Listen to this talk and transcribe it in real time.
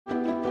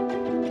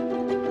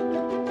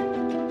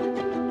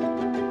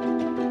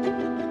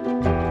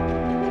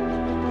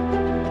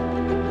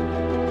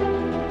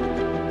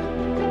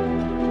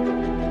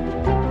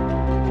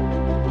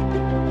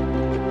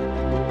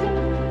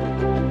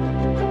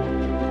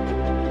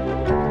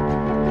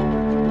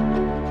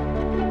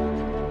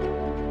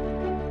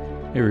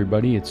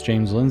everybody, it's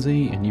James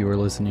Lindsay, and you are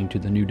listening to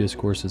the New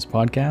Discourses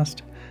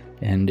podcast.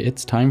 And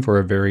it's time for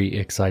a very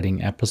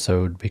exciting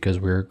episode because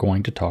we're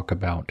going to talk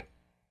about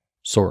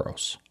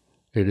Soros.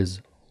 It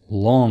is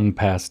long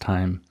past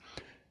time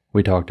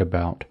we talked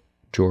about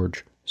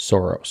George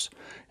Soros.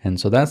 And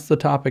so that's the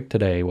topic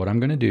today. What I'm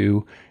going to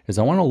do is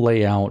I want to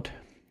lay out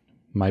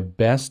my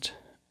best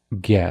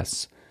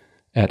guess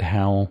at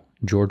how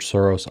George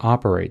Soros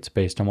operates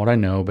based on what I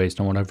know,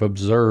 based on what I've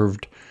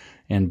observed,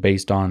 and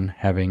based on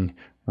having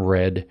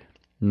read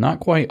not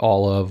quite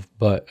all of,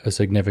 but a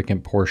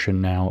significant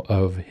portion now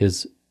of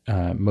his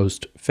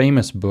most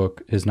famous book,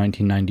 his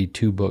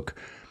 1992 book,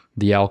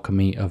 The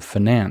Alchemy of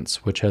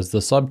Finance, which has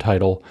the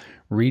subtitle,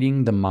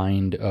 Reading the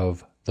Mind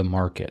of the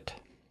Market,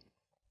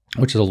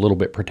 which is a little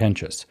bit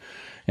pretentious.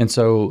 And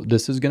so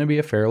this is going to be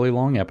a fairly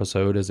long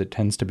episode, as it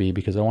tends to be,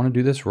 because I want to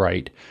do this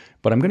right.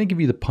 But I'm going to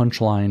give you the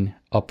punchline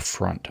up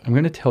front. I'm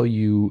going to tell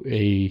you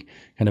a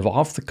kind of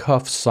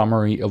off-the-cuff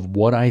summary of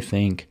what I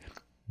think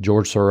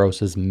George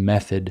Soros'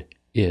 method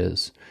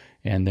is.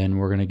 And then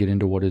we're going to get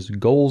into what his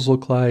goals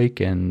look like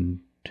and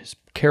his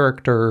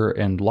character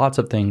and lots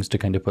of things to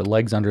kind of put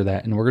legs under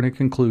that. And we're going to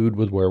conclude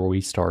with where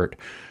we start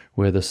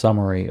with a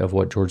summary of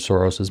what George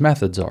Soros'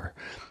 methods are.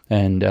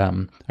 And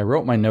I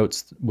wrote my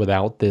notes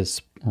without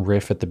this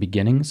riff at the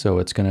beginning, so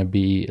it's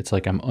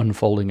like I'm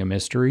unfolding a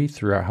mystery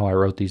throughout how I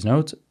wrote these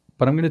notes,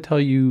 but I'm going to tell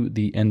you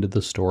the end of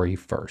the story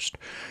first.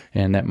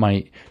 And that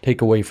might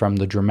take away from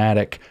the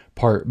dramatic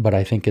part, but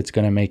I think it's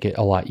going to make it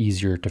a lot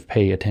easier to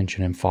pay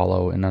attention and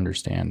follow and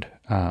understand.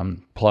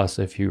 Plus,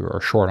 if you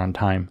are short on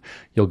time,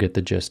 you'll get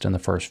the gist in the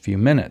first few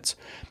minutes.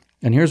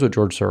 And here's what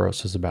George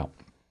Soros is about.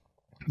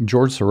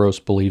 George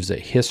Soros believes that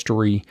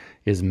history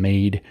is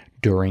made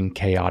during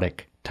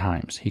chaotic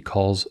times. He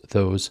calls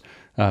those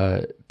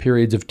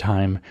periods of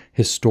time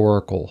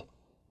historical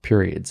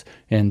periods.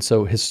 And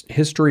so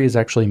history is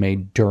actually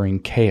made during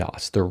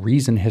chaos. The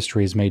reason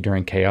history is made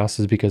during chaos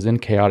is because in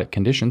chaotic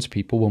conditions,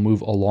 people will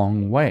move a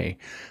long way.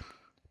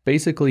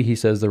 Basically, he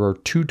says there are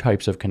two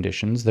types of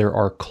conditions. There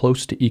are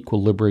close to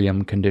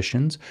equilibrium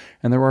conditions,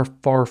 and there are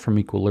far from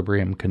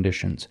equilibrium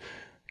conditions.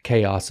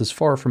 Chaos is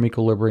far from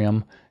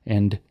equilibrium,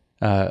 and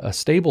a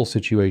stable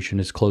situation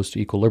is close to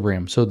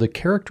equilibrium. So the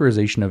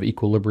characterization of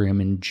equilibrium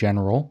in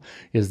general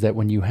is that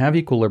when you have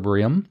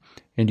equilibrium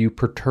and you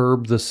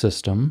perturb the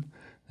system,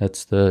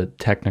 that's the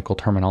technical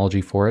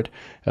terminology for it,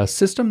 a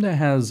system that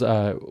has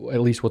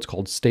at least what's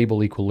called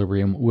stable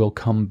equilibrium will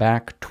come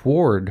back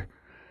toward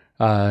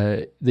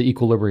the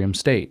equilibrium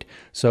state.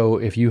 So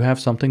if you have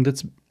something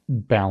that's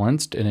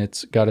balanced and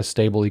it's got a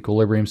stable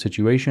equilibrium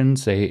situation,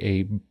 say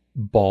a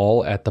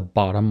ball at the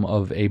bottom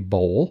of a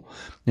bowl,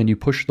 and you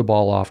push the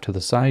ball off to the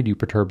side, you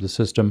perturb the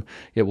system,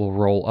 it will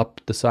roll up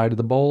the side of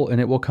the bowl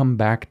and it will come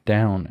back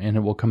down and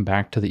it will come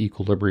back to the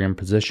equilibrium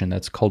position.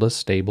 That's called a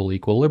stable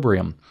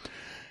equilibrium.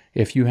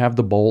 If you have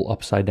the bowl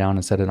upside down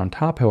and set it on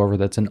top, however,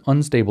 that's an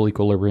unstable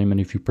equilibrium, and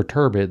if you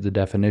perturb it, the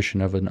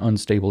definition of an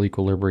unstable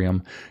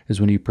equilibrium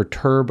is when you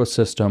perturb a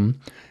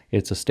system,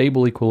 it's a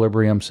stable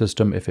equilibrium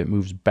system if it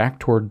moves back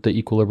toward the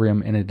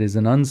equilibrium, and it is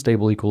an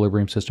unstable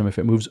equilibrium system if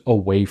it moves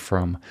away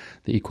from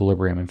the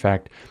equilibrium. In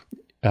fact,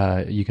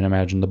 you can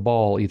imagine the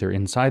ball either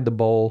inside the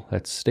bowl,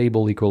 that's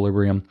stable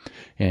equilibrium,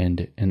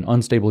 and an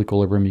unstable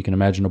equilibrium, you can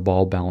imagine a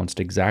ball balanced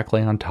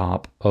exactly on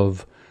top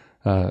of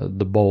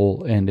the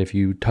bowl, and if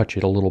you touch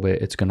it a little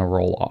bit, it's going to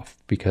roll off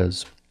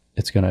because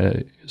it's going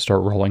to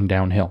start rolling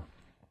downhill.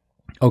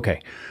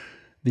 Okay.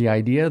 The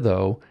idea,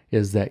 though,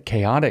 is that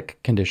chaotic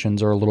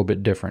conditions are a little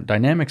bit different.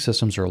 Dynamic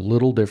systems are a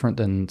little different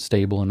than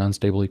stable and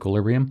unstable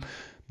equilibrium,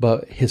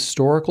 but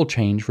historical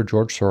change for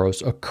George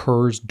Soros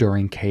occurs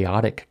during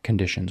chaotic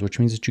conditions, which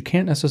means that you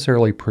can't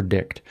necessarily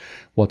predict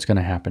what's going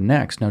to happen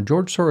next. Now,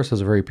 George Soros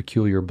has a very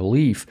peculiar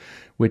belief,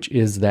 which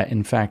is that,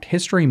 in fact,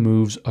 history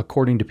moves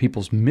according to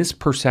people's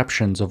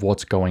misperceptions of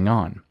what's going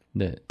on.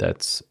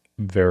 That's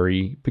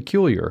very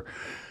peculiar.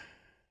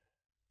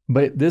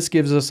 But this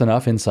gives us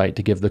enough insight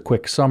to give the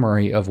quick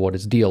summary of what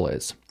his deal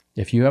is.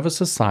 If you have a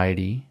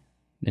society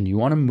and you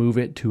want to move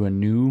it to a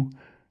new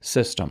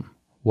system,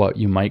 what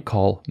you might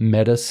call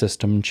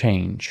meta-system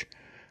change,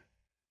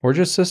 or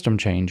just system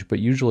change, but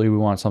usually we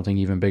want something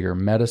even bigger,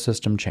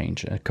 meta-system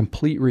change, a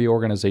complete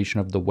reorganization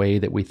of the way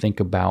that we think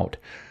about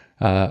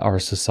our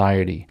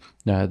society.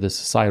 The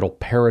societal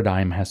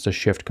paradigm has to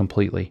shift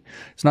completely.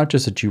 It's not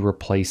just that you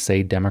replace,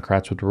 say,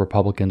 Democrats with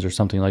Republicans or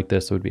something like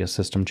this. That would be a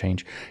system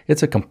change.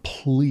 It's a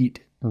complete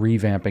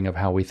revamping of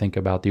how we think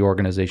about the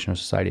organization of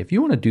society. If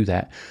you want to do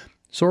that,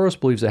 Soros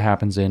believes it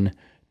happens in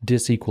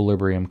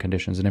disequilibrium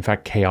conditions, and in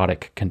fact,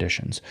 chaotic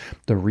conditions.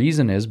 The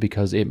reason is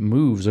because it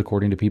moves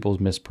according to people's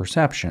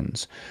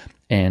misperceptions.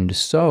 And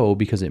so,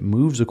 because it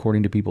moves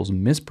according to people's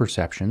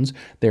misperceptions,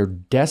 they're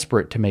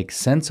desperate to make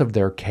sense of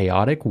their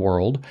chaotic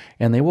world,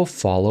 and they will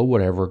follow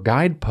whatever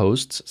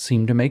guideposts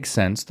seem to make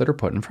sense that are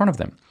put in front of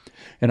them.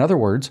 In other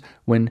words,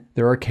 when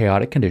there are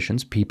chaotic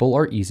conditions, people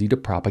are easy to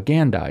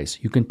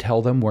propagandize. You can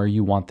tell them where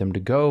you want them to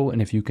go,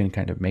 and if you can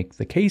kind of make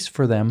the case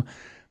for them,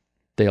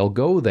 they'll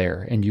go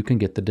there and you can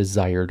get the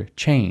desired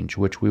change,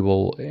 which we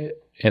will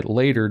at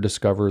later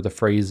discover the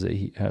phrase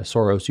that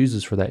Soros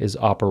uses for that is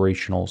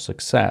operational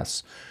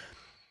success.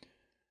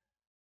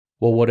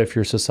 Well, what if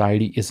your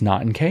society is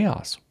not in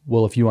chaos?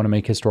 Well, if you want to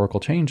make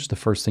historical change, the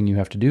first thing you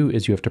have to do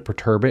is you have to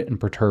perturb it and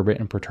perturb it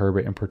and perturb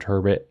it and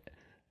perturb it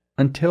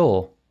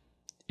until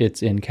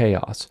it's in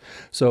chaos.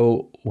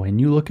 So when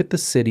you look at the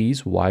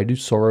cities, why do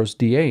Soros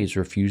DAs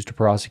refuse to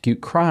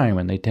prosecute crime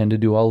and they tend to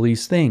do all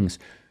these things?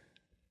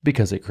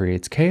 Because it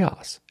creates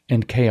chaos.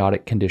 And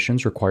chaotic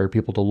conditions require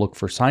people to look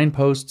for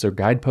signposts or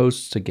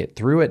guideposts to get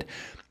through it.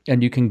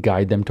 And you can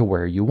guide them to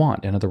where you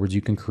want. In other words,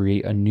 you can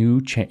create a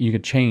new you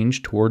can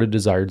change toward a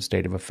desired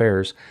state of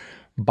affairs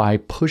by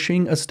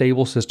pushing a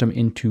stable system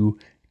into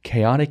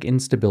chaotic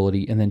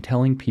instability and then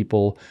telling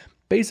people,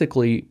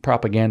 basically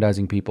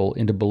propagandizing people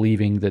into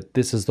believing that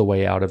this is the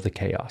way out of the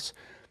chaos,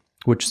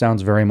 which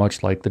sounds very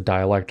much like the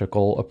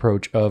dialectical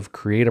approach of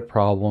create a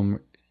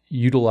problem,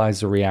 utilize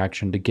the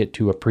reaction to get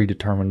to a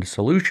predetermined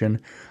solution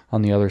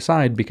on the other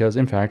side, because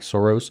in fact,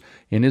 Soros,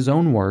 in his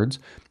own words,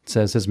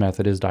 says his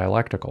method is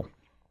dialectical.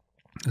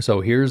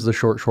 So here's the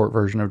short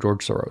version of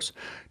George Soros.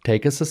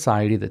 Take a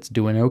society that's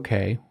doing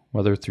okay,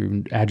 whether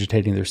through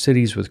agitating their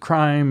cities with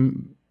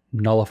crime,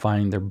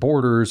 nullifying their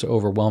borders,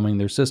 overwhelming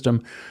their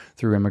system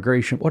through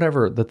immigration,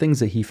 whatever, the things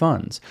that he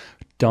funds,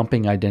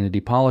 dumping identity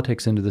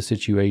politics into the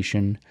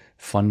situation,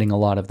 funding a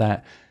lot of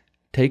that.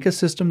 Take a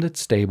system that's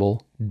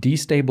stable,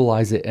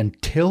 destabilize it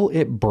until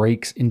it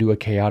breaks into a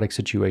chaotic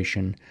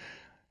situation.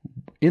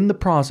 In the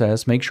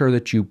process, make sure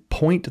that you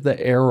point the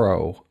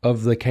arrow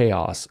of the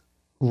chaos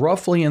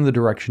roughly in the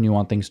direction you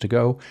want things to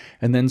go,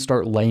 and then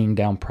start laying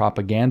down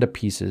propaganda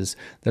pieces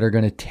that are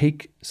going to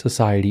take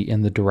society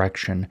in the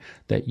direction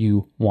that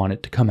you want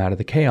it to come out of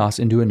the chaos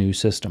into a new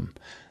system.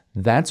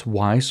 That's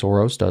why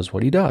Soros does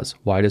what he does.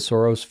 Why does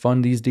Soros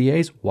fund these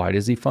DAs? Why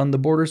does he fund the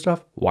border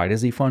stuff? Why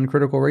does he fund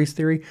critical race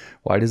theory?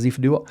 Why does he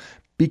do it?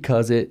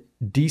 Because it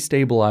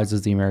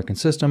destabilizes the American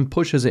system,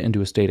 pushes it into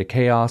a state of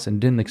chaos,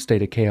 and in the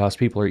state of chaos,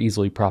 people are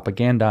easily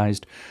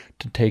propagandized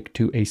to take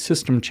to a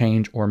system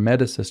change or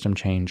meta-system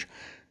change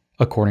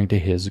according to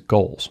his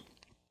goals.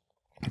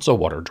 So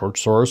what are George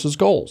Soros's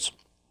goals?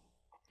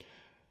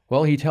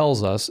 Well, he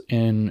tells us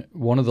in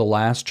one of the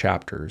last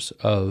chapters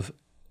of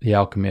The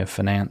Alchemy of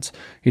Finance,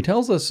 he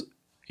tells us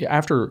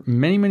after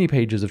many, many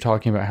pages of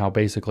talking about how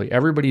basically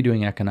everybody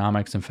doing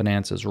economics and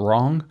finance is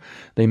wrong.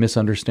 They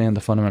misunderstand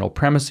the fundamental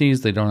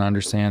premises. They don't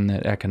understand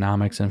that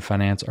economics and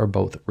finance are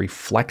both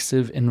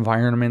reflexive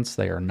environments.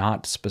 They are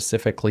not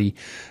specifically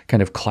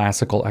kind of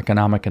classical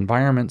economic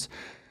environments.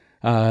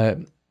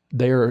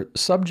 They are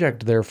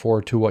subject,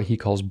 therefore, to what he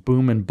calls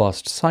boom and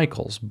bust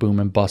cycles. Boom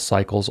and bust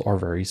cycles are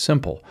very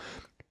simple.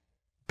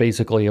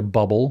 Basically, a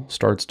bubble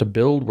starts to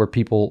build where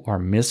people are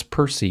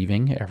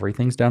misperceiving.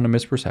 Everything's down to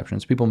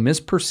misperceptions. People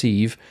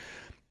misperceive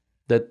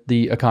that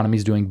the economy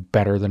is doing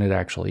better than it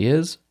actually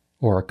is,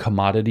 or a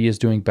commodity is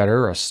doing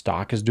better, or a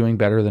stock is doing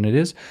better than it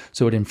is.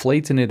 So it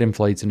inflates and it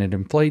inflates and it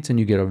inflates, and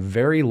you get a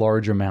very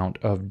large amount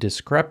of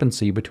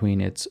discrepancy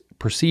between its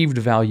perceived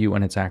value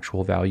and its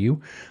actual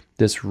value.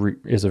 This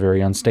is a very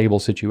unstable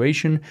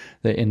situation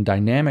that in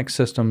dynamic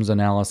systems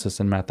analysis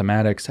and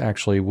mathematics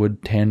actually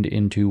would tend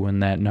into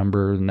when that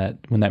number and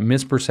when that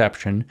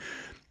misperception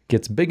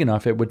gets big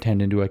enough, it would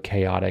tend into a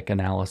chaotic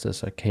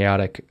analysis, a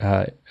chaotic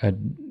a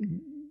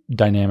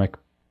dynamic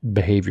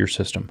behavior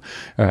system.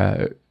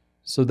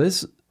 So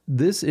this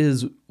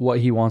is what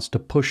he wants to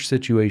push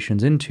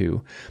situations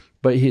into,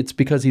 but it's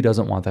because he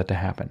doesn't want that to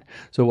happen.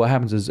 So what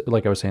happens is,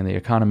 like I was saying, the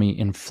economy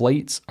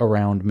inflates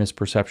around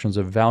misperceptions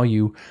of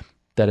value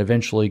that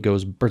eventually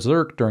goes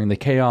berserk during the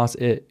chaos.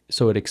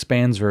 So it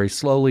expands very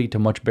slowly to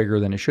much bigger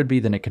than it should be.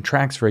 Then it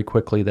contracts very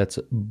quickly. That's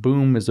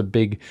boom is a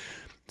big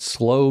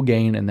slow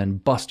gain, and then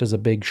bust is a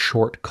big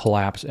short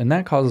collapse. And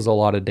that causes a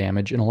lot of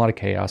damage and a lot of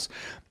chaos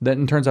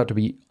that turns out to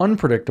be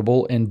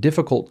unpredictable and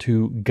difficult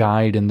to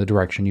guide in the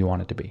direction you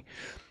want it to be.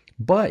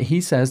 But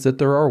he says that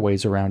there are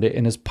ways around it,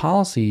 and his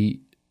policy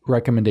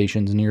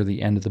recommendations near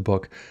the end of the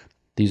book,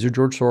 these are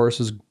George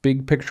Soros's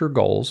big picture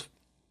goals.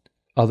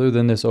 Other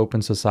than this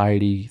open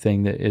society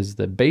thing that is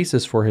the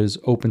basis for his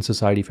Open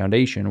Society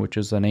Foundation, which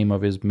is the name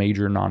of his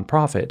major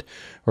nonprofit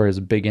or his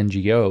big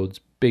NGO, it's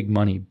big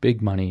money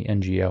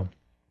NGO.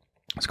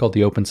 It's called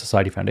the Open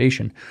Society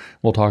Foundation.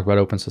 We'll talk about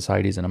open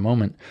societies in a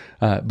moment.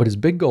 But his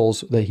big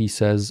goals that he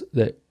says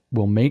that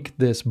will make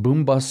this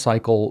boom-bust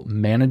cycle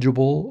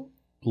manageable,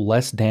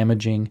 less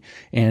damaging,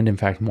 and in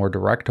fact more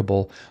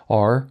directable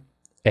are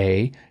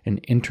an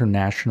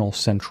international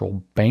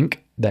central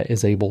bank that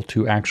is able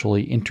to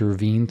actually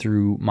intervene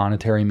through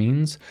monetary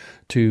means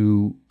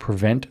to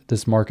prevent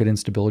this market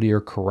instability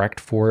or correct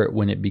for it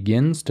when it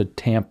begins, to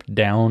tamp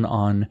down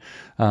on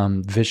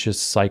vicious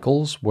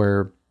cycles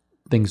where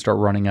things start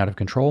running out of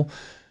control,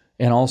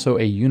 and also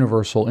a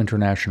universal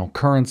international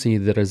currency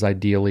that is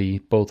ideally,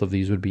 both of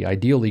these would be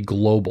ideally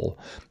global,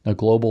 a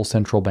global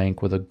central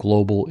bank with a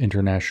global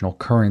international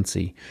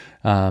currency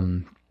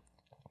that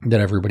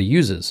everybody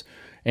uses.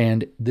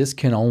 And this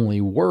can only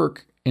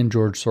work in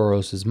George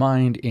Soros'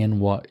 mind in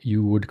what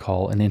you would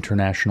call an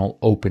international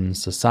open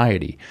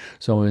society.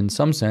 So in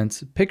some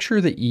sense,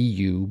 picture the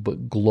EU,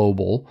 but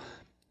global.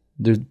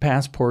 The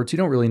passports, you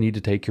don't really need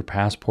to take your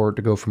passport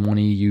to go from one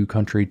EU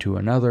country to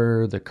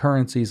another. The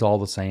currency's all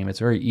the same. It's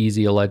very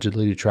easy,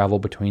 allegedly, to travel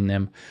between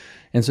them.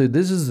 And so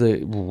this is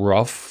the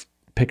rough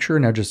picture.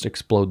 Now just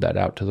explode that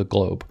out to the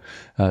globe.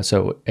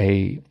 So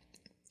a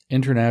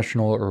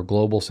international or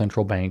global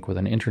central bank with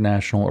an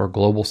international or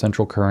global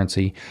central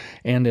currency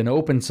and an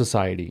open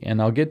society.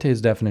 And I'll get to his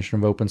definition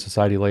of open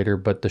society later,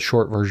 but the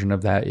short version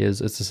of that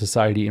is it's a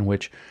society in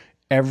which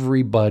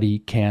everybody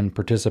can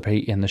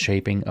participate in the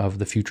shaping of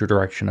the future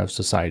direction of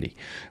society,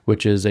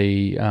 which is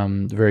a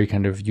very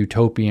kind of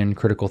utopian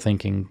critical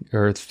thinking,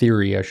 or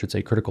theory, I should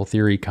say, critical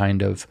theory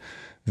kind of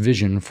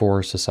vision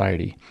for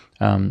society.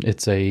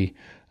 It's a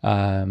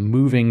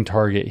moving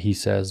target, he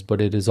says,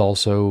 but it is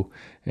also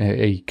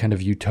a kind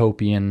of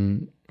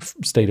utopian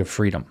state of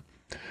freedom.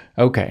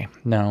 Okay,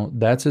 now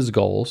that's his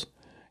goals,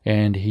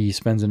 and he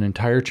spends an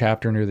entire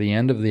chapter near the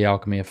end of the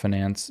Alchemy of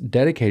Finance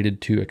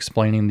dedicated to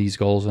explaining these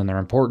goals and their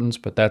importance,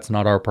 but that's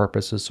not our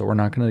purposes, so we're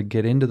not going to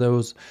get into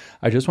those.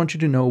 I just want you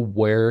to know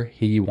where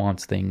he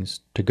wants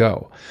things to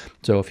go.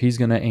 So if he's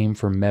going to aim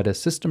for meta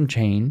system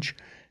change,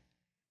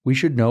 we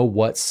should know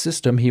what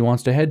system he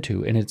wants to head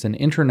to, and it's an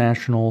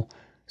international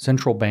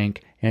central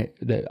bank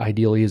that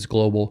ideally is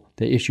global,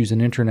 that issues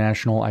an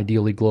international,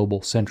 ideally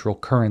global central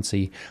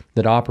currency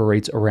that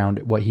operates around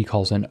what he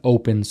calls an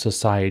open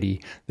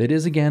society that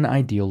is, again,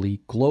 ideally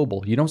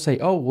global. You don't say,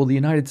 oh, well, the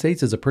United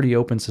States is a pretty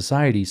open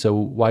society, so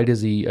why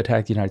does he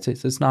attack the United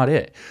States? That's not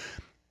it.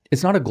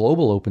 It's not a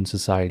global open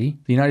society.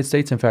 The United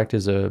States, in fact,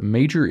 is a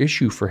major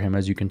issue for him,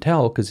 as you can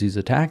tell, because he's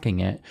attacking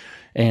it.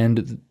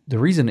 And the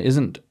reason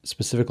isn't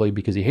specifically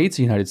because he hates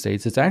the United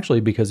States. It's actually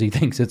because he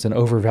thinks it's an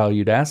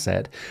overvalued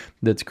asset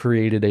that's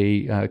created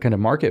a kind of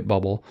market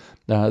bubble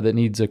that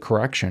needs a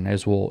correction,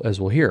 as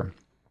we'll hear.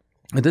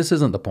 But this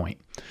isn't the point.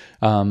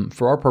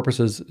 For our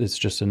purposes, it's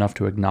just enough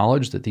to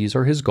acknowledge that these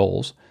are his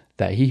goals,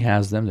 that he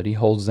has them, that he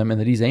holds them,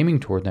 and that he's aiming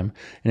toward them.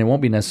 And it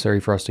won't be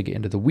necessary for us to get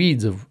into the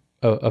weeds of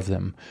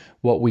them.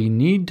 What we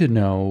need to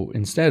know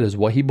instead is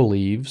what he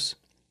believes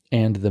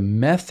and the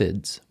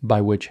methods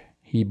by which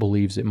he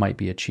believes it might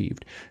be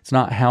achieved. It's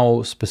not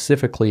how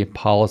specifically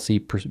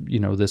policy,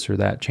 this or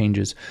that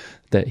changes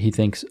that he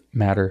thinks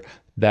matter.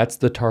 That's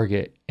the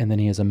target, and then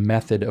he has a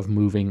method of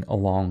moving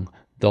along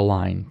the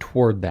line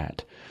toward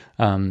that.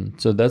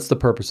 So that's the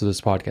purpose of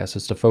this podcast,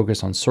 is to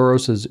focus on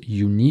Soros's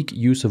unique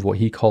use of what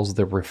he calls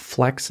the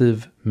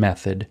reflexive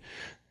method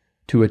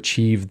to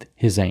achieve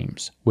his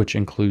aims, which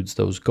includes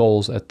those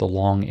goals at the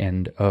long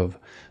end of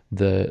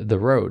the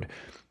road.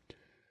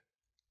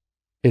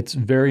 It's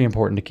very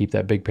important to keep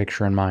that big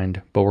picture in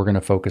mind, but we're going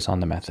to focus on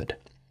the method.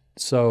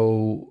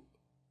 So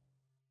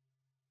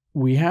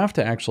we have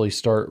to actually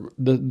start,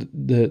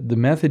 the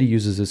method he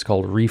uses is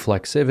called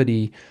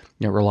reflexivity.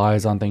 It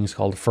relies on things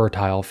called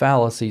fertile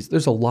fallacies.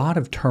 There's a lot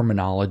of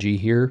terminology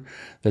here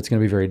that's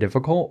going to be very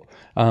difficult.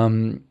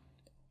 And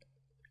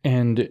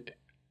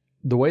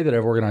the way that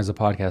I've organized the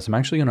podcast, I'm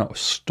actually going to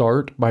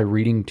start by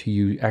reading to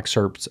you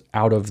excerpts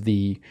out of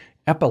the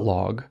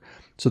epilogue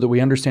so that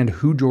we understand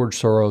who George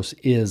Soros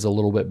is a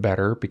little bit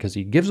better, because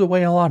he gives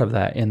away a lot of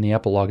that in the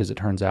epilogue, as it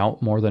turns out,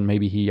 more than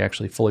maybe he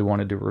actually fully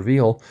wanted to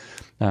reveal,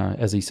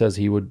 as he says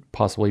he would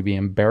possibly be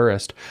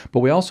embarrassed. But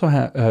we also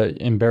have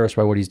embarrassed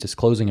by what he's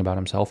disclosing about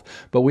himself.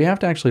 But we have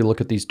to actually look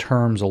at these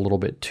terms a little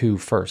bit too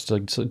first. So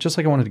just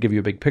like I wanted to give you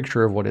a big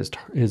picture of what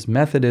his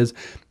method is,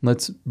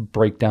 let's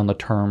break down the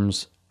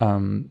terms.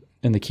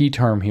 And the key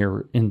term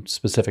here in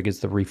specific is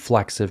the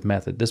reflexive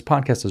method. This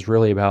podcast is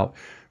really about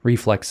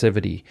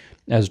reflexivity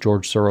as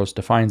George Soros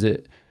defines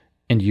it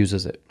and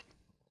uses it.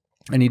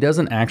 And he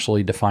doesn't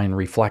actually define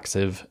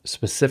reflexive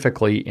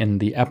specifically in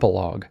the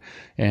epilogue.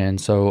 And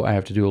so I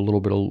have to do a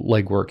little bit of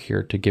legwork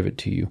here to give it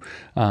to you.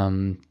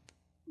 And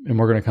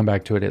we're going to come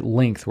back to it at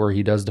length, where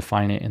he does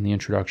define it in the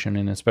introduction,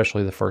 and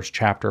especially the first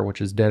chapter,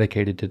 which is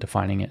dedicated to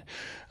defining it.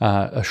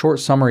 A short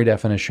summary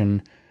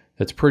definition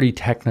that's pretty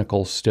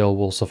technical still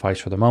will suffice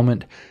for the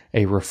moment.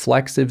 A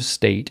reflexive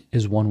state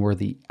is one where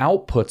the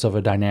outputs of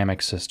a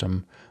dynamic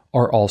system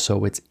are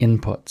also its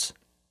inputs.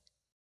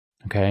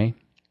 Okay?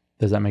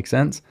 Does that make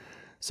sense?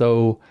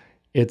 So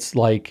it's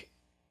like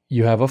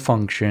you have a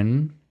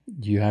function,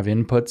 you have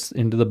inputs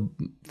into the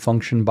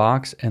function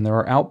box, and there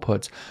are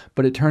outputs.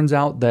 But it turns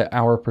out that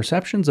our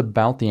perceptions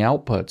about the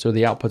outputs, or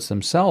the outputs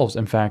themselves,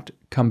 in fact,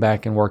 come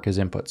back and work as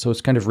inputs. So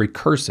it's kind of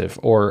recursive,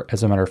 or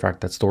as a matter of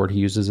fact, that's the word he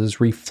uses,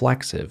 is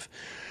reflexive.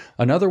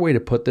 Another way to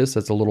put this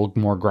that's a little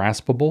more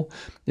graspable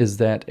is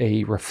that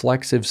a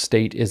reflexive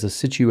state is a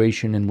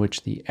situation in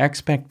which the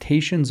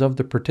expectations of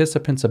the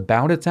participants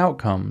about its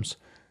outcomes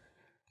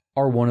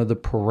are one of the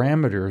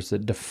parameters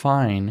that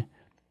define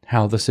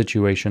how the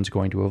situation is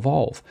going to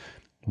evolve.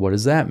 What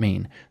does that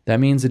mean? That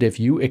means that if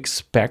you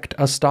expect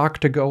a stock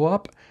to go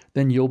up,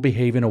 then you'll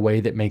behave in a way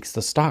that makes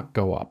the stock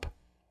go up.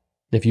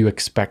 If you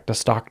expect a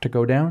stock to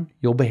go down,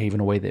 you'll behave in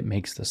a way that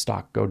makes the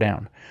stock go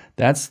down.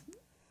 That's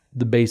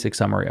the basic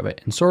summary of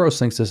it. And Soros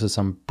thinks this is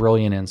some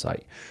brilliant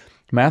insight.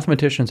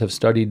 Mathematicians have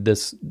studied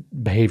this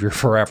behavior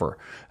forever.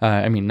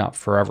 I mean, not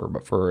forever,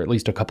 but for at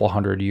least a couple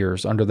hundred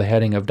years under the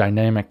heading of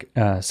dynamic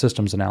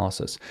systems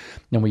analysis.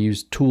 And we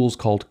use tools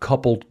called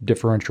coupled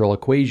differential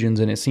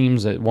equations. And it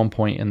seems at one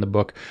point in the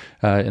book,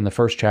 in the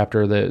first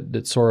chapter, that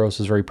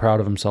Soros is very proud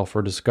of himself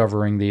for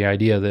discovering the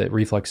idea that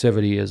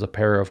reflexivity is a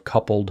pair of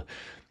coupled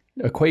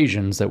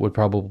equations that would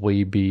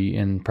probably be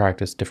in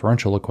practice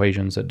differential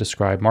equations that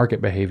describe market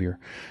behavior.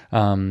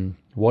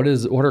 What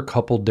are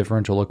coupled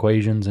differential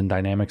equations in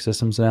dynamic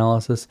systems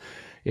analysis?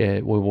 We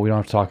don't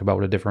have to talk about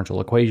what a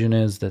differential equation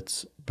is.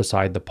 That's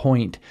beside the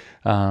point.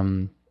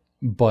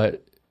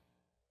 But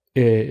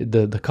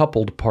the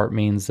coupled part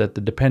means that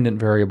the dependent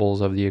variables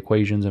of the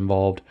equations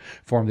involved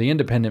form the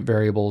independent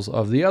variables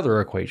of the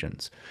other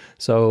equations.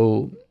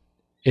 So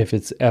if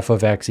it's f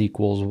of x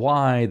equals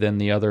y, then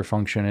the other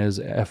function is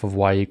f of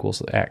y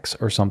equals x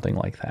or something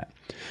like that.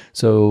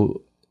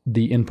 So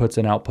the inputs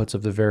and outputs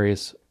of the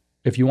various,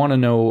 if you want to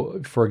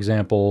know, for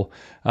example,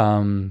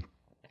 how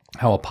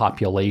a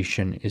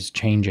population is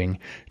changing,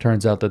 it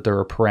turns out that there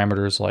are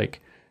parameters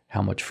like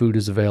how much food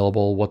is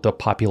available, what the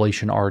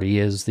population already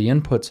is, the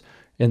inputs.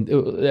 And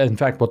in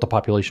fact, what the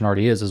population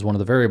already is one of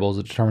the variables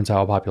that determines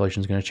how a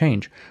population is going to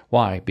change.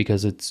 Why?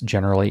 Because it's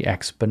generally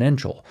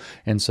exponential.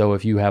 And so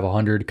if you have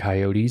 100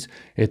 coyotes,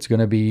 it's going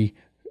to be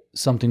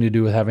something to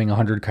do with having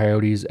 100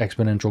 coyotes,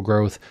 exponential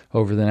growth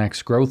over the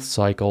next growth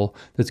cycle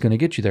that's going to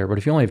get you there. But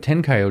if you only have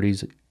 10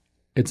 coyotes,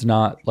 it's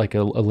not like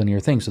a linear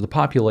thing. So the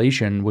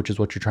population, which is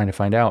what you're trying to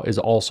find out, is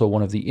also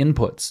one of the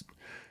inputs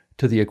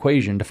to the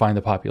equation to find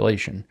the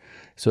population.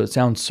 So it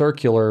sounds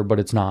circular, but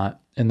it's not.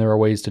 And there are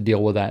ways to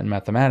deal with that in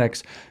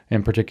mathematics.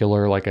 In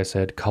particular, like I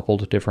said,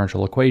 coupled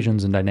differential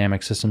equations and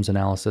dynamic systems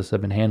analysis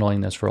have been handling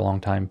this for a long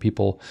time.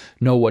 People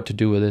know what to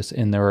do with this,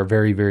 and there are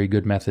very, very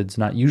good methods,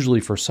 not usually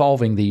for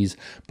solving these,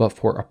 but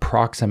for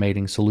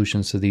approximating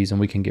solutions to these, and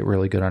we can get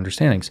really good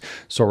understandings.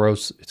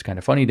 Soros, it's kind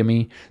of funny to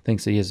me,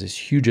 thinks that he has this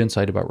huge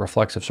insight about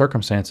reflexive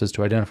circumstances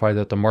to identify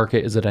that the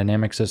market is a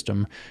dynamic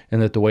system and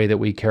that the way that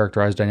we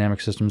characterize dynamic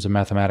systems in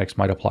mathematics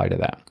might apply to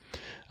that.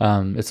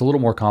 It's a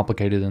little more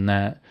complicated than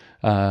that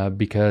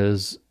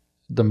because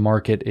the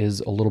market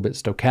is a little bit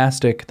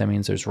stochastic. That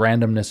means there's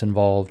randomness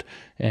involved.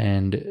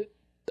 And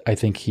I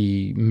think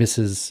he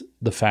misses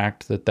the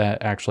fact that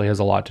that actually has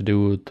a lot to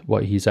do with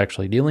what he's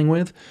actually dealing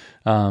with.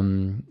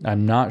 I'm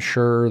not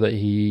sure that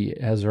he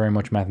has very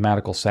much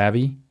mathematical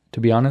savvy, to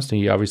be honest.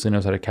 He obviously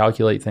knows how to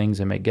calculate things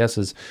and make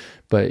guesses,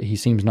 but he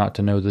seems not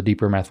to know the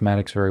deeper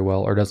mathematics very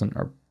well, or doesn't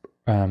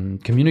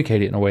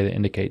communicate it in a way that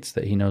indicates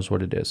that he knows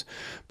what it is.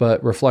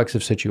 But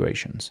reflexive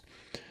situations,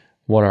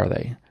 what are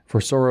they? For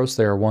Soros,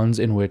 they are ones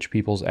in which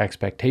people's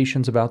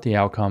expectations about the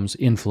outcomes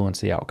influence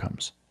the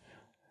outcomes.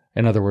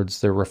 In other words,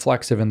 they're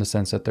reflexive in the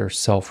sense that they're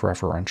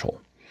self-referential.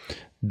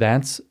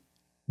 That's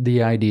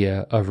the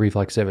idea of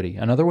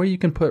reflexivity. Another way you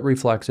can put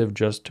reflexive,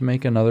 just to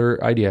make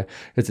another idea,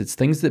 is it's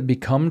things that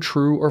become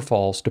true or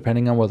false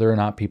depending on whether or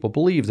not people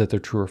believe that they're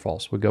true or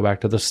false. We go back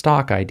to the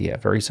stock idea.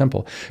 Very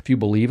simple. If you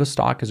believe a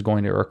stock is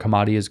going to, or a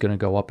commodity is going to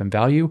go up in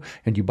value,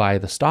 and you buy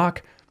the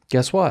stock,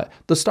 guess what?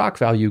 The stock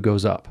value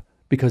goes up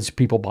because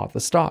people bought the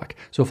stock.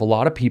 So if a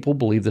lot of people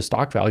believe the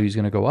stock value is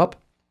going to go up,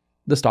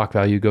 the stock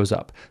value goes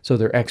up. So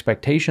their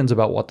expectations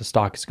about what the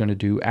stock is going to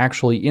do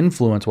actually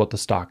influence what the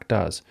stock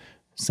does.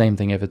 Same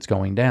thing if it's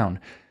going down.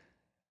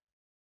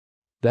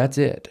 That's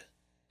it.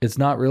 It's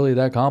not really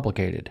that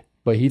complicated.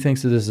 But he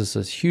thinks that this is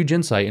this huge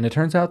insight. And it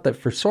turns out that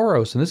for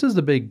Soros, and this is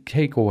the big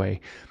takeaway,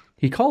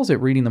 he calls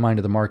it reading the mind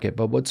of the market.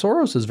 But what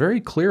Soros is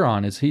very clear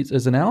on is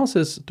his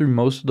analysis through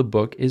most of the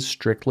book is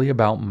strictly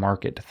about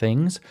market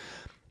things.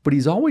 But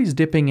he's always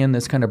dipping in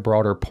this kind of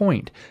broader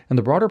point. And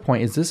the broader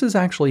point is this is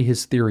actually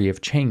his theory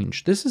of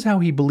change. This is how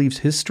he believes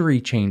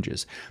history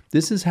changes.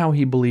 This is how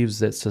he believes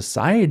that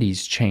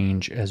societies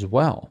change as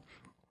well.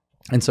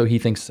 And so he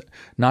thinks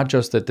not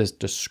just that this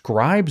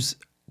describes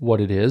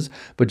what it is,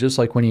 but just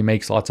like when he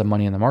makes lots of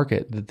money in the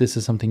market, that this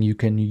is something you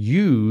can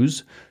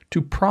use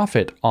to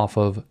profit off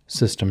of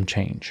system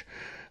change,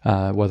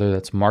 whether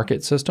that's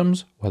market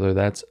systems, whether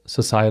that's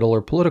societal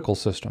or political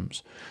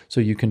systems.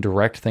 So you can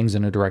direct things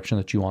in a direction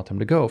that you want them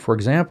to go. For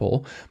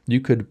example,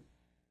 you could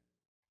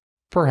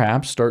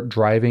perhaps start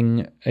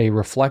driving a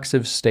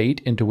reflexive state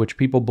into which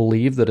people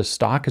believe that a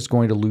stock is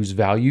going to lose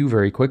value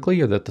very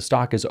quickly, or that the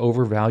stock is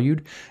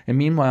overvalued. And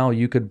meanwhile,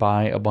 you could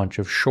buy a bunch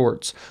of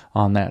shorts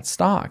on that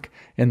stock.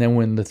 And then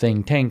when the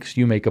thing tanks,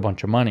 you make a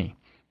bunch of money.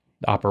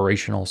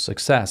 Operational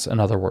success, in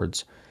other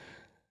words.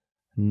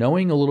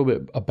 Knowing a little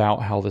bit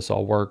about how this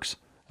all works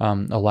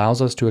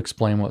allows us to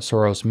explain what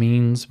Soros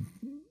means,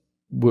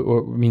 what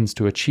it means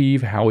to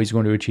achieve, how he's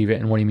going to achieve it,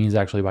 and what he means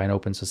actually by an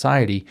open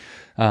society.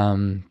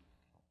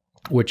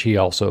 Which he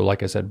also,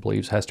 like I said,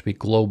 believes has to be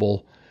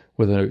global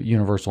with a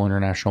universal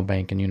international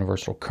bank and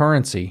universal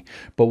currency.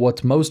 But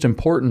what's most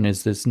important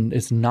is this: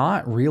 it's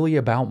not really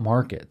about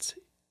markets.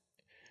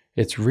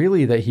 It's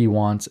really that he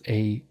wants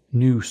a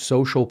new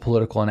social,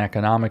 political, and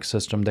economic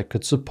system that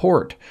could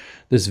support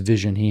this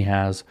vision he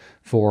has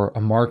for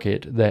a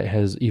market that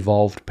has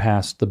evolved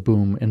past the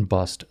boom and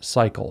bust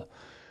cycle.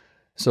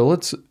 So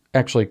let's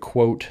actually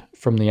quote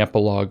from the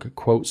epilogue,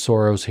 quote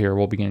Soros here.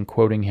 We'll begin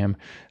quoting him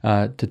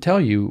to tell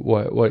you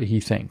what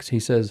he thinks. He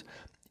says,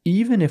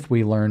 "Even if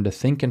we learn to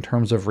think in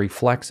terms of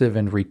reflexive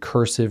and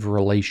recursive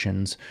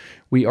relations,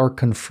 we are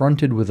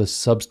confronted with a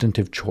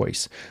substantive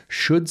choice.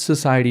 Should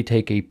society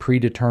take a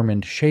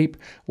predetermined shape,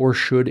 or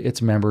should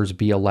its members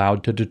be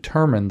allowed to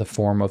determine the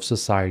form of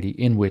society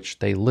in which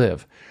they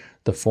live?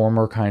 The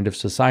former kind of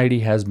society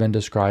has been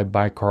described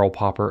by Karl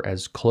Popper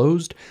as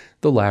closed,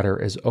 the latter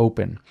as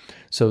open."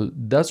 So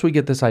thus we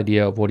get this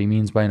idea of what he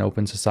means by an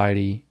open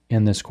society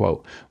in this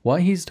quote.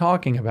 What he's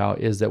talking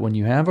about is that when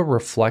you have a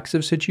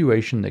reflexive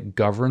situation that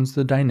governs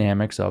the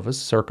dynamics of a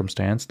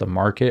circumstance, the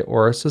market,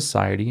 or a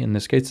society, in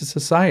this case a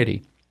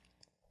society,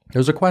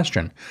 there's a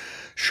question.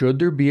 Should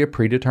there be a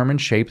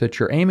predetermined shape that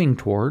you're aiming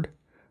toward,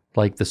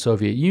 like the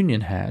Soviet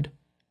Union had?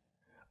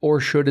 Or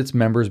should its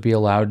members be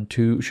allowed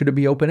to, should it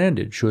be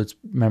open-ended? Should its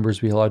members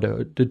be allowed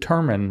to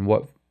determine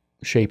what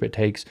shape it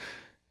takes,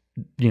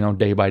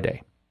 day by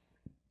day?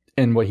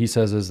 And what he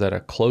says is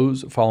that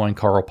following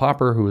Karl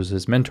Popper, who is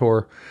his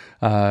mentor,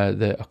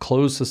 that a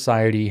closed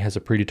society has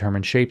a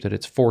predetermined shape that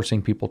it's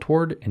forcing people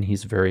toward, and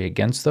he's very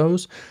against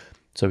those.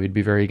 So he'd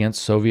be very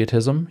against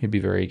Sovietism. He'd be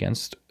very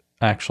against,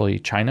 actually,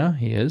 China.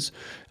 He is.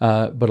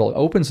 But an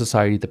open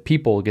society, the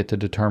people get to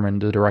determine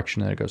the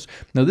direction that it goes.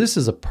 Now, this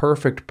is a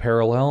perfect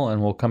parallel,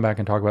 and we'll come back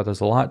and talk about this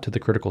a lot, to the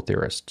critical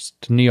theorists,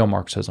 to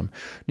neo-Marxism.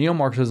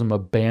 Neo-Marxism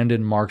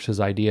abandoned Marx's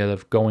idea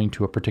of going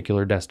to a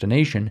particular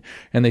destination,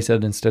 and they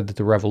said instead that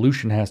the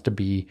revolution has to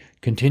be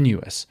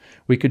continuous.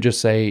 We could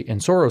just say, in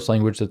Soros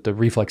language, that the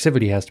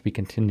reflexivity has to be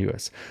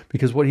continuous.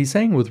 Because what he's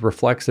saying with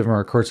reflexive and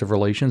recursive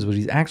relations, what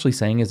he's actually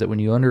saying is that when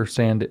you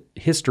understand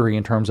history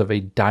in terms of a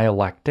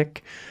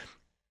dialectic,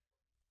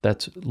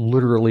 that's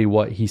literally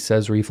what he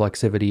says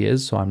reflexivity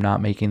is. So I'm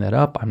not making that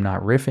up. I'm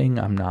not riffing.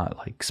 I'm not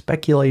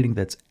speculating.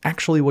 That's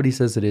actually what he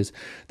says it is.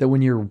 That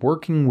when you're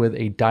working with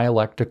a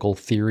dialectical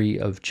theory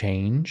of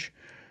change,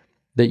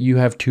 that you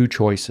have two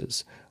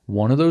choices.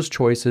 One of those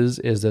choices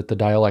is that the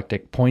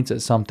dialectic points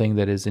at something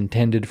that is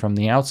intended from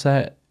the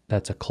outset.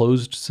 That's a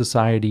closed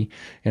society.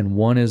 And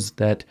one is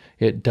that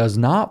it does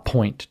not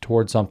point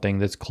towards something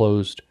that's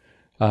closed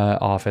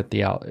off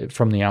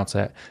from the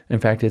outset. In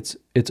fact, it's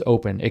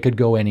open. It could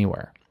go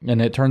anywhere. And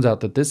it turns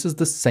out that this is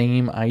the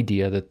same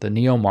idea that the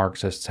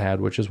neo-Marxists had,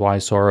 which is why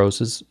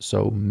Soros is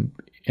so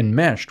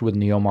enmeshed with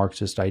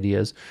neo-Marxist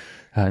ideas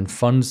and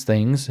funds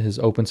things. His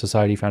Open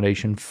Society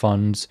Foundation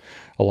funds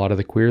a lot of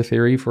the queer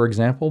theory, for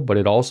example, but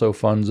it also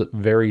funds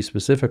very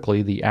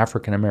specifically the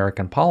African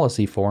American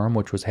Policy Forum,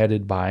 which is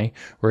headed by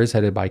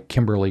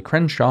Kimberly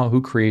Crenshaw,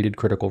 who created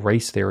critical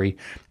race theory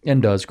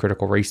and does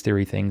critical race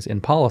theory things in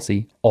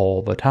policy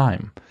all the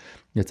time.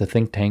 It's a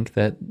think tank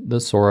that the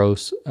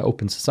Soros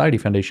Open Society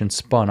Foundation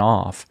spun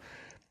off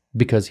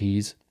because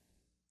he's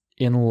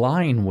in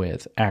line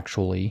with,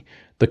 actually,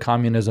 the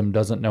communism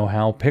doesn't know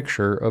how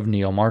picture of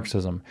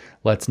neo-Marxism.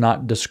 Let's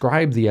not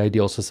describe the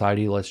ideal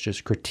society. Let's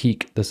just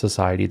critique the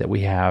society that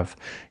we have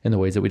in the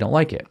ways that we don't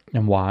like it.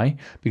 And why?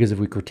 Because if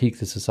we critique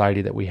the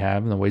society that we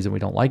have in the ways that we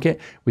don't like it,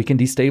 we can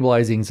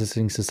destabilize the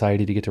existing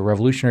society to get to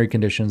revolutionary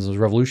conditions. Those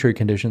revolutionary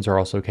conditions are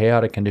also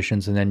chaotic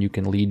conditions, and then you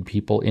can lead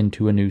people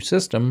into a new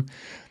system.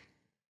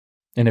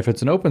 And if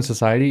it's an open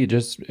society,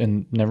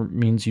 never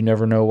means you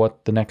never know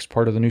what the next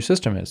part of the new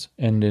system is.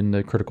 And in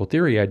the critical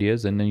theory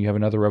ideas, and then you have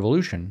another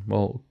revolution.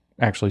 Well,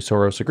 actually,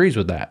 Soros agrees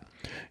with that.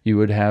 You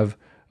would have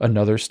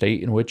another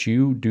state in which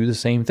you do the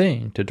same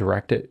thing to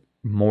direct it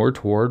more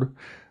toward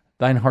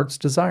thine heart's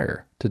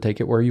desire, to take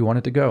it where you want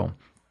it to go.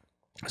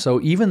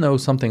 So even though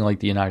something like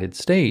the United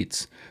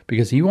States,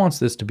 because he wants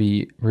this to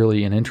be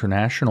really an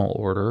international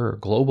order or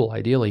global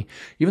ideally,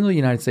 even though the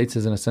United States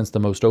is in a sense the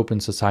most open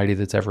society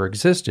that's ever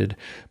existed,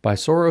 by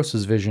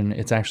Soros's vision,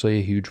 it's actually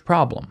a huge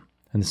problem.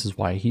 And this is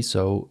why he's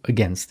so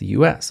against the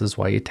U.S. This is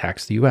why he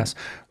attacks the U.S.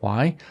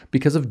 Why?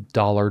 Because of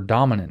dollar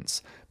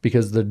dominance.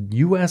 Because the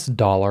U.S.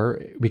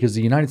 dollar, because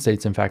the United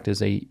States, in fact,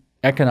 is a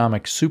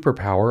economic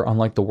superpower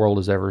unlike the world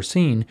has ever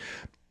seen.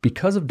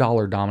 Because of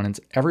dollar dominance,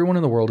 everyone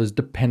in the world is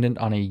dependent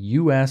on a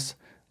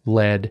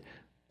U.S.-led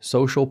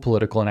social,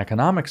 political, and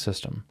economic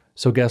system.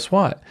 So guess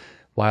what?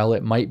 While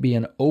it might be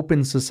an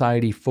open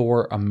society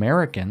for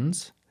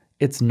Americans,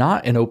 it's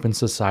not an open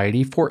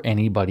society for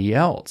anybody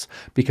else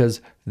because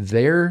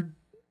their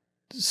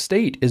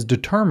state is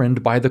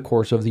determined by the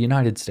course of the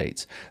United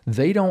States.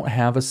 They don't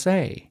have a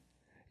say.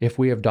 If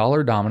we have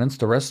dollar dominance,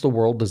 the rest of the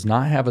world does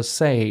not have a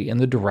say in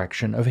the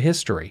direction of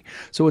history.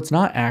 So it's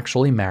not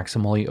actually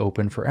maximally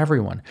open for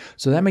everyone.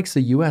 So that makes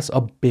the U.S.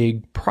 a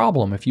big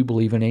problem if you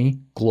believe in a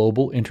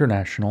global,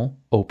 international,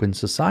 open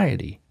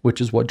society, which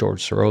is what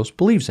George Soros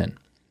believes in.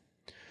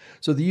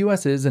 So the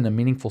U.S. is, in a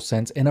meaningful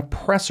sense, an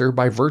oppressor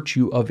by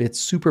virtue of its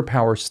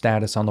superpower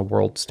status on the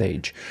world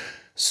stage.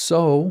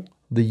 So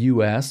the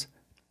U.S.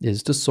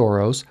 is, to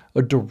Soros,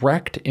 a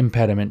direct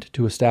impediment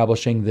to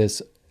establishing this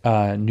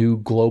new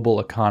global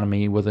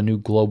economy with a new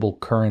global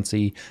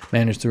currency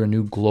managed through a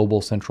new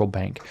global central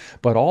bank,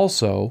 but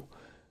also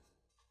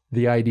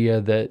the idea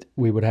that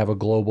we would have a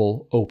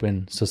global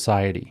open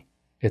society.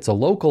 It's a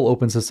local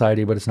open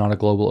society, but it's not a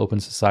global open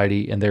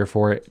society, and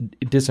therefore it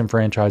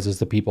disenfranchises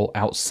the people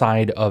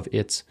outside of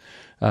its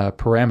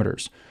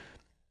parameters.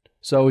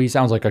 So he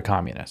sounds like a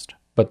communist,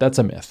 but that's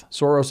a myth.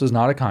 Soros is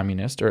not a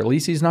communist, or at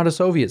least he's not a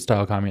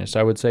Soviet-style communist.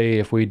 I would say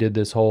if we did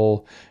this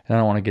whole, and I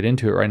don't want to get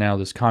into it right now,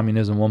 this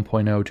communism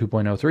 1.0,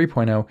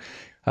 2.0,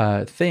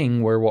 3.0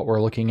 thing where what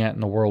we're looking at in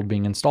the world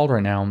being installed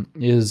right now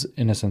is,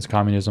 in a sense,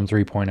 communism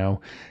 3.0.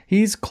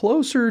 He's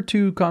closer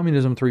to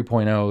communism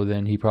 3.0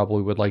 than he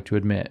probably would like to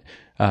admit.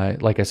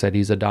 Like I said,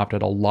 he's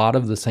adopted a lot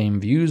of the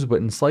same views, but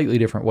in slightly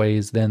different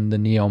ways than the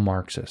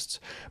neo-Marxists.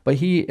 But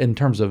he, in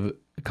terms of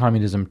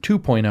communism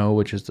 2.0,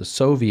 which is the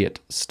Soviet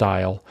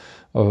style,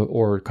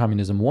 or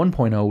communism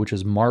 1.0, which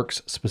is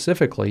Marx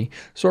specifically,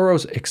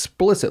 Soros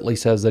explicitly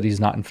says that he's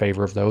not in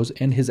favor of those,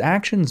 and his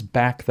actions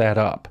back that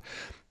up.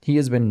 He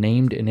has been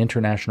named an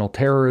international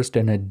terrorist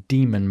and a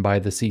demon by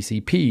the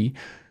CCP,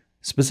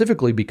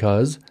 specifically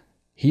because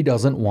he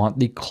doesn't want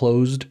the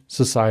closed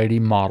society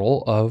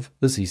model of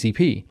the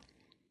CCP.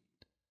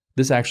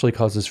 This actually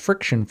causes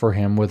friction for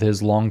him with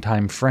his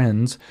longtime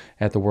friends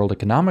at the World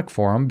Economic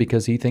Forum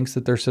because he thinks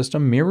that their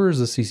system mirrors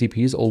the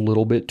CCP's a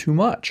little bit too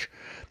much,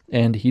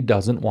 and he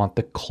doesn't want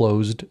the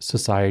closed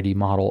society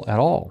model at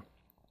all.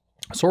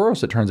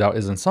 Soros, it turns out,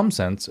 is in some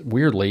sense,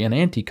 weirdly, an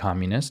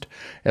anti-communist,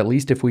 at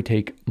least if we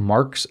take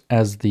Marx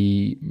as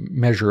the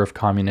measure of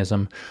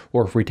communism,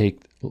 or if we take,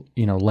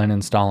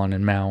 Lenin, Stalin,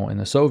 and Mao and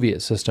the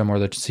Soviet system or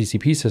the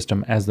CCP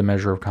system as the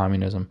measure of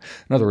communism.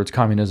 In other words,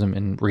 communism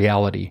in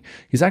reality.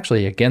 He's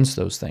actually against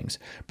those things.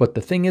 But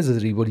the thing is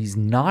that what he's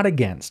not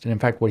against, and in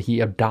fact what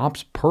he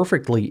adopts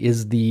perfectly,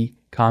 is the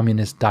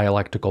communist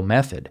dialectical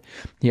method.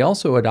 He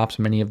also adopts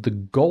many of the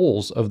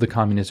goals of the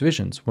communist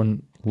visions.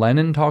 When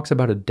Lenin talks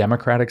about a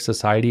democratic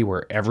society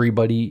where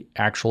everybody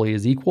actually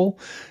is equal,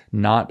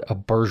 not a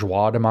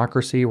bourgeois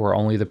democracy where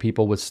only the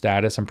people with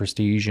status and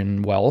prestige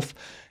and wealth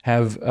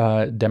have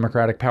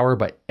democratic power,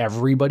 but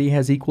everybody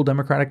has equal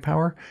democratic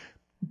power,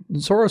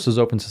 Soros's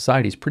open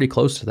society is pretty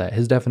close to that.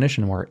 His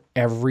definition, where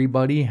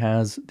everybody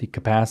has the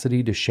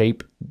capacity to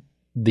shape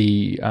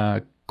the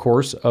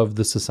course of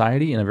the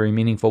society in a very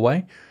meaningful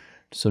way.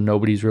 So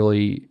nobody's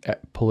really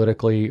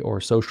politically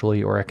or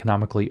socially or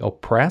economically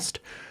oppressed.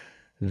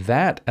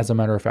 That, as a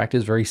matter of fact,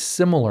 is very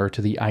similar to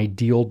the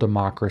ideal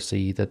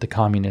democracy that the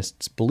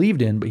communists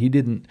believed in, but he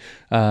didn't,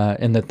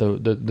 and that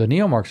the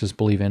neo-Marxists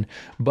believe in,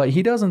 but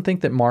he doesn't think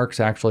that Marx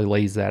actually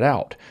lays that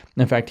out.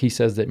 In fact, he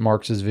says that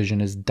Marx's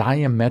vision is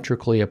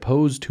diametrically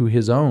opposed to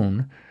his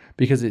own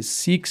because it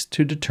seeks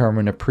to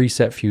determine a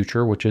preset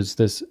future, which is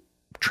this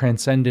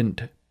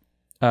transcendent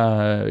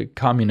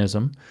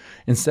communism,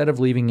 instead of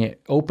leaving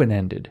it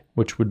open-ended,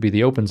 which would be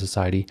the open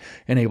society,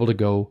 and able to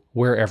go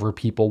wherever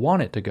people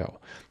want it to go.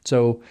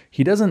 So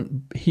he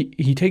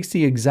takes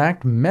the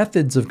exact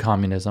methods of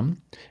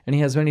communism, and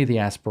he has many of the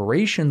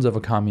aspirations of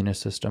a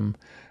communist system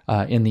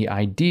in the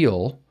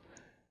ideal,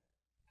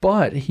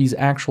 but he's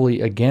actually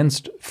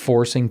against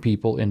forcing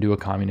people into a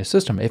communist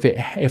system.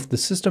 If the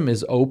system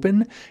is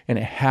open and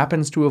it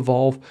happens to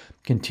evolve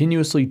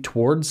continuously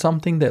towards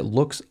something that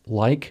looks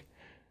like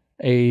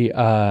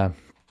a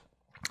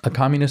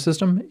communist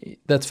system,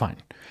 that's fine.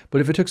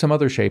 But if it took some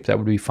other shape, that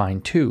would be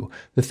fine too.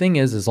 The thing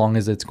is, as long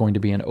as it's going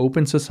to be an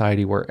open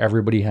society where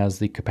everybody has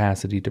the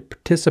capacity to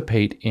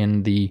participate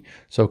in the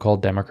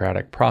so-called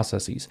democratic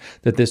processes,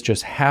 that this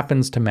just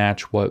happens to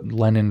match what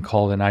Lenin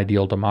called an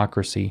ideal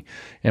democracy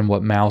and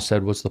what Mao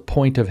said was the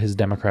point of his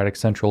democratic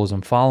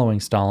centralism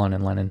following Stalin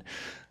and Lenin,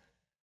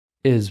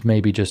 is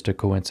maybe just a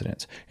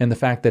coincidence. And the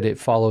fact that it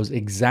follows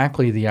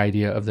exactly the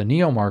idea of the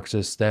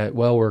neo-Marxists that,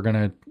 well, we're going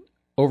to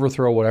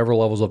overthrow whatever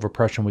levels of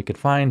oppression we could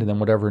find, and then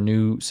whatever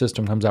new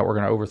system comes out, we're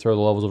going to overthrow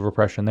the levels of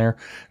oppression there.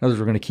 In other words,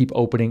 we're going to keep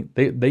opening.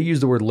 They use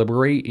the word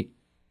liberate,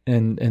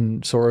 and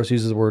Soros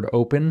uses the word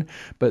open,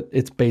 but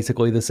it's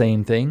basically the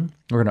same thing.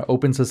 We're going to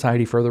open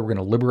society further. We're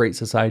going to liberate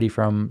society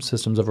from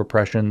systems of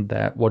oppression.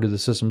 What do the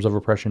systems of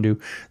oppression do?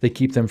 They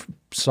keep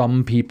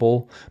some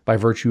people, by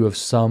virtue of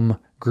some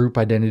group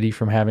identity,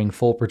 from having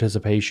full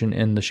participation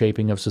in the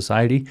shaping of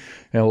society.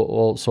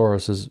 Well,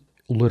 Soros is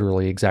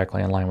literally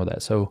exactly in line with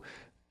that. So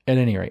at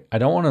any rate, I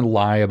don't want to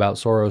lie about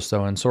Soros,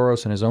 though, and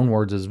Soros, in his own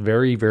words, is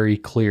very, very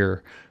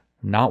clear,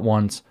 not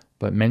once,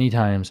 but many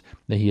times,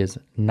 that he is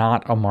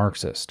not a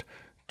Marxist,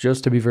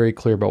 just to be very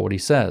clear about what he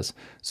says.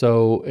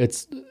 So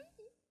it's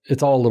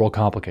all a little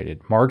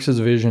complicated. Marx's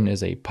vision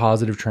is a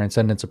positive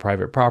transcendence of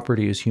private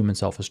property, is human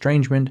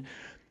self-estrangement.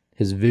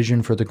 His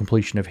vision for the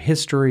completion of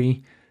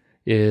history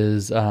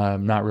is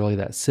not really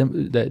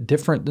that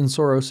different than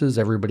Soros's.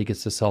 Everybody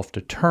gets to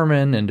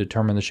self-determine and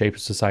determine the shape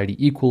of society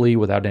equally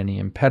without any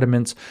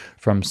impediments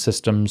from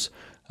systems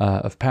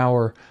of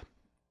power.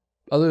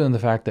 Other than the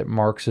fact that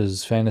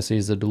Marx's fantasy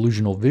is a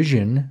delusional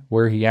vision,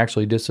 where he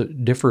actually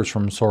differs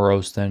from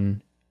Soros,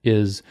 then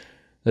is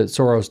that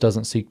Soros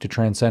doesn't seek to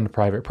transcend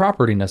private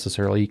property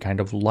necessarily. He kind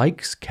of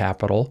likes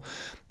capital,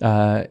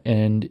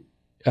 and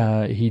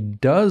he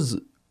does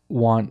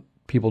want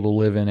people to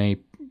live in a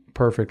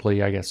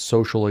perfectly, I guess,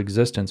 social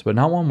existence, but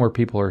not one where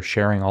people are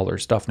sharing all their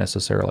stuff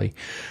necessarily.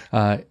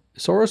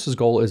 Soros's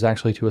goal is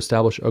actually to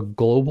establish a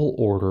global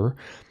order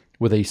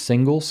with a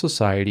single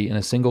society and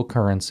a single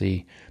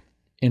currency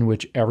in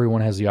which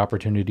everyone has the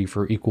opportunity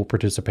for equal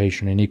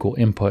participation and equal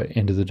input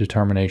into the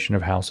determination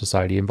of how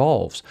society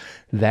evolves.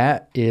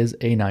 That is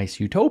a nice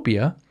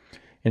utopia.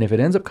 And if it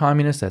ends up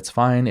communist, that's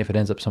fine. If it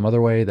ends up some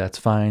other way, that's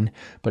fine.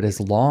 But as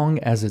long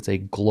as it's a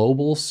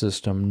global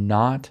system,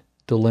 not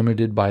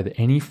delimited by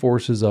any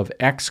forces of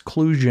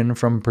exclusion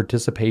from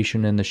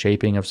participation in the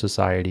shaping of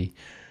society,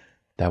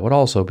 that would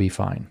also be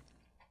fine.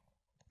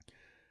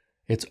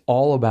 It's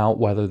all about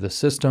whether the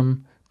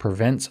system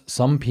prevents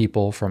some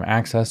people from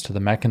access to the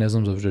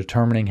mechanisms of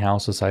determining how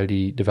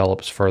society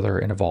develops further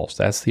and evolves.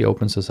 That's the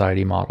open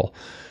society model.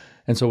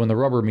 And so when the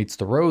rubber meets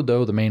the road,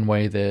 though, the main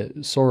way that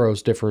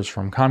Soros differs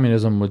from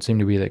communism would seem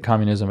to be that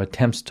communism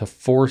attempts to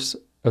force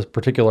a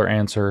particular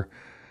answer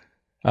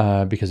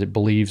because it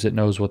believes it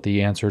knows what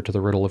the answer to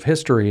the riddle of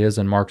history is.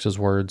 In Marx's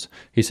words,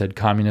 he said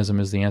communism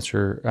is the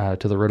answer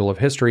to the riddle of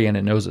history, and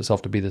it knows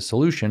itself to be the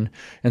solution.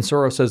 And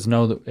Soros says,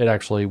 no,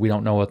 we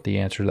don't know what the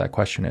answer to that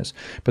question is.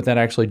 But that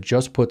actually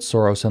just puts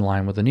Soros in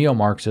line with the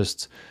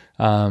neo-Marxists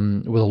with a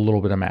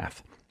little bit of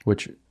math,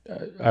 which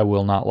I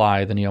will not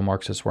lie, the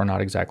neo-Marxists were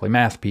not exactly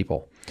math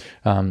people.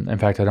 In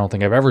fact, I don't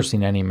think I've ever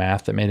seen any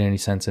math that made any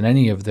sense in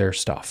any of their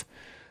stuff.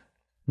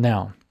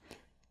 Now,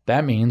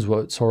 that means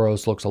what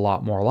Soros looks a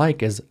lot more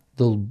like is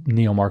the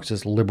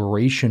neo-Marxist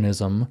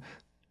liberationism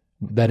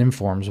that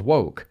informs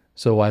woke.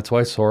 So that's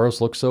why Soros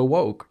looks so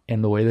woke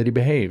in the way that he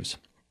behaves.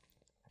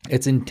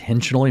 It's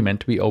intentionally meant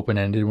to be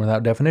open-ended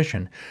without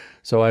definition.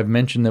 So I've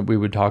mentioned that we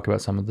would talk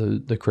about some of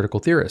the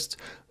critical theorists.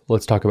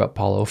 Let's talk about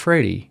Paulo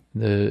Freire,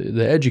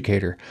 the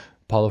educator.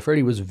 Paulo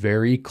Freire was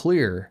very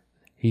clear.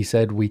 He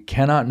said, we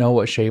cannot know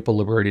what shape a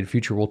liberated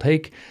future will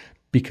take,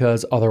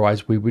 because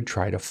otherwise we would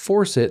try to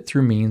force it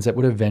through means that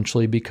would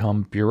eventually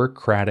become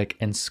bureaucratic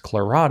and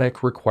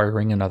sclerotic,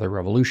 requiring another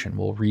revolution.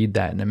 We'll read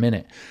that in a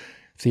minute.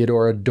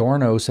 Theodor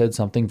Adorno said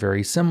something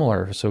very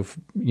similar. So,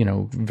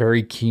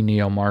 very key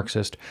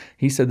neo-Marxist.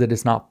 He said that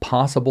it's not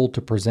possible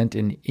to present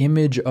an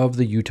image of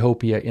the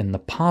utopia in the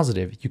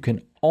positive. You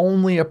can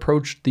only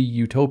approach the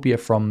utopia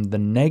from the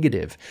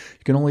negative.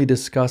 You can only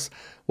discuss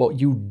what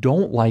you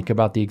don't like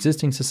about the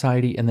existing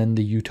society, and then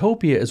the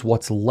utopia is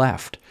what's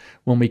left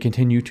when we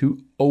continue to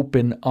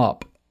open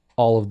up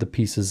all of the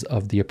pieces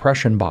of the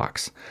oppression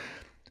box.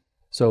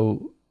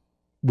 So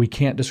we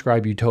can't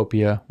describe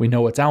utopia. We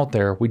know it's out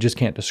there. We just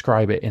can't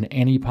describe it in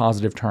any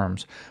positive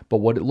terms. But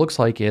what it looks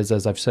like is,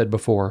 as I've said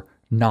before,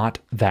 not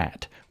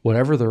that.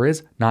 Whatever there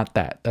is, not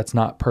that. That's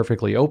not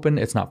perfectly open.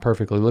 It's not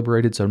perfectly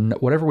liberated. So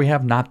whatever we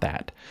have, not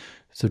that.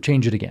 So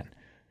change it again.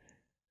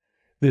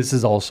 This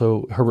is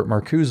also Herbert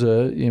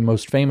Marcuse, the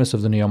most famous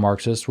of the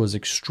neo-Marxists, was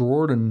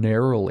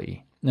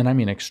extraordinarily, and I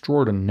mean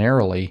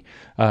extraordinarily,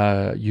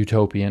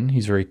 utopian.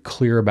 He's very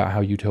clear about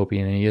how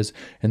utopian he is.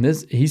 And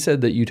he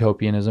said that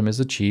utopianism is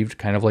achieved,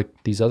 kind of like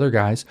these other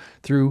guys,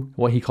 through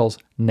what he calls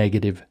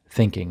negative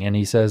thinking. And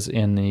he says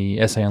in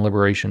the Essay on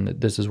Liberation that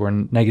this is where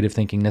negative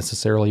thinking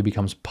necessarily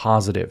becomes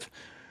positive.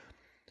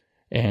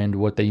 And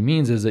what that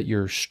means is that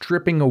you're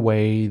stripping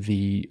away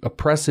the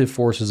oppressive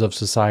forces of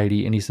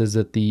society. And he says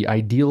that the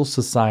ideal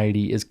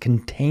society is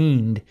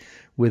contained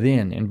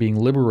within and being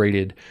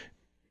liberated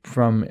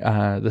from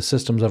the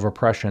systems of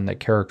oppression that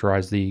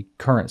characterize the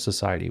current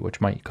society, which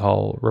might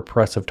call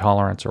repressive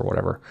tolerance or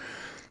whatever.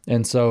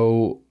 And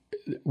so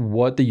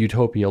what the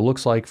utopia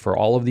looks like for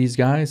all of these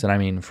guys, and I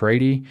mean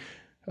Freire,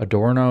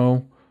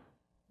 Adorno,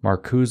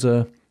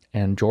 Marcuse,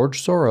 and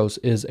George Soros,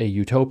 is a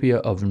utopia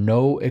of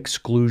no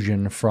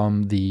exclusion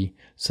from the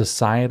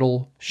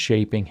societal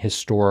shaping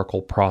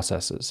historical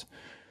processes.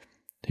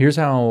 Here's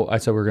how I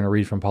said we're going to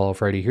read from Paulo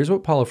Freire. Here's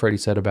what Paulo Freire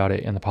said about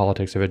it in The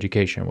Politics of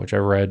Education, which I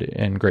read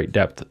in great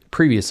depth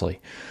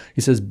previously. He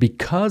says,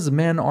 because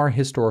men are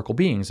historical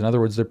beings, in other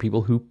words, they're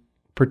people who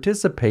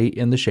participate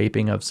in the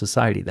shaping of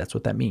society. That's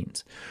what that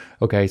means.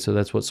 Okay, so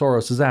that's what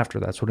Soros is after.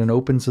 That's what an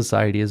open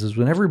society is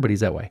when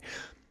everybody's that way.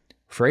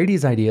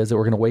 Freire's idea is that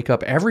we're going to wake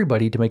up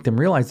everybody to make them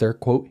realize they're,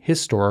 quote,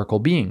 historical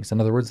beings.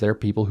 In other words, they're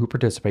people who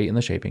participate in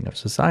the shaping of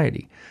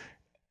society.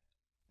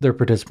 They're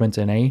participants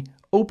in a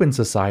open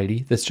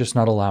society that's just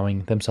not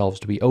allowing themselves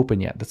to be open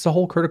yet. That's the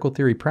whole critical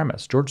theory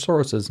premise. George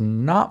Soros is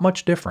not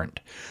much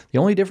different. The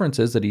only difference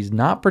is that he's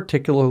not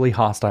particularly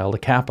hostile to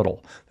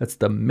capital. That's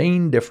the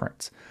main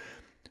difference.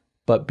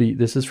 But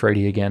this is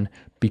Freire again.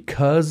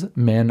 Because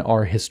men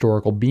are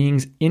historical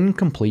beings,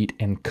 incomplete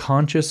and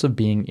conscious of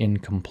being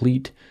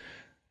incomplete.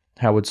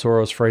 How would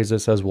Soros phrase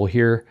this? As we'll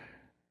hear,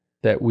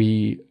 that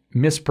we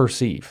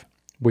misperceive.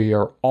 We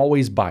are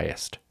always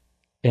biased.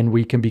 And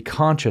we can be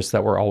conscious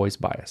that we're always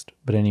biased.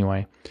 But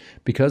anyway,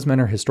 because men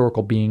are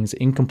historical beings,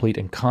 incomplete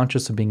and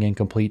conscious of being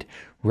incomplete,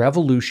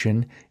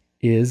 revolution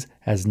is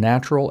as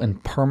natural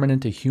and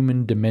permanent a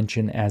human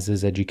dimension as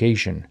is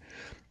education.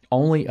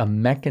 only a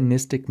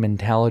mechanistic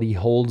mentality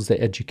holds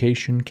that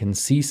education can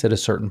cease at a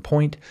certain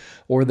point,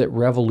 or that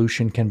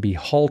revolution can be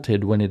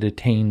halted when it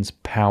attains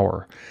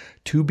power.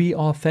 To be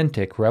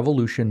authentic,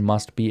 revolution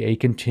must be a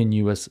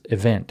continuous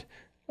event.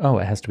 Oh,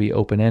 it has to be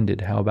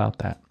open-ended. How about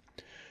that?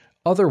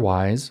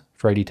 Otherwise,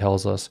 Freire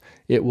tells us,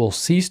 it will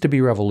cease to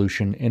be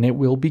revolution and it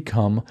will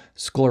become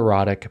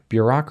sclerotic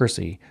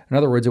bureaucracy. In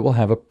other words, it will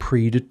have a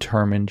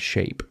predetermined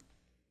shape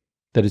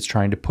that it's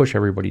trying to push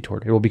everybody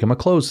toward. It will become a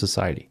closed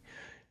society.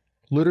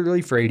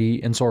 Literally, Freire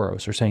and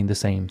Soros are saying the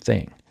same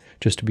thing,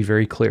 just to be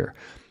very clear.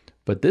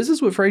 But this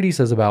is what Freire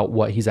says about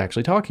what he's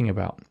actually talking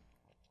about.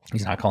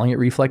 He's not calling it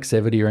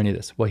reflexivity or any of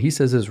this. What he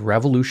says is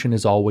revolution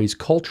is always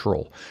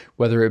cultural,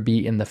 whether it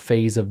be in the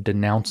phase of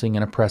denouncing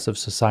an oppressive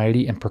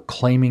society and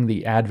proclaiming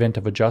the advent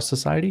of a just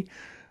society,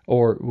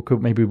 or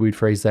maybe we'd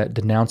phrase that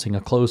denouncing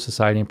a closed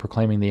society and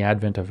proclaiming the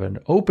advent of an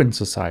open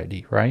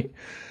society, right?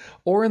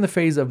 Or in the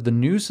phase of the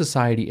new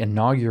society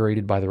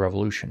inaugurated by the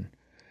revolution.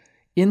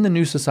 In the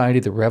new society,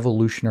 the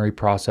revolutionary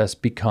process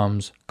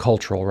becomes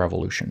cultural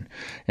revolution.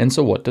 And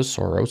so what does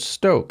Soros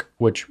stoke?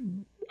 Which,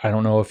 I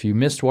don't know if you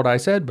missed what I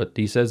said, but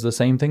he says the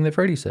same thing that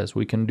Freire says.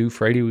 We can do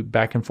Freire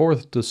back and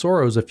forth to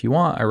Soros if you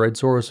want. I read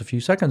Soros a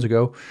few seconds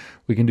ago.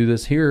 We can do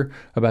this here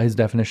about his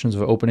definitions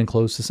of open and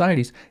closed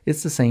societies.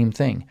 It's the same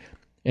thing.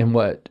 And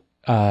what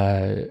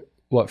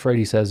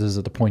Freire says is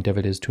that the point of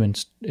it is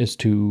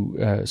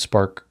to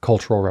spark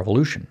cultural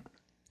revolution.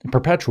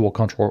 Perpetual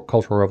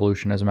cultural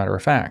revolution, as a matter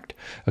of fact,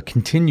 a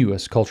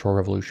continuous cultural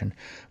revolution.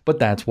 But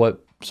that's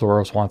what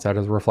Soros wants out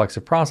of the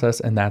reflexive process,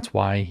 and that's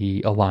why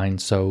he aligns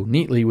so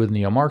neatly with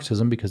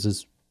neo-Marxism, because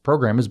his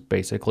program is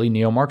basically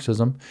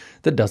neo-Marxism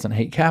that doesn't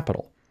hate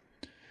capital.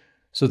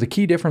 So the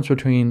key difference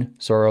between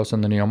Soros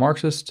and the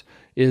neo-Marxists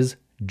is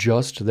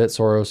just that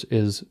Soros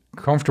is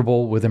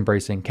comfortable with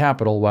embracing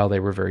capital while they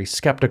were very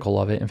skeptical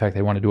of it. In fact,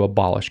 they wanted to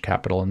abolish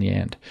capital in the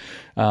end.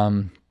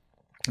 And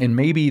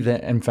maybe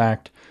that, in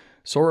fact,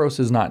 Soros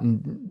is not,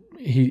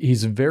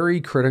 he's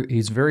very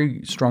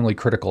strongly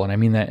critical. And I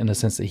mean that in the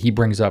sense that he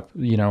brings up,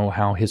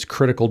 how his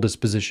critical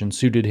disposition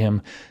suited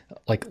him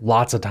like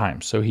lots of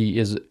times. So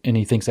he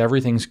thinks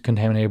everything's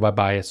contaminated by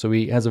bias. So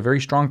he has a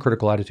very strong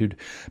critical attitude,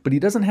 but he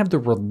doesn't have the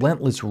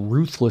relentless,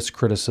 ruthless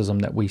criticism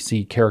that we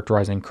see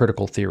characterizing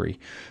critical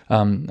theory.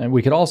 And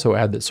we could also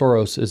add that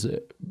Soros is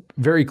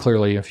very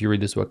clearly, if you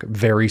read this book,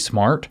 very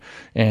smart.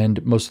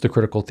 And most of the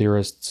critical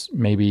theorists,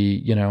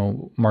 maybe,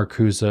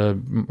 Marcuse,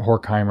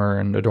 Horkheimer,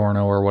 and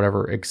Adorno or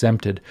whatever,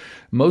 exempted.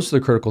 Most of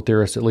the critical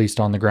theorists, at least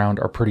on the ground,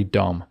 are pretty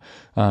dumb,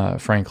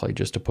 frankly,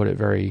 just to put it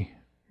very,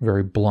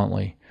 very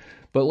bluntly.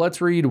 But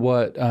let's read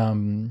what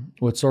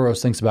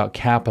Soros thinks about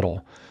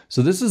capital.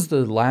 So this is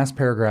the last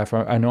paragraph.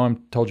 I know I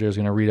told you I was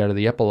going to read out of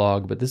the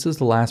epilogue, but this is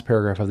the last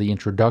paragraph of the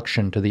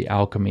introduction to the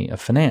Alchemy of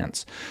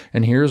Finance.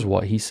 And here's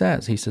what he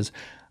says. He says,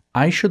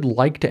 I should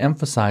like to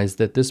emphasize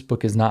that this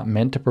book is not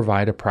meant to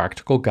provide a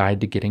practical guide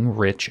to getting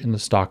rich in the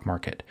stock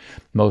market.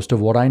 Most of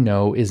what I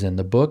know is in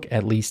the book,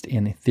 at least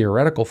in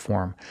theoretical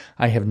form.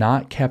 I have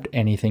not kept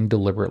anything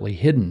deliberately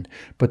hidden,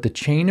 but the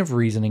chain of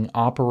reasoning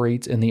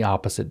operates in the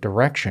opposite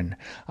direction.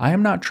 I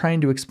am not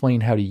trying to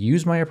explain how to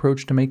use my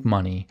approach to make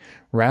money.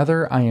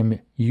 Rather, I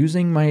am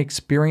using my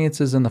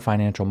experiences in the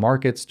financial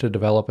markets to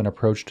develop an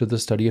approach to the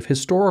study of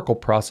historical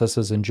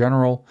processes in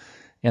general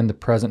and the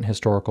present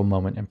historical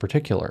moment in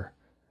particular.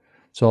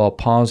 So I'll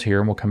pause here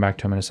and we'll come back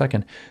to him in a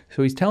second.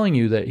 So he's telling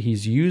you that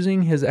he's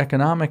using his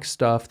economic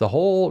stuff. The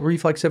whole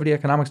reflexivity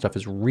economic stuff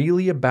is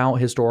really about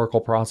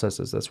historical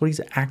processes. That's what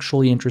he's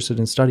actually interested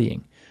in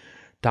studying.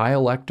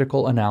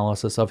 Dialectical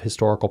analysis of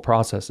historical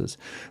processes,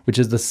 which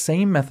is the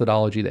same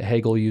methodology that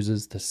Hegel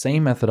uses, the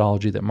same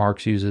methodology that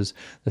Marx uses,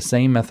 the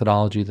same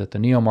methodology that the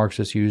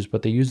neo-Marxists use,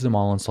 but they use them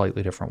all in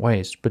slightly different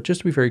ways. But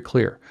just to be very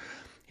clear,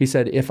 he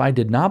said, if I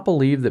did not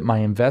believe that my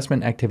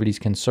investment activities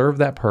can serve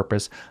that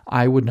purpose,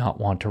 I would not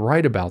want to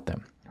write about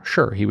them.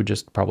 Sure, he would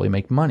just probably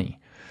make money.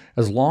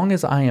 As long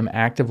as I am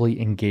actively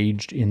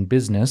engaged in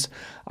business,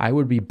 I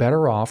would be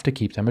better off to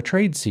keep them a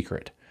trade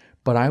secret.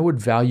 But I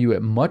would value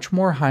it much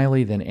more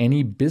highly than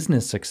any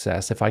business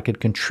success if I could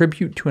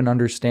contribute to an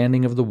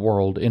understanding of the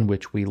world in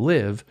which we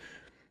live,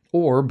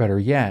 or better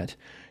yet,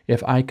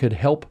 if I could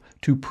help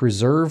to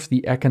preserve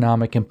the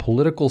economic and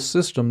political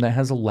system that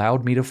has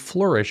allowed me to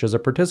flourish as a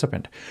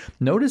participant.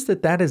 Notice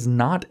that that is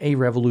not a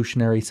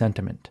revolutionary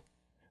sentiment.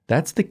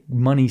 That's the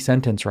money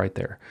sentence right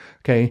there.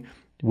 Okay,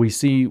 we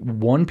see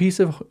one piece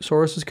of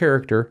Soros's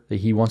character that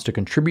he wants to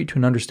contribute to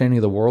an understanding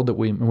of the world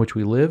in which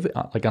we live,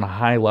 like on a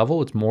high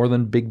level. It's more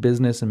than big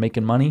business and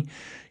making money.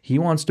 He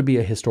wants to be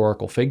a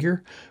historical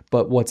figure.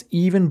 But what's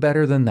even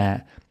better than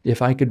that,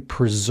 if I could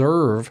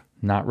preserve,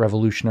 not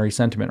revolutionary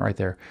sentiment right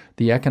there,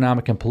 the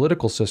economic and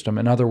political system,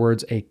 in other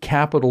words, a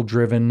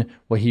capital-driven,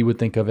 what he would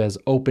think of as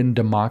open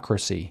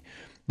democracy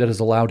that has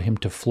allowed him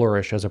to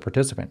flourish as a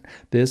participant.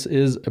 This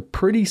is a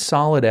pretty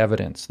solid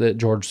evidence that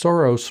George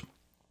Soros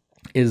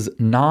is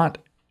not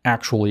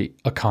actually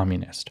a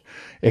communist,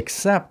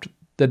 except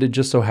that it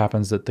just so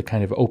happens that the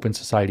kind of open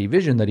society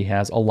vision that he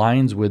has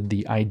aligns with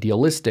the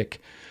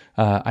idealistic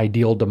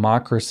ideal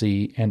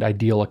democracy and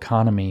ideal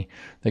economy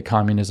that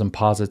communism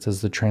posits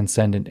as the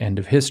transcendent end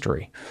of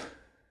history.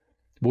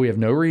 But we have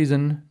no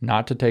reason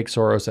not to take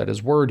Soros at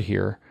his word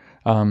here.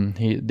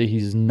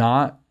 He's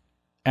not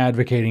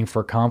advocating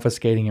for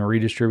confiscating and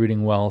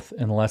redistributing wealth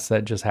unless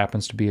that just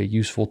happens to be a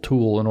useful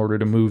tool in order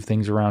to move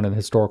things around in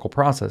historical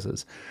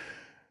processes.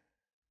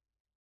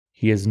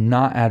 He is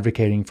not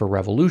advocating for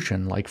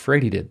revolution like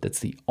Frady did.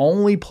 That's the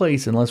only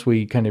place, unless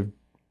we kind of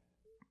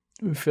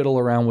fiddle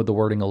around with the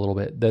wording a little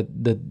bit, that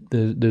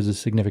there's a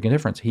significant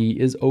difference. He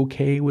is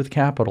okay with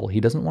capital.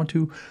 He doesn't want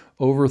to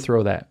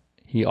overthrow that.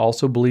 He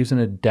also believes in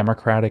a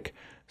democratic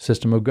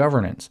system of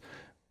governance.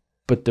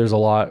 But there's a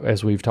lot,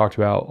 as we've talked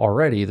about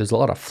already, there's a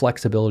lot of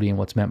flexibility in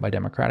what's meant by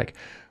democratic.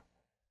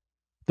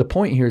 The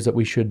point here is that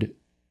we shouldn't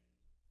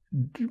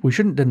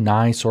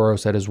deny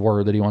Soros at his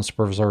word that he wants to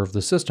preserve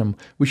the system.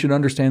 We should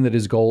understand that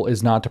his goal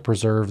is not to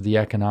preserve the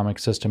economic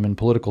system and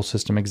political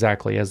system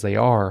exactly as they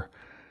are,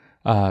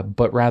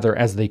 but rather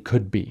as they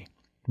could be,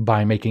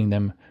 by making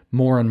them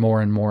more and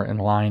more and more in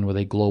line with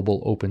a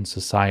global open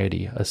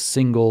society, a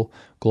single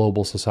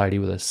global society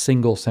with a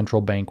single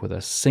central bank, with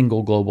a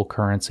single global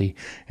currency,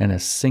 and a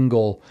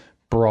single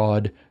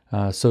broad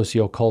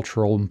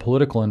socio-cultural and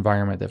political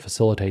environment that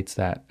facilitates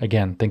that.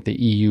 Again, think the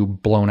EU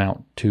blown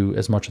out to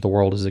as much of the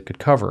world as it could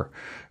cover,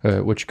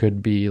 which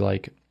could be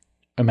like,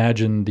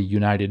 imagine the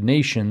United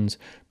Nations,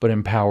 but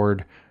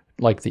empowered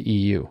like the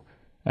EU.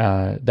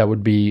 That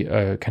would be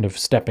a kind of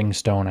stepping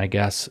stone, I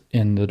guess,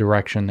 in the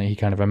direction that he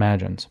kind of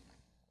imagines.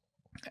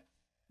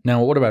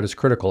 Now, what about his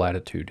critical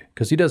attitude?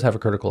 Because he does have a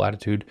critical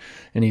attitude,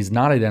 and he's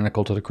not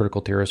identical to the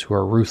critical theorists who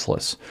are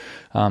ruthless.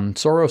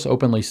 Soros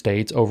openly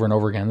states over and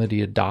over again that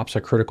he adopts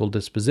a critical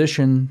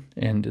disposition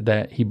and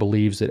that he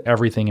believes that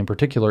everything in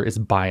particular is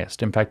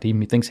biased. In fact, he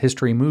thinks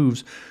history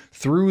moves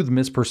through the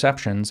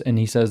misperceptions, and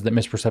he says that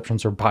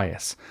misperceptions are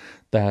bias.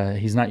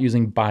 He's not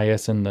using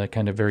bias in the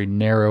kind of very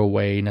narrow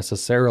way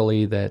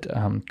necessarily that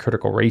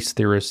critical race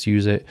theorists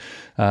use it.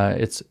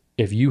 It's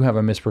if you have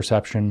a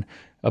misperception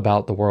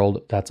about the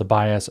world, that's a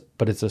bias,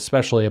 but it's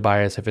especially a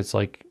bias if it's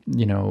like,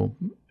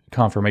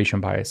 confirmation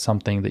bias,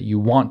 something that you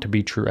want to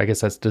be true. I guess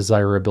that's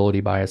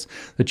desirability bias,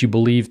 that you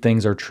believe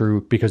things are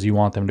true because you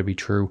want them to be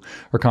true,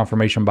 or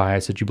confirmation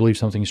bias, that you believe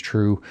something's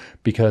true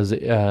because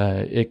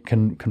it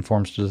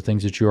conforms to the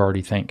things that you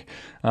already think.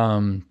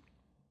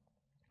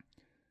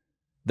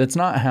 That's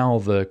not how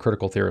the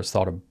critical theorists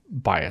thought of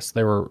bias.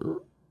 They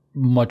were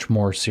much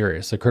more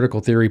serious. The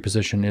critical theory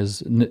position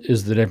is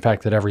that, in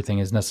fact, that everything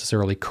is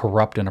necessarily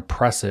corrupt and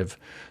oppressive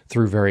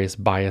through various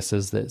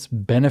biases that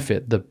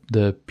benefit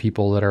the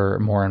people that are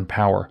more in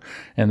power.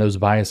 And those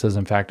biases,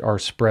 in fact, are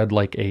spread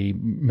like a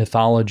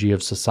mythology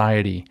of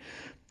society,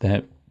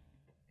 that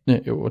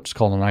what's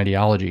called an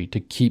ideology, to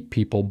keep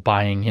people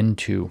buying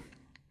into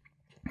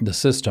the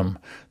system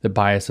that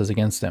biases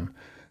against them.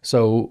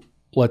 So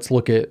let's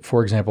look at,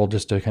 for example,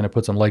 just to kind of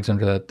put some legs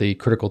under that, the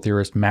critical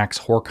theorist Max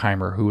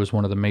Horkheimer, who was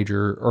one of the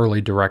major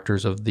early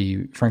directors of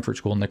the Frankfurt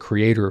School and the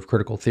creator of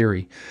critical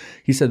theory.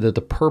 He said that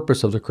the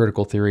purpose of the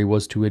critical theory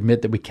was to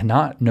admit that we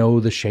cannot know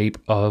the shape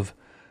of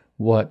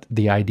what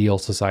the ideal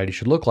society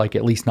should look like,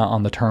 at least not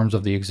on the terms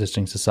of the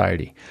existing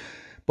society.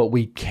 But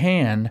we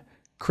can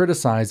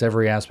criticize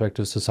every aspect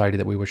of society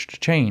that we wish to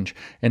change.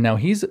 And now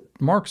he's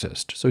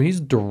Marxist, so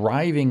he's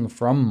deriving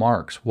from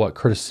Marx what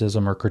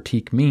criticism or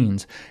critique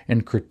means.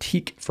 And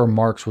critique for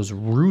Marx was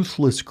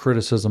ruthless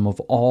criticism of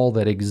all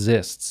that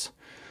exists.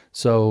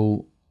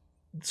 So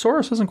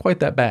Soros isn't quite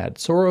that bad.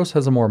 Soros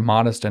has a more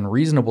modest and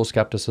reasonable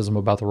skepticism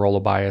about the role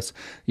of bias,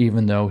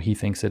 even though he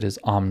thinks it is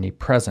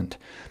omnipresent.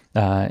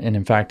 And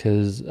in fact,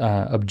 his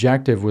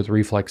objective with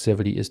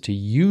reflexivity is to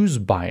use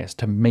bias,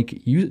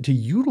 to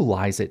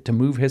utilize it to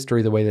move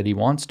history the way that he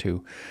wants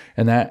to.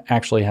 And that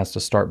actually has to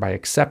start by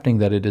accepting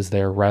that it is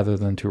there rather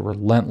than to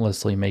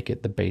relentlessly make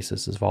it the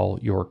basis of all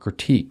your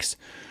critiques.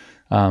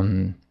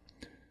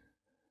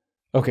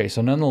 Okay,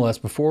 so nonetheless,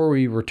 before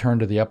we return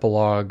to the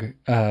epilogue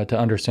to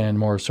understand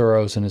more of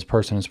Soros and his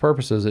person and his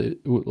purposes,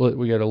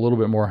 we got a little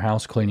bit more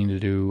house cleaning to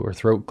do, or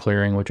throat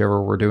clearing,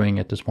 whichever we're doing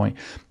at this point.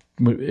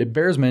 It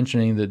bears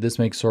mentioning that this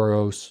makes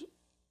Soros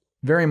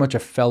very much a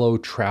fellow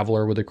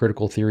traveler with a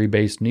critical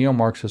theory-based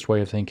neo-Marxist way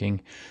of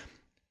thinking,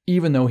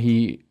 even though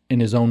he, in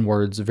his own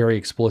words, very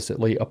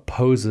explicitly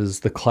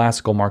opposes the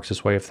classical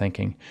Marxist way of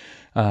thinking.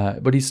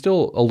 But he's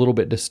still a little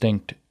bit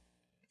distinct,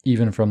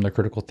 even from the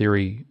critical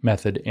theory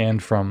method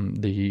and from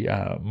the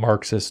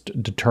Marxist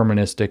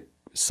deterministic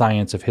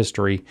science of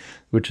history,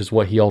 which is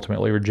what he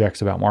ultimately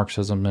rejects about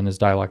Marxism and his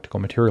dialectical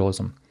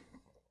materialism.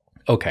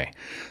 Okay,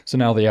 so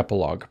now the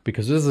epilogue,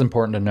 because this is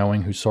important to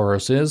knowing who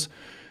Soros is.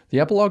 The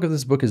epilogue of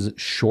this book is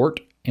short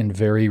and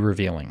very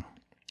revealing.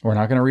 We're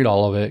not going to read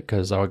all of it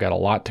because I've got a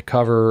lot to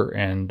cover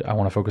and I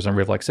want to focus on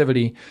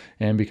reflexivity.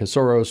 And because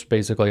Soros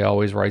basically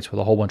always writes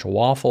with a whole bunch of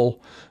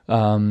waffle.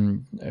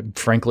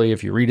 Frankly,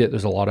 if you read it,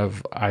 there's a lot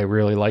of, I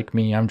really like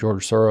me, I'm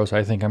George Soros,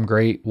 I think I'm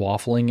great,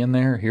 waffling in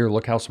there. Here,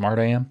 look how smart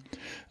I am.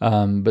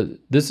 But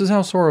this is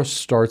how Soros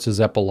starts his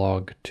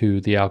epilogue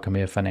to The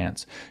Alchemy of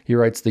Finance. He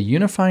writes, "The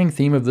unifying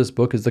theme of this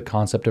book is the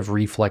concept of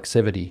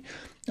reflexivity.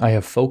 I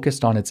have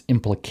focused on its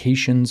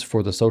implications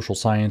for the social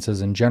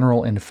sciences in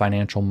general and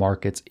financial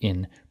markets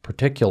in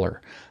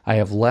particular. I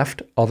have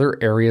left other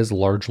areas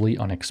largely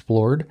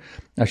unexplored.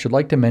 I should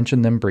like to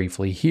mention them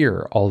briefly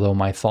here, although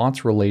my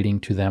thoughts relating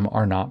to them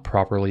are not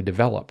properly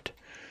developed.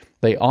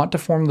 They ought to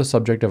form the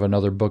subject of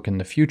another book in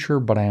the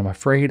future, but I am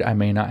afraid I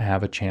may not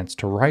have a chance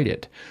to write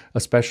it,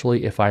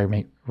 especially if I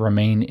may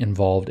remain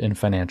involved in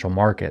financial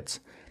markets.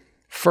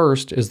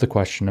 First is the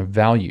question of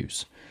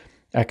values.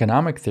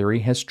 Economic theory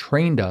has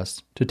trained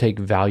us to take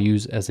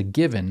values as a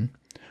given,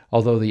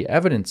 although the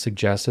evidence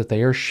suggests that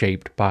they are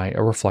shaped by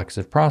a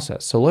reflexive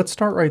process." So let's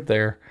start right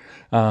there,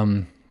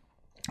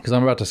 because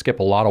I'm about to skip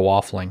a lot of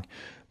waffling.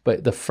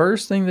 But the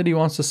first thing that he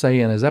wants to say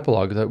in his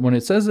epilogue, that when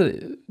it says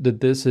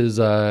that this is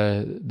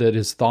that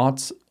his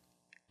thoughts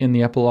in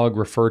the epilogue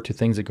refer to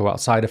things that go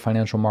outside of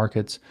financial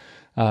markets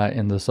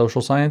in the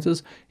social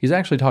sciences, he's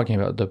actually talking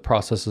about the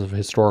processes of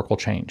historical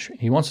change.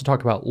 He wants to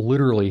talk about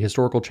literally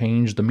historical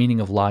change, the meaning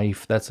of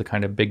life. That's the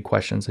kind of big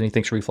questions. And he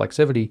thinks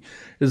reflexivity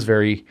is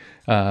very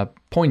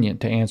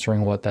poignant to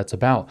answering what that's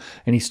about.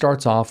 And he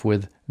starts off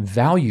with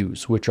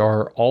values, which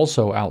are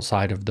also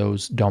outside of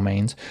those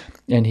domains.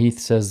 And he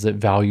says that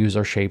values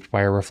are shaped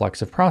by a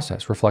reflexive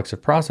process.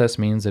 Reflexive process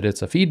means that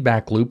it's a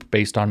feedback loop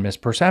based on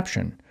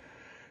misperception.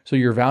 So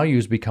your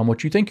values become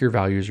what you think your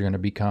values are going to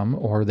become,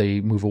 or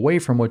they move away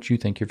from what you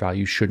think your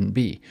values shouldn't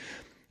be.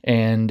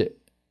 And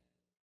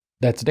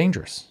that's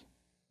dangerous.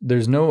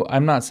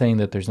 I'm not saying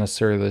that there's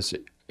necessarily this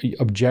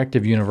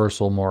objective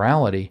universal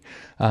morality,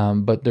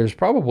 but there's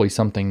probably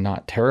something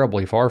not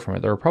terribly far from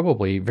it. There are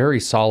probably very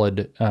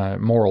solid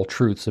moral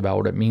truths about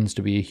what it means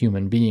to be a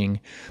human being.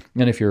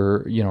 And if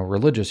you're,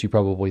 religious, you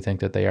probably think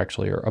that they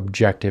actually are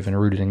objective and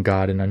rooted in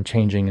God and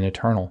unchanging and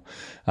eternal.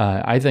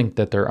 I think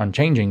that they're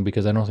unchanging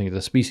because I don't think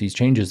the species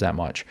changes that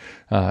much,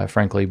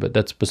 frankly, but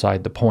that's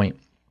beside the point.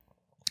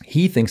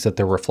 He thinks that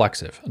they're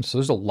reflexive. And so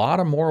there's a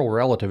lot of moral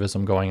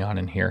relativism going on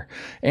in here.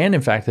 And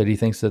in fact, that he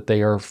thinks that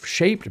they are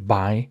shaped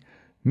by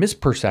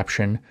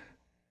misperception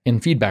in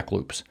feedback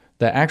loops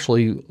that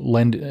actually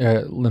lend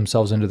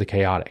themselves into the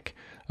chaotic.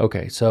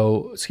 Okay,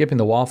 so skipping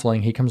the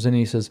waffling, he comes in and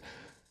he says,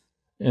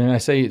 and I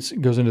say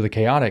it goes into the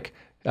chaotic,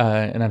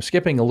 and I'm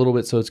skipping a little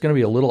bit, so it's going to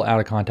be a little out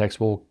of context.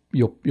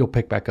 You'll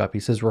pick back up.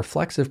 He says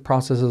reflexive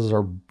processes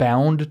are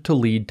bound to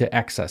lead to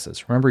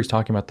excesses. Remember, he's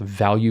talking about the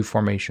value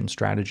formation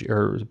strategy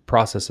or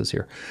processes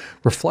here.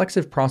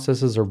 Reflexive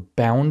processes are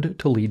bound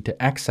to lead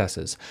to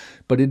excesses,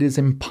 but it is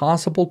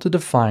impossible to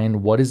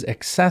define what is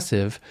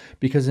excessive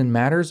because in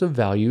matters of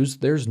values,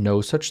 there's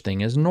no such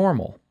thing as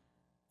normal.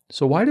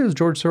 So why does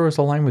George Soros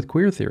align with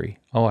queer theory?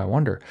 Oh, I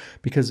wonder.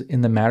 Because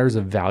in the matters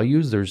of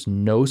values, there's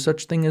no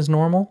such thing as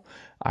normal.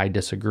 I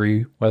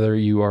disagree. Whether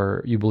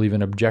you believe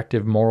in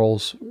objective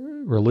morals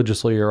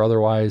religiously or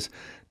otherwise,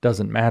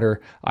 doesn't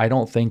matter. I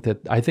think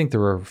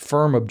there are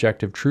firm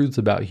objective truths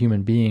about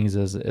human beings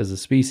as a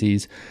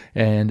species,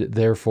 and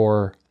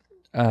therefore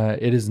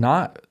it is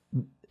not,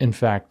 in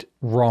fact,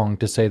 wrong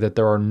to say that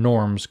there are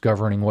norms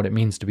governing what it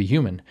means to be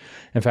human.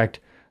 In fact,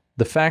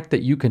 the fact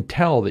that you can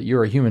tell that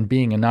you're a human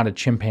being and not a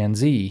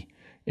chimpanzee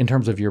in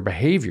terms of your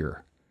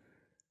behavior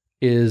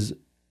is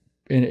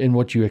in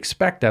what you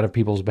expect out of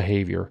people's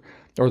behavior,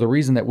 or the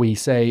reason that we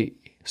say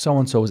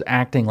so-and-so is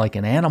acting like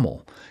an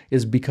animal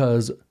is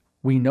because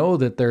we know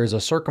that there's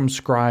a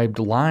circumscribed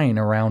line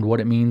around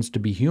what it means to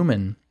be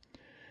human,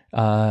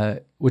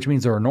 which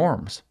means there are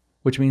norms,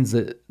 which means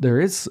that there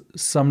is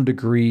some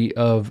degree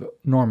of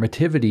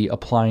normativity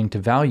applying to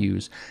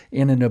values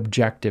in an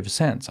objective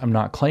sense. I'm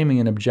not claiming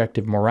an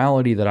objective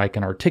morality that I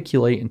can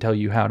articulate and tell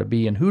you how to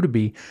be and who to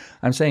be.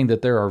 I'm saying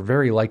that there are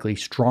very likely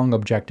strong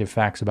objective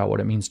facts about what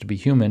it means to be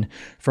human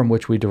from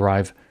which we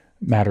derive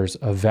matters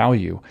of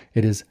value.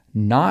 It is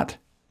not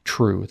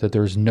true that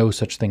there's no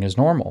such thing as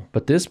normal,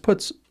 but this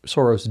puts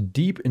Soros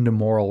deep into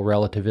moral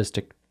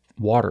relativistic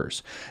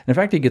waters. In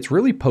fact, he gets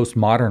really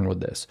postmodern with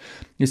this.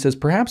 He says,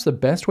 perhaps the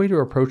best way to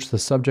approach the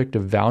subject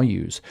of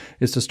values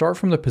is to start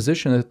from the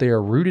position that they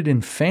are rooted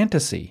in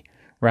fantasy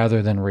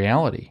rather than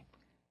reality.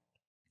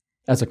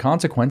 As a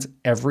consequence,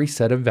 every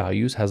set of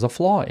values has a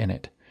flaw in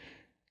it.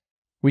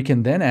 We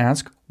can then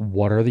ask,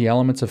 what are the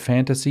elements of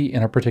fantasy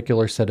in a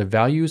particular set of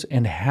values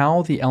and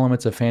how the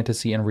elements of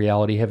fantasy and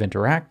reality have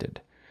interacted?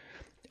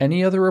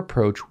 Any other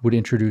approach would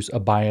introduce a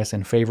bias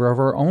in favor of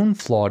our own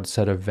flawed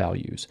set of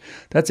values.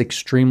 That's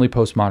extremely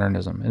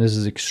postmodernism, and this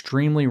is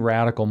extremely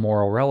radical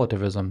moral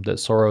relativism that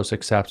Soros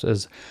accepts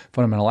as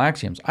fundamental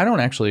axioms. I don't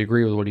actually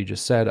agree with what he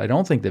just said. I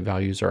don't think that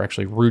values are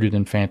actually rooted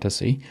in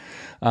fantasy.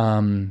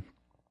 It's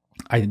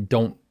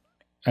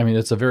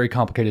a very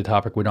complicated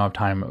topic. We don't have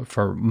time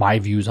for my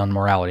views on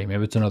morality.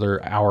 Maybe it's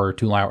another hour or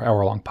 2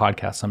 hour long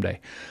podcast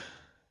someday.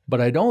 But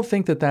I don't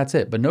think that that's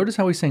it. But notice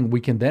how he's saying we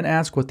can then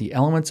ask what the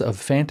elements of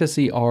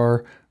fantasy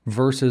are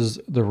versus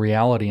the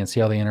reality and see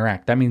how they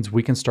interact. That means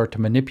we can start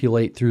to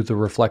manipulate through the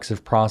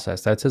reflexive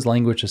process. That's his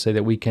language to say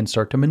that we can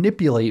start to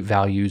manipulate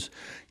values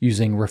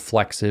using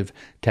reflexive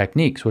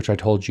techniques, which I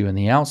told you in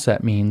the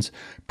outset means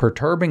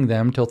perturbing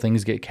them till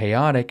things get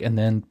chaotic and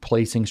then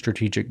placing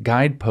strategic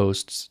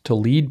guideposts to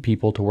lead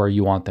people to where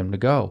you want them to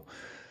go.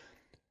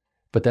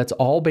 But that's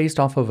all based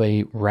off of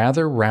a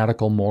rather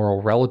radical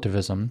moral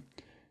relativism.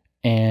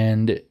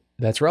 And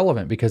that's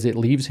relevant because it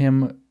leaves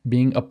him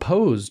being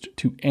opposed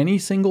to any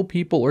single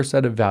people or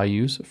set of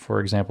values, for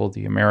example,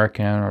 the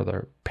American or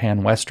the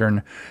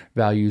pan-Western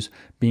values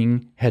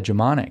being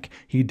hegemonic.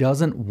 He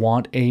doesn't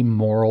want a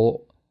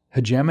moral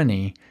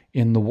hegemony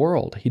in the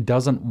world. He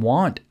doesn't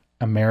want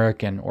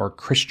American or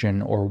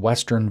Christian or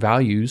Western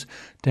values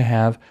to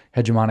have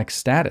hegemonic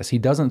status. He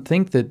doesn't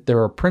think that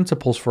there are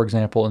principles, for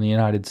example, in the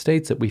United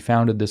States that we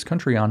founded this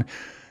country on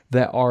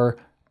that are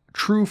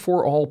true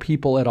for all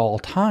people at all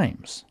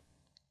times.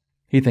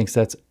 He thinks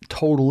that's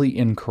totally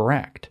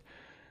incorrect.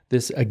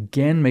 This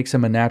again makes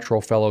him a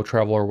natural fellow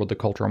traveler with the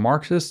cultural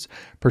Marxists,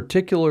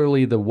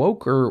 particularly the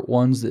woker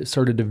ones that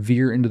started to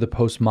veer into the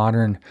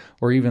postmodern,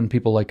 or even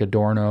people like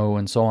Adorno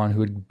and so on, who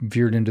had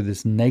veered into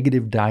this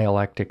negative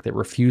dialectic that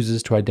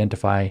refuses to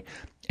identify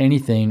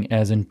anything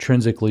as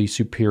intrinsically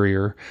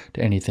superior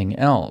to anything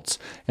else.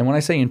 And when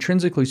I say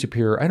intrinsically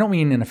superior, I don't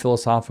mean in a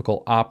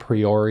philosophical a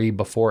priori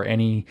before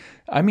any,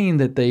 I mean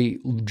that they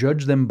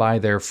judge them by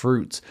their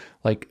fruits.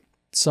 Like,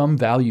 some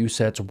value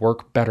sets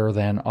work better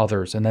than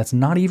others, and that's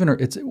not even,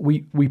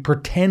 we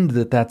pretend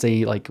that that's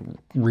a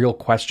real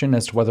question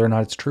as to whether or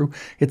not it's true.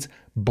 It's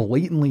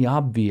blatantly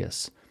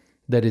obvious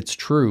that it's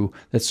true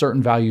that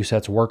certain value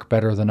sets work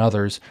better than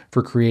others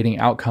for creating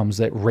outcomes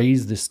that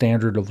raise the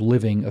standard of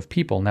living of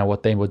people. Now,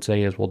 what they would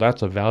say is, well,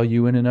 that's a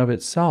value in and of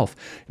itself.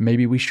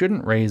 Maybe we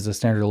shouldn't raise the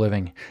standard of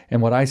living.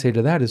 And what I say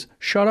to that is,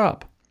 shut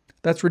up.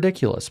 That's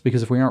ridiculous,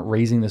 because if we aren't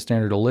raising the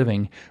standard of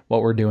living,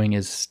 what we're doing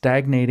is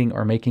stagnating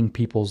or making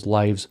people's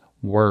lives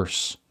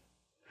worse.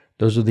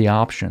 Those are the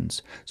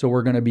options. So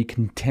we're going to be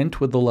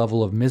content with the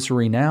level of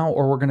misery now,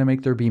 or we're going to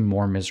make there be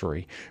more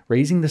misery.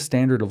 Raising the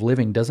standard of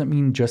living doesn't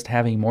mean just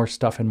having more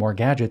stuff and more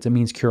gadgets. It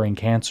means curing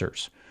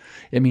cancers.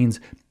 It means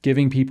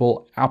giving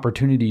people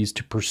opportunities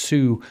to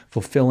pursue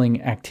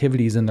fulfilling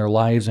activities in their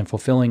lives and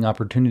fulfilling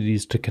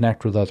opportunities to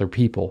connect with other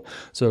people.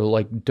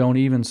 So don't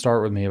even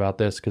start with me about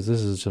this, because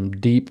this is some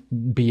deep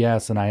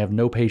BS and I have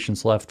no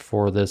patience left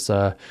for this,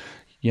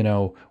 we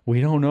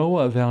don't know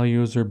what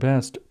values are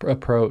best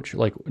approach.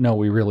 No,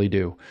 we really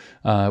do.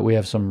 We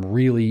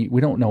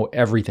don't know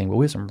everything, but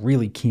we have some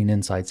really keen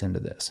insights into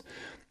this.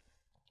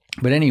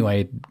 But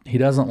anyway, he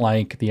doesn't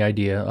like the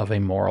idea of a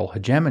moral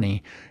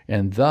hegemony,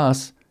 and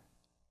thus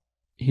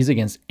he's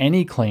against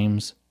any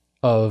claims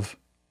of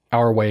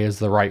our way is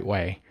the right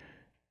way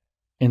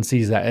and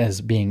sees that as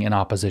being in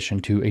opposition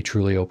to a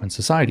truly open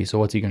society. So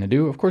what's he going to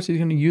do? Of course, he's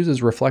going to use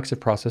his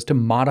reflexive process to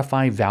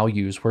modify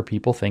values where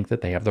people think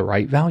that they have the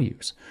right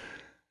values.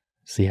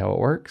 See how it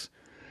works?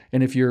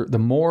 And the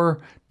more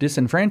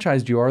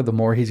disenfranchised you are, the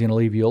more he's going to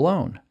leave you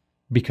alone,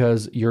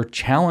 because you're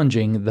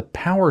challenging the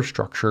power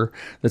structure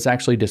that's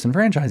actually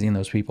disenfranchising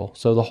those people.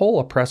 So the whole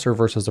oppressor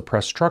versus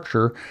oppressed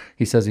structure,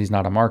 he says he's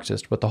not a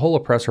Marxist, but the whole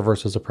oppressor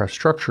versus oppressed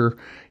structure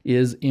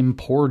is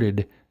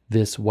imported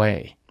this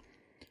way.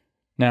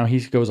 Now he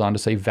goes on to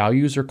say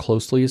values are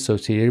closely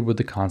associated with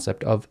the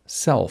concept of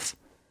self,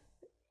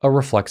 a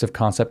reflexive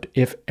concept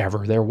if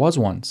ever there was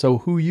one. So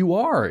who you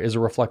are is a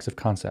reflexive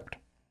concept.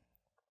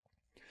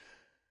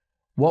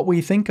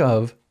 He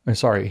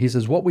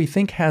says, what we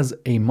think has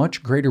a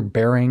much greater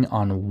bearing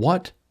on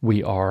what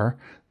we are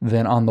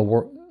than on the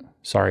world.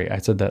 Sorry, I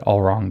said that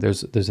all wrong.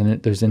 There's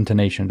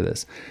intonation to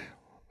this.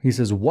 He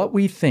says, what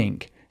we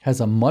think has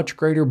a much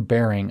greater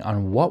bearing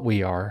on what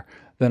we are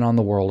than on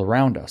the world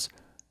around us.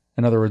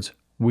 In other words,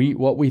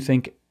 what we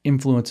think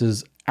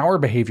influences our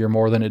behavior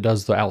more than it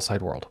does the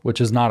outside world,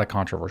 which is not a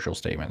controversial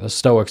statement. The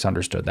Stoics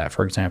understood that,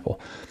 for example.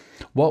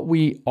 What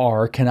we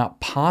are cannot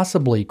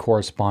possibly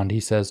correspond, he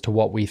says, to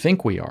what we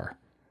think we are.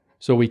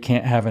 So we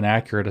can't have an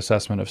accurate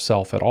assessment of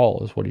self at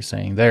all, is what he's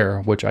saying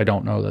there, which I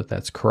don't know that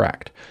that's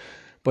correct.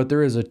 But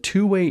there is a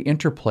two-way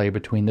interplay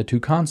between the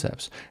two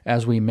concepts.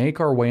 As we make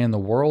our way in the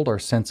world, our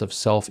sense of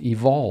self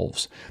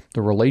evolves.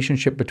 The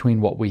relationship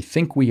between what we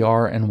think we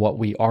are and what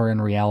we are in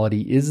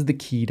reality is the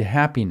key to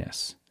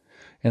happiness.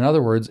 In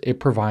other words, it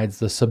provides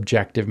the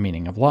subjective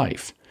meaning of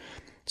life.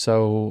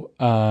 So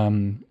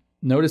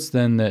notice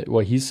then that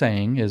what he's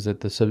saying is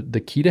that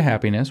the key to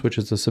happiness, which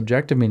is the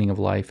subjective meaning of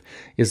life,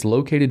 is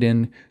located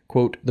in,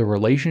 quote, the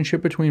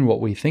relationship between what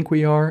we think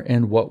we are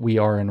and what we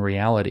are in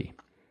reality.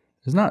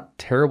 It's not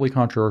terribly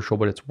controversial,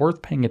 but it's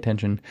worth paying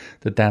attention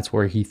that that's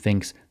where he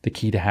thinks the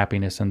key to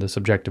happiness and the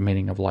subjective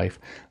meaning of life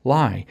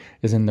lie,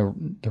 is in the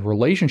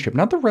relationship,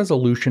 not the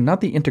resolution,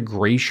 not the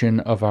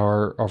integration of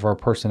our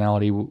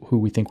personality, who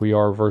we think we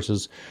are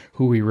versus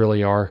who we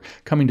really are,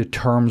 coming to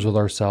terms with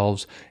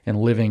ourselves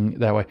and living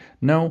that way.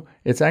 No,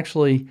 it's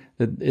actually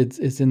that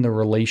it's in the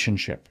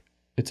relationship.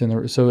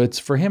 So it's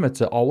for him,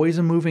 it's always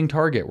a moving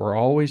target. We're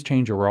always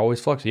changing. We're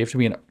always flexible. You have to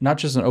be not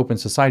just an open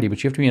society,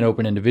 but you have to be an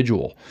open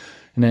individual.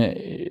 And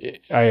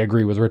I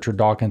agree with Richard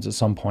Dawkins at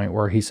some point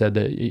where he said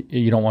that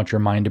you don't want your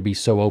mind to be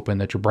so open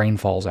that your brain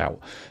falls out.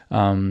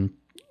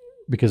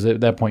 Because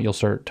at that point you'll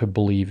start to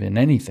believe in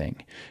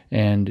anything.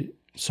 And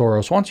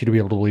Soros wants you to be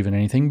able to believe in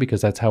anything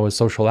because that's how his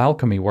social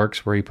alchemy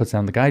works, where he puts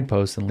down the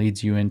guideposts and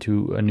leads you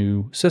into a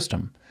new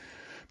system.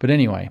 But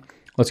anyway,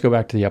 let's go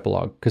back to the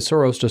epilogue, because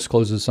Soros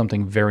discloses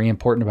something very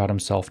important about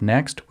himself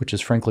next, which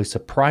is frankly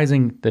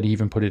surprising that he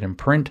even put it in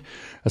print,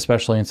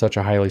 especially in such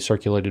a highly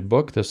circulated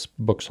book. This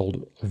book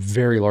sold a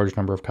very large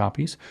number of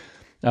copies.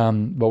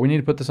 But we need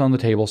to put this on the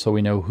table so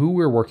we know who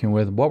we're working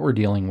with, what we're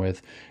dealing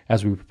with,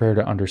 as we prepare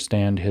to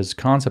understand his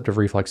concept of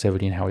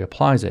reflexivity and how he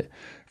applies it.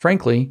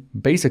 Frankly,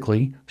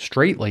 basically,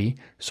 straightly,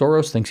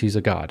 Soros thinks he's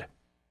a god.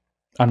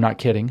 I'm not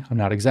kidding. I'm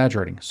not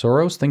exaggerating.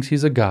 Soros thinks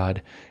he's a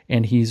god,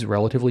 and he's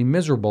relatively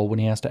miserable when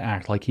he has to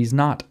act like he's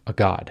not a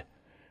god,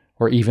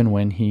 or even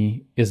when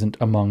he isn't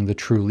among the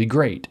truly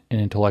great in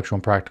intellectual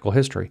and practical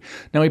history.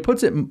 Now, he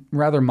puts it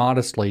rather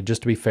modestly,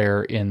 just to be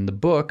fair, in the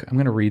book. I'm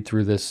going to read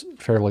through this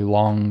fairly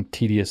long,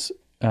 tedious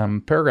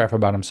paragraph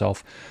about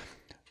himself,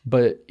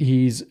 but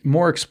he's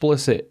more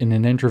explicit in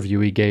an interview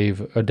he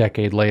gave a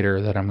decade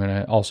later that I'm going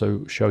to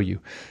also show you.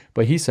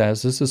 But he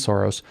says, this is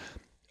Soros,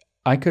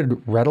 "I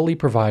could readily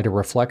provide a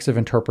reflexive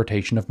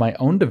interpretation of my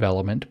own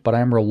development, but I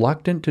am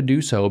reluctant to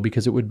do so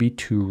because it would be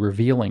too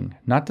revealing,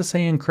 not to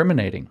say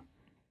incriminating.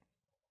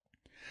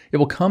 It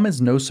will come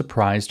as no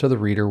surprise to the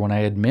reader when I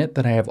admit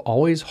that I have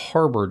always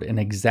harbored an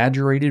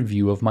exaggerated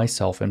view of my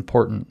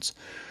self-importance.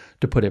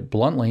 To put it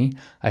bluntly,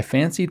 I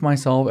fancied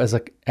myself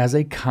as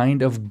a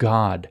kind of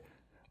god,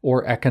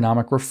 or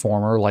economic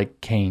reformer like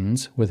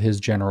Keynes with his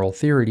general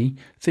theory,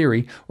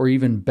 or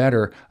even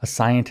better, a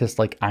scientist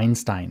like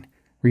Einstein.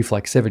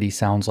 Reflexivity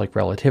sounds like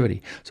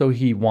relativity. So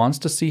he wants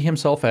to see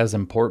himself as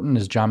important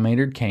as John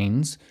Maynard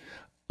Keynes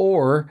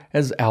or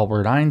as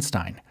Albert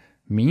Einstein.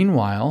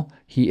 Meanwhile,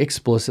 he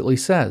explicitly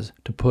says,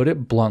 to put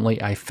it bluntly,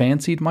 I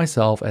fancied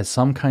myself as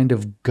some kind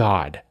of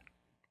god.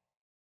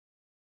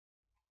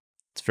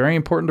 It's very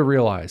important to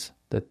realize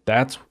that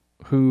that's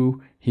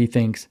who he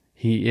thinks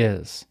he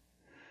is.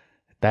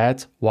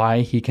 That's why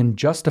he can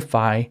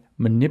justify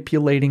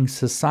manipulating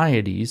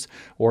societies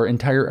or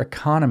entire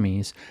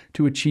economies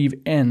to achieve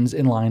ends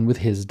in line with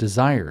his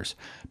desires,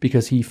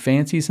 because he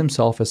fancies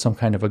himself as some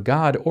kind of a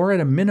god, or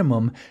at a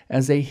minimum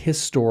as a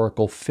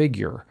historical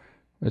figure.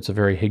 It's a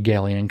very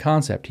Hegelian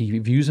concept. He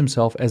views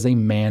himself as a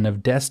man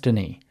of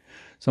destiny,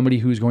 somebody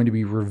who's going to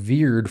be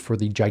revered for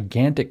the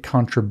gigantic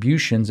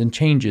contributions and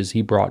changes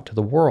he brought to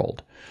the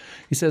world.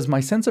 He says, my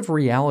sense of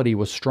reality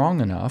was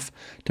strong enough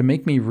to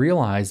make me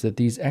realize that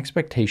these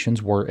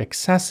expectations were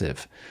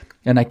excessive,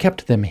 and I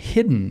kept them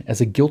hidden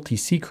as a guilty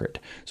secret.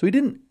 So he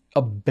didn't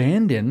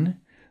abandon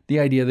the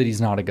idea that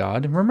he's not a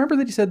god. And remember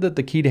that he said that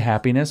the key to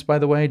happiness, by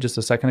the way, just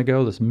a second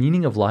ago, this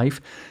meaning of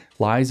life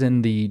lies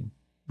in the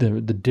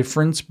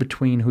difference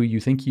between who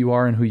you think you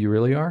are and who you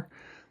really are.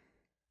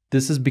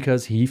 This is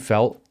because he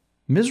felt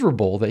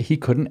miserable that he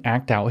couldn't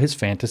act out his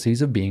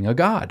fantasies of being a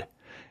god.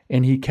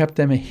 And he kept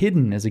them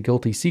hidden as a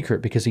guilty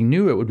secret because he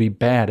knew it would be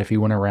bad if he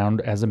went around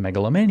as a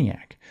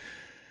megalomaniac.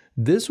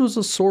 This was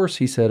a source,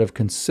 he said, of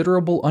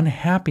considerable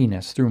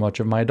unhappiness through much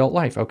of my adult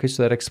life. Okay,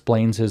 so that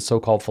explains his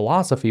so-called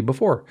philosophy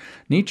before.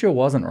 Nietzsche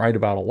wasn't right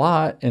about a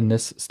lot, and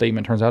this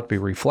statement turns out to be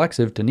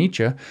reflexive to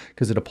Nietzsche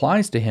because it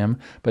applies to him.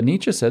 But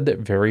Nietzsche said that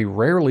very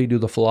rarely do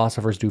the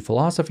philosophers do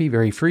philosophy.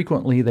 Very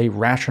frequently, they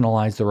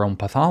rationalize their own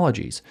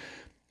pathologies.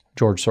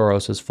 George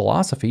Soros'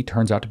 philosophy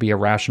turns out to be a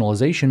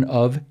rationalization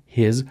of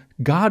his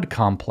God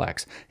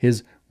complex,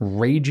 his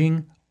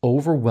raging,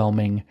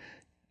 overwhelming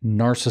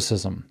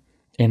narcissism,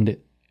 and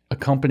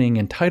accompanying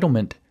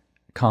entitlement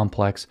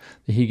complex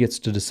that he gets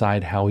to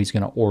decide how he's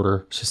going to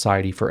order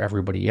society for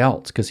everybody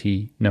else because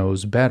he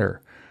knows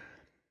better.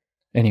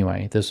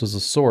 Anyway, this was a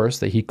source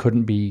that he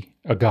couldn't be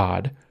a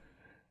god,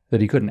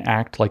 that he couldn't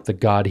act like the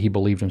god he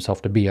believed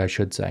himself to be, I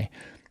should say,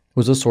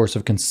 was a source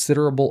of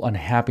considerable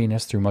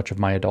unhappiness through much of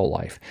my adult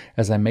life.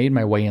 As I made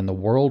my way in the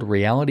world,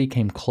 reality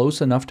came close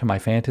enough to my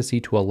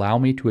fantasy to allow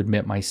me to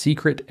admit my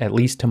secret, at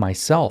least to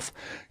myself.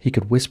 He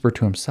could whisper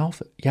to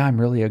himself, yeah, I'm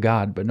really a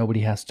god, but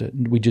nobody has to,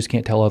 we just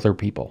can't tell other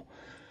people.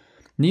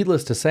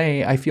 Needless to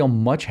say, I feel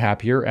much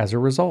happier as a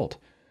result.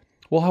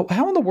 Well,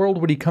 how in the world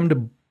would he come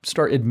to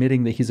start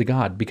admitting that he's a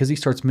god? Because he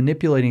starts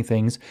manipulating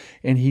things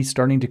and he's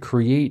starting to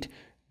create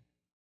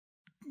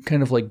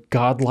kind of like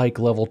godlike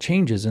level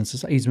changes in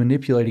society. He's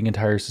manipulating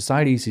entire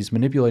societies, he's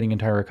manipulating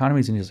entire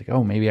economies, and he's like,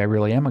 oh, maybe I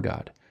really am a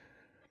god.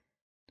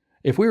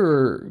 If we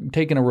were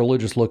taking a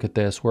religious look at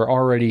this, we're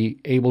already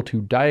able to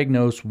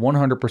diagnose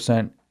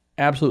 100%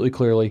 absolutely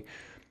clearly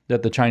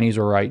that the Chinese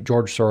are right.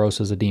 George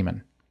Soros is a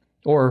demon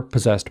or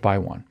possessed by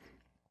one.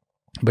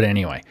 But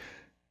anyway,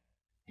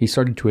 he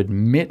started to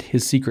admit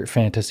his secret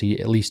fantasy,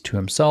 at least to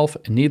himself,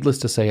 and needless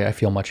to say, I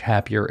feel much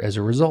happier as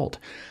a result.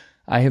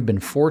 I have been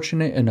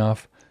fortunate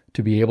enough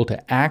to be able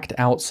to act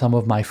out some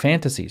of my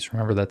fantasies.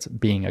 Remember, that's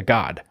being a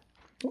god.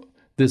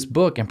 This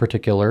book in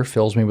particular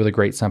fills me with a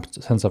great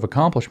sense of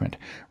accomplishment.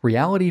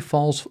 Reality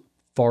falls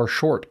far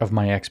short of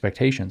my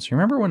expectations. You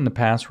remember when in the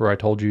past where I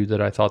told you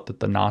that I thought that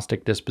the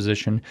Gnostic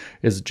disposition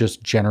is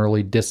just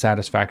generally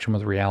dissatisfaction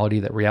with reality,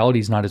 that reality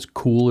is not as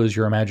cool as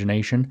your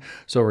imagination,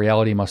 so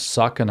reality must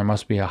suck and there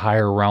must be a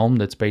higher realm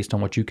that's based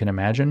on what you can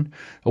imagine,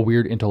 a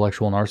weird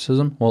intellectual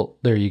narcissism? Well,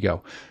 there you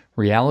go.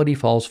 Reality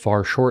falls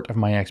far short of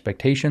my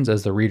expectations,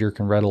 as the reader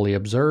can readily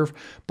observe,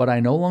 but I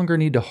no longer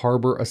need to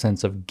harbor a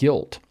sense of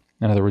guilt.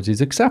 In other words, he's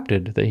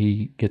accepted that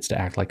he gets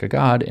to act like a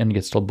god and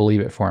gets to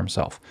believe it for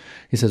himself.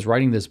 He says,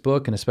 writing this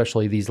book, and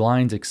especially these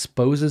lines,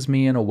 exposes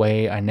me in a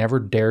way I never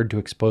dared to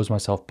expose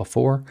myself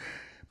before,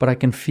 but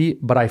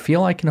I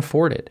feel I can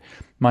afford it.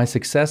 My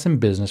success in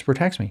business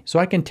protects me. So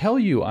I can tell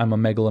you I'm a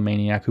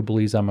megalomaniac who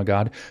believes I'm a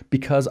god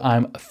because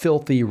I'm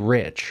filthy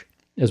rich,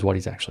 is what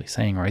he's actually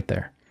saying right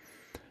there.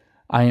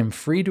 I am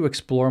free to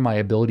explore my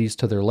abilities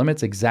to their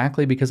limits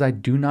exactly because I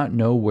do not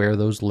know where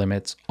those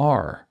limits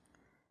are.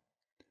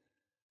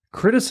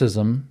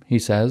 Criticism, he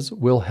says,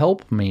 will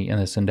help me in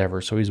this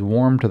endeavor, so he's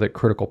warm to the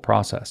critical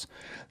process.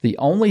 The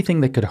only thing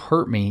that could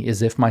hurt me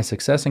is if my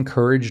success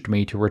encouraged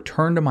me to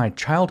return to my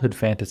childhood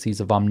fantasies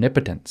of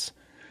omnipotence.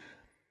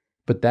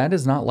 But that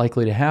is not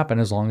likely to happen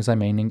as long as I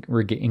remain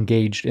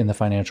engaged in the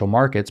financial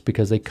markets,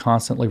 because they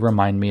constantly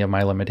remind me of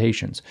my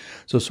limitations.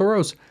 So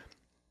Soros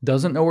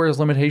doesn't know where his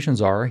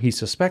limitations are. He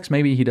suspects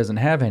maybe he doesn't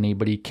have any,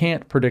 but he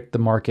can't predict the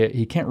market.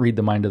 He can't read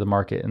the mind of the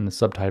market in the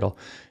subtitle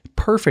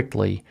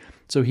perfectly.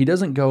 So he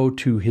doesn't go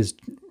to his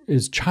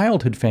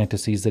childhood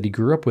fantasies that he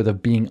grew up with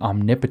of being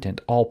omnipotent,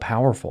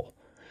 all-powerful.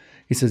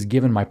 He says,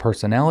 given my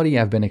personality,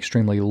 I've been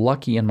extremely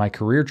lucky in my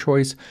career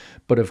choice,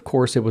 but of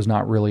course it was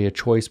not really a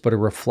choice, but a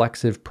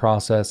reflexive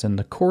process in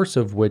the course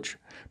of which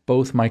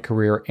both my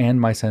career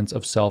and my sense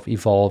of self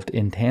evolved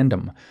in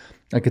tandem.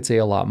 I could say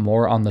a lot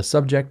more on the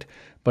subject,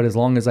 but as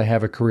long as I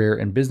have a career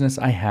in business,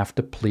 I have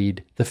to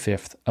plead the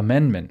Fifth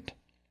Amendment.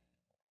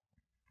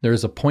 There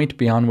is a point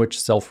beyond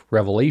which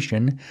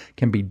self-revelation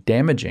can be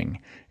damaging,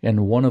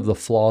 and one of the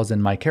flaws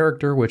in my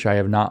character, which I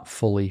have not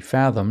fully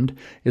fathomed,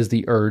 is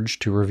the urge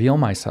to reveal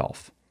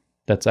myself.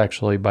 That's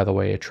actually, by the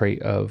way, a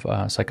trait of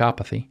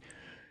psychopathy.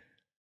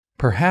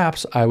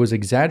 Perhaps I was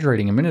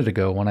exaggerating a minute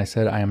ago when I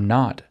said I am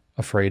not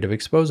afraid of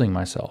exposing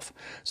myself.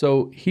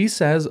 So he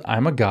says,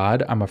 I'm a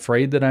god. I'm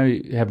afraid that I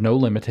have no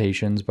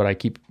limitations, but I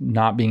keep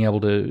not being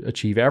able to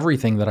achieve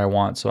everything that I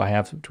want. So I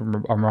have a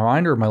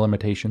reminder of my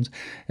limitations.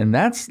 And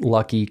that's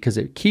lucky because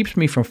it keeps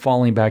me from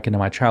falling back into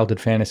my childhood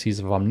fantasies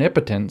of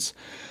omnipotence,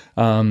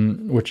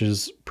 which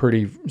is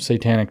pretty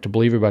satanic to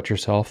believe about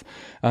yourself.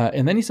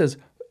 And then he says,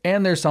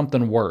 and there's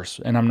something worse,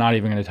 and I'm not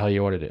even going to tell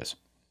you what it is.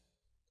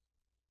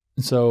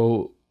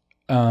 So,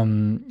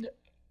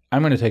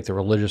 I'm going to take the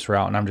religious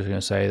route, and I'm just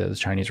going to say that the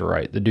Chinese are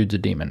right. The dude's a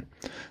demon.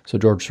 So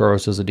George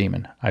Soros is a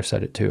demon. I've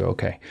said it too.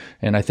 Okay.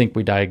 And I think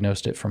we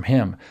diagnosed it from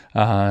him.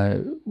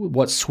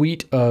 What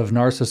suite of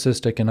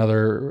narcissistic and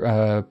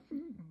other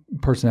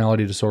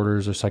personality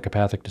disorders or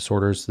psychopathic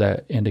disorders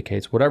that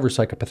indicates, whatever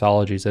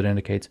psychopathologies that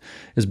indicates,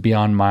 is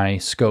beyond my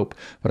scope.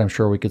 But I'm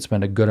sure we could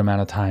spend a good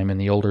amount of time in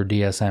the older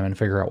DSM and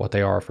figure out what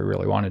they are if we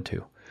really wanted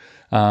to.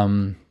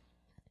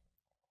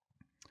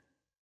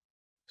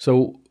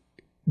 So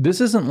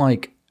this isn't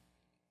like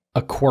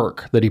a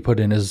quirk that he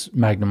put in his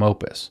magnum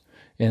opus.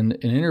 In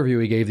an interview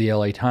he gave the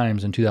LA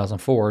Times in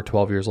 2004,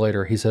 12 years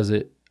later, he says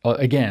it,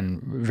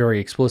 again, very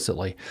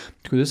explicitly.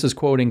 This is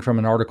quoting from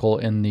an article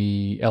in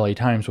the LA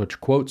Times, which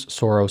quotes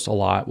Soros a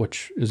lot,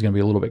 which is going to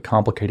be a little bit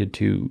complicated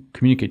to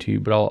communicate to you,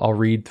 but I'll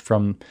read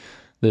from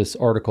this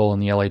article in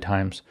the LA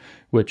Times,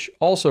 which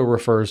also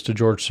refers to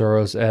George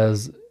Soros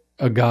as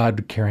a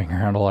god carrying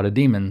around a lot of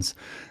demons.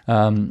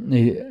 In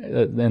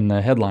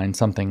the headline,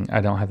 something, I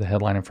don't have the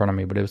headline in front of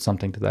me, but it was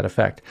something to that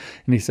effect.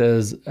 And he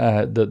says,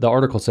 the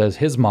article says,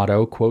 his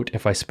motto, quote,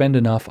 "If I spend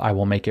enough, I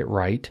will make it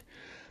right,"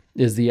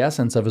 is the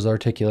essence of his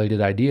articulated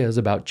ideas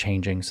about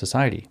changing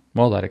society.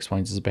 Well, that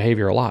explains his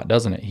behavior a lot,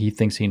 doesn't it? He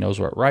thinks he knows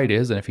what right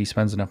is, and if he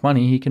spends enough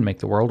money, he can make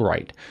the world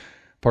right.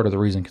 Part of the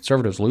reason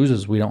conservatives lose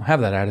is we don't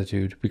have that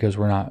attitude because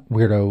we're not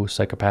weirdo,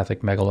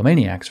 psychopathic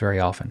megalomaniacs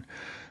very often.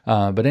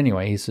 But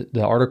anyway,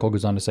 the article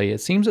goes on to say,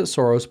 it seems that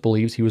Soros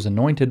believes he was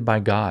anointed by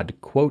God.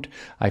 Quote,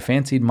 "I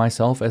fancied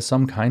myself as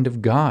some kind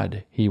of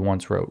god," he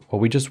once wrote.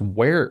 Well, we just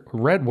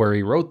read where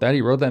he wrote that.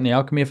 He wrote that in the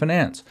Alchemy of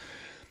Finance.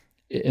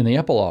 In the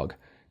epilogue,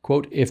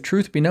 quote, "If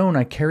truth be known,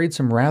 I carried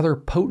some rather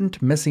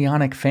potent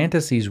messianic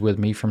fantasies with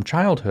me from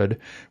childhood,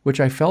 which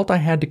I felt I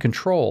had to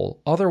control.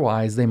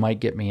 Otherwise, they might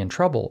get me in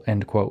trouble,"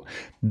 end quote.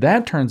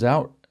 That turns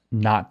out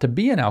not to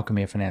be an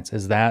Alchemy of Finance.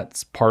 Is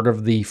that's part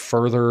of the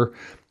further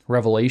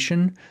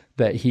revelation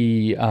that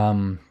he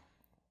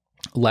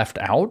left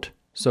out?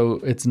 So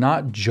it's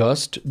not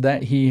just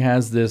that he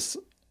has this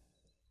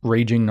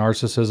raging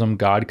narcissism,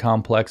 God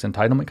complex,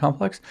 entitlement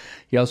complex.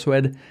 He also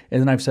had,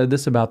 and I've said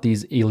this about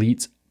these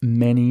elites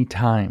many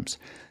times,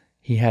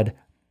 he had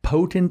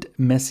potent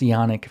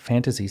messianic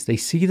fantasies. They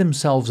see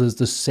themselves as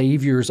the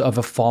saviors of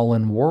a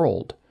fallen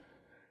world.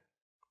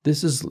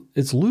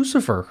 It's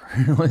Lucifer.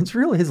 It's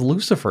really his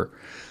Lucifer.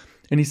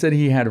 And he said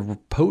he had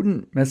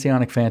potent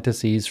messianic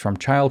fantasies from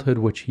childhood,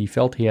 which he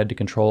felt he had to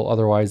control,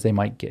 otherwise they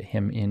might get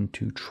him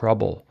into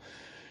trouble.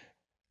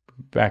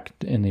 Back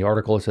in the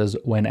article, it says,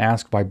 when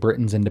asked by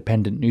Britain's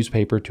independent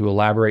newspaper to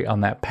elaborate on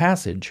that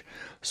passage,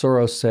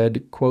 Soros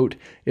said, quote,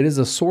 "It is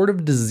a sort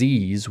of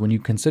disease when you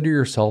consider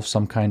yourself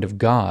some kind of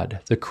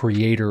God, the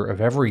creator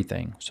of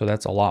everything." So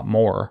that's a lot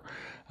more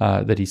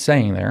that he's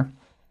saying there.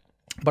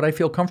 But I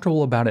feel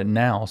comfortable about it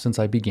now since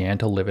I began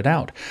to live it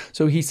out.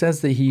 So he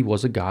says that he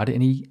was a God,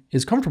 and he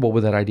is comfortable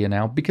with that idea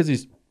now because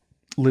he's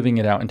living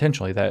it out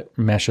intentionally. That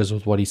meshes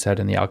with what he said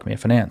in The Alchemy of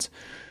Finance.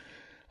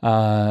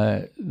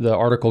 The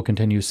article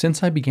continues,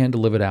 since I began to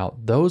live it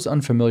out, those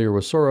unfamiliar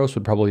with Soros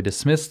would probably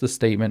dismiss the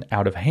statement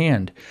out of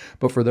hand.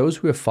 But for those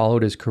who have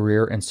followed his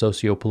career and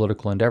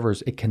socio-political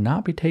endeavors, it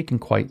cannot be taken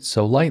quite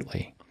so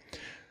lightly.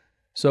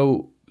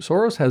 So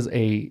Soros has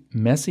a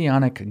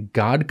messianic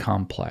God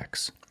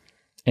complex,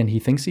 and he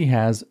thinks he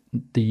has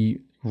the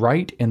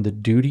right and the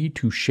duty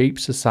to shape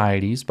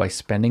societies by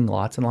spending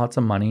lots and lots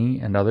of money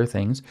and other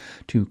things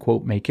to,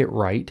 quote, make it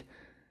right.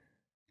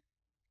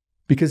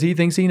 Because he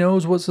thinks he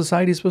knows what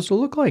society is supposed to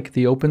look like,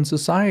 the open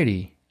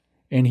society.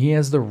 And he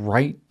has the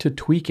right to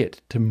tweak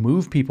it, to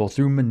move people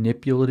through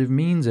manipulative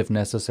means if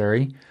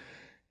necessary.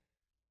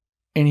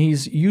 And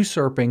he's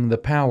usurping the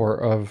power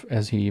of,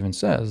 as he even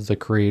says, the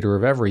creator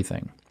of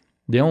everything.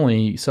 The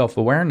only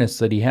self-awareness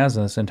that he has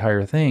in this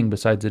entire thing,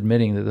 besides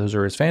admitting that those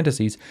are his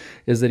fantasies,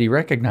 is that he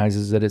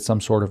recognizes that it's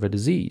some sort of a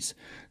disease.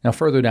 Now,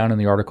 further down in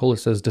the article, it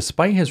says,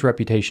 despite his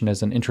reputation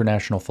as an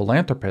international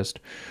philanthropist,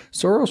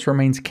 Soros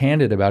remains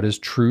candid about his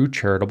true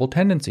charitable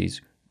tendencies.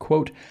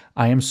 Quote,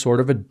 "I am sort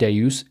of a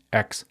deus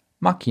ex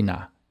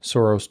machina,"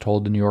 Soros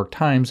told the New York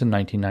Times in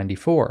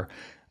 1994.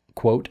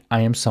 Quote, "I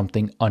am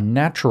something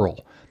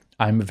unnatural.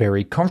 I'm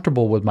very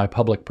comfortable with my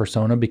public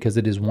persona because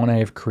it is one I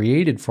have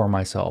created for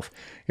myself.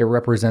 It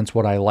represents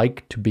what I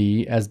like to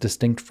be as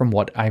distinct from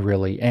what I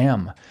really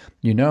am.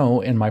 You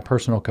know, in my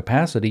personal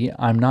capacity,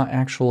 I'm not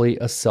actually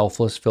a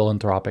selfless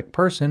philanthropic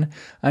person.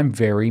 I'm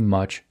very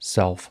much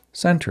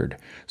self-centered."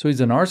 So he's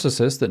a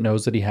narcissist that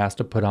knows that he has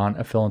to put on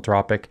a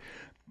philanthropic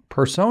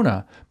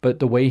persona, but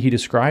the way he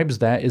describes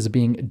that is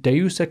being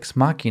deus ex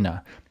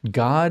machina,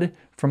 God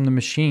from the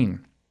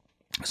machine.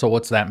 So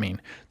what's that mean?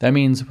 That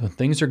means when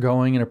things are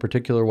going in a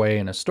particular way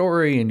in a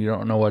story and you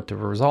don't know what to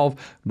resolve,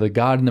 the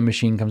God in the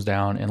machine comes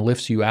down and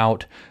lifts you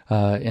out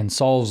and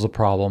solves the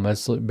problem.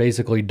 It's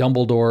basically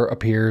Dumbledore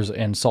appears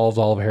and solves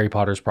all of Harry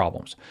Potter's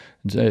problems.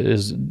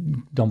 Is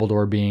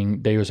Dumbledore being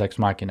Deus Ex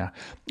Machina.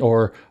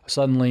 Or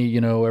suddenly,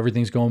 you know,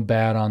 everything's going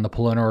bad on the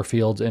Pelennor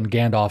fields and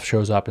Gandalf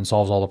shows up and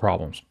solves all the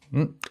problems.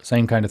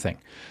 Same kind of thing.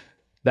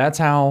 That's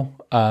how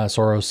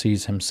Soros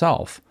sees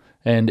himself.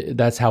 And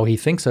that's how he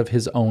thinks of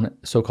his own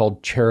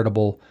so-called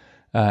charitable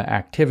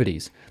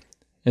activities.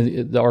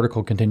 And the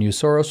article continues,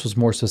 Soros was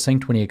more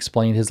succinct when he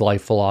explained his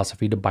life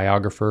philosophy to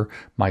biographer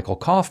Michael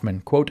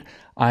Kaufman. Quote,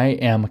 "I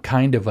am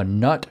kind of a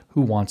nut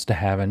who wants to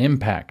have an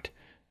impact,"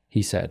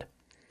 he said.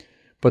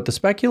 But the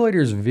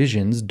speculator's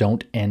visions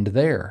don't end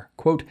there.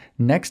 Quote,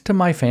 "Next to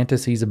my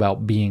fantasies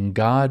about being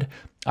God,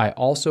 I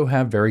also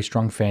have very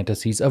strong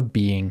fantasies of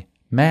being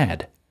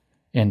mad,"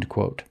 end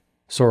quote.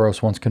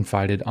 Soros once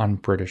confided on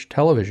British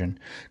television.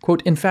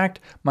 Quote, "In fact,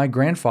 my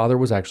grandfather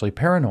was actually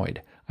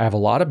paranoid. I have a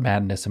lot of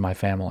madness in my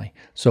family.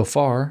 So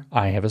far,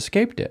 I have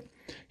escaped it."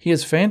 He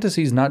has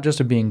fantasies not just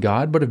of being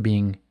God, but of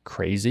being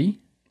crazy.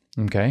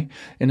 Okay.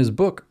 In his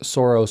book,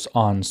 Soros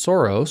on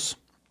Soros,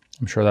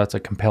 I'm sure that's a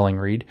compelling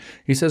read,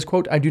 he says,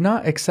 quote, "I do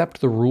not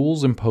accept the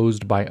rules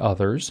imposed by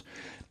others,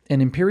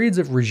 and in periods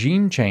of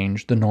regime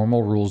change, the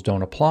normal rules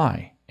don't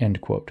apply,"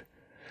 end quote.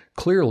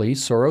 Clearly,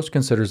 Soros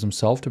considers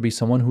himself to be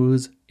someone who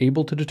is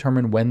able to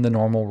determine when the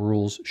normal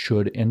rules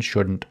should and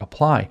shouldn't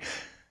apply.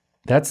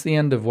 That's the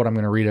end of what I'm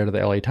going to read out of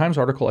the LA Times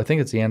article. I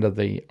think it's the end of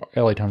the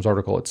LA Times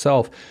article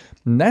itself.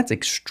 And that's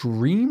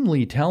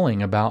extremely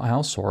telling about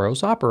how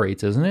Soros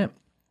operates, isn't it?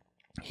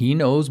 He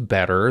knows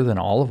better than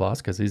all of us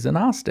because he's a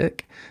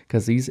Gnostic,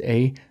 because he's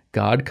a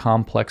God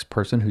complex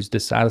person who's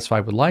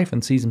dissatisfied with life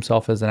and sees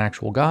himself as an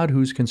actual God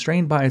who's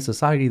constrained by a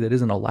society that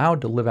isn't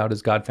allowed to live out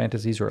his God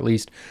fantasies, or at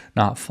least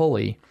not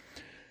fully.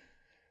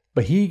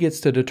 But he gets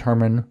to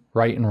determine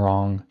right and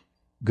wrong,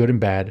 good and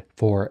bad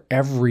for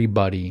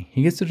everybody.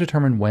 He gets to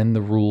determine when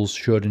the rules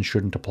should and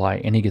shouldn't apply,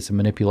 and he gets to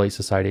manipulate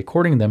society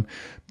according to them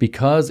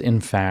because, in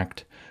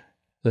fact,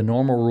 the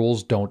normal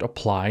rules don't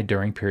apply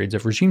during periods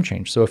of regime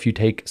change. So if you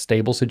take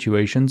stable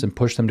situations and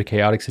push them to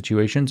chaotic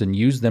situations and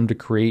use them to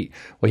create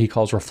what he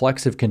calls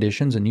reflexive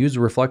conditions, and use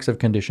the reflexive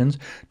conditions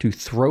to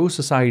throw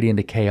society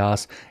into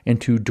chaos and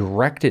to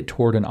direct it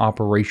toward an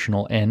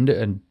operational end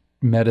and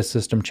meta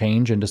system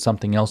change into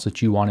something else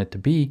that you want it to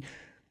be,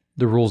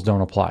 the rules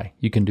don't apply.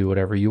 You can do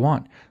whatever you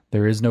want.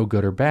 There is no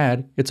good or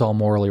bad. It's all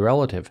morally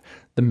relative.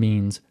 The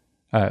ends,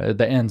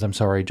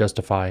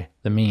 justify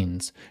the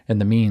means. And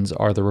the means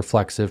are the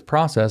reflexive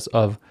process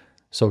of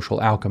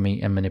social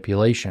alchemy and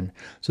manipulation.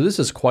 So this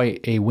is quite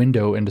a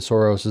window into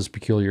Soros's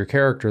peculiar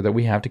character that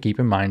we have to keep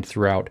in mind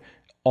throughout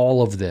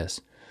all of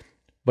this.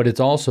 but it's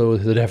also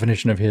the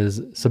definition of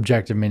his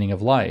subjective meaning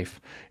of life.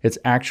 It's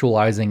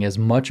actualizing as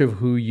much of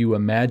who you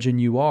imagine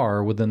you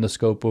are within the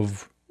scope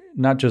of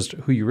not just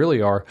who you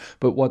really are,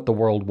 but what the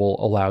world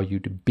will allow you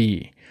to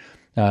be.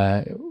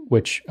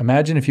 Which,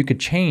 imagine if you could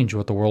change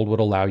what the world would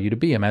allow you to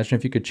be. Imagine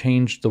if you could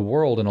change the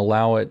world and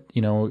allow it,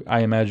 I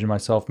imagine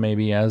myself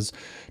maybe as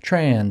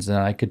trans, and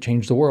I could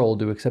change the world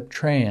to accept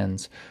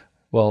trans.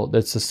 Well,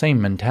 that's the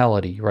same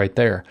mentality right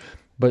there.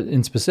 But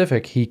in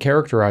specific, he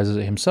characterizes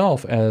it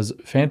himself as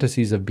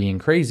fantasies of being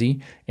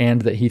crazy,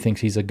 and that he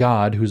thinks he's a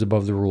god who's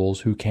above the rules,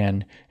 who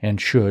can and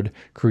should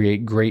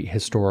create great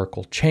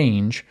historical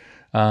change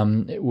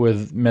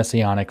with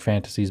messianic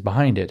fantasies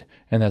behind it.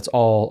 And that's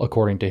all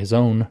according to his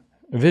own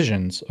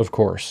visions, of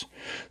course.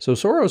 So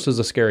Soros is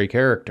a scary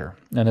character,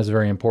 and is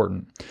very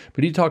important.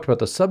 But he talked about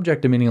the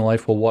subjective meaning of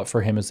life. Well, what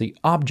for him is the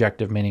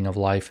objective meaning of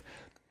life?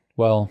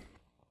 Well,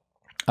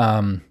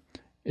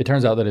 it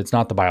turns out that it's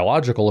not the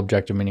biological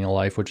objective meaning of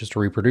life, which is to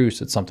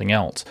reproduce. It's something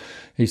else.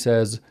 He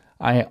says,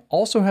 I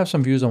also have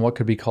some views on what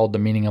could be called the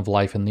meaning of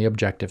life in the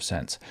objective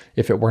sense,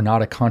 if it were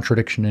not a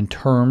contradiction in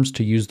terms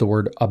to use the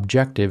word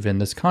objective in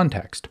this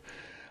context.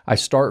 I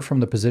start from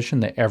the position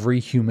that every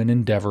human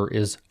endeavor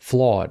is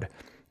flawed.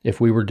 If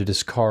we were to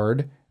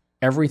discard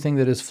everything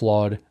that is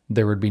flawed,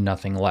 there would be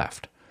nothing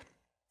left.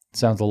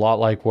 Sounds a lot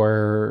like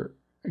where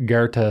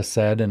Goethe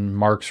said, and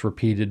Marx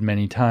repeated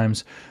many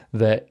times,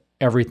 that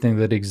everything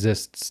that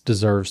exists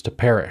deserves to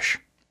perish.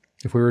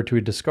 If we were to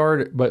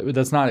discard, but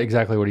that's not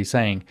exactly what he's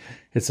saying.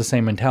 It's the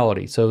same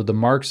mentality. So the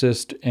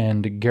Marxist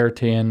and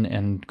Goethean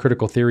and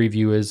critical theory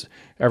view is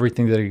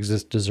everything that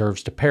exists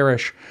deserves to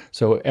perish.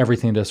 So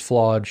everything that's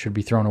flawed should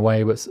be thrown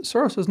away. But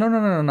Soros says, no,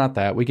 not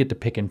that. We get to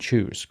pick and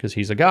choose because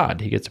he's a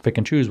god. He gets to pick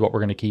and choose what we're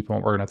going to keep and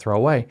what we're going to throw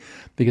away,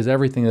 because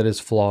everything that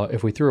is flawed,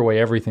 if we threw away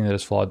everything that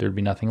is flawed, there'd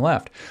be nothing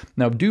left.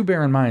 Now, do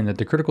bear in mind that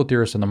the critical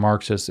theorists and the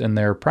Marxists in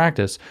their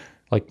practice,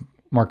 like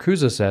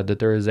Marcuse said, that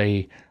there is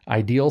a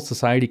ideal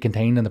society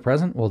contained in the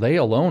present. Well, they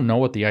alone know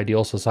what the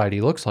ideal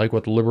society looks like,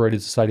 what the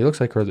liberated society looks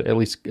like, or at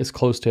least as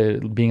close to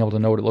being able to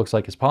know what it looks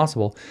like as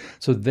possible.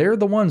 So they're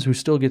the ones who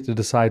still get to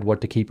decide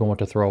what to keep and what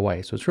to throw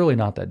away. So it's really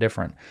not that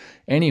different.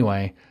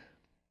 Anyway,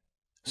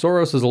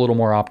 Soros is a little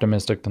more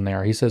optimistic than they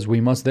are. He says, we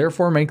must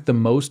therefore make the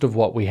most of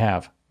what we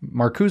have.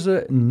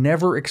 Marcuse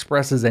never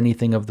expresses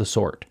anything of the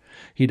sort.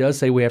 He does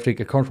say we have to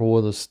get comfortable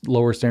with a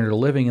lower standard of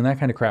living and that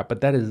kind of crap,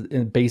 but that is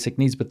in basic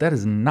needs, but that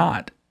is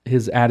not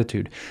his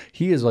attitude.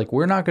 He is like,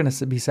 we're not going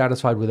to be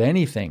satisfied with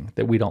anything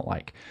that we don't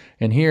like.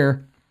 And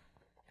here,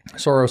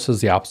 Soros is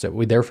the opposite.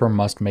 We therefore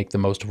must make the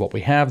most of what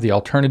we have. The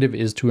alternative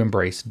is to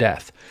embrace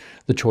death.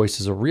 The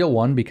choice is a real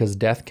one because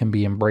death can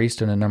be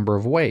embraced in a number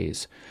of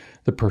ways.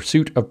 The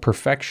pursuit of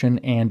perfection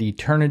and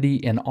eternity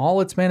in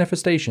all its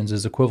manifestations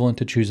is equivalent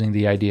to choosing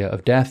the idea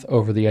of death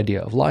over the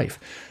idea of life.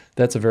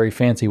 That's a very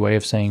fancy way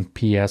of saying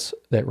P.S.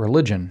 that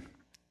religion,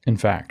 in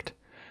fact,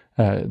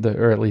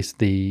 or at least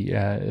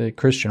the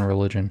Christian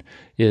religion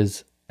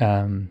is,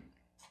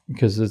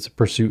 because it's a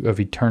pursuit of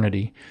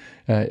eternity,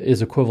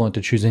 is equivalent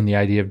to choosing the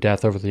idea of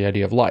death over the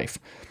idea of life.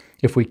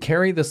 If we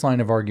carry this line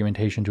of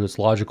argumentation to its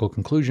logical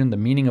conclusion, the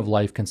meaning of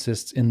life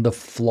consists in the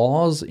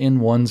flaws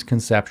in one's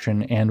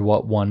conception and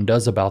what one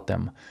does about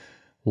them.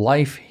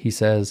 Life, he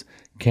says,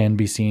 can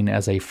be seen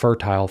as a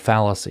fertile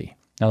fallacy.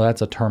 Now,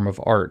 that's a term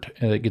of art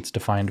that gets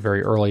defined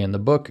very early in the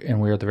book, and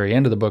we're at the very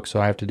end of the book,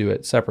 so I have to do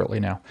it separately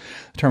now.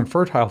 The term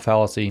fertile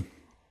fallacy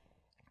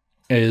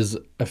is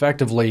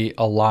effectively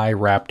a lie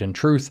wrapped in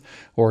truth,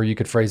 or you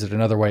could phrase it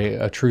another way,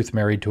 a truth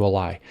married to a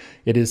lie.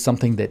 It is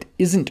something that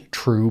isn't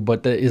true,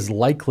 but that is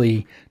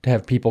likely to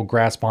have people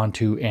grasp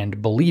onto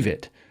and believe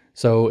it.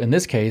 So in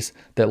this case,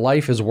 that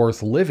life is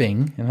worth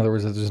living, in other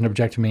words, that there's an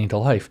objective meaning to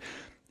life,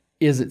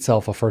 is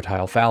itself a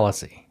fertile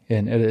fallacy.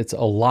 And it's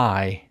a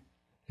lie.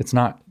 It's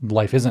not,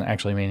 life isn't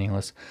actually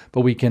meaningless,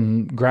 but we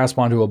can grasp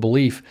onto a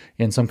belief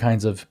in some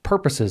kinds of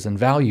purposes and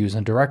values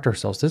and direct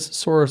ourselves. This is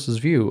Soros's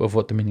view of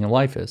what the meaning of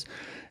life is.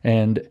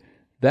 And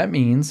that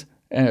means,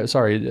 that's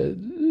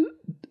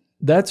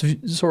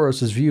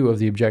Soros's view of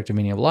the objective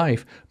meaning of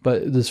life,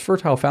 but this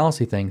fertile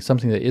fallacy thing,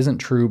 something that isn't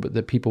true but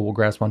that people will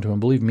grasp onto and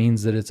believe,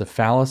 means that it's a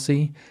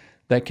fallacy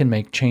that can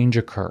make change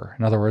occur.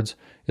 In other words,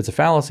 it's a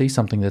fallacy,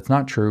 something that's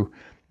not true,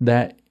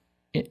 that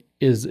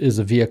is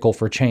a vehicle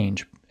for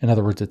change. In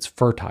other words, it's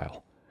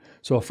fertile.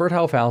 So a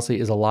fertile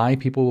fallacy is a lie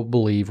people will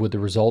believe with the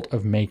result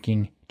of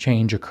making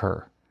change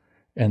occur.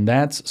 And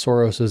that's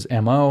Soros's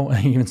MO.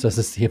 He even says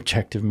it's the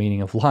objective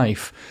meaning of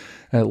life.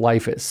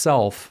 Life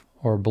itself,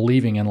 or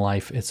believing in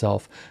life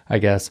itself, I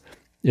guess,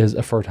 is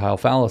a fertile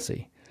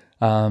fallacy.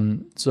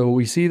 So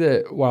we see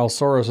that while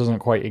Soros isn't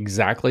quite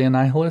exactly a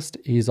nihilist,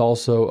 he's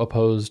also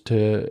opposed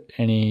to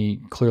any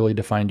clearly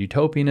defined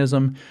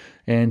utopianism.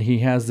 And he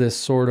has this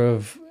sort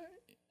of,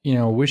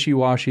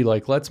 wishy-washy,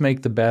 like, let's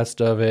make the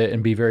best of it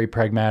and be very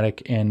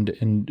pragmatic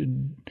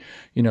and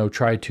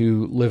try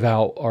to live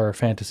out our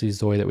fantasies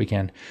the way that we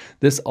can.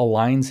 This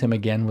aligns him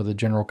again with the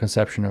general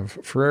conception of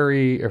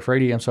Freire,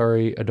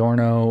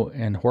 Adorno,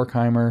 and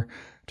Horkheimer,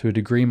 to a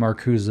degree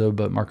Marcuse,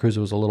 but Marcuse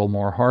was a little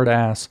more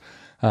hard-ass.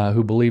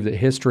 who believe that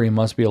history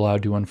must be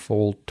allowed to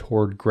unfold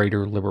toward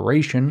greater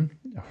liberation.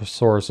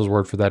 Soros'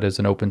 word for that is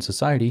an open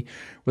society,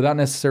 without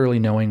necessarily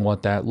knowing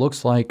what that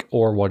looks like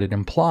or what it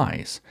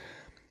implies.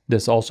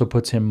 This also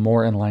puts him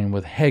more in line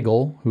with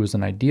Hegel, who is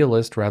an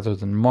idealist, rather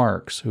than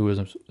Marx, who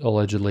is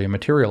allegedly a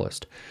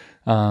materialist,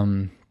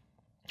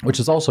 which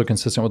is also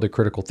consistent with the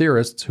critical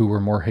theorists who were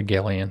more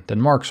Hegelian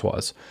than Marx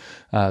was.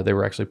 They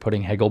were actually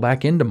putting Hegel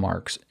back into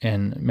Marx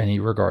in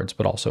many regards,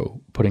 but also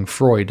putting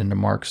Freud into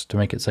Marx to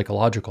make it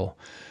psychological.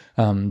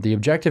 The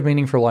objective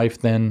meaning for life,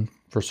 then,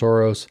 for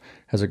Soros,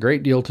 has a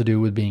great deal to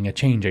do with being a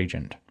change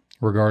agent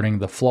regarding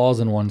the flaws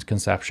in one's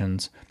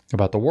conceptions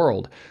about the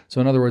world.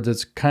 So in other words,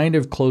 it's kind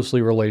of closely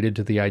related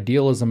to the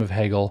idealism of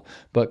Hegel,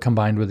 but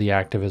combined with the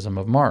activism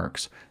of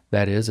Marx.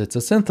 That is, it's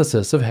a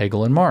synthesis of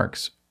Hegel and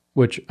Marx,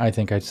 which I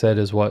think I said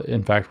is what,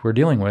 in fact, we're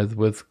dealing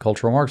with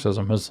cultural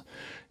Marxism. Is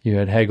you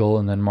had Hegel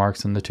and then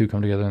Marx, and the two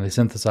come together and they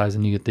synthesize,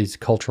 and you get these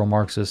cultural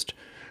Marxist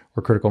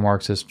or critical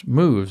Marxist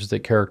moves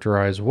that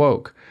characterize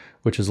woke,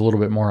 which is a little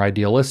bit more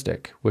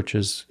idealistic, which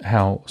is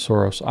how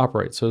Soros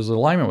operates. So his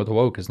alignment with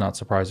woke is not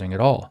surprising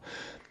at all.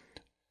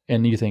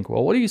 And you think,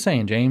 well, what are you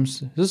saying,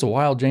 James? Is this a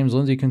wild James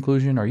Lindsay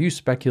conclusion? Are you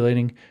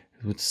speculating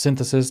with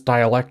synthesis,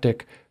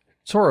 dialectic?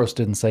 Soros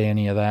didn't say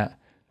any of that.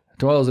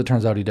 Well, as it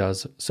turns out, he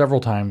does several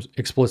times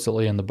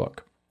explicitly in the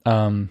book.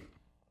 And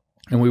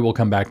we will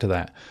come back to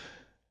that.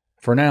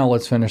 For now,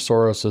 let's finish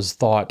Soros's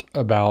thought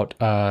about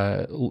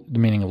the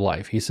meaning of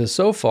life. He says,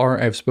 so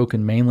far, I've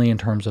spoken mainly in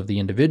terms of the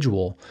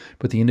individual,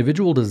 but the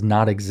individual does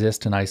not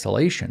exist in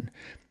isolation.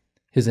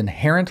 His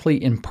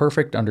inherently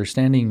imperfect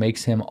understanding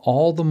makes him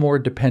all the more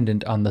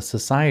dependent on the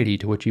society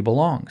to which he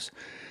belongs.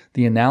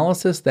 The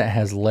analysis that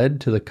has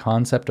led to the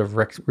concept of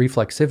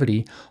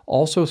reflexivity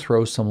also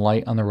throws some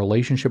light on the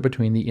relationship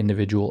between the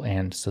individual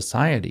and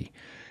society.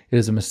 It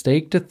is a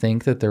mistake to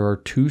think that there are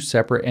two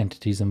separate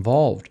entities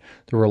involved.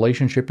 The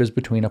relationship is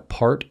between a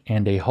part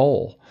and a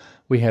whole.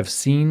 We have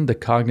seen the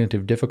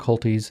cognitive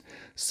difficulties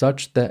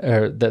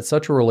that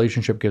such a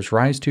relationship gives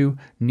rise to.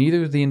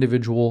 Neither the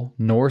individual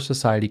nor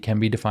society can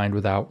be defined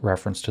without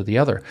reference to the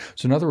other.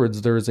 So in other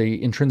words, there is an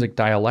intrinsic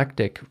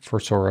dialectic for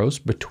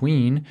Soros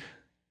between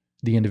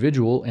the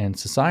individual and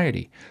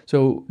society.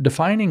 So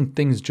defining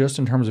things just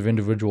in terms of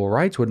individual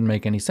rights wouldn't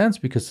make any sense,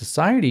 because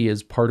society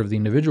is part of the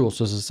individual.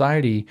 So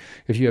society,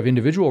 if you have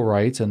individual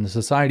rights and the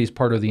society is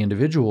part of the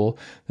individual,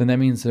 then that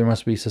means there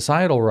must be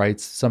societal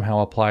rights somehow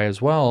apply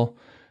as well.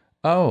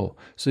 Oh,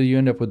 so you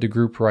end up with the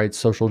group rights,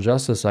 social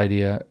justice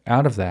idea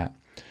out of that.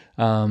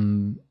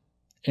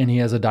 And he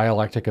has a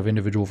dialectic of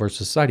individual versus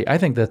society. I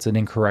think that's an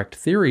incorrect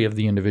theory of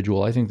the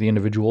individual. I think the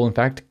individual, in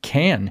fact,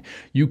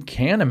 you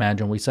can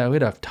imagine. We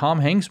had a Tom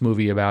Hanks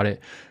movie about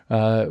it,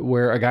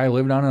 where a guy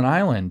lived on an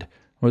island.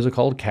 What was it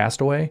called?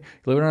 Castaway?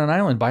 He lived on an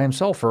island by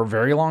himself for a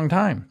very long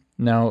time.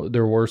 Now,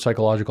 there were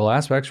psychological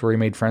aspects where he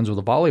made friends with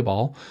a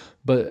volleyball,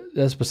 but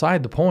that's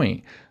beside the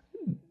point.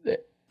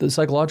 The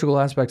psychological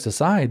aspects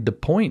aside, the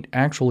point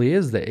actually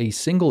is that a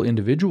single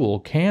individual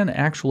can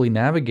actually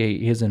navigate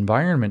his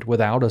environment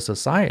without a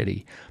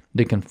society.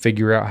 They can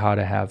figure out how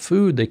to have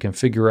food. They can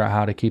figure out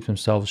how to keep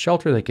themselves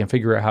sheltered. They can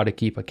figure out how to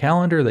keep a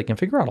calendar. They can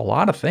figure out a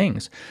lot of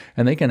things.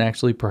 And they can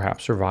actually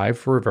perhaps survive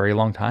for a very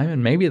long time.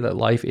 And maybe that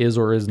life is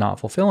or is not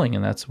fulfilling.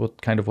 And that's what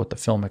the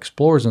film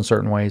explores in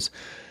certain ways.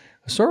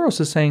 Soros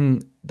is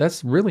saying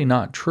that's really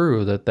not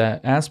true,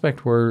 that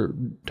aspect where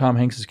Tom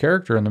Hanks'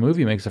 character in the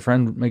movie makes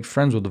friends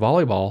with the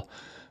volleyball,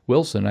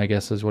 Wilson, I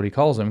guess is what he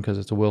calls him because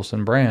it's a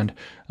Wilson brand,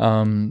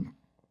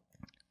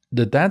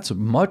 that's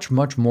much,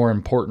 much more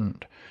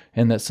important,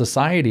 and that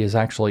society is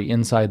actually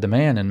inside the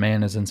man and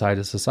man is inside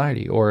of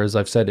society. Or as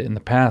I've said in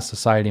the past,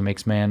 society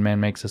makes man, man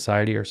makes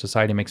society, or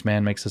society makes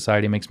man, makes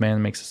society, makes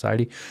man, makes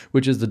society,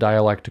 which is the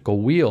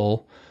dialectical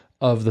wheel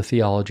of the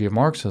theology of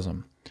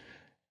Marxism.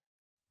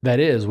 That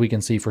is, we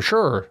can see for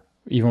sure,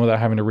 even without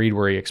having to read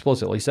where he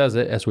explicitly says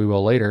it, as we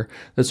will later,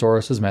 that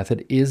Soros'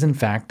 method is in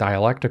fact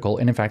dialectical.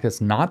 And in fact, it's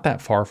not that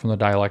far from the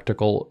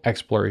dialectical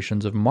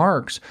explorations of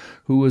Marx,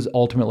 who was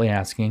ultimately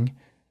asking,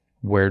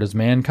 where does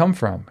man come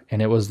from?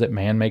 And it was that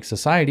man makes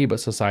society, but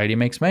society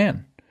makes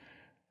man.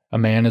 A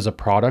man is a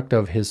product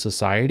of his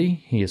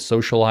society. He is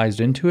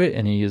socialized into it,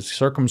 and he is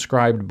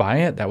circumscribed by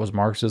it. That was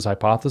Marx's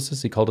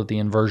hypothesis. He called it the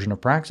inversion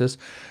of praxis.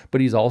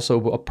 But he's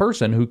also a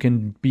person who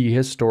can be a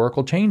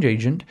historical change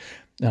agent.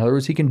 In other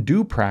words, he can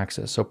do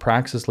praxis. So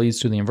praxis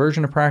leads to the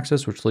inversion of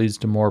praxis, which leads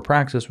to more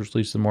praxis, which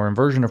leads to more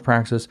inversion of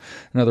praxis.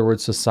 In other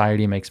words,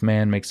 society makes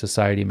man, makes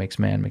society, makes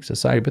man, makes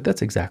society. But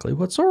that's exactly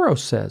what Soros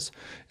says.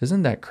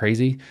 Isn't that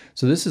crazy?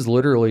 So this is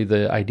literally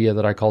the idea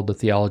that I called the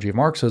theology of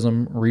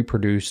Marxism,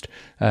 reproduced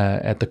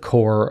at the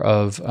core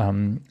of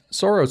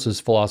Soros's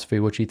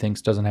philosophy, which he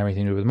thinks doesn't have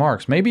anything to do with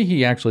Marx. Maybe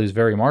he actually is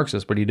very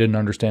Marxist, but he didn't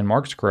understand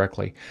Marx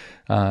correctly.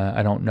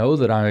 I don't know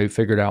that I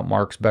figured out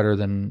Marx better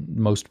than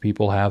most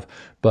people have,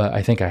 but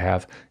I think I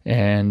have.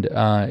 And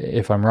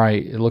if I'm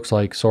right, it looks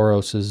like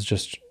Soros is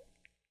just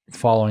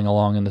following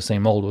along in the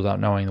same mold without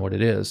knowing what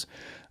it is.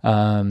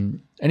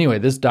 Anyway,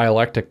 this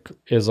dialectic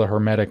is a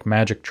hermetic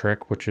magic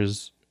trick, which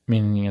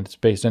meaning it's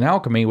based in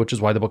alchemy, which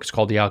is why the book is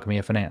called The Alchemy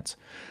of Finance.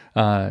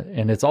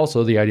 And it's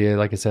also the idea,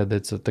 like I said,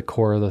 that's at the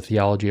core of the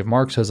theology of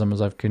Marxism,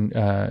 as I've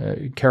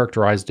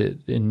characterized it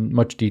in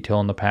much detail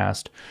in the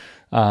past.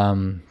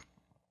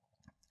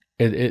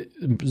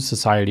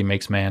 Society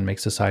makes man,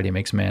 makes society,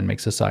 makes man,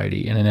 makes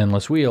society in an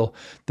endless wheel.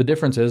 The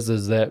difference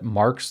is that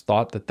Marx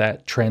thought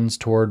that trends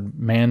toward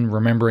man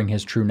remembering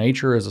his true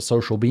nature as a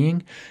social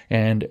being,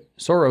 and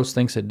Soros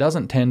thinks it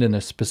doesn't tend in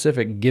a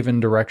specific given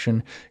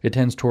direction. It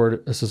tends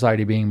toward a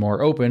society being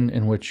more open,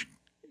 in which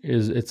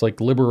it's like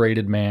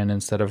liberated man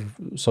instead of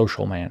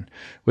social man,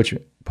 which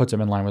puts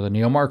him in line with the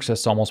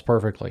neo-Marxists almost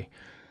perfectly.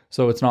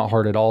 So it's not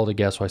hard at all to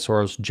guess why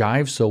Soros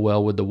jives so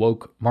well with the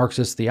woke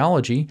Marxist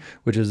theology,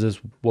 which is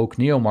this woke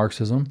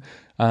neo-Marxism,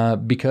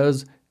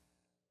 because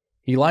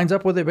he lines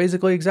up with it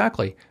basically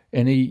exactly.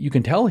 And you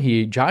can tell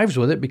he jives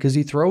with it because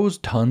he throws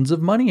tons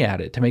of money at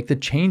it to make the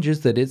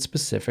changes that it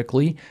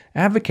specifically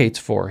advocates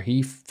for.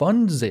 He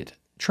funds it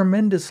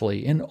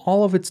tremendously in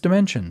all of its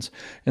dimensions.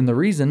 And the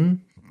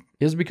reason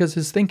is because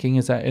his thinking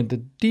is at the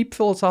deep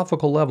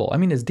philosophical level. I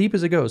mean, as deep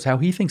as it goes, how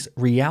he thinks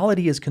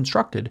reality is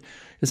constructed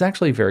is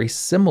actually very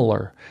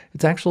similar.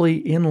 It's actually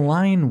in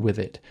line with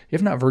it,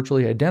 if not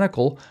virtually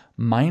identical,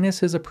 minus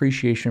his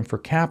appreciation for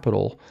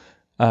capital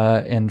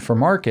and for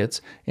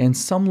markets, and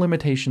some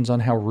limitations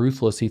on how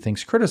ruthless he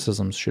thinks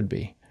criticisms should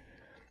be.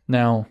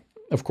 Now,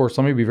 of course,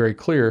 let me be very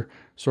clear.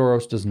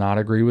 Soros does not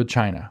agree with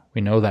China.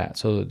 We know that.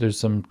 So there's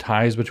some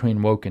ties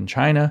between woke and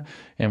China.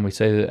 And we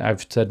say that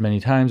I've said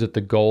many times that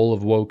the goal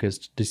of woke is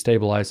to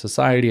destabilize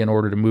society in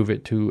order to move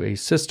it to a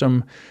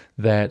system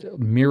that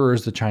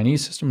mirrors the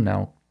Chinese system.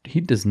 Now,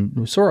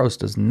 Soros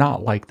does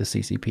not like the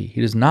CCP.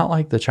 He does not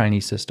like the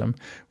Chinese system.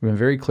 We've been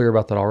very clear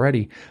about that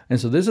already. And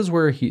so this is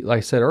where like I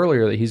said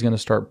earlier, that he's going to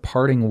start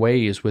parting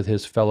ways with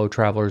his fellow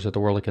travelers at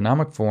the World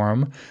Economic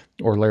Forum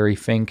or Larry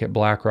Fink at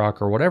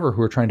BlackRock or whatever,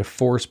 who are trying to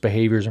force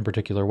behaviors in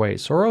particular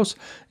ways. Soros,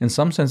 in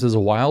some sense, is a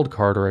wild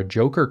card or a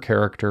Joker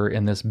character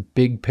in this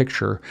big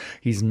picture.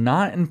 He's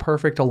not in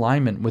perfect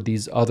alignment with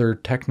these other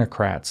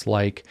technocrats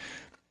like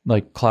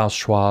Klaus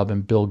Schwab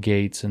and Bill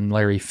Gates and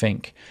Larry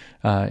Fink.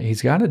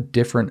 He's got a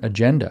different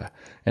agenda,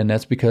 and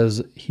that's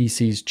because he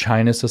sees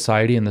China's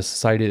society and the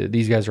society that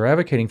these guys are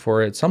advocating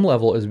for at some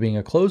level as being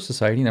a closed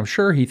society, and I'm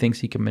sure he thinks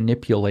he can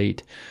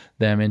manipulate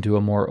them into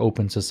a more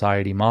open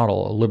society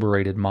model, a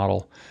liberated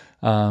model.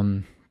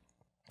 And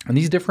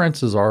these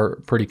differences are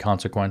pretty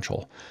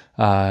consequential.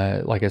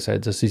 Like I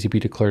said, the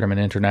CCP declared him an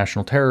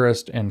international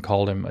terrorist and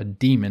called him a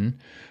demon.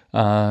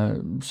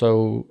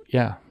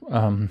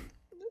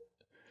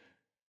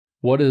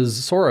 What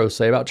does Soros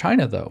say about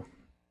China, though?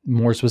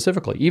 More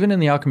specifically, even in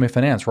The Alchemy of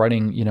Finance,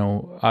 writing,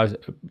 I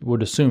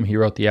would assume he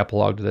wrote the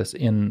epilogue to this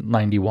in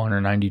 91 or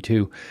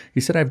 92.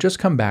 He said, "I've just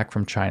come back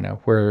from China,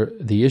 where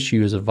the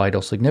issue is of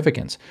vital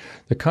significance.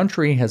 The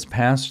country has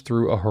passed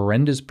through a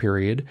horrendous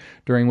period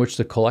during which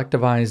the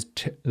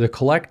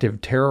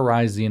collective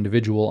terrorized the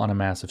individual on a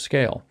massive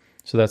scale."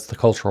 So that's the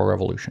Cultural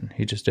Revolution.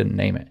 He just didn't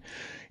name it.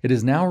 "It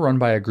is now run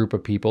by a group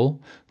of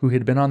people who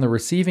had been on the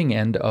receiving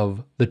end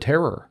of the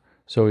terror."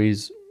 So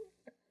he's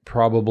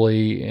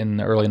probably in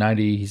the early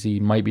 90s, he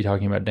might be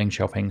talking about Deng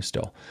Xiaoping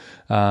still.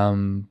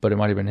 But it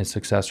might have been his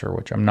successor,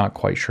 which I'm not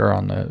quite sure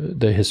on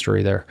the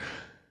history there.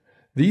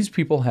 "These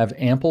people have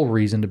ample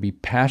reason to be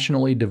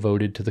passionately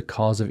devoted to the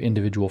cause of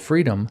individual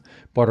freedom,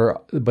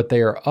 but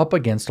they are up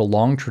against a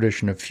long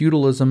tradition of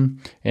feudalism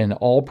and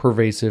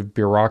all-pervasive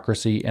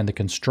bureaucracy and the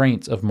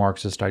constraints of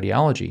Marxist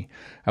ideology.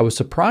 I was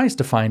surprised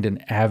to find an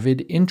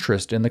avid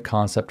interest in the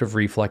concept of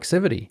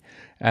reflexivity.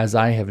 As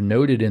I have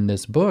noted in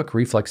this book,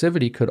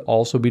 reflexivity could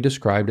also be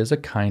described as a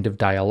kind of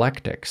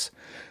dialectics."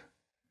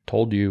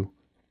 Told you.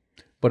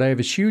 "But I have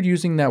eschewed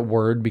using that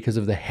word because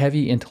of the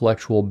heavy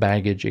intellectual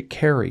baggage it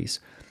carries.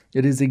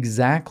 It is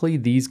exactly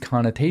these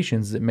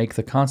connotations that make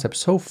the concept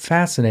so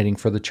fascinating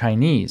for the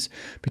Chinese,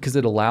 because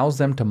it allows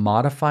them to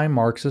modify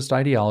Marxist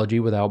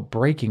ideology without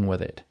breaking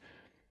with it."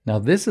 Now,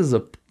 this is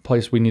a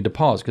place we need to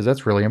pause, because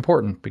that's really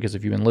important, because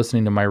if you've been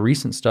listening to my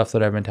recent stuff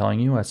that I've been telling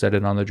you, I said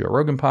it on the Joe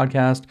Rogan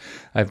podcast,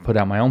 I've put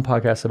out my own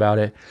podcast about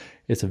it.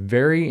 It's a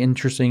very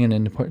interesting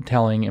and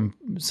telling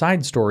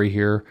side story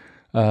here,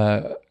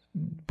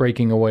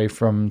 breaking away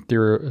from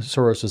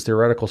Soros's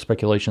theoretical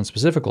speculation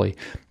specifically.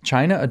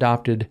 China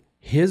adopted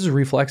his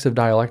reflexive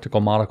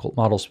dialectical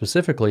model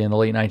specifically in the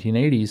late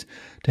 1980s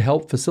to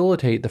help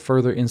facilitate the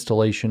further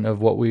installation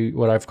of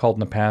what I've called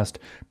in the past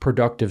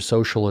productive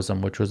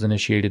socialism, which was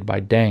initiated by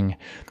Deng,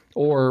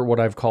 or what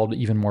I've called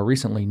even more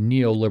recently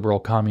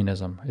neoliberal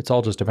communism. It's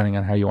all just depending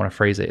on how you want to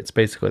phrase it. It's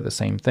basically the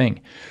same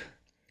thing.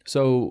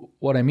 So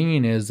what I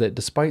mean is that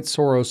despite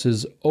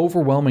Soros's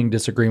overwhelming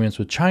disagreements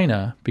with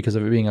China because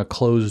of it being a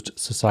closed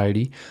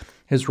society,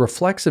 his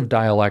reflexive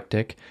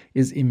dialectic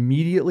is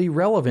immediately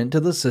relevant to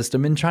the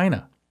system in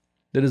China.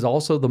 That is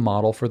also the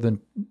model for the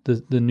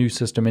new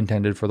system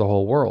intended for the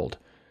whole world.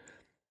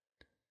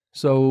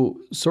 So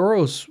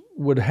Soros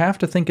would have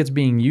to think it's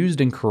being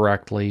used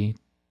incorrectly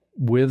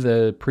with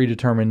a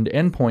predetermined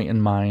endpoint in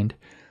mind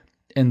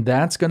And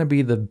that's going to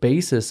be the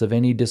basis of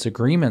any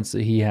disagreements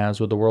that he has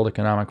with the World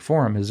Economic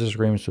Forum. His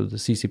disagreements with the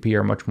CCP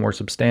are much more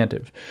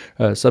substantive.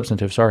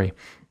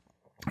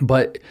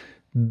 But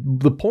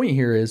the point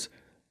here is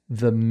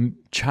the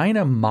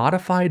China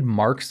modified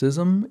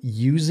Marxism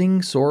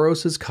using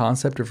Soros's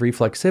concept of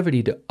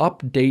reflexivity to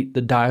update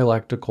the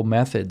dialectical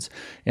methods.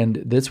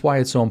 And that's why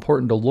it's so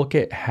important to look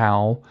at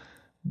how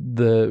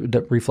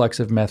the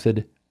reflexive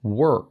method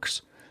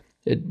works.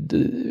 I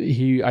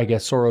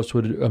guess Soros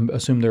would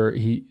assume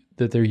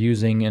that they're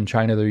using in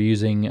China,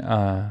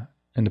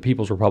 in the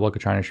People's Republic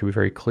of China, should be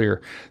very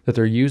clear that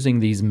they're using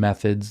these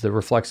methods, the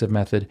reflexive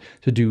method,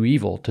 to do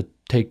evil, to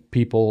take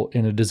people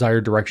in a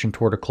desired direction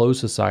toward a closed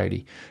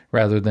society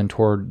rather than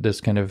toward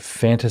this kind of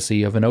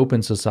fantasy of an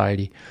open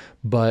society.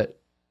 But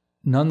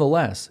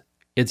nonetheless,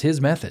 it's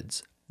his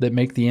methods that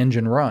make the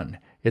engine run.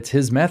 It's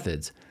his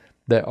methods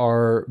that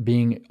are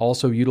being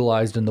also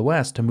utilized in the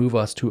West to move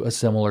us to a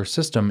similar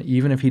system,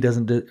 even if he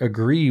doesn't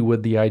agree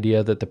with the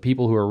idea that the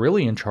people who are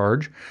really in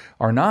charge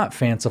are not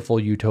fanciful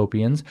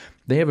utopians.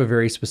 They have a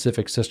very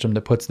specific system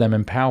that puts them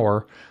in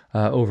power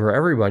over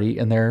everybody,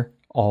 and they're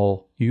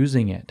all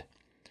using it.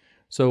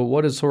 So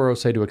what does Soros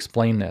say to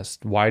explain this?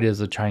 Why does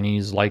the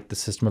Chinese like the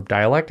system of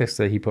dialectics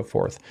that he put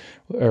forth,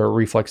 or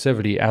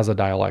reflexivity as a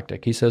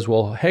dialectic? He says,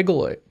 well,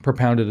 Hegel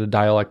propounded a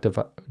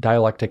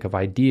dialectic of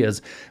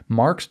ideas.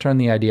 Marx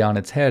turned the idea on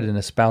its head and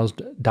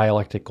espoused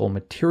dialectical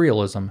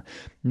materialism.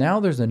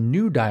 Now there's a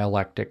new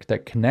dialectic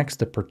that connects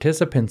the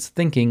participants'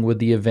 thinking with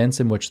the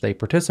events in which they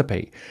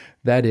participate.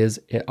 That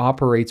is, it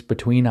operates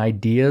between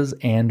ideas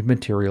and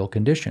material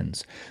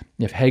conditions.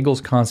 If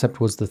Hegel's concept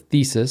was the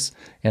thesis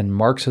and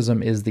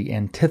Marxism is the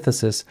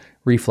antithesis,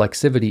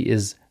 reflexivity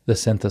is the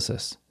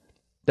synthesis.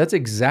 That's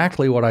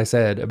exactly what I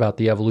said about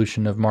the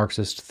evolution of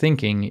Marxist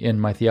thinking in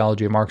my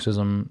Theology of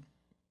Marxism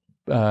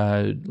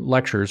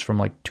lectures from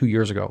like 2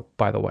 years ago,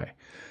 by the way.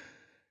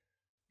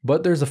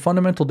 But there's a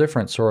fundamental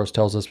difference, Soros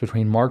tells us,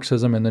 between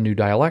Marxism and the new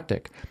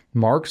dialectic.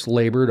 Marx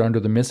labored under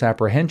the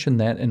misapprehension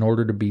that in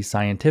order to be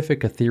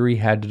scientific, a theory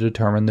had to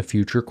determine the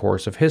future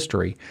course of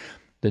history.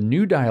 The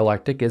new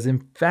dialectic is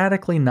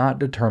emphatically not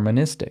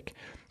deterministic.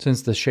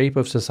 Since the shape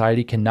of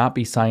society cannot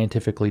be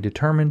scientifically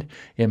determined,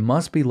 it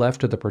must be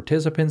left to the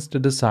participants to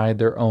decide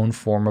their own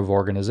form of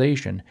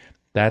organization.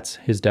 That's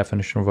his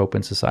definition of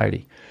open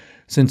society.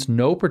 Since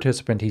no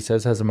participant, he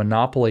says, has a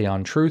monopoly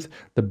on truth,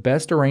 the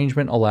best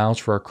arrangement allows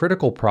for a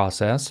critical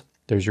process,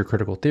 there's your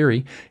critical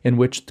theory, in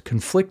which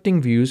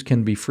conflicting views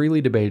can be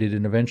freely debated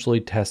and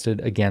eventually tested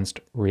against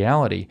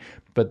reality.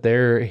 But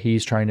there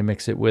he's trying to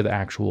mix it with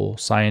actual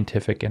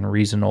scientific and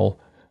reason,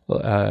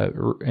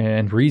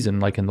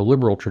 like in the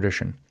liberal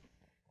tradition.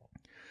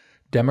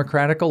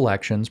 Democratic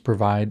elections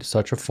provide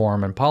such a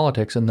form in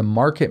politics, and the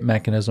market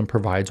mechanism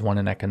provides one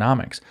in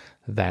economics.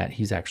 That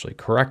he's actually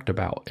correct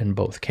about in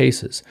both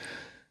cases.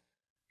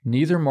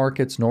 Neither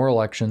markets nor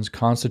elections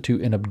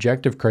constitute an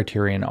objective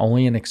criterion,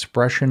 only an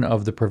expression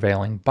of the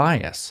prevailing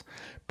bias.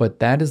 But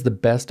that is the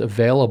best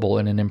available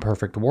in an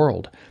imperfect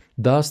world.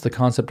 Thus, the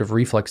concept of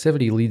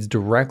reflexivity leads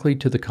directly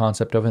to the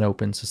concept of an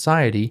open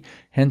society,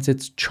 hence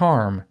its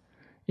charm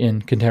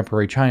in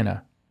contemporary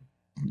China.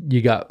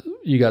 You got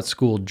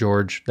schooled,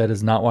 George. That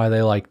is not why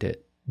they liked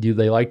it.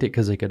 They liked it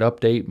because they could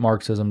update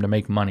Marxism to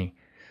make money.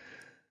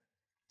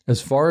 As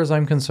far as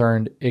I'm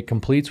concerned, it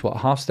completes what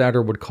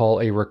Hofstadter would call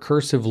a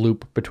recursive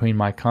loop between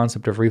my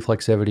concept of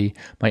reflexivity,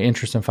 my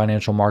interest in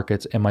financial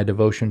markets, and my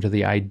devotion to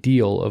the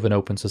ideal of an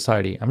open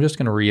society. I'm just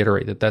going to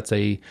reiterate that that's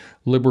a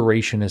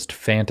liberationist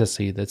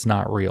fantasy that's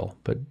not real.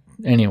 But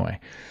anyway,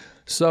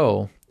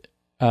 so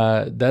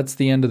that's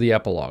the end of the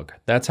epilogue.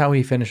 That's how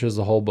he finishes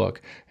the whole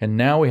book. And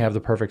now we have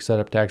the perfect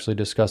setup to actually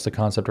discuss the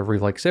concept of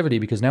reflexivity,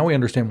 because now we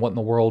understand what in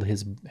the world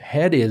his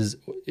head is,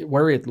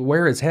 where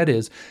his head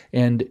is,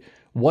 and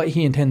what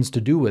he intends to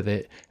do with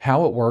it,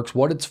 how it works,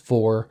 what it's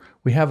for.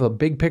 We have a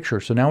big picture.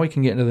 So now we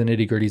can get into the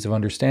nitty-gritties of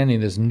understanding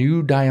this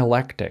new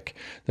dialectic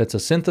that's a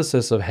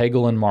synthesis of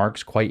Hegel and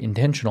Marx, quite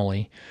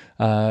intentionally,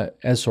 as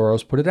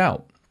Soros put it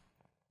out.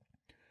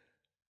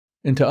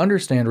 And to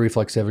understand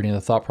reflexivity and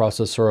the thought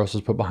process Soros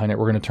has put behind it,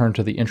 we're going to turn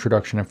to the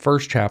introduction and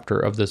first chapter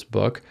of this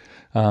book.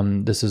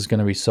 This is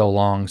going to be so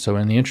long. So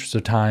in the interest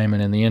of time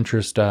and in the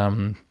interest...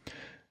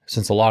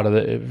 since a lot of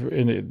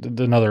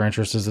another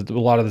interest is that a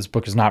lot of this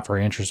book is not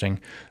very interesting.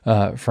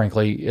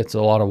 Frankly, it's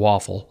a lot of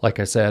waffle. Like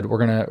I said, we're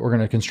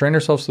gonna constrain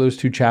ourselves to those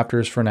 2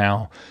 chapters for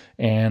now,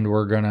 and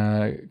we're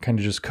gonna kind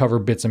of just cover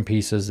bits and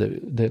pieces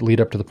that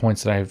lead up to the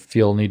points that I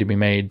feel need to be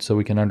made, so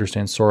we can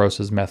understand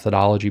Soros's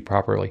methodology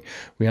properly.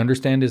 We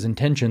understand his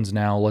intentions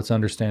now. Let's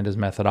understand his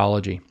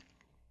methodology.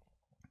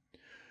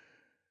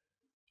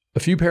 A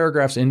few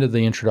paragraphs into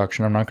the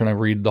introduction, I'm not going to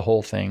read the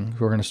whole thing.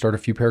 We're going to start a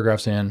few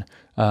paragraphs in.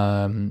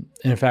 And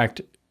in fact,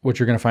 what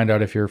you're going to find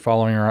out if you're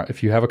following, or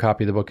if you have a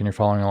copy of the book and you're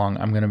following along,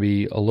 I'm going to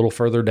be a little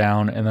further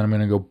down, and then I'm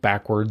going to go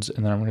backwards,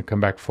 and then I'm going to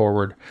come back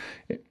forward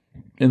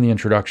in the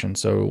introduction.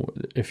 So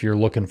if you're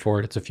looking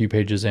for it, it's a few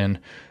pages in.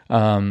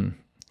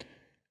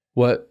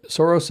 What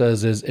Soros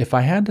says is, if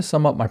I had to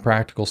sum up my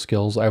practical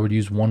skills, I would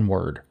use one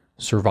word: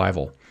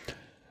 survival.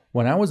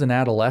 When I was an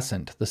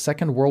adolescent, the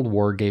Second World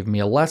War gave me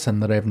a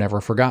lesson that I have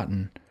never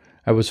forgotten.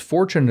 I was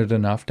fortunate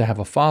enough to have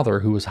a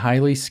father who was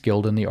highly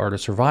skilled in the art of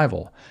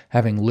survival,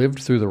 having lived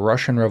through the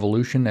Russian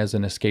Revolution as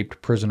an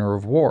escaped prisoner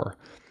of war.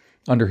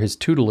 Under his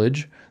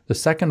tutelage, the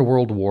Second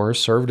World War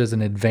served as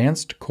an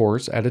advanced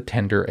course at a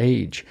tender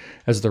age.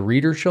 As the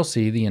reader shall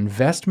see, the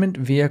investment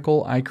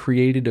vehicle I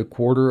created a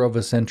quarter of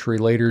a century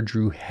later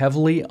drew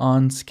heavily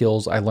on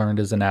skills I learned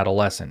as an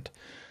adolescent.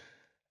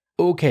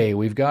 Okay,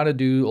 we've got to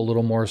do a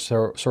little more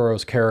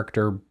Soros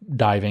character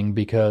diving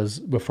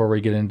before we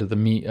get into the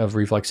meat of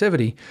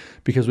reflexivity,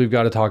 because we've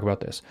got to talk about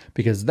this.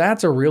 Because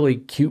that's a really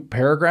cute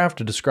paragraph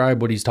to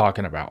describe what he's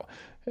talking about,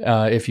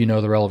 if you know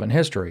the relevant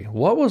history.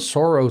 What was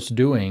Soros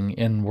doing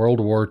in World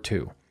War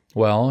II?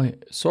 Well,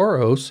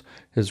 Soros,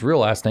 his real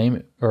last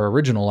name, or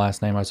original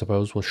last name, I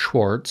suppose, was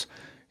Schwartz,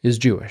 is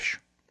Jewish.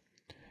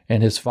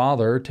 And his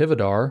father,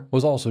 Tivadar,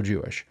 was also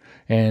Jewish.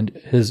 And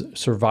his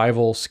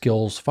survival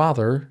skills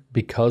father,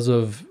 because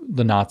of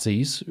the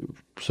Nazis,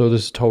 so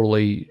this is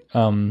totally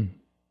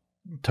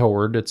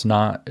toward, it's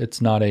not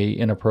a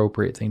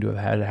inappropriate thing to have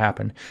had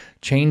happen,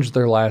 changed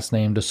their last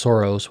name to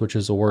Soros, which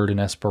is a word in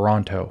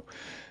Esperanto.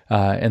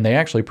 And they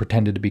actually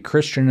pretended to be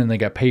Christian, and they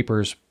got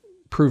papers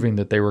proving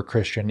that they were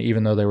Christian,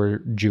 even though they were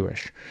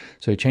Jewish.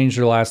 So he changed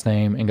their last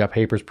name and got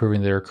papers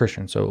proving they were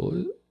Christian.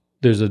 So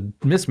there's a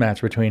mismatch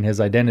between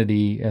his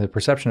identity and the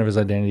perception of his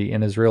identity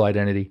and his real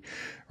identity,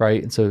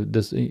 right? And so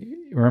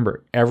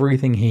remember,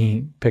 everything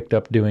he picked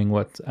up doing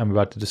what I'm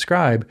about to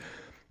describe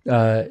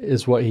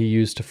is what he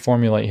used to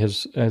formulate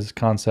his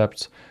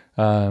concepts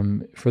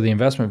for the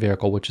investment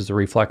vehicle, which is the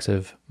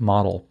reflexive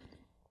model.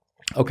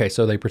 Okay,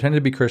 so they pretended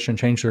to be Christian,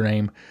 changed their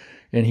name,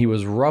 and he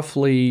was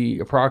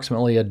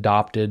approximately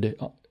adopted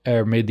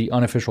or made the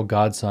unofficial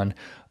godson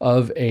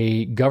of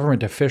a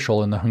government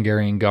official in the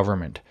Hungarian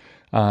government.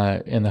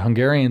 And the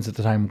Hungarians at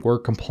the time were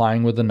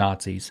complying with the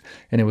Nazis,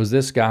 and it was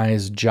this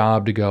guy's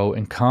job to go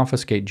and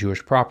confiscate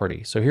Jewish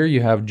property. So here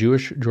you have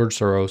Jewish George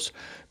Soros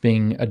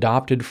being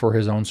adopted for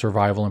his own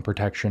survival and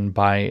protection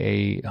by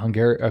a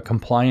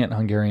compliant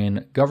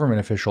Hungarian government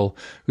official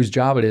whose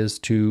job it is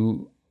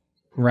to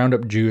round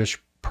up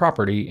Jewish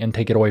property and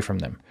take it away from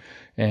them.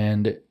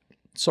 And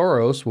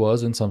Soros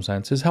was, in some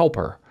sense, his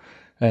helper.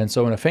 And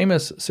so in a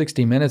famous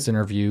 60 Minutes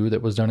interview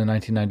that was done in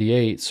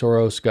 1998,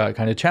 Soros got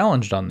kind of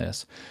challenged on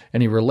this.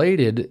 And he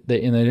related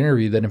that in that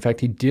interview that, in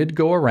fact, he did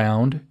go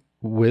around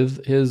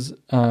with his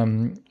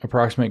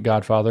approximate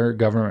godfather,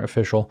 government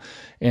official,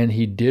 and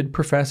he did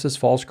profess his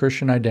false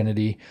Christian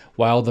identity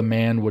while the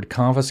man would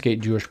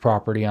confiscate Jewish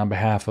property on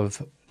behalf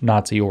of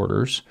Nazi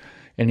orders.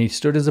 And he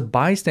stood as a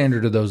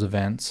bystander to those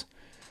events.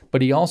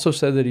 But he also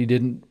said that he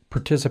didn't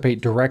participate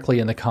directly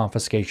in the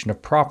confiscation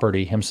of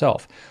property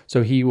himself.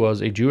 So he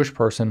was a Jewish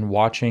person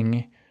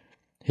watching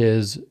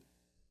his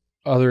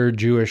other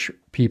Jewish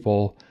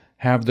people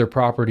have their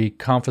property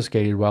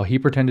confiscated while he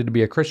pretended to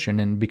be a Christian.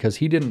 And because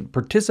he didn't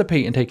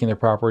participate in taking their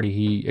property,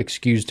 he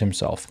excused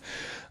himself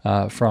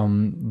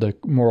from the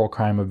moral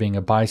crime of being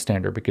a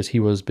bystander because he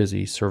was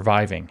busy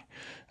surviving.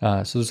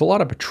 So there's a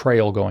lot of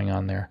betrayal going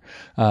on there,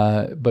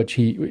 but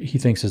he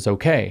thinks it's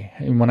okay.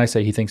 And when I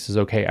say he thinks it's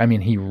okay, I mean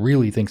he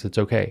really thinks it's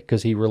okay,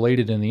 because he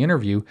related in the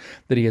interview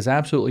that he has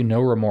absolutely no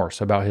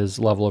remorse about his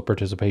level of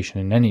participation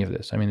in any of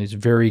this. I mean, it's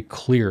very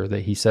clear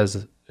that he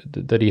says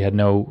that he had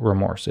no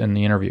remorse in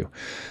the interview.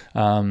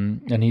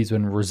 And he's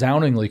been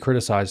resoundingly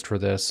criticized for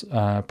this,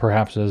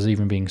 perhaps as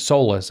even being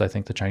soulless. I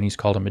think the Chinese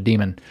called him a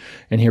demon.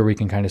 And here we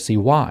can kind of see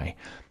why.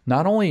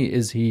 Not only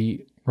is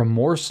he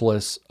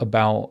remorseless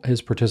about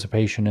his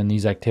participation in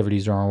these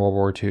activities during World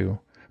War II,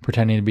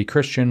 pretending to be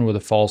Christian with a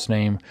false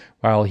name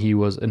while he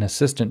was an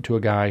assistant to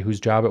a guy whose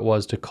job it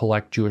was to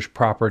collect Jewish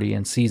property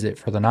and seize it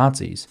for the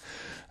Nazis,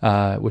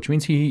 which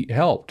means he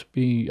helped.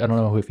 I don't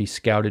know if he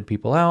scouted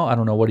people out. I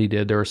don't know what he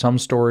did. There are some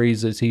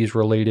stories as he's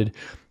related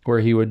where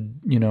he would,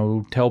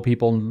 tell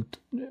people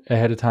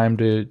ahead of time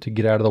to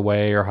get out of the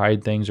way or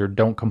hide things or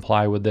don't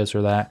comply with this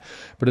or that.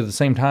 But at the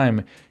same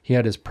time, he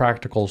had his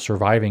practical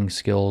surviving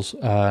skills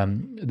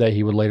that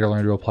he would later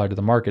learn to apply to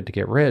the market to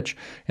get rich.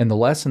 And the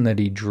lesson that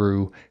he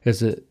drew is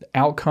that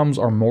outcomes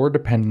are more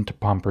dependent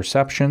upon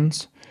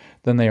perceptions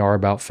than they are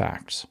about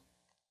facts.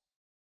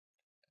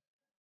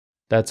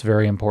 That's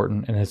very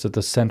important, and it's at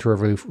the center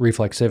of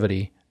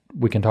reflexivity.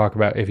 We can talk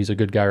about if he's a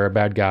good guy or a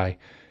bad guy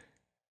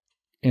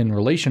in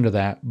relation to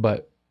that,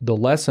 but the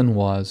lesson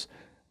was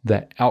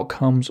that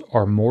outcomes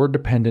are more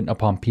dependent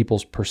upon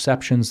people's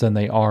perceptions than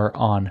they are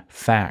on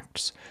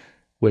facts,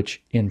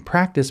 which in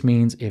practice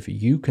means if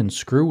you can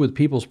screw with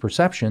people's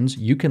perceptions,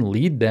 you can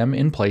lead them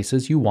in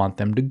places you want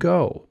them to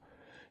go,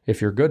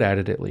 if you're good at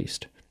it at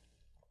least.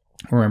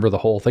 Remember, the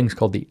whole thing's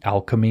called the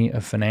alchemy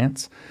of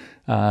finance.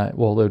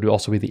 Well, it would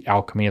also be the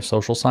alchemy of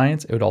social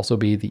science. It would also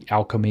be the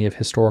alchemy of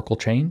historical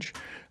change.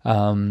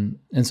 And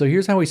so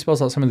here's how he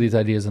spells out some of these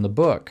ideas in the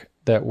book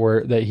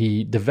that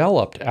he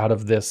developed out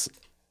of this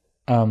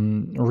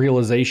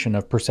realization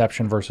of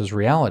perception versus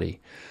reality.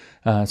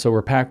 So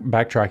we're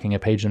backtracking a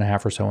page and a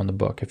half or so in the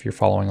book, if you're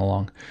following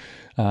along.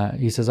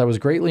 He says, I was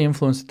greatly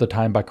influenced at the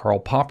time by Karl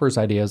Popper's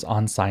ideas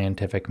on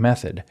scientific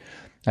method.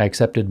 I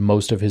accepted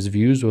most of his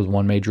views with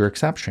one major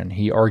exception.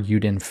 He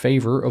argued in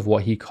favor of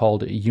what he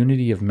called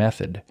unity of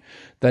method.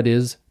 That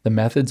is, the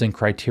methods and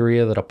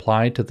criteria that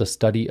apply to the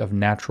study of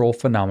natural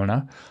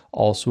phenomena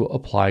also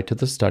apply to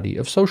the study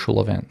of social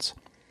events.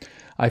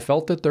 I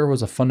felt that there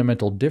was a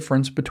fundamental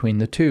difference between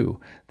the two.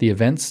 The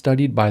events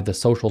studied by the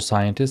social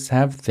scientists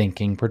have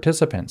thinking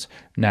participants.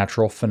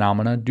 Natural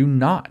phenomena do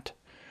not.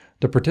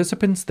 The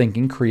participants'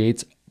 thinking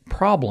creates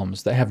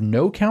problems that have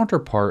no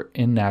counterpart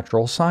in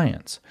natural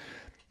science.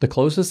 The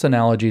closest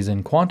analogy is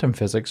in quantum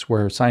physics,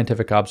 where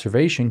scientific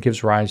observation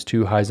gives rise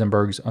to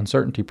Heisenberg's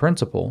uncertainty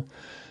principle.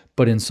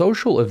 But in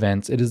social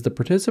events, it is the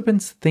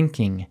participants'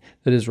 thinking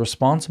that is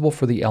responsible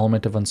for the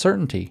element of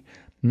uncertainty,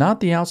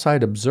 not the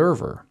outside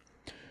observer.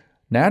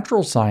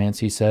 Natural science,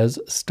 he says,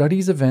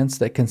 studies events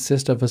that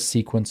consist of a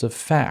sequence of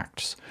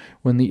facts.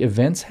 When the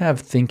events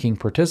have thinking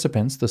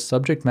participants, the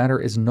subject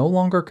matter is no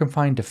longer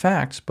confined to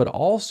facts, but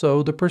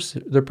also the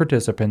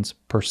participants'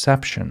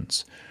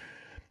 perceptions.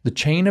 The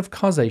chain of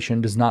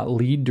causation does not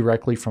lead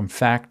directly from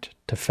fact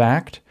to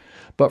fact,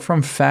 but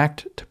from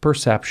fact to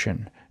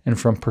perception, and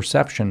from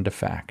perception to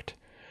fact.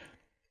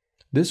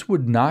 This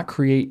would not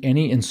create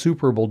any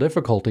insuperable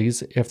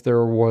difficulties if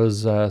there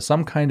was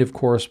some kind of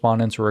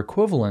correspondence or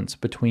equivalence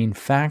between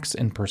facts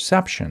and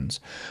perceptions.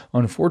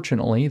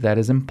 Unfortunately, that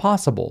is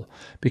impossible,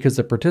 because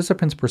the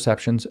participants'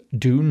 perceptions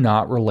do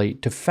not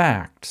relate to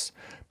facts,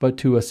 but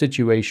to a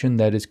situation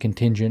that is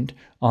contingent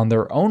on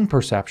their own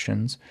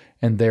perceptions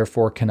and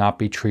therefore cannot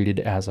be treated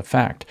as a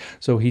fact.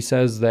 So he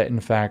says that, in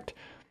fact,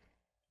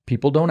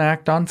 people don't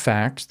act on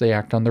facts, they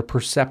act on their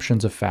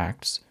perceptions of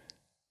facts.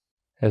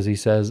 As he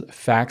says,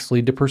 facts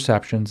lead to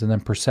perceptions, and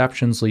then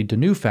perceptions lead to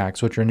new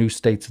facts, which are new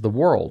states of the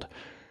world.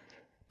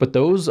 But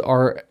those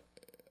are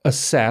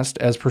assessed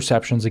as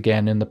perceptions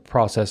again, and the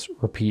process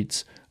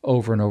repeats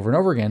over and over and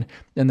over again.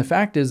 And the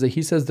fact is that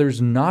he says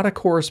there's not a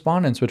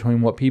correspondence between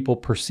what people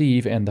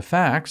perceive and the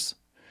facts,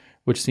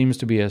 which seems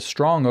to be a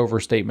strong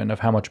overstatement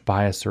of how much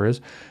bias there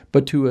is,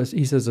 but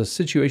he says, a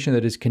situation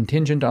that is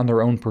contingent on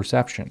their own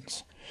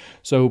perceptions.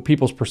 So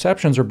people's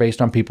perceptions are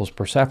based on people's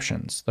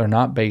perceptions. They're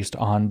not based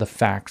on the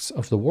facts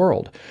of the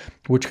world,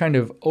 which kind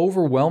of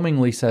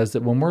overwhelmingly says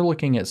that when we're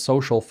looking at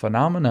social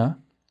phenomena,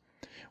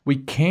 we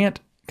can't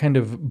kind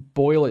of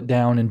boil it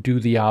down and do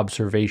the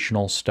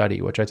observational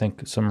study, which I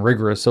think some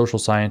rigorous social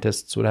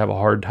scientists would have a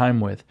hard time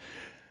with.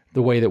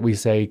 The way that we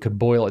say could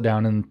boil it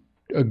down and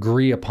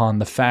agree upon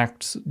the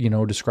facts,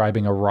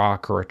 describing a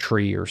rock or a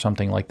tree or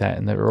something like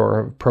that, or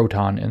a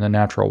proton in the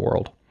natural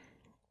world.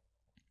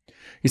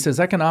 He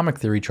says economic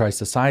theory tries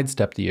to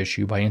sidestep the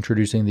issue by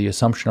introducing the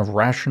assumption of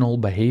rational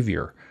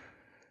behavior.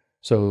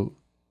 So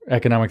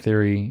economic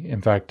theory,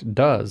 in fact,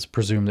 does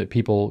presume that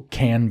people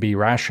can be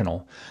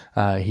rational.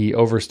 He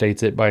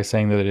overstates it by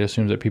saying that it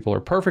assumes that people are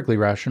perfectly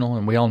rational,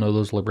 and we all know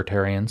those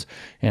libertarians,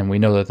 and we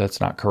know that that's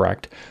not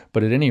correct.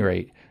 But at any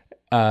rate,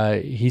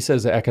 he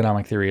says that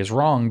economic theory is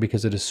wrong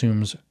because it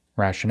assumes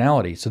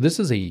rationality. So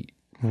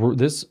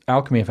this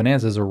Alchemy of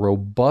Finance is a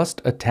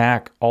robust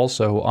attack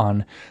also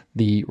on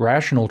the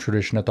rational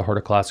tradition at the heart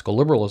of classical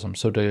liberalism.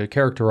 So to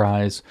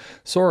characterize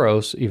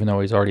Soros, even though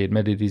he's already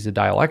admitted he's a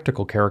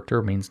dialectical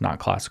character, means not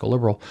classical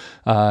liberal,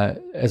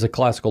 as a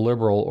classical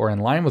liberal or in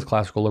line with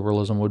classical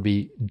liberalism would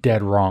be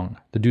dead wrong.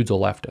 The dude's a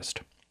leftist.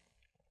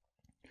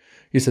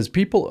 He says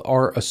people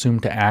are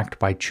assumed to act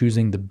by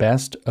choosing the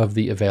best of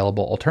the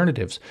available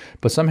alternatives,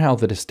 but somehow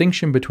the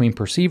distinction between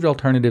perceived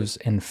alternatives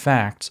and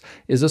facts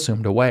is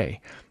assumed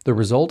away. The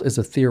result is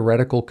a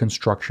theoretical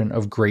construction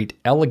of great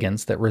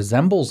elegance that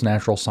resembles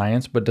natural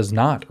science but does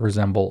not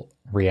resemble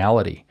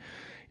reality.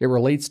 It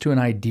relates to an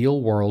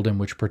ideal world in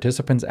which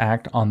participants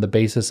act on the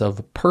basis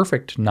of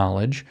perfect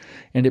knowledge,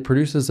 and it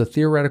produces a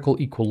theoretical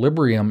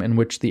equilibrium in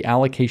which the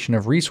allocation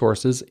of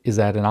resources is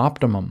at an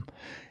optimum.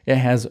 It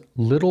has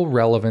little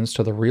relevance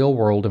to the real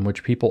world in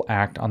which people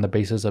act on the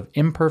basis of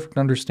imperfect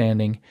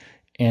understanding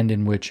and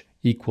in which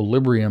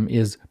equilibrium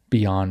is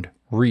beyond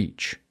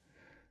reach.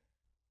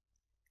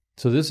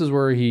 So this is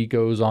where he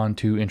goes on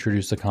to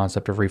introduce the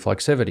concept of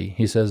reflexivity.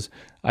 He says,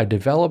 I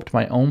developed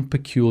my own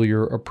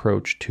peculiar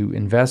approach to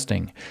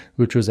investing,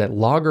 which was at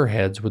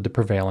loggerheads with the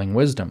prevailing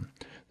wisdom.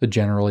 The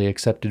generally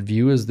accepted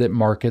view is that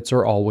markets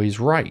are always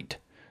right.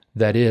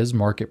 That is,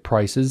 market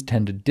prices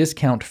tend to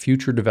discount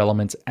future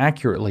developments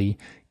accurately,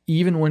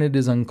 even when it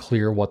is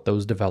unclear what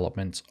those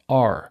developments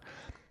are.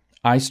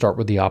 I start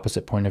with the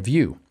opposite point of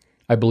view.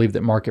 I believe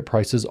that market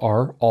prices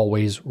are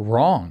always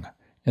wrong,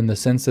 in the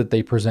sense that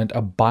they present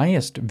a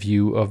biased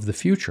view of the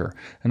future.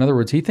 In other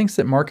words, he thinks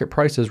that market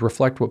prices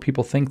reflect what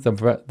people think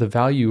the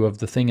value of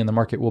the thing in the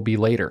market will be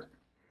later.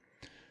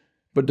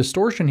 But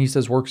distortion, he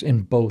says, works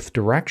in both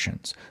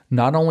directions.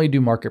 Not only do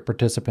market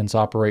participants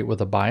operate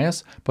with a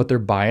bias, but their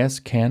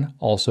bias can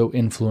also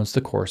influence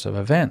the course of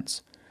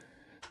events.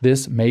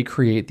 This may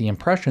create the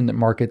impression that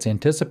markets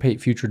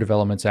anticipate future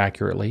developments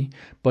accurately,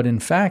 but in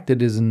fact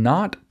it is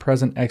not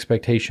present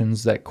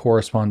expectations that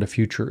correspond to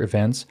future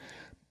events,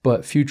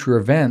 but future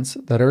events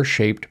that are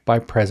shaped by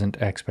present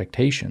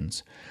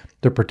expectations.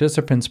 The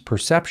participants'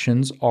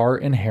 perceptions are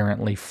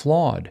inherently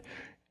flawed,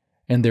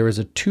 and there is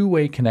a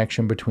two-way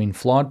connection between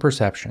flawed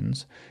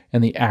perceptions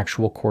and the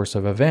actual course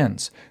of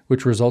events,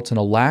 which results in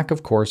a lack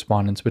of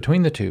correspondence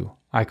between the two.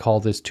 I call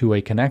this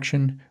two-way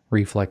connection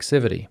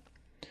reflexivity.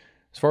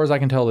 As far as I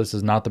can tell, this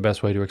is not the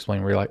best way to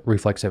explain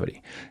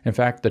reflexivity. In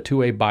fact, the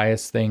two-way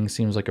bias thing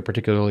seems like a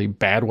particularly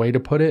bad way to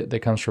put it that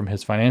comes from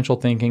his financial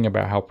thinking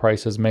about how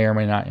prices may or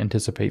may not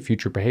anticipate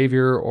future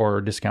behavior or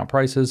discount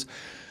prices.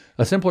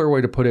 A simpler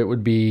way to put it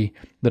would be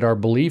that our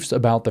beliefs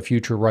about the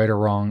future, right or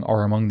wrong,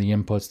 are among the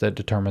inputs that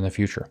determine the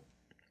future.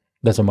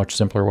 That's a much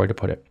simpler way to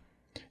put it.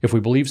 If we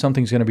believe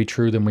something's going to be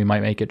true, then we might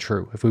make it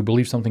true. If we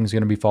believe something's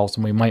going to be false,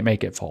 then we might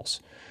make it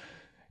false.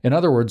 In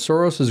other words,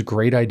 Soros'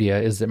 great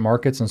idea is that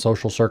markets and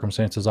social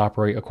circumstances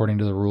operate according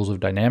to the rules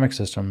of dynamic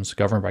systems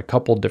governed by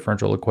coupled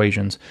differential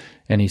equations,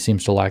 and he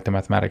seems to lack the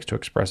mathematics to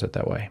express it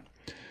that way.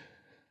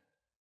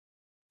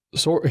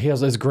 So he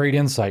has this great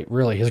insight,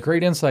 really. His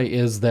great insight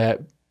is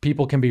that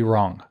people can be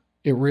wrong.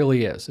 It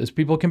really is.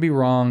 People can be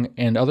wrong,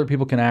 and other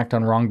people can act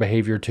on wrong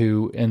behavior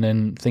too, and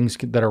then things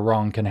that are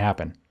wrong can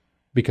happen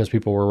because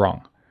people were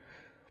wrong.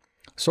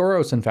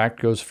 Soros, in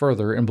fact, goes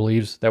further and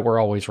believes that we're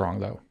always wrong,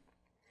 though,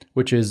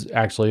 which is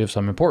actually of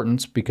some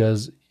importance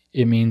because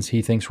it means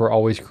he thinks we're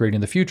always creating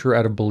the future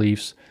out of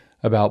beliefs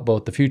about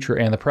both the future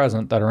and the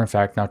present that are in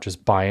fact not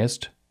just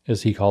biased,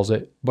 as he calls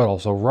it, but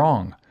also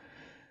wrong.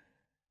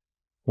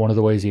 One of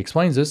the ways he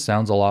explains this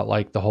sounds a lot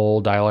like the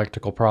whole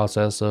dialectical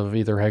process of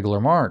either Hegel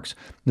or Marx,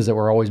 is that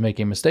we're always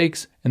making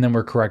mistakes and then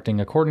we're correcting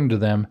according to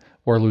them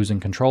or losing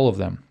control of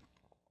them.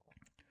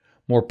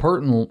 More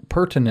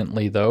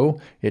pertinently,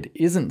 though, it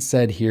isn't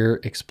said here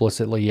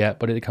explicitly yet,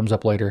 but it comes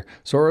up later.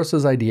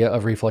 Soros' idea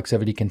of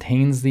reflexivity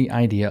contains the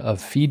idea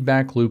of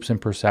feedback loops and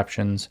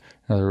perceptions,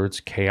 in other words,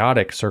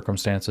 chaotic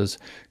circumstances,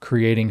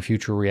 creating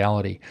future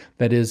reality.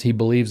 That is, he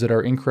believes that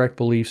our incorrect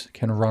beliefs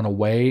can run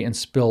away and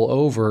spill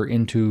over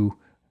into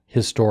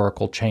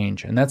historical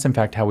change. And that's in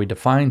fact how he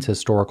defines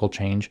historical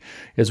change,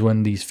 is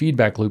when these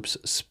feedback loops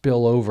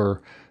spill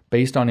over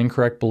based on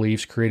incorrect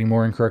beliefs, creating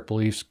more incorrect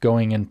beliefs,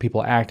 going and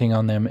people acting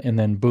on them, and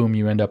then boom,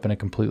 you end up in a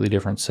completely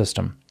different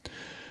system.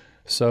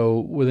 So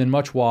within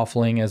much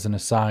waffling, as an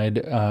aside,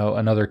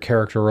 another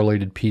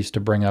character-related piece to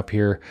bring up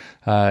here,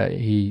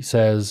 he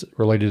says,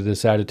 related to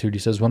this attitude, he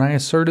says, when I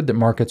asserted that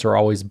markets are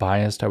always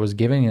biased, I was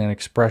giving an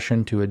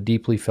expression to a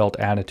deeply felt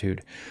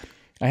attitude.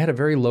 I had a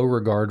very low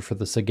regard for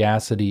the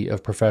sagacity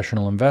of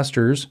professional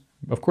investors.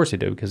 Of course he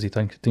did, because he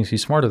thinks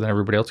he's smarter than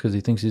everybody else because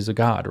he thinks he's a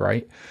god,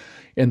 right?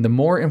 And the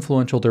more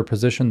influential their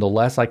position, the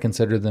less I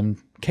consider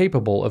them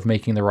capable of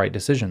making the right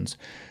decisions.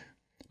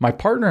 My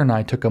partner and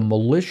I took a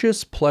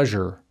malicious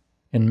pleasure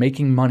in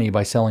making money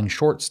by selling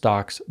short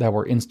stocks that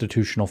were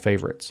institutional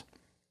favorites.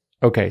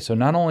 Okay, so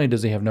not only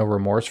does he have no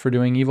remorse for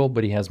doing evil,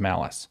 but he has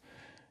malice.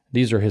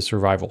 These are his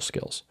survival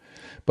skills.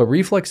 But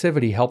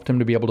reflexivity helped him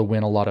to be able to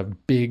win a lot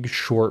of big,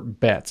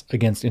 short bets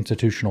against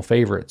institutional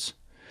favorites.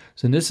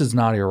 So this is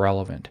not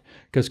irrelevant,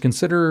 because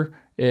consider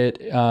it,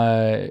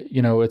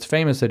 it's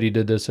famous that he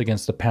did this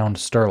against the pound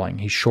sterling.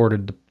 He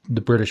shorted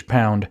the British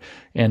pound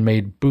and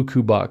made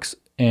buku bucks,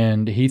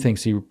 and he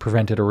thinks he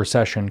prevented a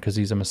recession because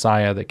he's a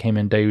messiah that came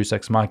in deus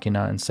ex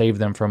machina and saved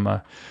them from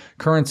a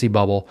currency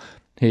bubble.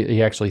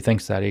 He actually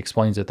thinks that. He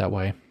explains it that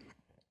way.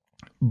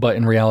 But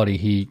in reality,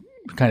 he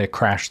kind of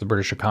crashed the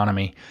British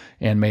economy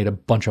and made a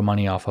bunch of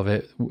money off of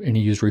it, and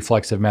he used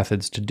reflexive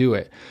methods to do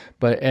it.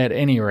 But at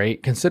any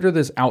rate, consider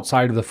this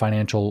outside of the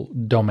financial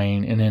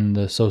domain and in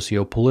the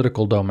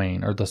socio-political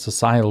domain or the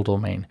societal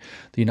domain.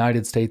 The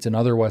United States and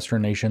other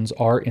Western nations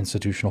are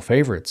institutional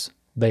favorites.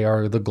 They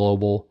are the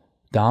global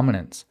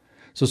dominants.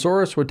 So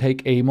Soros would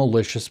take a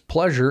malicious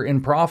pleasure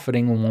in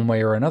profiting in one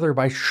way or another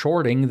by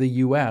shorting the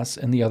U.S.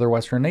 and the other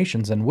Western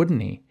nations, and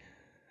wouldn't he?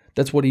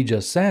 That's what he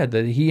just said,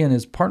 that he and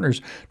his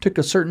partners took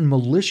a certain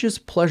malicious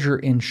pleasure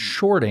in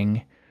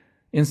shorting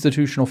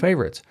institutional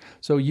favorites.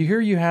 So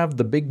you have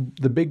the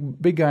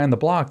big guy on the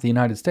block, the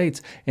United States,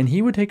 and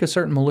he would take a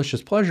certain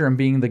malicious pleasure in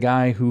being the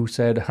guy who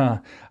said,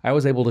 I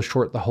was able to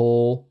short the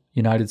whole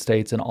United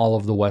States and all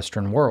of the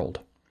Western world.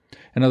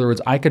 In other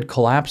words, I could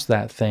collapse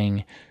that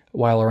thing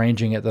while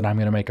arranging it that I'm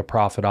going to make a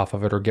profit off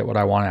of it or get what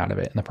I want out of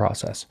it in the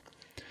process.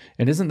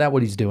 And isn't that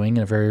what he's doing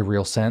in a very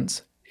real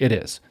sense? It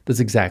is.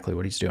 That's exactly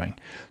what he's doing.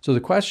 So the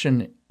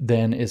question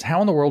then is, how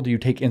in the world do you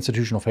take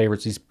institutional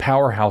favorites, these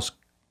powerhouse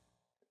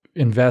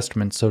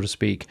investments, so to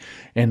speak,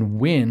 and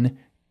win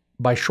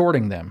by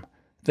shorting them?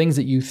 Things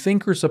that you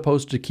think are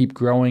supposed to keep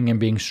growing and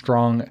being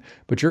strong,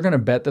 but you're going to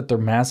bet that they're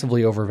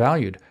massively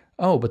overvalued.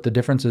 Oh, but the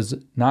difference is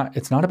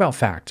it's not about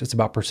facts, it's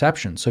about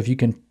perception. So if you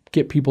can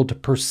get people to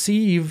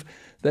perceive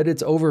that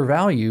it's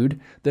overvalued,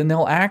 then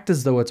they'll act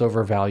as though it's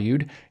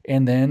overvalued,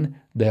 and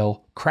then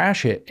they'll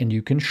crash it and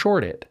you can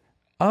short it.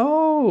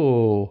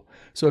 Oh,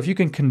 so if you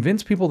can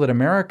convince people that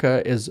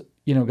America is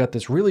got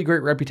this really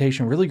great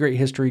reputation, really great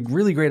history,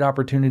 really great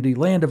opportunity,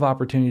 land of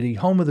opportunity,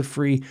 home of the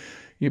free,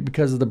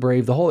 because of the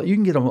brave, you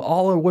can get them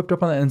all whipped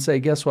up on that and say,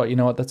 guess what? You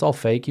know what? That's all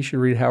fake. You should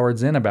read Howard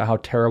Zinn about how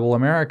terrible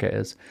America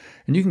is.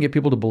 And you can get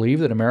people to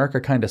believe that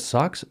America kind of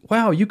sucks.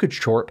 Wow, you could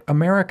short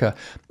America.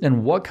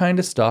 And what kind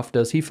of stuff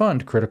does he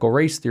fund? Critical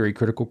race theory,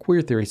 critical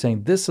queer theory,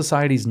 saying this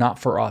society's not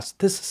for us.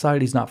 This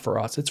society's not for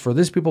us. It's for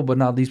this people, but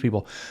not these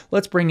people.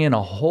 Let's bring in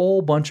a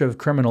whole bunch of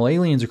criminal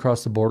aliens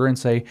across the border and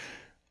say,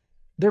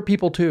 they're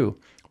people too.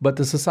 But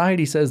the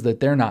society says that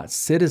they're not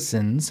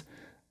citizens.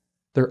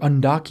 They're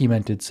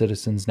undocumented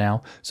citizens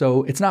now,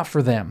 so it's not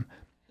for them.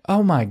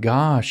 Oh my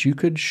gosh, you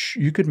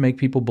could make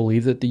people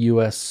believe that the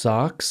U.S.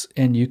 sucks,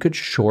 and you could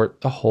short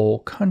the whole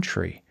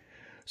country.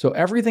 So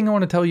everything I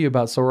want to tell you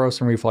about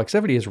Soros and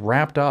reflexivity is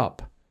wrapped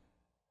up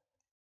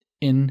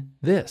in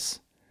this.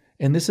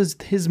 And this is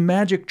his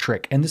magic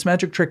trick. And this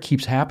magic trick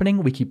keeps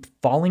happening. We keep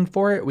falling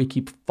for it. We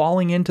keep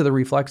falling into the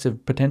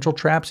reflexive potential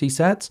traps he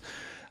sets.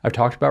 I've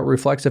talked about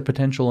reflexive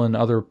potential in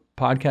other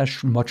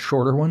podcasts, much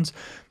shorter ones.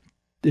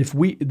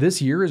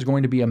 This year is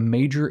going to be a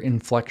major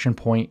inflection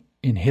point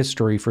in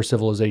history for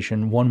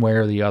civilization, one way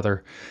or the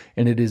other.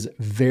 And it is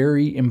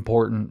very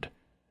important,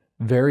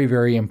 very,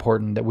 very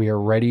important that we are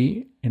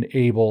ready and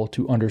able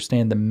to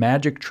understand the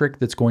magic trick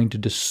that's going to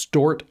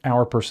distort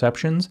our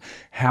perceptions,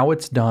 how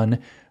it's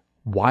done,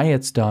 why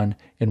it's done,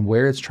 and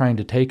where it's trying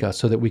to take us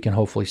so that we can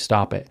hopefully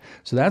stop it.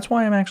 So that's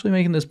why I'm actually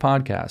making this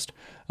podcast.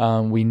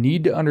 We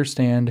need to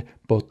understand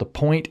both the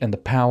point and the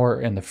power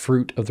and the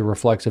fruit of the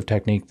reflexive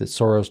technique that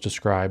Soros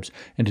describes.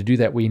 And to do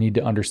that, we need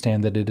to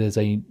understand that it is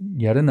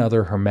yet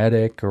another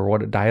hermetic or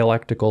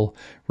dialectical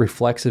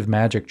reflexive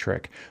magic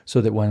trick, so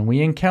that when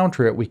we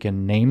encounter it, we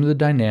can name the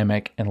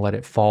dynamic and let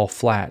it fall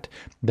flat.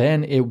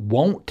 Then it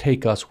won't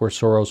take us where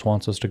Soros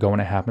wants us to go when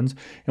it happens.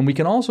 And we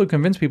can also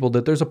convince people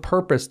that there's a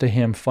purpose to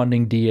him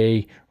funding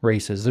DA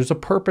races. There's a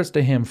purpose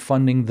to him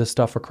funding the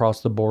stuff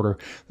across the border.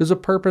 There's a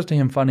purpose to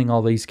him funding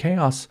all these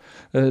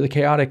the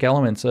chaotic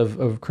elements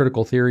of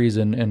critical theories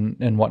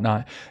and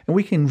whatnot. And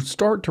we can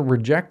start to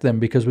reject them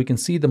because we can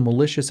see the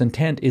malicious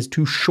intent is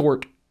to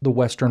short the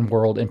Western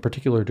world, in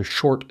particular to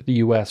short the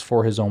U.S.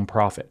 for his own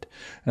profit.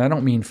 And I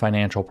don't mean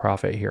financial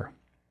profit here.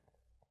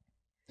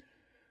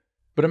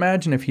 But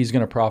imagine if he's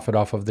going to profit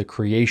off of the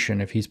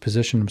creation, if he's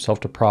positioned himself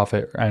to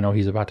profit. I know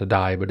he's about to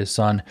die, but his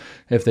son,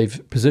 if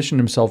they've positioned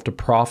himself to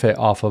profit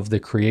off of the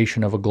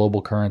creation of a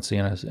global currency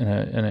in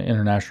an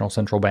international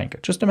central bank.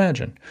 Just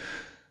imagine.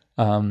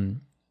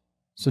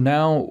 So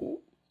now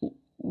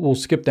we'll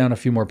skip down a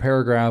few more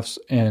paragraphs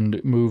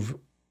and move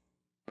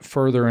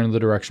further into the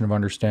direction of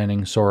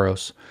understanding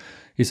Soros.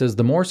 He says,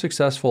 the more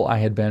successful I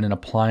had been in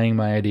applying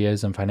my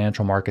ideas in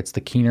financial markets,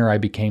 the keener I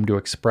became to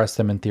express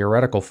them in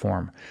theoretical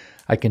form.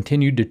 I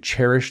continued to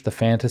cherish the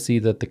fantasy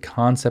that the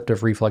concept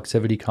of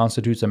reflexivity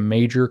constitutes a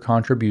major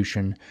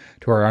contribution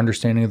to our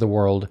understanding of the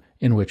world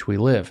in which we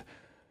live.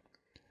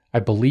 I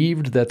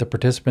believed that the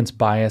participant's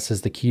bias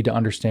is the key to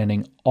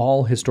understanding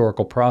all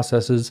historical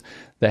processes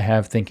that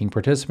have thinking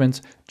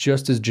participants,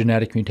 just as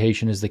genetic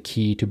mutation is the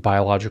key to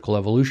biological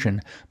evolution,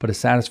 but a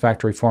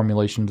satisfactory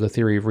formulation of the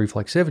theory of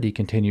reflexivity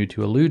continued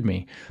to elude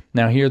me.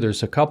 Now here,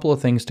 there's a couple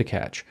of things to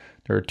catch.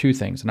 There are two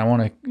things, and I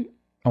want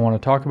to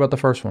talk about the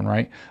first one,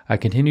 right? I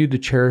continued to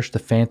cherish the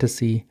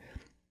fantasy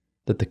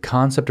that the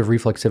concept of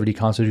reflexivity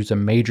constitutes a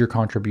major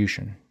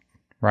contribution,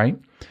 right?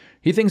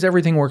 He thinks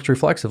everything works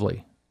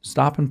reflexively.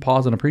 Stop and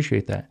pause and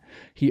appreciate that.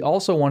 He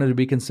also wanted to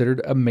be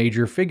considered a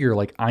major figure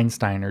like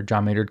Einstein or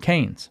John Maynard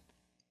Keynes.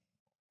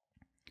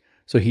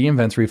 So he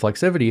invents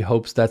reflexivity,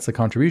 hopes that's the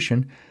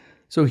contribution.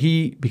 So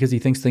because he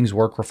thinks things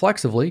work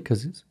reflexively,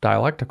 because it's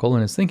dialectical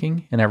in his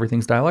thinking, and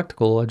everything's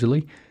dialectical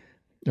allegedly,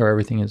 or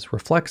everything is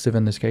reflexive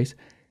in this case,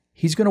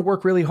 he's going to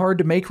work really hard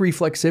to make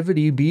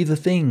reflexivity be the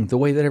thing, the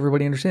way that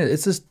everybody understands it.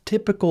 It's this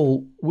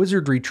typical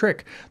wizardry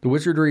trick. The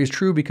wizardry is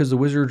true because the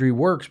wizardry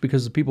works,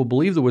 because the people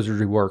believe the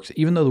wizardry works,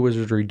 even though the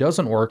wizardry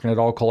doesn't work and it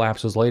all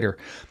collapses later.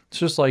 It's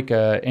just like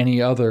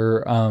any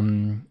other,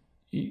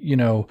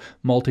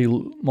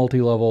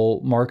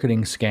 multi-level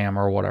marketing scam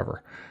or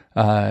whatever.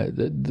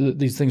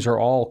 These things are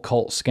all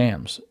cult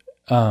scams.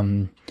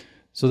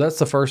 So that's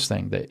the first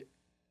thing, that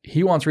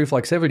he wants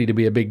reflexivity to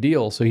be a big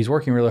deal, so he's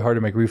working really hard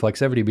to make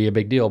reflexivity be a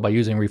big deal by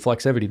using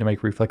reflexivity to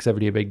make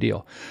reflexivity a big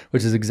deal,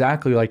 which is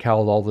exactly like how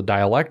all the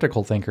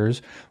dialectical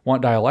thinkers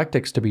want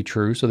dialectics to be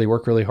true, so they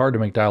work really hard to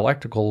make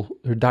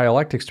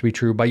dialectics to be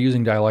true by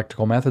using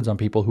dialectical methods on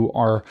people who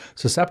are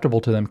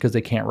susceptible to them because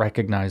they can't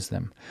recognize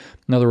them.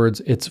 In other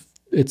words,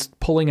 it's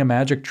pulling a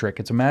magic trick.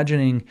 It's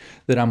imagining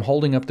that I'm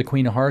holding up the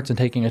Queen of Hearts and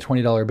taking a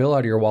 $20 bill out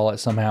of your wallet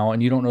somehow,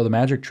 and you don't know the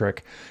magic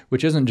trick,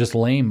 which isn't just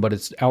lame, but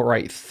it's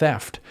outright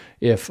theft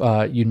if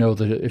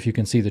you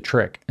can see the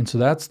trick. And so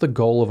that's the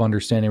goal of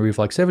understanding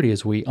reflexivity.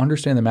 Is we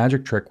understand the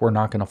magic trick, we're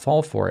not going to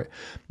fall for it.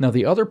 Now,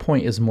 the other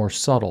point is more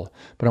subtle,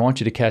 but I want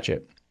you to catch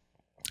it.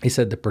 He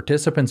said the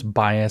participant's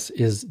bias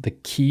is the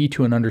key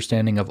to an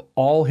understanding of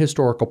all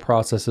historical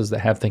processes that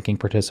have thinking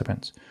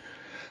participants.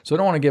 So I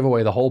don't want to give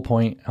away the whole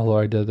point, although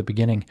I did at the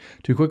beginning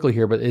too quickly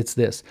here, but it's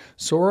this.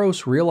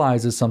 Soros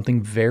realizes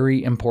something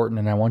very important,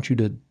 and I want you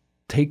to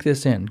take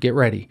this in. Get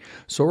ready.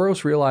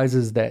 Soros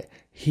realizes that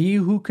he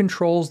who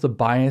controls the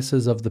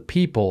biases of the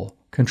people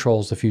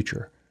controls the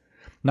future.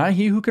 Not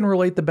he who can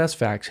relate the best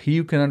facts, he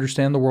who can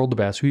understand the world the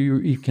best,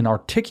 who can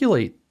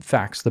articulate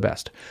facts the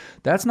best.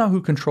 That's not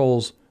who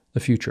controls the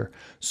future.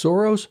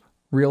 Soros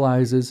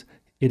realizes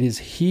it is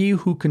he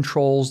who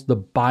controls the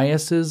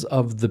biases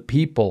of the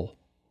people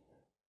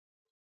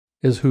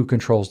is who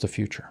controls the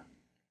future.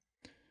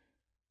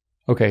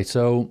 Okay,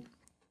 so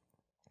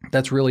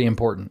that's really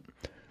important.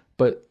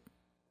 But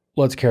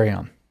let's carry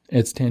on.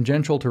 It's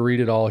tangential to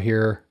read it all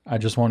here. I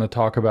just want to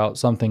talk about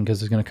something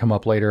because it's going to come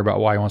up later about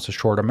why he wants to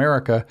short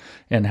America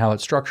and how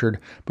it's structured.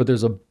 But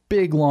there's a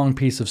big, long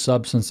piece of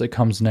substance that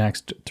comes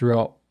next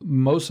throughout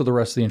most of the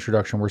rest of the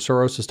introduction where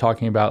Soros is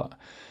talking about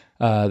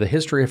the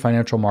history of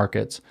financial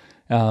markets.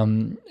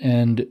 And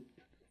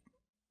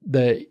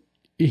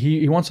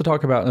he wants to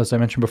talk about, as I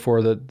mentioned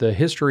before, that the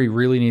history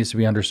really needs to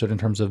be understood in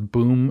terms of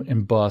boom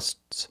and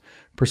busts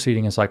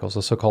preceding a cycle, so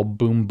the so-called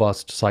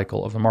boom-bust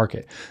cycle of the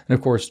market. And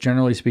of course,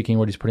 generally speaking,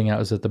 what he's putting out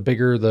is that the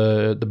bigger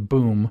the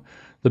boom,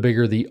 the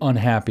bigger the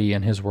unhappy,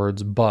 in his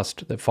words,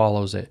 bust that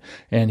follows it.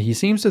 And he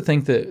seems to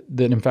think that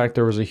in fact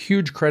there was a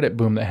huge credit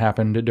boom that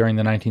happened during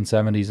the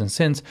 1970s and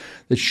since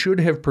that should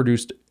have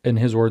produced, in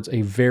his words,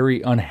 a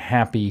very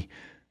unhappy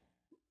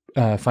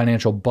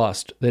financial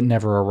bust that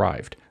never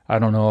arrived. I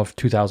don't know if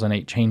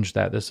 2008 changed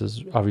that. This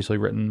is obviously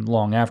written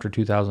long after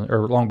 2000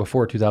 or long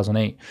before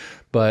 2008,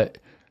 but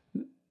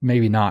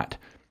maybe not.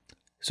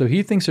 So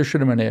he thinks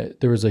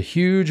there was a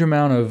huge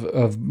amount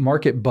of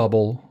market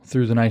bubble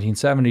through the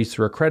 1970s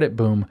through a credit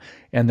boom,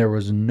 and there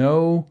was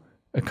no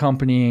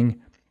accompanying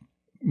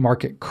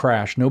market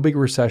crash, no big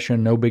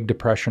recession, no big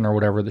depression or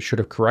whatever that should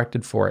have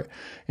corrected for it.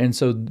 And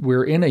so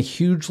we're in a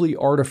hugely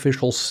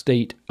artificial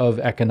state of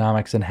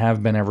economics and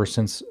have been ever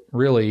since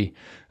really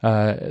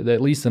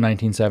at least the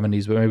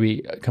 1970s, but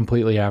maybe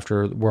completely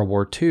after World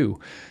War II.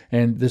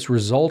 And this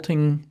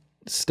resulting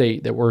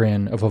state that we're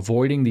in of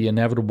avoiding the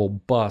inevitable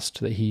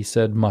bust that he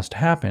said must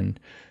happen,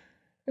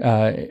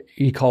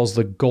 he calls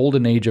the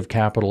golden age of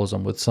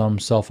capitalism with some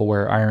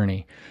self-aware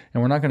irony.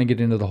 And we're not going to get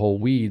into the whole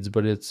weeds,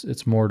 but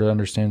it's more to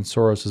understand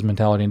Soros's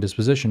mentality and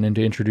disposition and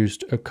to introduce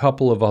a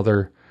couple of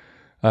other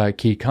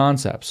key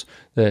concepts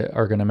that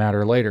are going to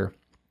matter later.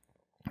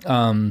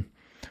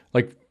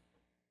 Like,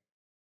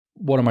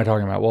 what am I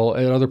talking about? Well,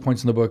 at other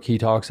points in the book, he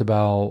talks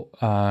about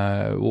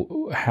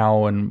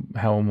how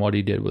and what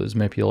he did with his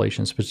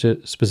manipulation,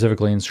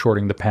 specifically in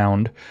shorting the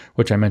pound,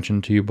 which I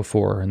mentioned to you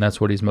before, and that's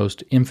what he's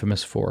most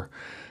infamous for.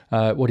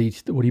 What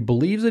he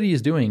believes that he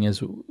is doing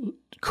is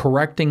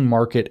correcting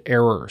market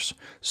errors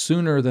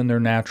sooner than their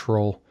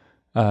natural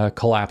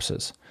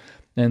collapses.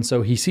 And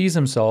so he sees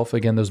himself,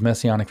 again, those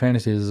messianic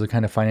fantasies, as a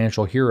kind of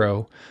financial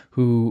hero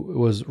who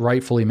was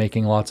rightfully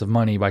making lots of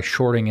money by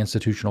shorting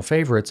institutional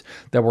favorites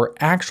that were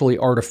actually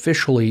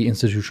artificially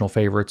institutional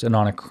favorites and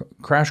on a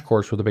crash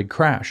course with a big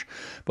crash.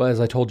 But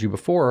as I told you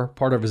before,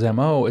 part of his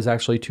MO is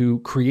actually to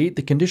create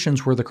the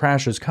conditions where the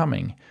crash is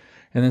coming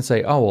and then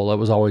say, oh, well, it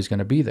was always going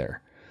to be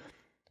there.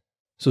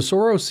 So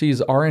Soros sees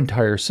our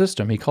entire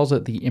system, he calls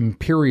it the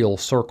imperial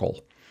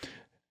circle,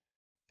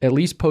 at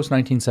least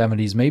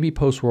post-1970s, maybe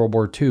post-World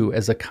War II,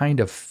 as a kind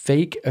of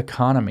fake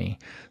economy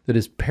that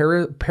is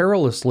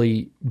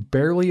perilously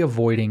barely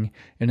avoiding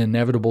an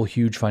inevitable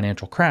huge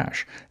financial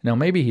crash. Now,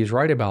 maybe he's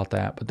right about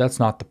that, but that's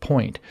not the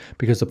point,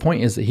 because the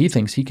point is that he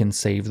thinks he can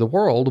save the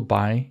world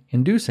by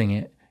inducing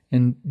it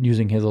and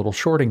using his little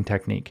shorting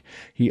technique.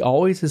 He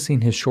always has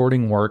seen his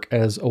shorting work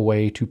as a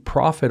way to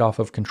profit off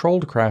of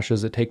controlled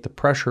crashes that take the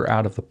pressure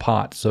out of the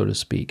pot, so to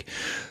speak.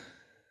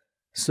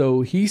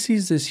 So he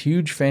sees this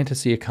huge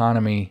fantasy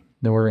economy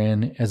that we're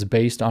in as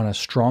based on a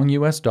strong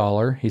U.S.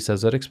 dollar, he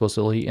says that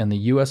explicitly, and the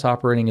U.S.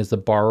 operating as the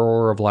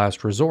borrower of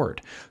last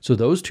resort. So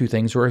those two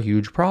things are a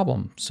huge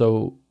problem.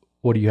 So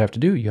what do you have to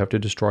do? You have to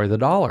destroy the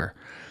dollar.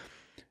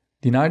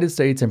 The United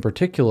States in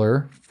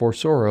particular, for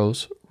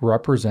Soros,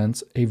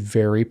 represents a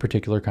very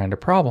particular kind of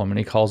problem, and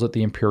he calls it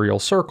the imperial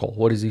circle.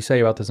 What does he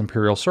say about this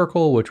imperial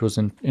circle, which was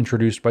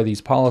introduced by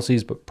these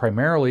policies, but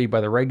primarily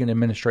by the Reagan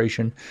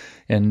administration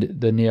and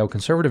the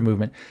neoconservative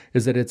movement,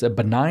 is that it's a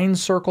benign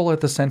circle at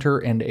the center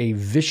and a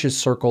vicious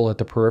circle at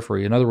the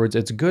periphery. In other words,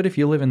 it's good if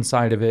you live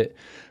inside of it,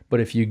 but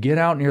if you get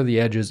out near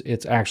the edges,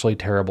 it's actually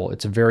terrible.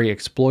 It's very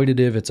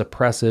exploitative, it's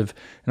oppressive.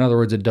 In other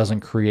words, it doesn't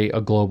create a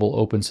global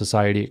open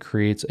society, it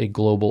creates a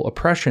global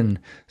oppression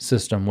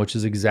system, which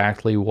is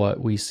exactly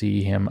what we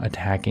see him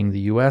attacking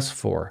the US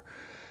for.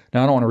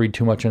 Now, I don't want to read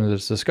too much into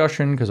this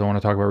discussion because I want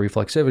to talk about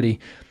reflexivity.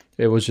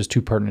 It was just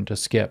too pertinent to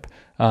skip.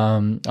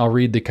 I'll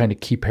read the kind of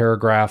key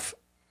paragraph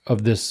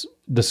of this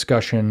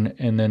discussion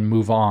and then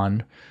move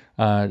on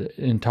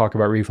and talk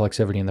about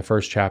reflexivity in the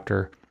first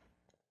chapter.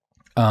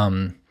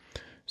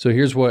 So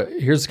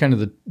here's kind of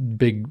the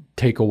big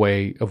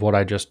takeaway of what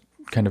I just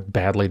kind of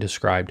badly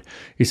described.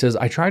 He says,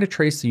 I try to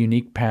trace the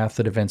unique path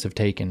that events have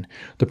taken,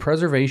 the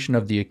preservation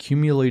of the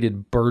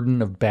accumulated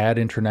burden of bad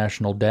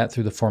international debt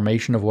through the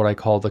formation of what I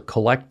call the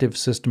collective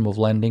system of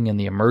lending and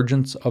the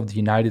emergence of the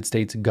United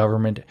States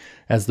government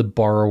as the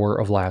borrower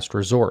of last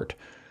resort.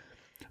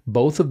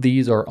 Both of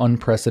these are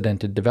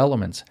unprecedented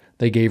developments.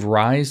 They gave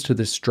rise to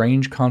this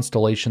strange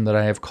constellation that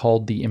I have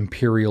called the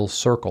imperial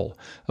circle,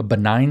 a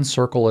benign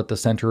circle at the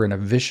center and a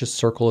vicious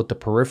circle at the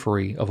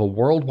periphery of a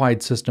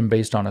worldwide system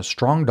based on a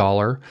strong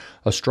dollar,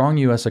 a strong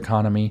U.S.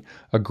 economy,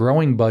 a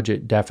growing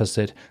budget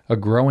deficit, a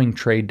growing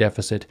trade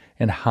deficit,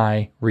 and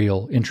high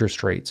real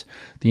interest rates.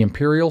 The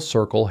imperial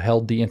circle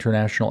held the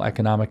international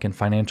economic and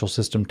financial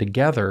system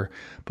together,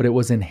 but it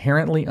was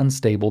inherently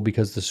unstable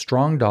because the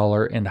strong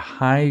dollar and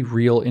high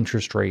real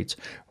interest rates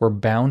were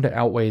bound to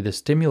outweigh the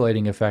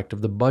stimulating effect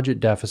of the budget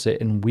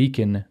deficit and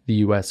weaken the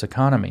U.S.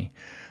 economy.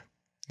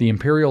 The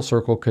imperial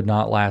circle could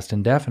not last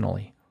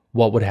indefinitely.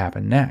 What would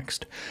happen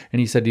next? And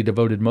he said he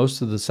devoted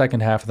most of the second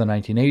half of the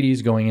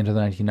 1980s going into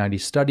the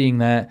 1990s studying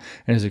that,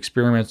 and his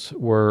experiments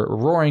were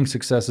roaring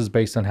successes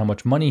based on how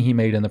much money he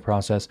made in the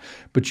process.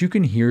 But you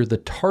can hear the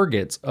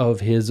targets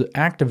of his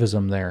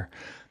activism there.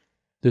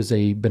 There's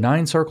a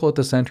benign circle at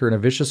the center and a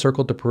vicious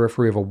circle at the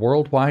periphery of a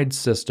worldwide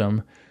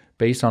system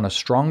based on a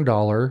strong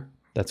dollar.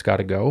 That's got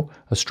to go.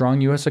 A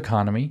strong U.S.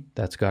 economy,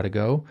 that's got to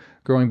go.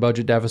 Growing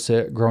budget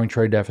deficit, growing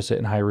trade deficit,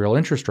 and high real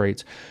interest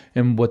rates.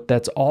 And what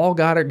that's all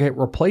got to get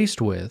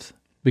replaced with,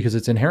 because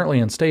it's inherently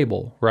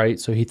unstable, right?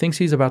 So he thinks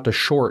he's about to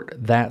short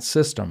that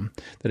system,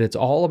 that it's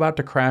all about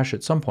to crash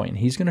at some point, and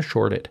he's going to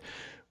short it.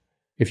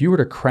 If you were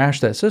to crash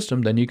that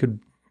system, then you could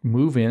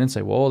move in and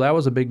say, well, that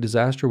was a big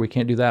disaster. We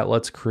can't do that.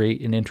 Let's create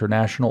an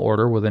international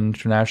order with an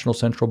international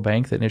central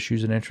bank that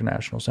issues an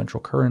international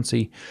central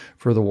currency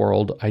for the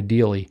world,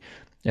 ideally,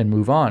 and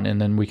move on.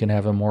 And then we can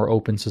have a more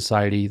open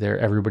society there.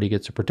 Everybody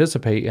gets to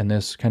participate in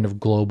this kind of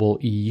global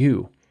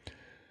EU.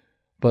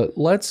 But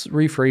let's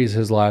rephrase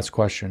his last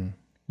question.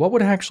 What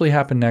would actually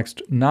happen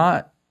next,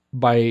 not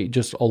by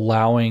just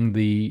allowing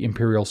the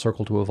imperial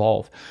circle to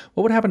evolve?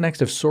 What would happen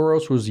next if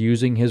Soros was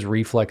using his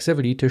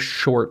reflexivity to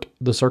short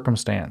the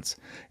circumstance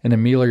and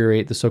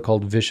ameliorate the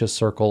so-called vicious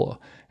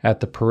circle at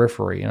the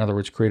periphery? In other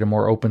words, create a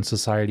more open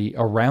society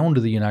around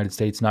the United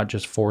States, not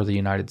just for the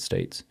United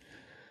States.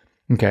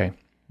 Okay.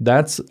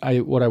 That's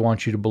what I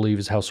want you to believe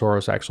is how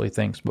Soros actually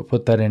thinks, but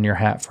put that in your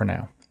hat for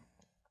now.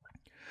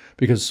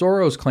 Because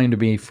Soros claimed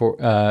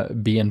to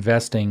be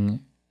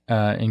investing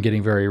and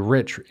getting very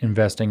rich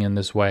investing in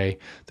this way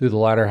through the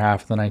latter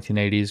half of the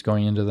 1980s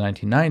going into the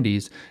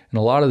 1990s. And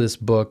a lot of this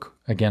book,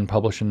 again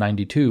published in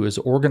 92, is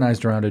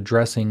organized around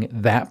addressing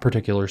that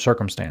particular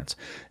circumstance,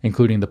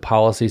 including the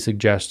policy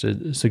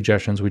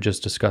suggestions we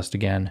just discussed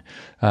again,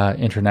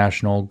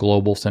 international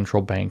global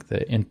central bank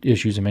that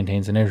issues and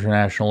maintains an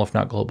international, if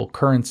not global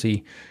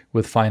currency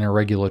with finer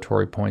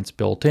regulatory points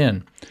built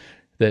in.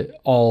 That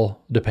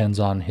all depends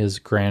on his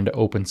grand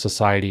open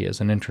society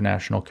as an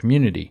international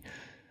community.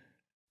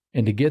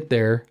 And to get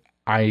there,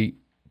 I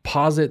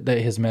posit that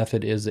his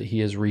method is that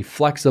he is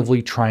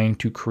reflexively trying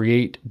to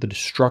create the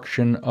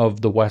destruction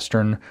of the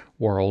Western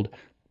world,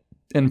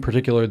 in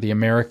particular the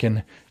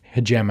American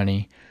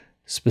hegemony,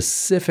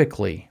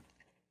 specifically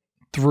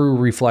through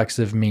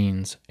reflexive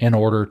means in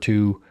order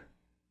to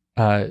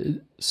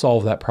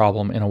solve that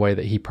problem in a way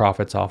that he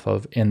profits off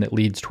of and that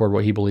leads toward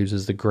what he believes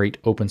is the great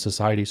open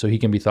society, so he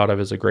can be thought of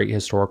as a great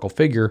historical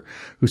figure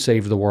who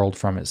saved the world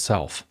from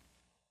itself.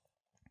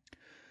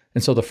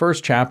 And so the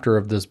first chapter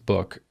of this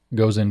book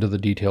goes into the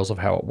details of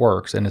how it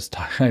works, and it's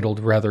titled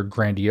rather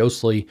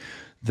grandiosely,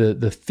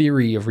 the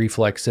theory of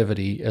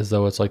reflexivity, as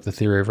though it's like the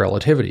theory of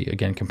relativity,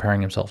 again,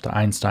 comparing himself to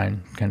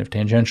Einstein kind of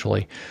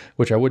tangentially,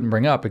 which I wouldn't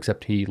bring up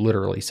except he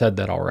literally said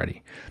that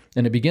already.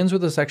 And it begins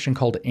with a section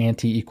called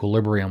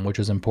anti-equilibrium, which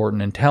is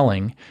important and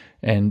telling,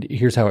 and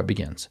here's how it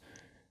begins.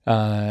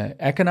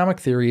 Economic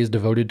theory is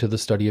devoted to the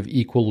study of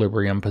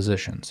equilibrium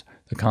positions.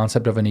 The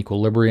concept of an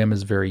equilibrium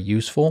is very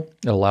useful.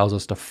 It allows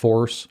us to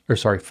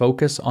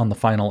focus on the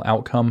final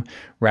outcome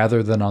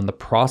rather than on the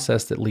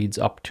process that leads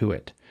up to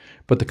it.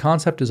 But the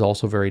concept is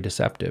also very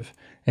deceptive.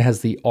 It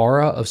has the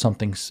aura of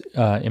something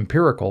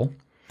empirical.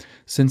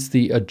 Since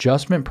the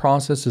adjustment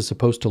process is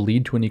supposed to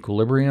lead to an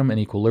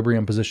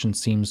equilibrium position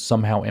seems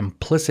somehow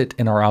implicit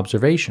in our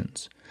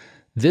observations.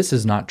 This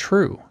is not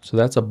true, so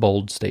that's a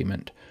bold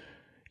statement.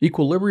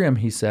 Equilibrium,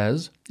 he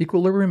says,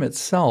 equilibrium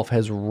itself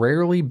has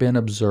rarely been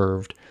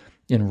observed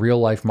in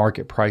real-life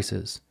market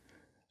prices,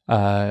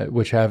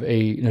 which have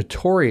a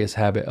notorious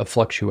habit of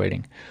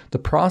fluctuating. The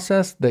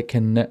process that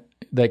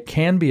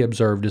can be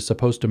observed is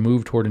supposed to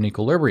move toward an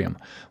equilibrium.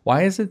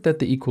 Why is it that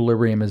the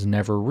equilibrium is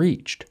never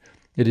reached?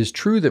 It is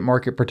true that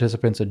market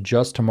participants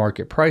adjust to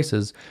market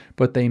prices,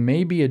 but they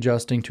may be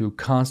adjusting to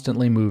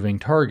constantly moving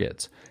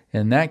targets.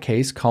 In that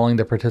case, calling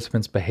the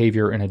participants'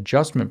 behavior an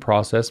adjustment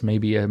process may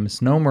be a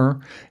misnomer,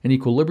 and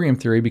equilibrium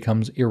theory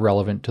becomes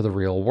irrelevant to the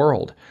real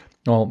world.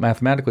 Well,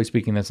 mathematically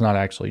speaking, that's not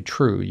actually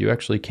true. You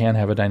actually can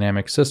have a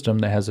dynamic system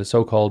that has a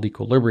so-called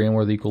equilibrium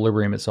where the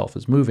equilibrium itself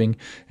is moving,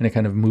 and it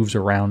kind of moves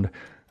around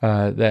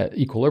that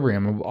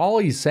equilibrium. All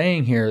he's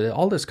saying here,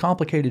 all this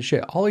complicated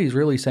shit, all he's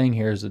really saying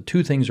here is that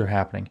two things are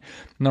happening.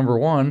 Number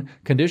one,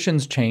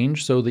 conditions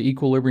change, so the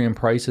equilibrium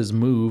prices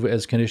move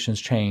as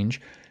conditions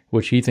change,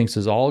 which he thinks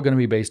is all going to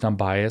be based on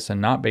bias and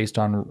not based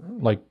on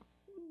like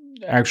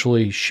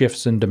actually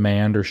shifts in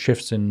demand or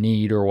shifts in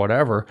need or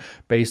whatever,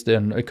 based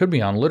in, it could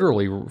be on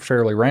literally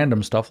fairly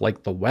random stuff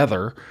like the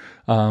weather,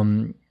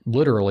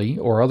 literally,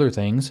 or other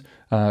things,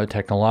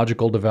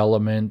 technological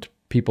development,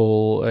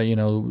 people,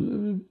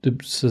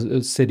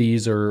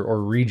 cities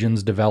or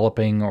regions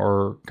developing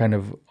or kind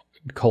of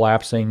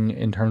collapsing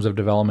in terms of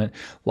development.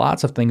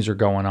 Lots of things are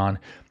going on.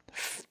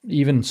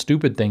 Even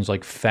stupid things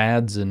like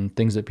fads and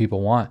things that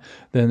people want.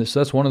 So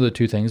that's one of the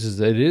two things, is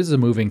that it is a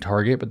moving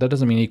target, but that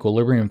doesn't mean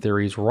equilibrium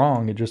theory is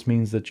wrong. It just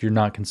means that you're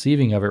not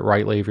conceiving of it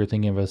rightly if you're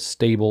thinking of a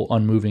stable,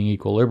 unmoving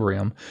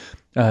equilibrium.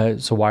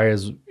 So why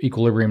is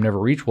equilibrium never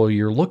reached? Well,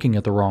 you're looking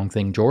at the wrong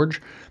thing,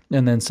 George.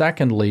 And then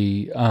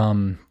secondly,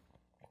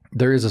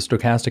 there is a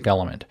stochastic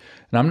element.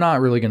 And I'm not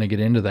really going to get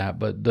into that,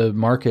 but the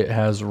market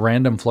has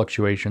random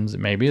fluctuations.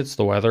 Maybe it's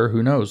the weather,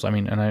 who knows? I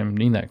mean, and I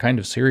mean that kind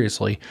of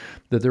seriously,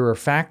 that there are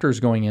factors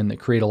going in that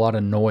create a lot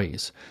of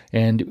noise.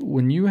 And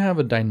when you have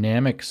a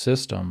dynamic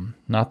system,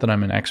 not that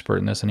I'm an expert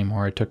in this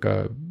anymore, I took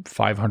a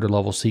 500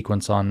 level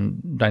sequence on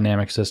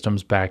dynamic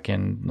systems back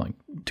in like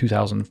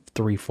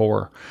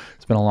 2003-4.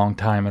 It's been a long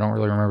time. I don't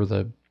really remember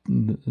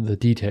the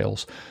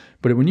details.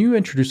 But when you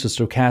introduce a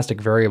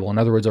stochastic variable, in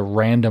other words,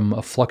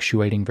 a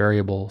fluctuating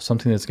variable,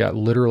 something that's got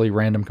literally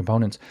random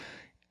components,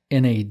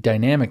 in a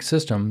dynamic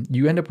system,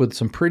 you end up with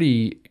some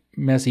pretty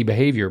messy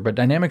behavior. But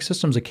dynamic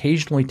systems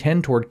occasionally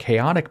tend toward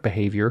chaotic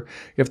behavior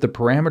if the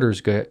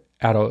parameters get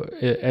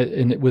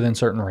within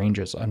certain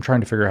ranges. I'm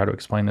trying to figure out how to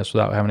explain this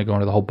without having to go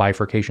into the whole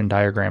bifurcation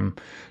diagram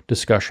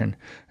discussion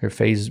or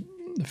phase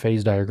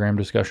diagram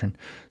discussion.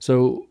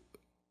 So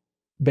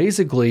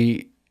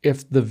basically,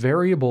 if the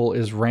variable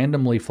is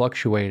randomly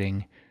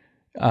fluctuating,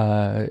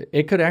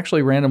 it could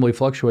actually randomly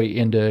fluctuate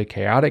into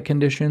chaotic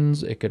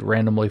conditions. It could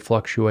randomly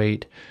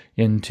fluctuate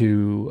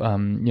into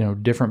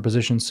different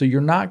positions. So you're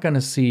not going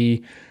to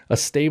see a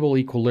stable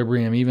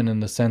equilibrium, even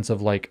in the sense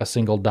of like a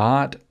single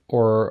dot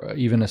or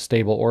even a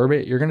stable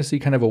orbit. You're going to see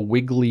kind of a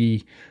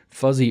wiggly,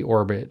 fuzzy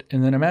orbit.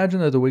 And then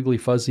imagine that the wiggly,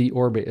 fuzzy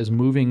orbit is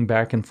moving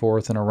back and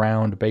forth and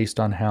around based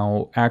on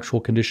how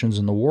actual conditions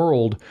in the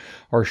world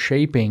are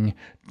shaping,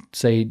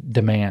 say,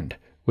 demand,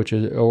 which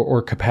is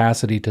or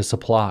capacity to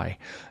supply.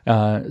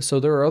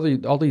 So there are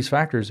all these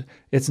factors.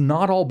 It's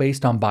not all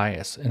based on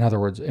bias, in other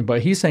words.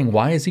 But he's saying,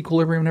 why is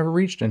equilibrium never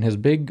reached? And his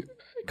big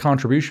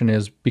contribution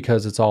is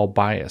because it's all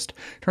biased.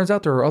 Turns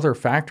out there are other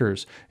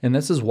factors, and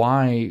this is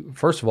why,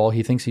 first of all,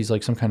 he thinks he's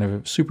like some kind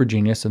of super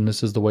genius, and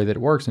this is the way that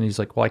it works. And he's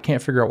like, well, I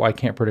can't figure out why I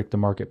can't predict the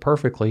market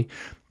perfectly.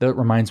 That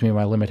reminds me of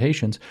my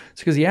limitations. It's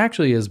because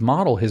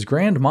his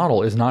grand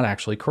model is not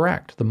actually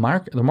correct. The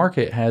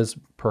market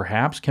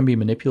perhaps can be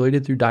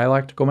manipulated through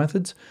dialectical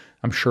methods.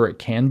 I'm sure it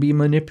can be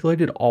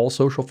manipulated. All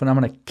social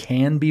phenomena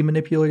can be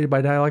manipulated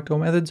by dialectical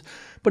methods,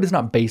 but it's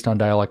not based on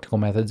dialectical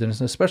methods, and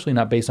it's especially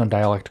not based on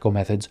dialectical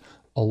methods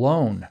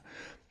alone.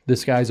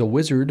 This guy's a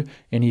wizard,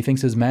 and he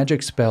thinks his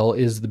magic spell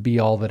is the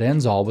be-all that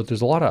ends all, but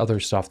there's a lot of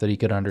other stuff that he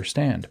could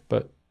understand.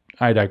 But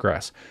I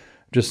digress.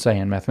 Just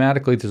saying,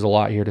 mathematically, there's a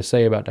lot here to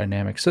say about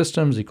dynamic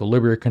systems,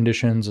 equilibrium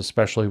conditions,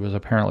 especially with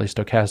apparently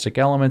stochastic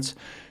elements,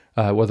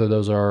 whether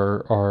those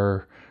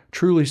are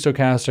truly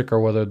stochastic or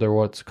whether they're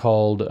what's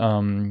called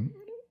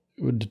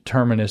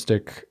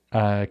deterministic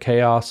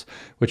chaos,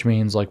 which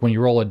means like when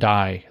you roll a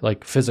die,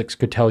 like physics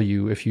could tell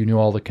you, if you knew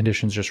all the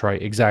conditions just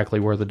right, exactly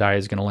where the die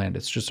is going to land.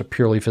 It's just a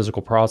purely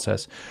physical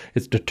process.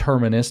 It's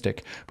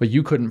deterministic, but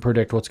you couldn't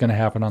predict what's going to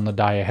happen on the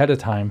die ahead of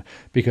time,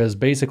 because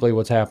basically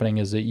what's happening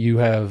is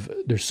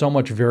that there's so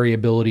much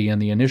variability in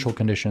the initial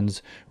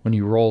conditions when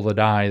you roll the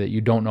die that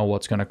you don't know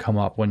what's going to come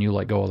up when you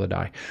let go of the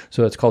die.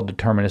 So it's called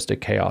deterministic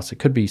chaos. It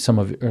could be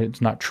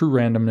it's not true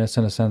randomness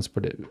in a sense,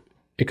 but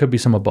it could be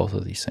some of both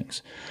of these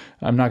things.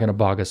 I'm not going to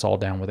bog us all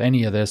down with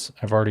any of this.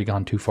 I've already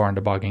gone too far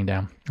into bogging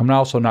down. I'm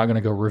also not going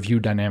to go review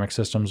dynamic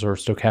systems or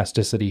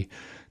stochasticity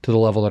to the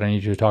level that I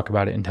need to talk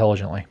about it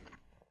intelligently.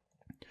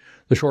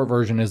 The short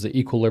version is that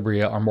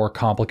equilibria are more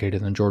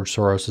complicated than George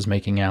Soros is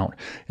making out.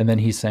 And then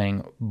he's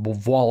saying,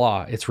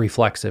 voila, it's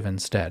reflexive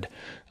instead.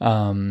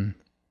 I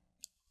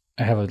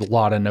have a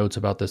lot of notes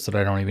about this that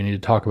I don't even need to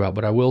talk about,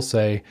 but I will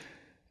say,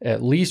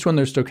 at least when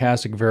there's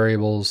stochastic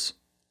variables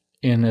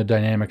in a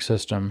dynamic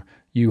system,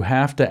 you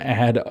have to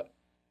add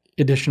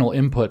additional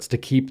inputs to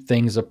keep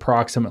things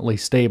approximately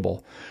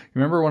stable.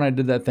 Remember when I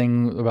did that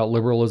thing about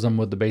liberalism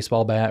with the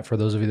baseball bat? For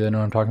those of you that know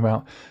what I'm talking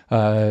about,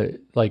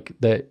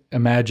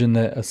 imagine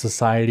that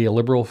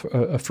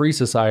a free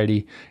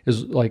society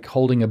is like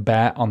holding a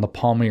bat on the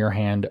palm of your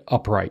hand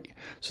upright.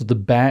 So the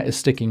bat is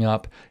sticking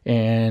up,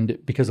 and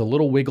because of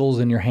little wiggles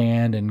in your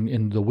hand and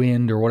in the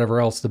wind or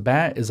whatever else, the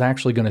bat is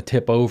actually going to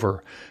tip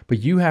over. But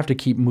you have to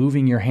keep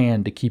moving your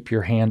hand to keep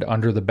your hand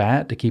under the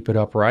bat to keep it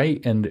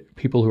upright, and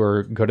people who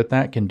are good at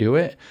that can do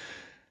it.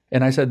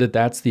 And I said that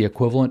that's the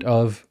equivalent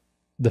of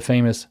the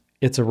famous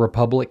 "it's a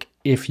republic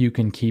if you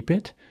can keep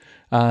it."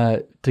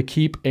 to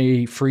keep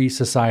a free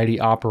society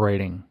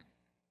operating,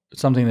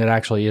 something that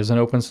actually is an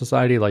open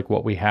society like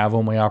what we have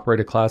when we operate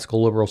a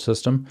classical liberal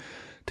system,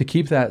 to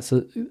keep that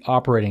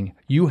operating,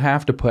 you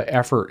have to put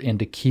effort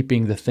into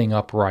keeping the thing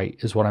upright,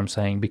 is what I'm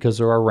saying, because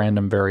there are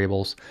random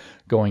variables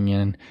going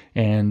in,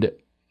 and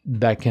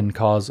that can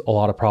cause a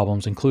lot of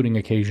problems, including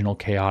occasional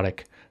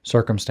chaotic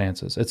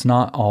circumstances. It's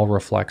not all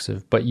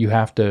reflexive, but you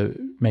have to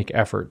make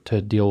effort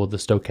to deal with the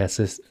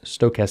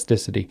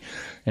stochasticity,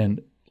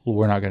 and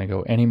we're not going to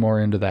go any more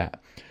into that.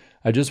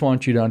 I just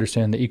want you to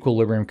understand the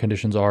equilibrium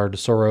conditions are, to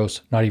Soros,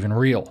 not even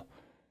real.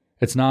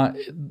 It's not,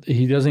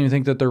 he doesn't even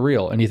think that they're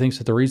real. And he thinks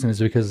that the reason is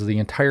because the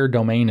entire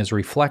domain is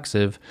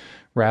reflexive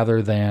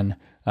rather than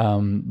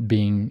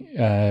being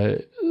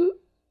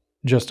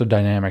just a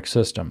dynamic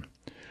system.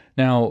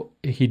 Now,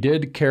 he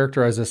did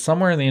characterize this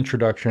somewhere in the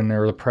introduction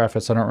or the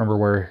preface. I don't remember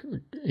where.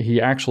 He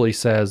actually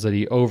says that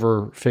he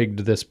over-figged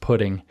this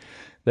pudding,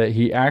 that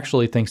he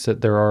actually thinks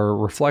that there are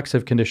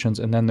reflexive conditions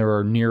and then there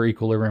are near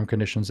equilibrium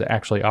conditions that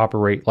actually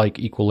operate like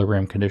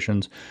equilibrium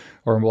conditions,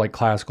 or like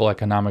classical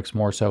economics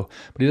more so,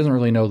 but he doesn't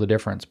really know the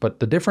difference.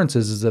 But the difference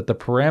is that the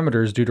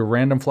parameters, due to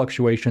random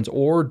fluctuations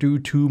or due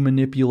to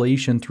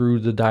manipulation through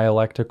the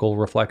dialectical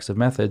reflexive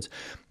methods,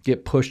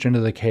 get pushed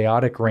into the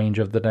chaotic range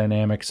of the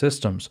dynamic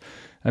systems.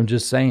 I'm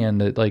just saying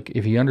that, like,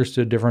 if he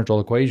understood differential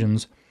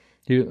equations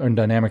and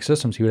dynamic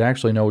systems, he would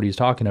actually know what he's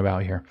talking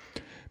about here.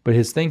 But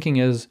his thinking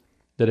is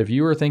that if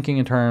you are thinking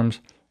in terms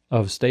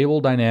of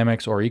stable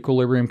dynamics or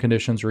equilibrium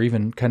conditions, or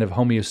even kind of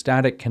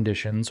homeostatic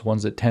conditions,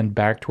 ones that tend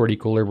back toward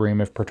equilibrium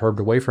if perturbed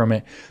away from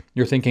it,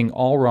 you're thinking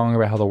all wrong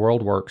about how the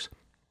world works.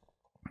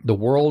 The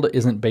world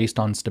isn't based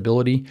on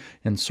stability.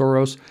 In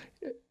Soros,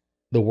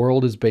 the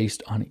world is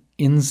based on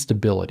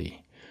instability.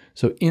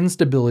 So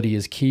instability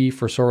is key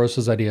for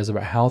Soros's ideas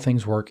about how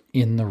things work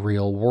in the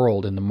real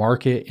world, in the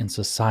market, in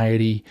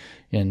society,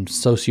 in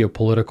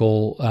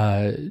socio-political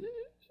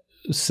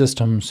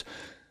systems,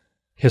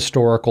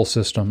 historical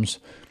systems.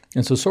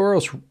 And so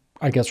Soros,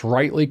 I guess,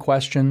 rightly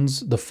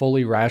questions the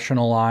fully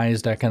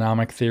rationalized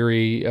economic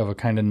theory of a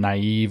kind of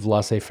naive,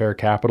 laissez-faire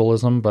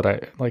capitalism.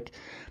 But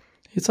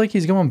it's like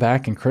he's going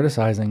back and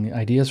criticizing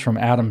ideas from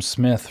Adam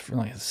Smith from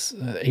like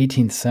the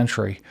 18th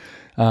century,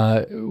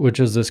 which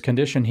is this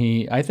condition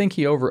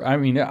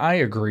I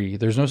agree.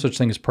 There's no such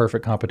thing as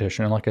perfect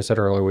competition. And like I said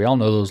earlier, we all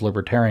know those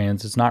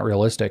libertarians. It's not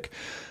realistic.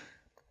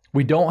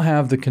 We don't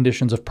have the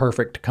conditions of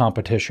perfect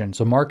competition.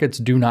 So markets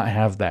do not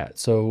have that.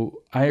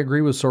 So I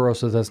agree with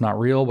Soros that that's not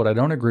real, but I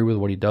don't agree with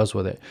what he does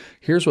with it.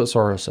 Here's what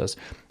Soros says.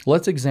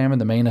 Let's examine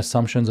the main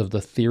assumptions of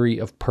the theory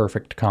of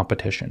perfect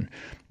competition.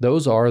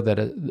 Those that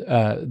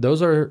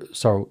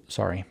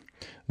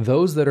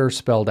are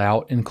spelled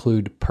out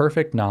include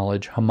perfect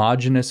knowledge,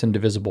 homogeneous and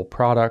divisible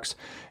products,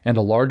 and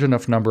a large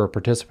enough number of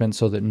participants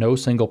so that no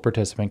single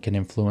participant can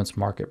influence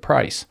market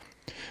price.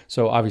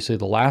 So obviously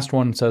the last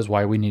one says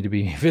why we need to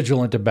be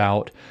vigilant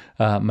about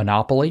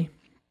monopoly,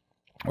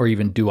 or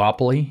even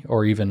duopoly,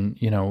 or even,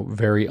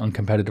 very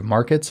uncompetitive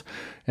markets.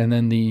 And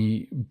then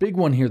the big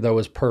one here, though,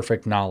 is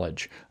perfect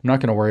knowledge. I'm not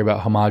going to worry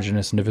about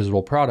homogeneous and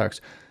divisible products.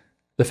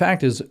 The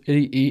fact is,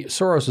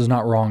 Soros is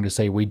not wrong to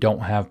say we don't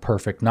have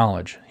perfect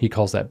knowledge. He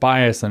calls that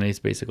bias, and he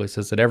basically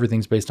says that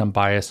everything's based on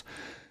bias,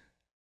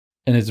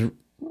 and is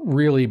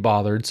really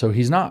bothered. So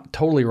he's not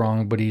totally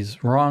wrong, but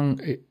he's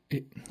wrong.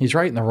 He's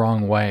right in the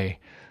wrong way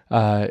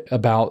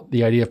about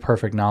the idea of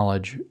perfect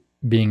knowledge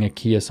being a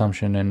key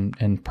assumption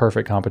in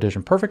perfect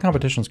competition. Perfect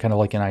competition is kind of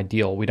like an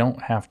ideal. We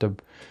don't have to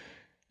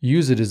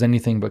use it as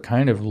anything but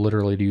kind of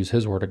literally, to use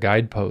his word, a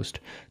guidepost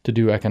to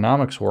do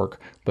economics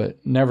work.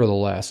 But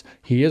nevertheless,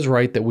 he is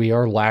right that we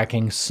are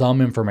lacking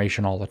some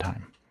information all the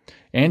time.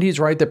 And he's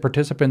right that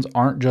participants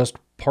aren't just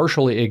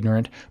partially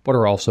ignorant, but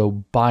are also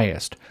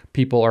biased.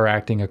 People are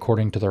acting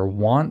according to their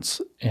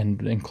wants,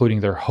 and including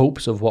their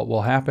hopes of what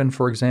will happen,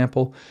 for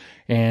example.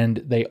 And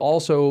they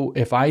also,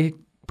 if I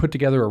put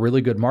together a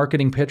really good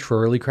marketing pitch for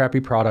a really crappy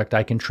product,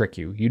 I can trick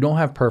you. You don't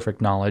have perfect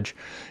knowledge.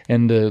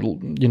 And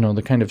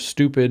the kind of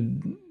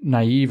stupid,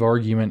 naive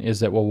argument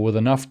is that, well, with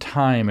enough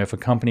time, if a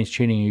company's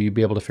cheating you, you'd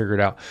be able to figure it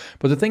out.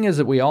 But the thing is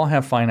that we all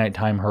have finite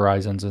time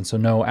horizons. And so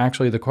no,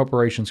 actually the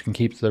corporations can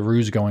keep the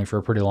ruse going for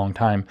a pretty long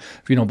time.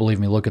 If you don't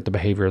believe me, look at the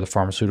behavior of the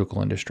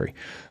pharmaceutical industry.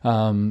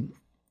 The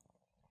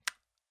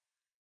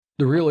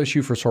real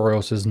issue for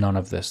Soros is none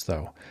of this,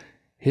 though.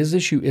 His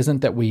issue isn't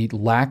that we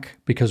lack,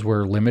 because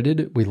we're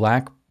limited, we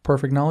lack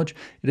perfect knowledge.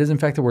 It is, in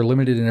fact, that we're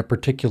limited in a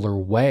particular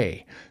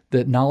way.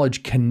 That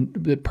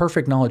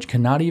perfect knowledge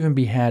cannot even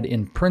be had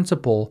in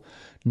principle,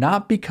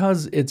 not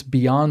because it's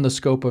beyond the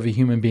scope of a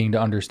human being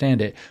to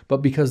understand it, but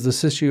because the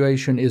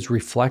situation is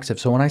reflexive.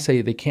 So when I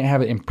say they can't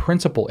have it in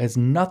principle, it has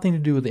nothing to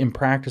do with in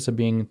practice of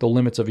being the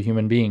limits of a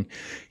human being.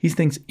 He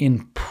thinks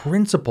in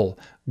principle,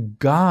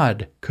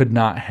 God could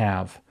not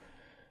have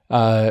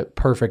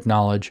perfect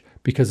knowledge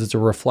because it's a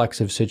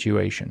reflexive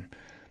situation.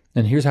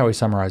 And here's how he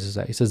summarizes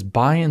that. He says,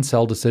 buy and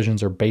sell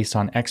decisions are based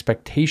on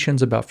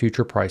expectations about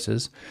future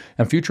prices,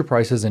 and future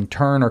prices in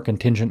turn are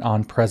contingent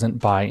on present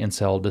buy and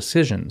sell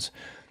decisions.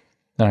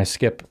 Then I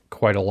skip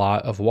quite a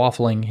lot of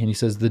waffling, and he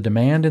says the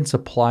demand and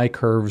supply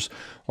curves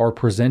are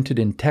presented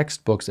in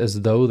textbooks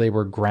as though they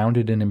were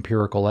grounded in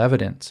empirical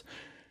evidence.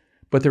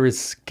 But there is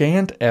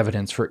scant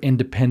evidence for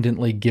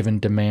independently given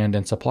demand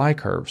and supply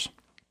curves.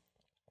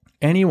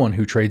 Anyone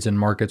who trades in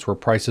markets where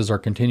prices are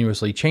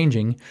continuously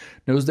changing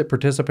knows that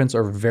participants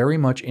are very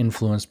much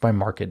influenced by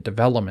market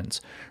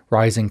developments.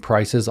 Rising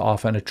prices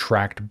often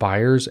attract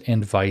buyers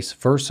and vice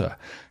versa.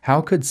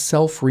 How could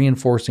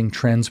self-reinforcing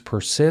trends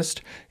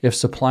persist if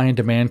supply and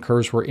demand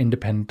curves were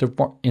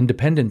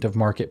independent of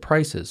market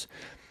prices?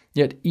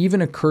 Yet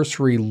even a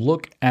cursory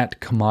look at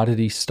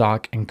commodity,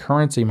 stock, and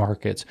currency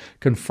markets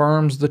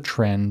confirms the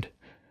trends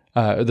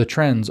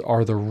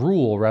are the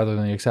rule rather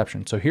than the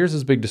exception. So here's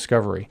his big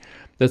discovery.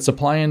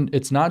 That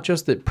it's not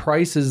just that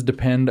prices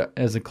depend,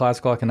 as in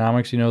classical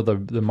economics,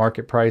 the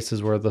market price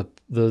is where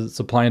the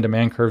supply and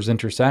demand curves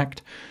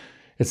intersect.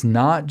 It's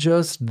not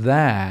just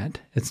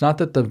that. It's not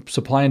that the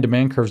supply and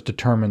demand curves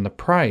determine the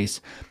price.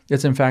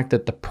 It's in fact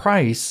that the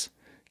price,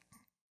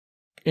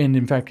 and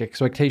in fact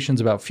expectations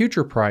about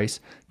future price,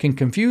 can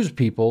confuse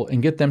people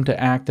and get them to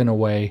act in a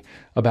way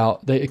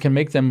it can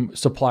make them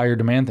supply or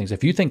demand things.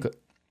 If you think,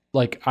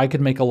 like, I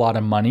could make a lot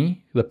of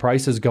money, the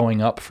price is going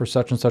up for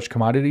such and such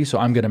commodity, so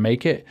I'm going to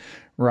make it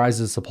rise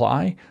the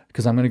supply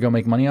because I'm going to go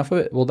make money off of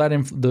it. Well,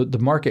 the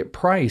market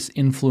price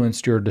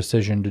influenced your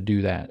decision to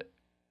do that,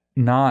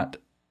 not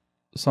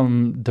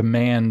some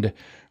demand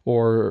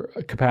or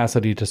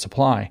capacity to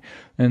supply.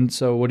 And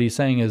so what he's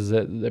saying is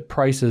that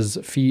prices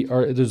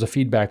there's a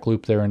feedback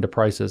loop there into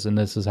prices, and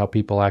this is how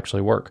people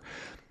actually work.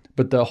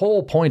 But the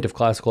whole point of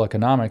classical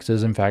economics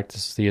is, in fact,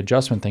 this is the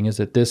adjustment thing, is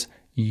that this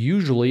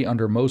usually,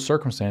 under most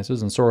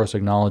circumstances, and Soros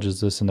acknowledges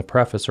this in the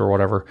preface or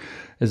whatever,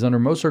 is under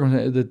most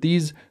circumstances that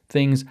these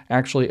things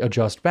actually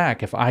adjust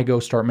back. If I go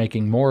start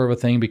making more of a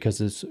thing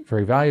because it's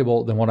very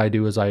valuable, then what I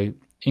do is I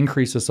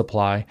increase the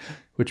supply,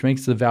 which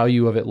makes the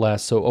value of it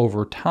less. So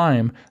over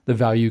time, the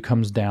value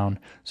comes down.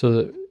 So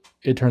that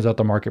it turns out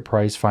the market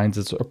price finds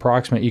its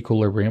approximate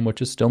equilibrium,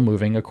 which is still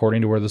moving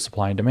according to where the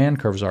supply and demand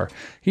curves are.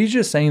 He's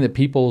just saying that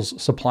people's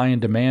supply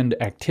and demand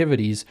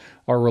activities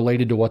are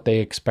related to what they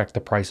expect the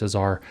prices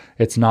are.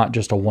 It's not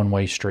just a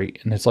one-way street.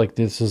 And it's like,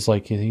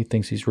 he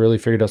thinks he's really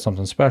figured out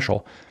something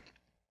special.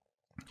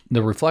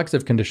 The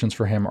reflexive conditions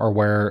for him are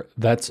where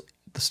the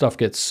stuff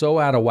gets so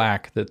out of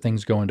whack that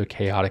things go into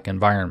chaotic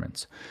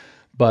environments.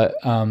 But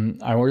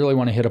I really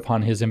want to hit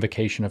upon his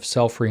invocation of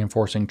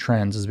self-reinforcing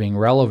trends as being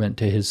relevant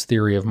to his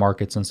theory of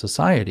markets and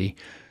society,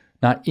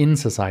 not in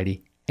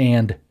society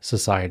and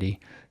society,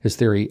 his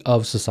theory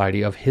of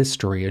society, of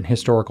history and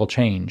historical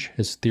change,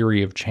 his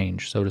theory of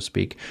change, so to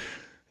speak.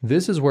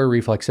 This is where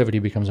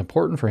reflexivity becomes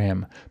important for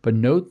him. But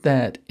note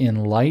that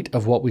in light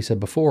of what we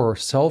said before,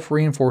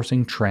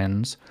 self-reinforcing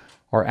trends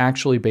are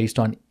actually based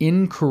on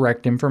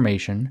incorrect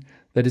information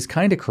that is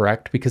kind of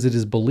correct because it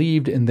is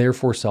believed and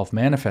therefore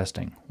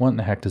self-manifesting. What in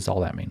the heck does all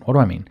that mean? What do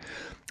I mean?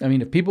 I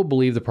mean, if people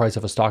believe the price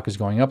of a stock is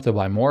going up, they'll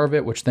buy more of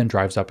it, which then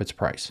drives up its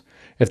price.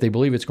 If they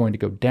believe it's going to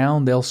go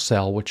down, they'll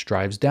sell, which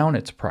drives down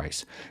its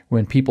price.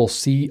 When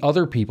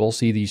other people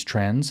see these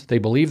trends, they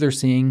believe they're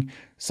seeing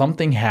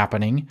something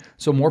happening,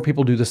 so more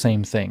people do the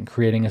same thing,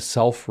 creating a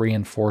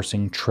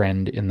self-reinforcing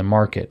trend in the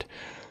market.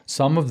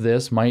 Some of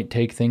this might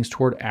take things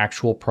toward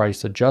actual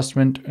price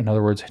adjustment, in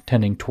other words,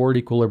 tending toward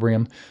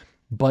equilibrium,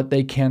 but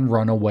they can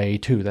run away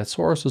too. That's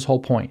Soros' whole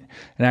point,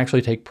 and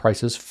actually take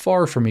prices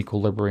far from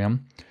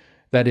equilibrium.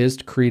 That is,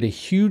 to create a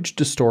huge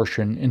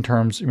distortion in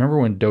terms, remember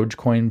when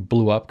Dogecoin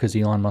blew up because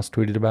Elon Musk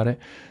tweeted about it?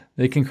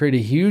 They can create a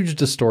huge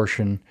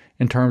distortion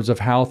in terms of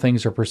how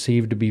things are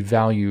perceived to be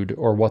valued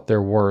or what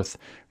they're worth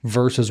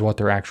versus what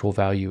their actual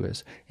value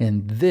is.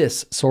 And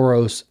this,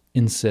 Soros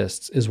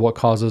insists, is what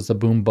causes the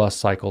boom-bust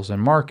cycles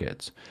in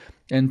markets.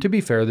 And to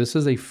be fair, this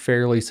is a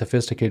fairly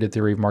sophisticated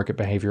theory of market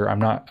behavior.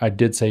 I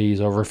did say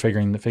he's over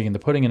figuring the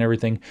pudding and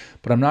everything,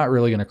 but I'm not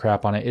really going to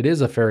crap on it. It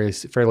is a fairly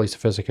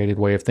sophisticated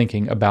way of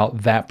thinking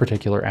about that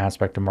particular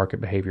aspect of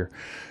market behavior.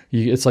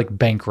 It's like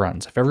bank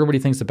runs. If everybody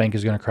thinks the bank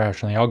is going to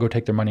crash and they all go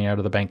take their money out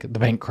of the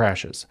bank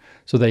crashes.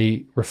 So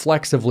they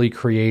reflexively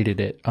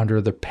created it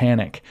under the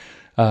panic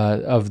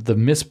of the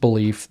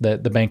misbelief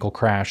that the bank will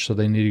crash, so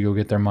they need to go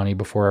get their money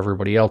before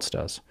everybody else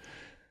does.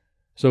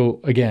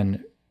 So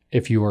again,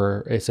 if you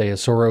were, say, a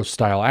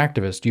Soros-style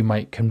activist, you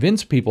might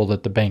convince people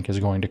that the bank is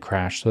going to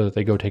crash so that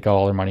they go take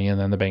all their money and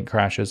then the bank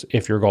crashes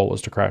if your goal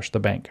was to crash the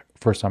bank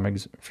for some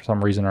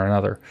reason or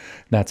another.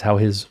 That's how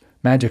his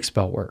magic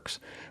spell works.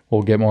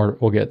 We'll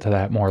get to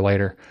that more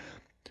later.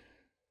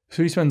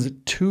 So he spends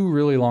 2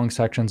 really long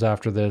sections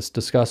after this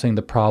discussing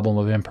the problem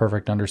of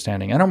imperfect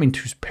understanding. I don't mean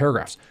 2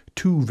 paragraphs,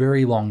 2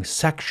 very long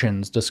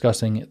sections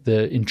discussing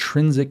the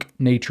intrinsic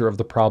nature of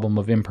the problem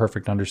of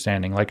imperfect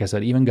understanding. Like I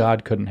said, even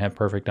God couldn't have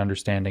perfect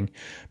understanding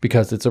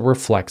because it's a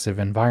reflexive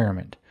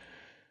environment.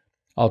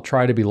 I'll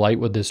try to be light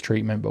with this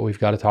treatment, but we've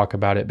got to talk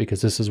about it because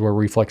this is where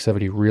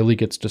reflexivity really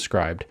gets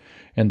described.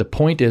 And the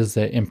point is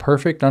that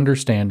imperfect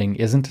understanding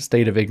isn't a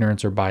state of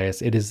ignorance or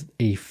bias. It is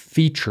a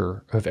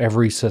feature of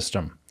every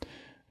system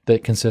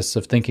that consists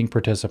of thinking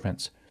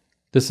participants.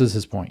 This is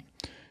his point.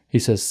 He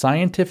says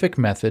scientific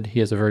method. He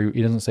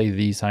doesn't say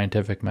the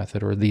scientific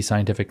method or the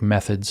scientific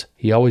methods.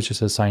 He always just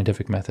says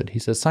scientific method. He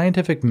says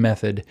scientific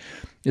method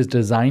is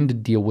designed to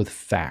deal with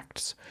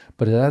facts.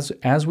 But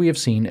as we have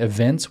seen,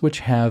 events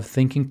which have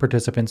thinking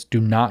participants do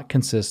not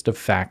consist of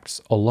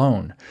facts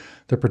alone.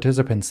 The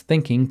participants'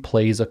 thinking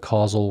plays a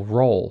causal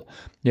role,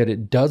 yet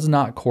it does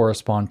not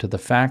correspond to the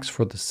facts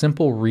for the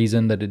simple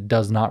reason that it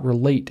does not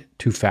relate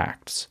to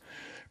facts.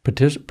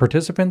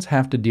 Participants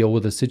have to deal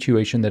with a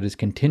situation that is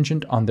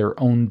contingent on their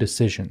own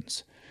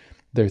decisions.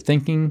 Their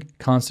thinking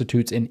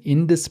constitutes an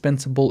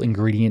indispensable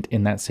ingredient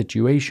in that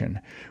situation,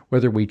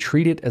 whether we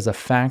treat it as a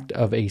fact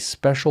of a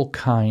special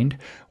kind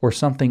or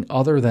something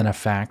other than a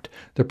fact.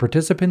 The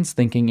participant's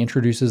thinking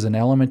introduces an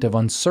element of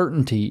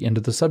uncertainty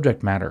into the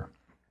subject matter.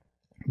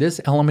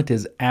 This element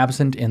is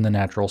absent in the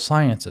natural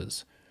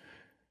sciences.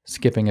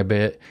 Skipping a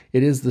bit,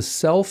 it is the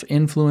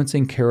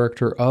self-influencing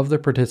character of the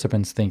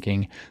participant's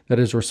thinking that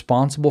is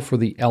responsible for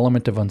the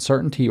element of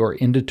uncertainty or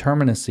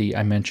indeterminacy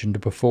I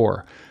mentioned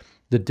before.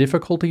 The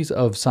difficulties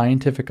of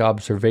scientific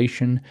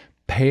observation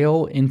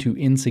pale into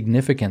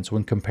insignificance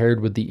when compared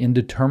with the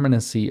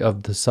indeterminacy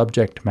of the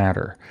subject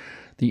matter.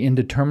 The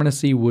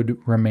indeterminacy would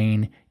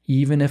remain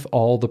even if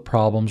all the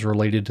problems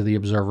related to the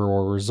observer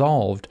were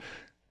resolved.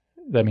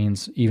 That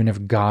means even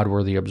if God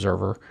were the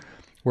observer.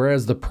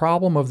 Whereas the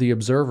problem of the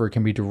observer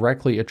can be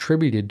directly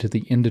attributed to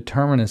the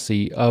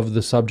indeterminacy of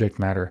the subject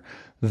matter.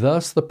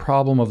 Thus, the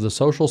problem of the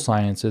social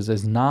sciences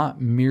is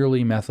not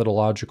merely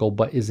methodological,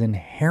 but is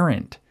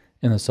inherent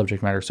in the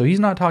subject matter. So he's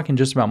not talking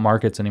just about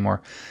markets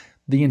anymore.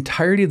 The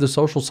entirety of the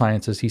social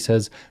sciences, he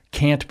says,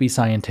 can't be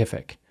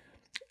scientific.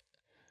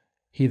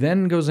 He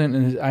then goes in,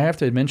 and I have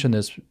to mention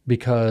this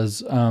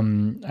because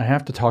I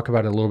have to talk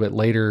about it a little bit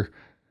later,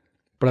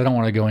 but I don't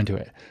want to go into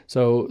it.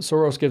 So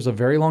Soros gives a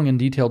very long and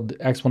detailed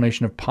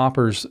explanation of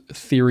Popper's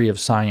theory of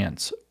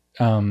science,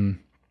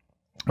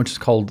 which is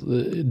called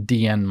the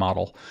DN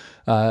model,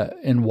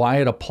 and why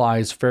it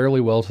applies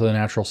fairly well to the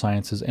natural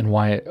sciences and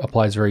why it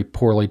applies very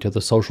poorly to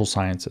the social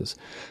sciences.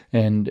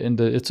 And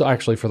it's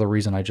actually for the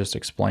reason I just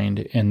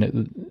explained,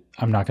 and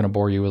I'm not going to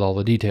bore you with all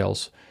the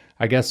details.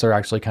 I guess they're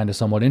actually kind of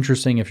somewhat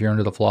interesting if you're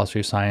into the philosophy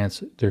of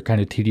science. They're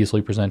kind of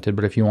tediously presented,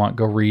 but if you want,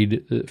 go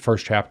read the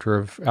first chapter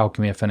of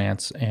Alchemy of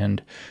Finance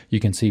and you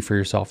can see for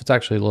yourself. It's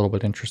actually a little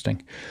bit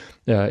interesting.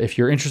 If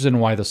you're interested in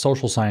why the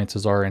social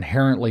sciences are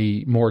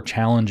inherently more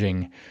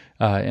challenging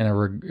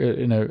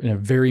in a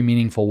very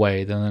meaningful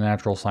way than the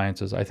natural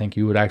sciences, I think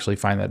you would actually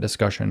find that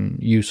discussion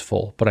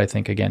useful. But I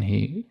think, again,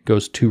 he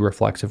goes too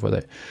reflexive with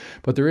it.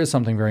 But there is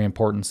something very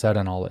important said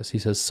in all this. He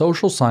says,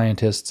 social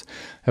scientists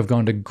have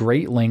gone to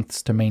great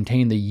lengths to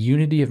maintain the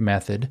unity of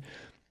method.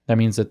 That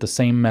means that the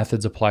same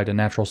methods apply to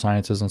natural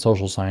sciences and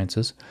social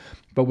sciences,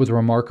 but with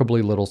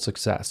remarkably little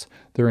success.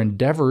 Their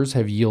endeavors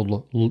have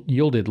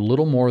yielded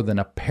little more than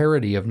a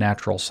parody of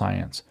natural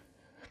science.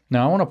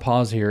 Now, I want to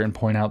pause here and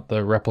point out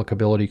the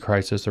replicability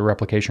crisis, the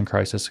replication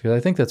crisis, because I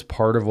think that's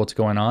part of what's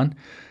going on.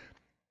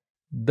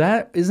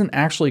 That isn't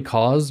actually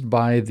caused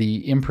by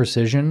the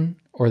imprecision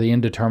or the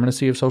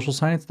indeterminacy of social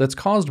science. That's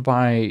caused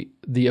by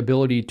the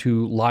ability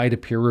to lie to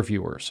peer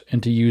reviewers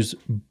and to use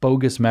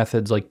bogus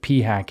methods like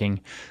p-hacking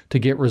to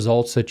get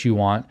results that you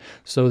want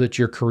so that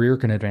your career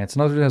can advance.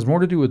 In other words, it has more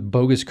to do with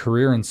bogus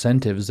career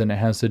incentives than it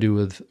has to do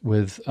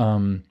with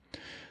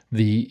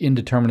the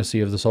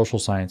indeterminacy of the social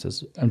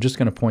sciences. I'm just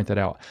going to point that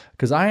out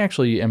because I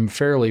actually am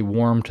fairly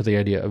warm to the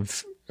idea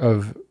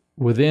of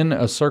within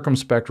a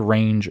circumspect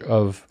range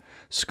of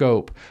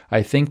scope.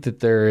 I think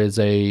that there is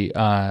a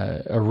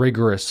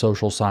rigorous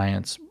social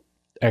science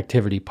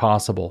activity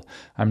possible.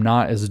 I'm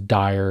not as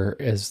dire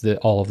as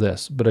all of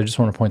this, but I just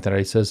want to point that out.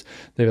 He says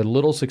they've had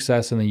little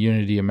success in the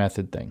unity of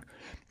method thing.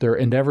 Their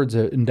endeavors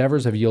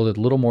have yielded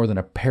little more than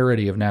a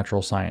parody of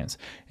natural science.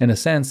 In a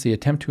sense, the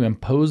attempt to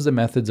impose the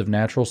methods of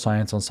natural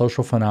science on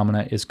social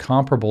phenomena is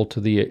comparable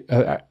to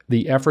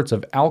the efforts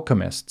of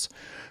alchemists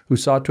who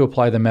sought to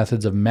apply the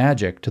methods of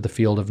magic to the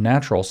field of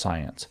natural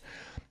science.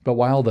 But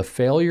while the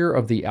failure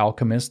of the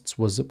alchemists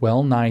was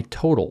well nigh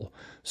total,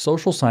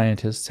 social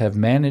scientists have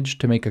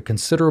managed to make a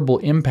considerable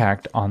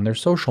impact on their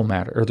social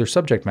matter or their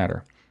subject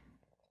matter.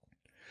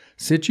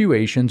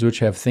 Situations which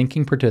have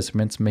thinking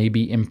participants may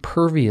be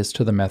impervious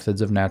to the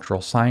methods of natural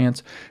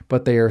science,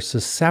 but they are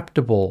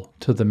susceptible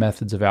to the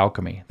methods of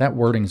alchemy. That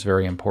wording is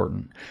very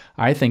important.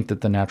 I think that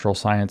the natural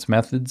science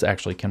methods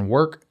actually can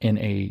work in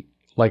a,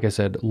 like I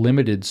said,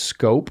 limited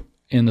scope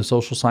in the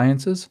social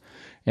sciences,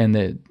 and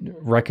that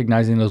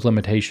recognizing those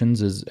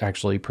limitations is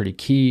actually pretty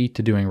key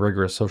to doing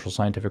rigorous social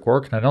scientific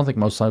work. And I don't think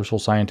most social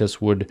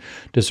scientists would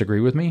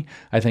disagree with me.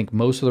 I think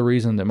most of the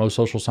reason that most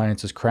social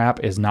science is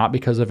crap is not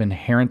because of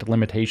inherent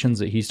limitations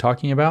that he's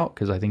talking about,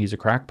 because I think he's a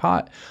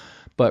crackpot,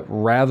 but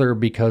rather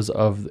because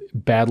of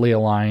badly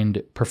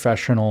aligned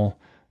professional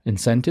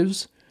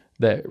incentives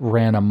that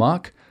ran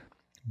amok.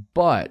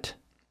 But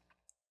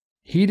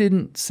he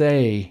didn't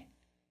say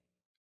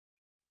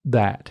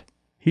that.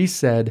 He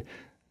said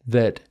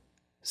that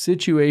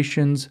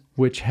situations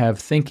which have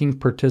thinking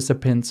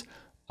participants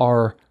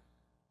are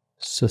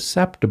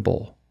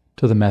susceptible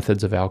to the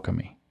methods of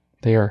alchemy.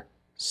 They are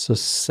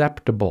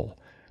susceptible.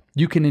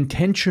 You can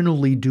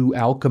intentionally do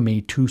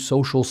alchemy to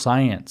social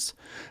science.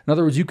 In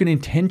other words, you can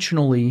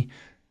intentionally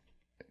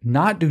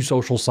not do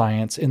social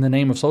science in the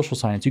name of social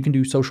science. You can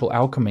do social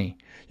alchemy.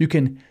 You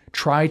can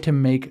try to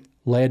make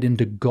lead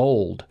into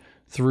gold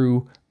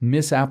through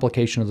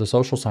misapplication of the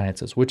social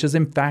sciences, which is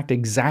in fact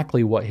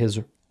exactly what his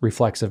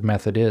reflexive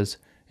method is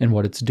and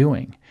what it's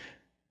doing.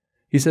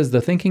 He says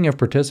the thinking of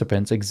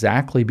participants,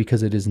 exactly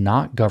because it is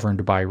not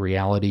governed by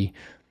reality,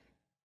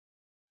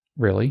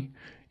 really,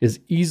 is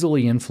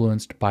easily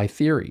influenced by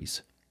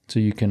theories. So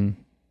you can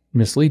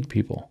mislead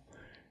people.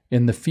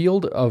 In the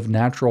field of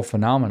natural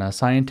phenomena,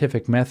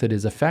 scientific method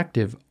is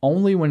effective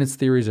only when its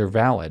theories are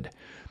valid.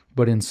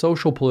 But in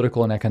social,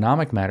 political, and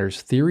economic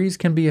matters, theories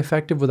can be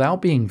effective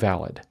without being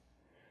valid.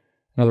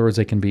 In other words,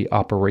 they can be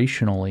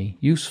operationally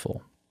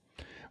useful.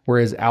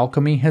 Whereas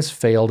alchemy has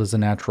failed as a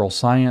natural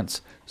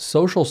science,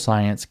 social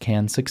science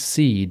can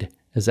succeed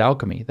as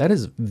alchemy. That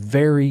is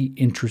very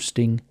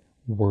interesting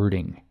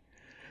wording.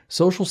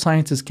 Social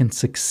sciences can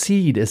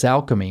succeed as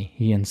alchemy,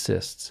 he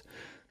insists.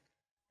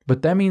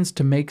 But that means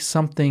to make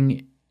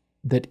something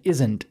that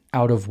isn't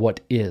out of what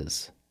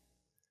is.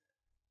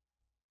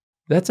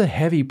 That's a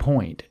heavy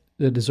point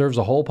that deserves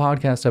a whole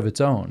podcast of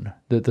its own,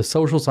 that the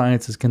social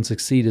sciences can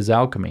succeed as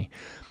alchemy.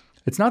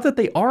 It's not that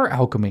they are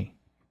alchemy.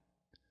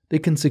 They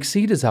can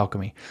succeed as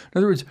alchemy. In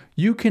other words,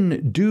 you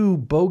can do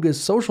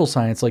bogus social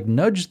science like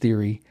nudge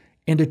theory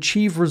and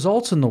achieve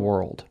results in the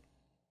world.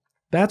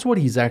 That's what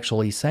he's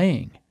actually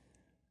saying.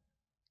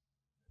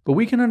 But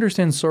we can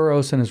understand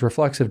Soros and his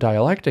reflexive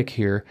dialectic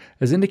here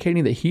as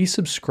indicating that he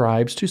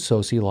subscribes to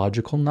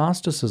sociological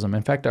Gnosticism,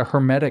 in fact, a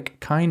hermetic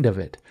kind of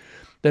it.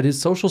 That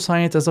is, social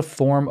science as a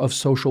form of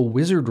social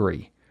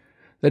wizardry.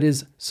 That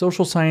is,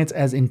 social science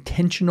as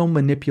intentional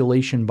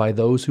manipulation by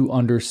those who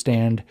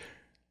understand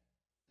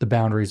the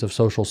boundaries of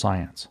social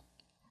science.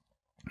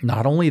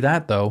 Not only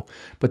that, though,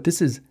 but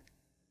this is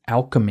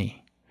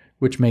alchemy,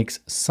 which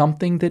makes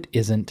something that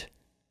isn't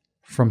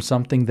from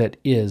something that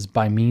is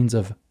by means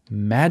of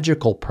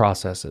magical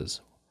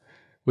processes,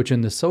 which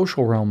in the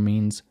social realm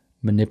means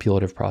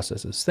manipulative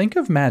processes. Think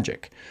of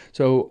magic.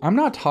 So I'm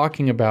not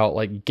talking about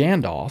like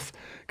Gandalf,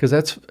 because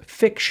that's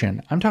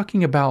fiction. I'm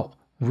talking about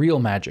real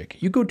magic.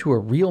 You go to a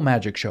real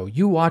magic show,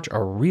 you watch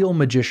a real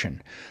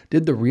magician.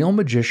 Did the real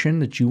magician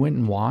that you went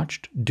and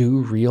watched do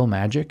real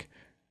magic?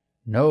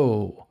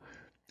 No.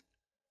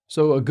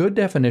 So a good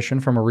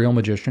definition from a real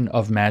magician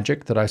of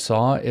magic that I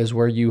saw is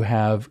where you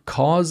have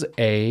cause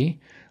A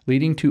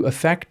leading to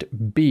effect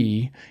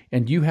B,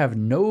 and you have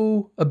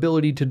no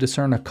ability to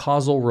discern a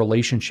causal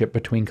relationship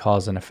between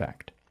cause and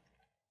effect.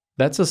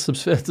 That's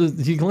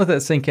you can let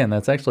that sink in.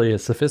 That's actually a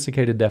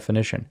sophisticated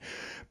definition.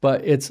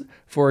 But it's,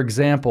 for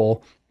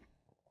example,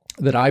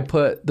 that I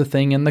put the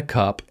thing in the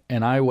cup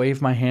and I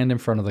wave my hand in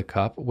front of the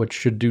cup, which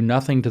should do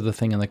nothing to the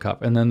thing in the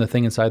cup, and then the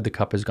thing inside the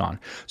cup is gone.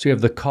 So you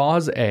have the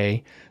cause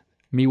A,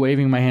 me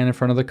waving my hand in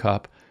front of the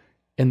cup,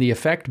 and the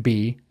effect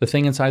B, the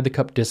thing inside the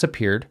cup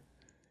disappeared,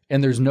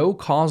 and there's no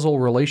causal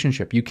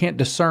relationship. You can't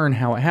discern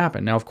how it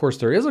happened. Now, of course,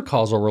 there is a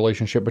causal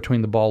relationship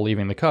between the ball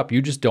leaving the cup.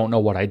 You just don't know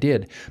what I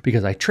did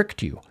because I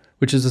tricked you,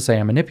 which is to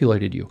say I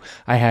manipulated you.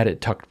 I had it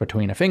tucked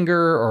between a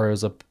finger, or it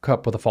was a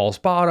cup with a false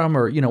bottom,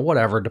 or,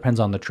 whatever. It depends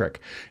on the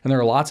trick. And there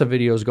are lots of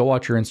videos. Go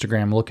watch your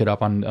Instagram, look it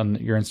up on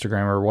your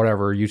Instagram or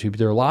whatever, YouTube.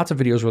 There are lots of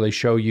videos where they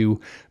show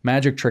you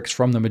magic tricks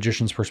from the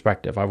magician's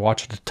perspective. I've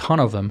watched a ton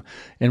of them.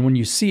 And when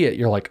you see it,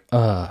 you're like,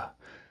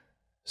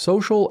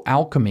 Social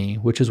alchemy,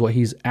 which is what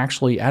he's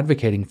actually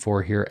advocating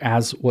for here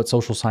as what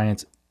social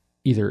science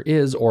either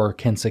is or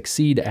can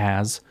succeed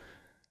as,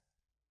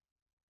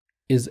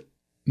 is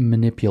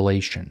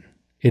manipulation.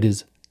 It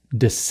is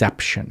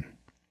deception.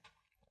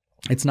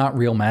 It's not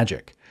real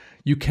magic.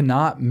 You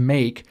cannot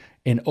make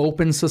an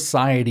open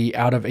society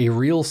out of a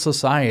real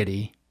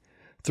society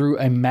through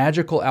a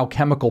magical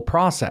alchemical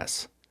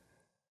process.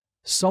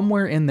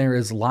 Somewhere in there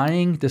is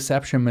lying,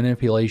 deception,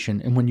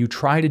 manipulation, and when you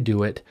try to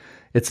do it,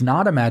 it's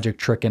not a magic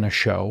trick in a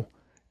show.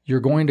 You're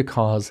going to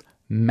cause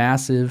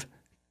massive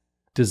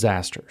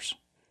disasters.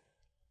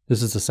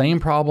 This is the same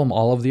problem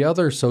all of the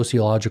other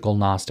sociological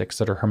Gnostics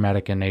that are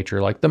hermetic in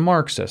nature, like the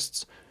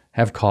Marxists,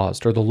 have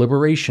caused, or the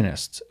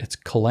liberationists. It's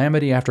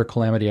calamity after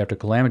calamity after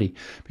calamity,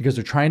 because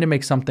they're trying to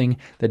make something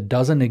that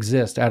doesn't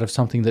exist out of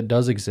something that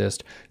does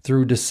exist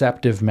through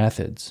deceptive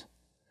methods.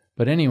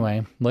 But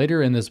anyway,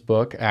 later in this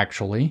book,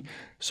 actually,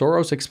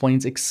 Soros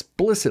explains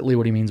explicitly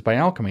what he means by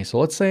alchemy. So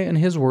let's say it in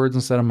his words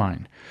instead of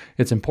mine.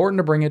 It's important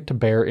to bring it to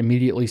bear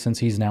immediately since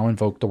he's now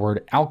invoked the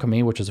word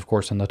alchemy, which is of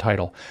course in the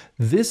title.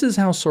 This is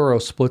how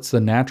Soros splits the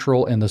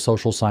natural and the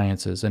social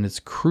sciences, and it's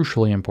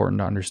crucially important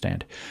to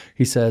understand.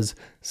 He says,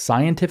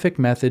 scientific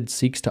method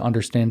seeks to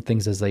understand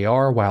things as they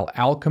are, while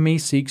alchemy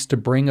seeks to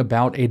bring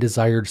about a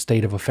desired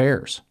state of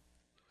affairs.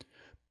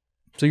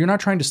 So you're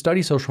not trying to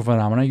study social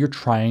phenomena, you're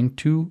trying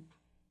to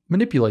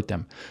manipulate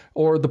them.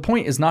 Or the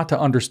point is not to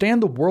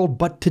understand the world,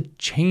 but to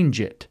change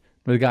it.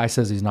 The guy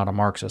says he's not a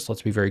Marxist.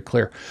 Let's be very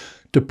clear.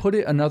 To put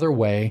it another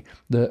way,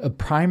 the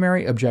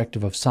primary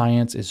objective of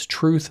science is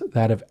truth,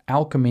 that of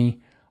alchemy,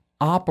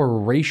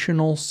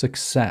 operational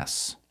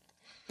success.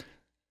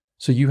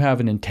 So you have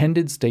an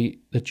intended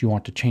state that you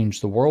want to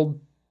change the world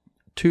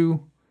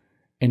to,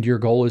 and your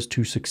goal is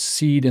to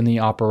succeed in the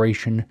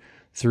operation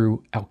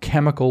through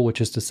alchemical, which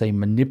is to say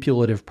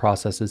manipulative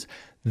processes.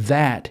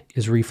 That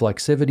is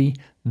reflexivity.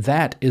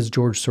 That is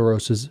George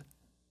Soros's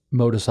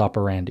modus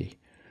operandi.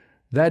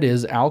 That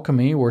is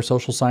alchemy, where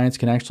social science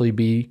can actually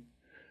be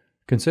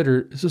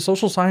considered. So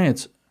social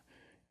science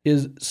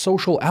is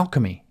social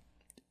alchemy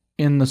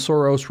in the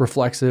Soros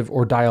reflexive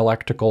or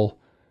dialectical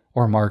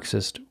or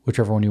Marxist,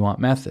 whichever one you want,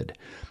 method.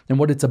 And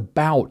what it's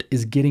about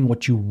is getting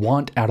what you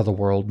want out of the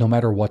world, no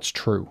matter what's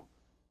true.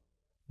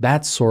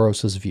 That's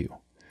Soros's view.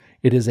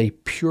 It is a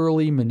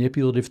purely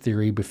manipulative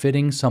theory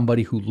befitting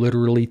somebody who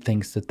literally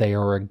thinks that they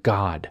are a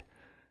god.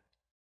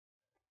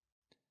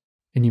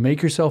 And you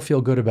make yourself feel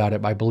good about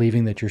it by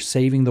believing that you're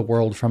saving the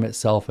world from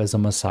itself as a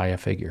messiah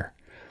figure.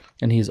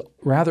 And he's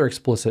rather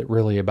explicit,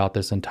 really, about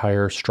this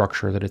entire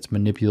structure, that it's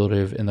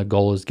manipulative and the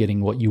goal is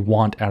getting what you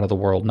want out of the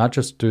world, not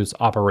just through its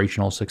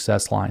operational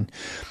success line.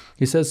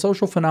 He says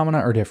social phenomena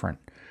are different.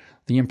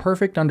 The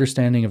imperfect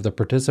understanding of the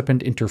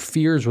participant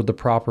interferes with the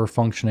proper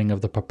functioning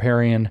of the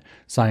Popperian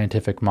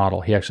scientific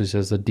model. He actually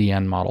says the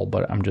DN model,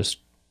 but I'm just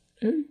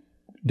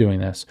doing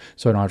this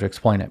so I don't have to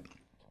explain it.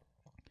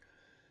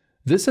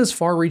 This has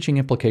far-reaching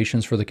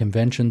implications for the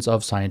conventions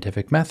of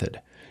scientific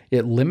method.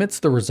 It limits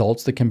the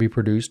results that can be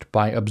produced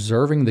by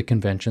observing the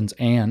conventions,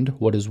 and,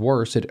 what is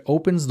worse, it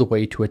opens the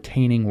way to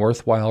attaining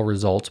worthwhile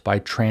results by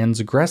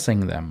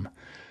transgressing them.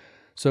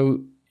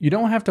 So you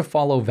don't have to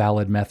follow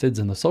valid methods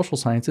in the social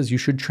sciences. You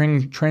should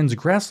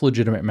transgress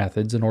legitimate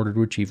methods in order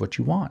to achieve what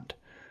you want.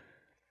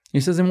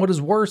 He says, and what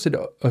is worse,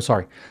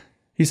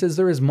 he says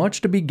there is much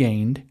to be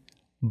gained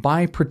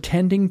by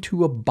pretending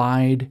to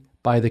abide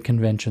by the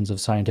conventions of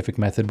scientific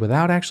method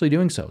without actually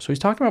doing so. So he's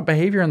talking about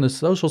behavior in the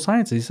social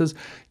sciences. He says,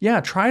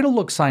 yeah, try to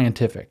look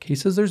scientific. He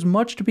says there's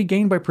much to be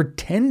gained by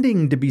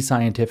pretending to be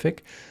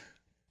scientific,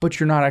 but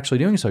you're not actually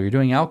doing so. You're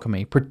doing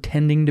alchemy,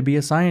 pretending to be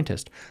a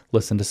scientist.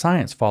 Listen to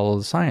science, follow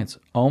the science.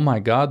 Oh my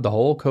God, the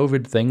whole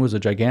COVID thing was a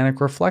gigantic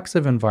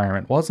reflexive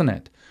environment, wasn't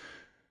it?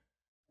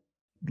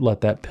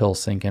 Let that pill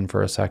sink in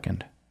for a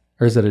second.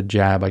 Or is it a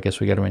jab? I guess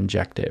we got to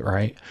inject it,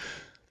 right?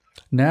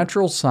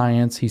 Natural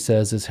science, he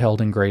says, is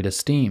held in great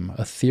esteem.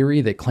 A theory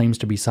that claims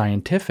to be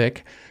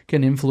scientific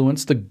can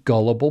influence the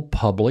gullible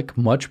public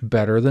much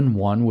better than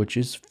one which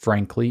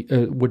frankly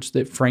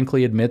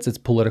admits its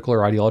political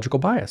or ideological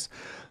bias.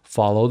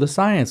 Follow the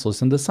science,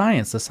 listen to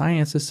science. The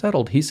science is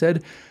settled. He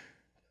said,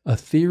 a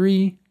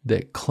theory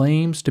that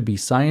claims to be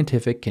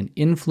scientific can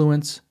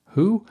influence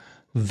who?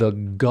 The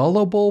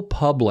gullible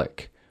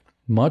public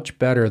much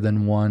better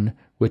than one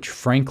which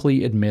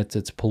frankly admits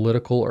its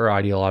political or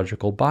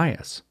ideological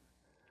bias.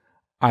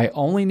 I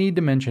only need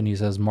to mention, he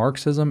says,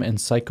 Marxism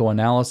and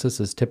psychoanalysis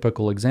as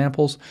typical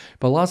examples,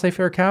 but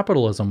laissez-faire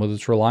capitalism, with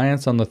its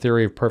reliance on the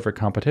theory of perfect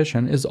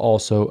competition, is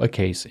also a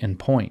case in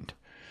point.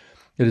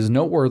 It is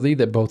noteworthy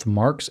that both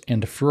Marx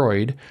and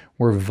Freud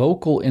were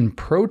vocal in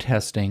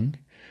protesting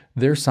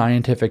their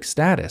scientific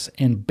status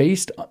and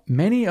based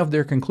many of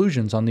their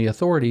conclusions on the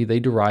authority they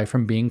derive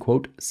from being,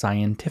 quote,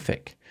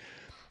 scientific.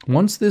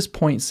 Once this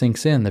point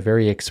sinks in, the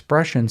very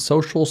expression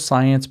social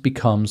science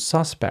becomes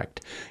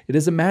suspect. It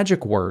is a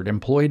magic word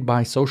employed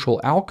by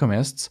social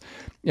alchemists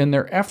in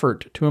their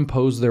effort to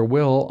impose their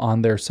will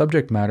on their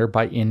subject matter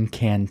by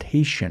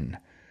incantation.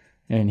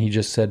 And he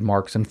just said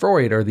Marx and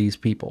Freud are these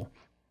people.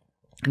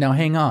 Now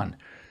hang on.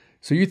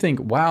 So you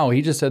think, wow,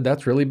 he just said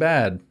that's really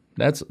bad.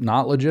 That's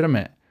not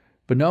legitimate.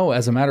 But no,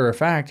 as a matter of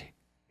fact,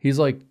 he's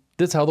like,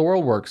 this is how the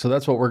world works, so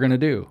that's what we're going to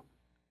do.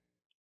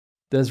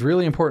 That's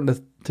really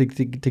important to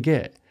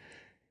get.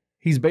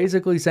 He's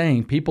basically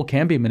saying people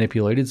can be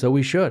manipulated, so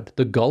we should.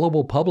 The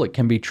gullible public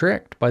can be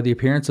tricked by the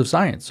appearance of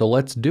science, so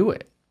let's do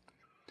it.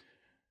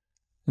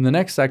 In the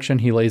next section,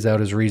 he lays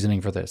out his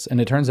reasoning for this, and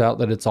it turns out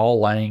that it's all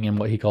lying in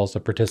what he calls the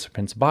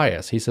participant's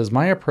bias. He says,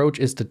 my approach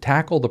is to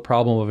tackle the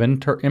problem of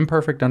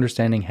imperfect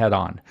understanding head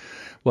on.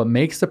 What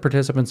makes the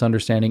participant's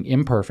understanding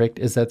imperfect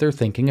is that their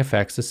thinking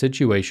affects the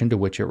situation to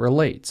which it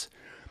relates.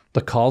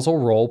 The causal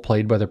role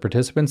played by the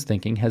participant's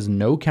thinking has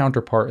no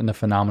counterpart in the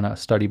phenomena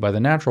studied by the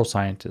natural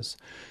scientists.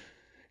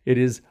 It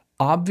is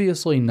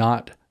obviously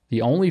not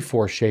the only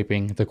force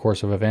shaping the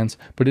course of events,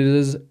 but it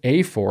is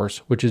a force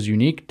which is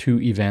unique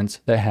to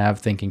events that have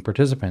thinking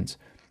participants.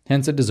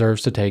 Hence, it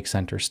deserves to take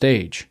center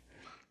stage.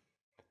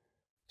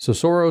 So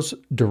Soros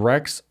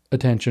directs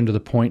attention to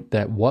the point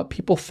that what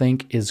people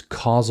think is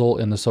causal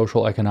in the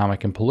social,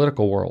 economic, and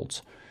political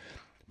worlds.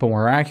 But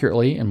more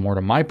accurately, and more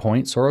to my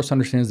point, Soros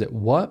understands that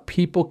what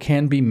people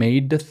can be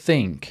made to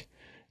think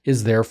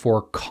is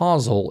therefore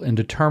causal in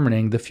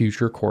determining the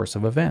future course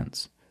of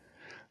events.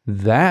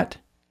 That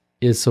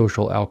is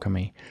social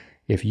alchemy.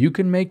 If you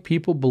can make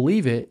people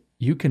believe it,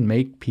 you can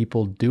make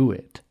people do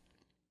it.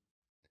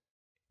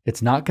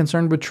 It's not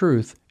concerned with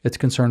truth, it's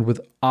concerned with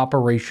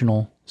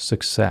operational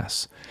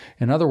success.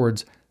 In other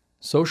words,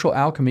 social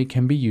alchemy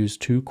can be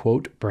used to,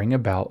 quote, bring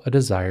about a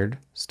desired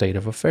state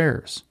of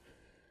affairs.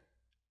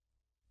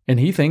 And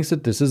he thinks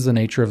that this is the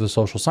nature of the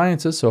social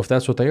sciences. So if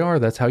that's what they are,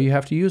 that's how you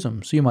have to use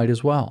them. So you might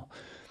as well.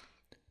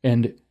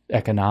 And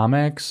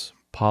economics,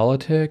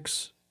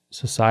 politics,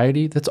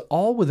 society, that's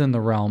all within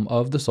the realm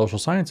of the social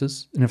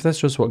sciences. And if that's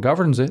just what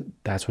governs it,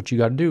 that's what you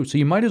got to do. So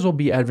you might as well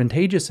be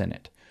advantageous in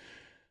it.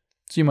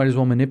 So you might as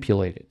well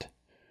manipulate it.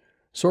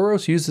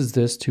 Soros uses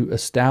this to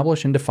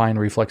establish and define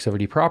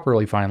reflexivity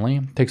properly, finally.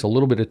 It takes a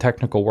little bit of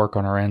technical work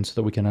on our end so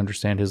that we can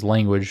understand his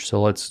language, so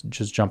let's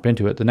just jump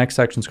into it. The next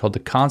section is called The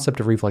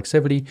Concept of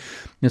Reflexivity.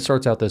 It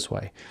starts out this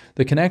way.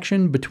 The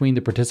connection between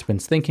the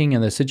participants' thinking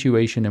and the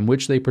situation in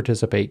which they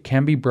participate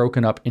can be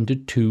broken up into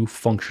two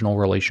functional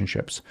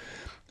relationships.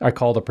 I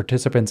call the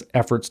participants'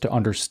 efforts to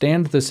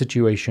understand the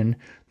situation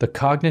the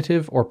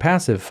cognitive or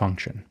passive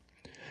function,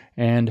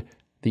 and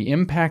the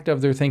impact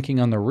of their thinking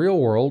on the real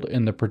world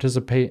in the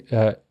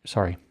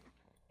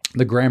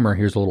the grammar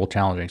here is a little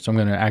challenging, so I'm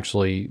going to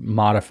actually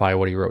modify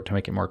what he wrote to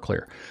make it more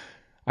clear.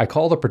 I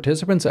call the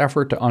participant's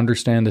effort to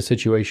understand the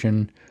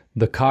situation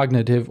the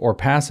cognitive or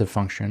passive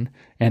function,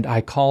 and I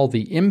call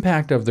the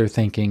impact of their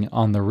thinking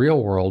on the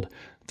real world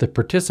the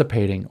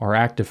participating or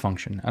active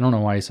function. I don't know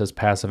why he says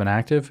passive and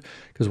active,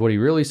 because what he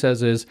really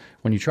says is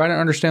when you try to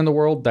understand the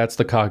world, that's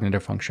the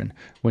cognitive function.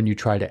 When you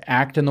try to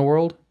act in the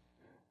world,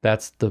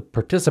 that's the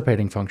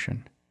participating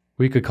function.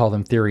 We could call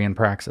them theory and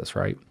praxis,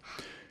 right?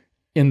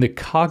 In the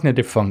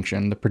cognitive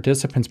function, the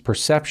participant's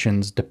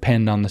perceptions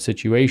depend on the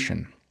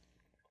situation.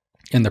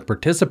 In the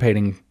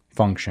participating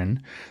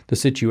function, the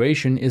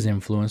situation is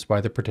influenced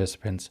by the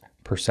participant's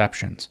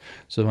perceptions.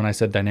 So when I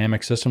said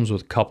dynamic systems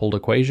with coupled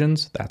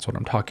equations, that's what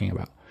I'm talking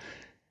about.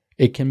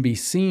 It can be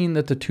seen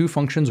that the two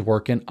functions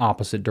work in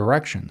opposite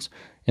directions.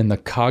 In the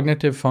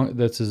cognitive function,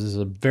 this is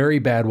a very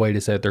bad way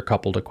to say it, they're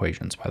coupled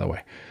equations, by the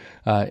way.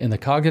 In the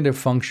cognitive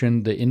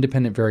function, the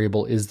independent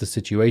variable is the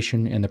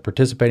situation. In the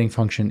participating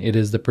function, it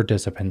is the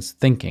participant's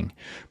thinking.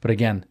 But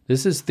again,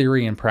 this is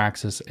theory and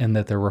praxis, and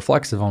that they're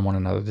reflexive on one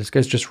another. This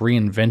guy's just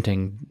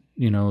reinventing,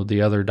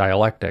 the other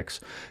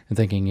dialectics and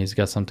thinking he's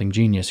got something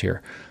genius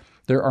here.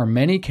 There are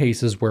many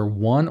cases where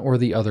one or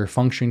the other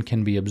function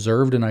can be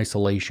observed in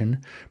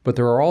isolation, but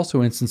there are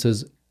also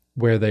instances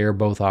where they are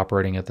both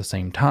operating at the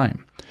same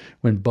time.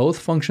 When both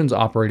functions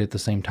operate at the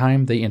same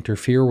time, they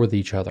interfere with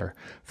each other.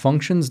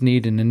 Functions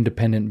need an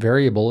independent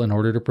variable in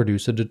order to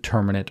produce a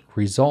determinate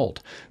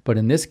result. But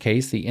in this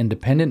case, the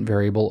independent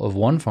variable of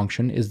one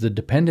function is the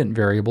dependent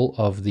variable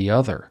of the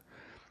other.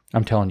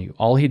 I'm telling you,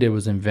 all he did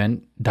was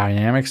invent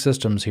dynamic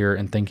systems here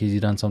and think he's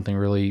done something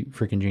really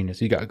freaking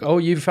genius.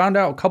 You found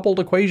out coupled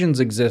equations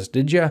exist,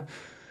 did you?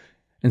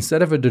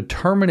 Instead of a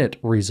determinate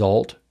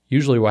result,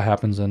 usually what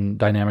happens in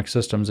dynamic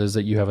systems is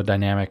that you have a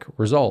dynamic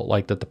result,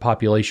 like that the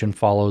population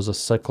follows a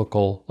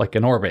cyclical, like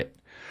an orbit,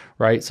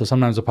 right? So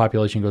sometimes the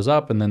population goes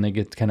up and then they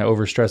get kind of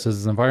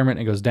overstresses the environment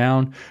and it goes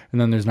down,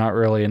 and then there's not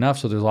really enough,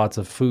 so there's lots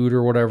of food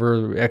or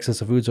whatever,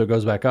 excess of food, so it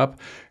goes back up,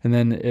 and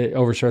then it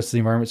overstresses the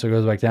environment, so it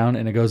goes back down,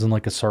 and it goes in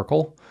like a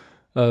circle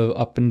of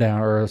up and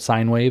down, or a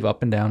sine wave,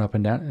 up and down, up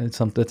and down.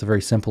 That's a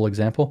very simple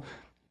example.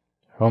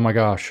 Oh my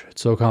gosh,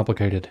 it's so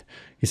complicated.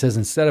 He says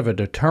instead of a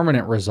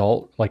determinate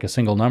result, like a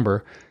single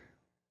number,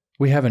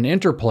 we have an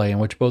interplay in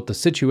which both the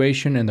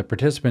situation and the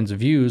participant's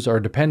views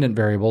are dependent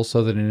variables,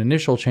 so that an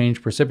initial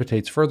change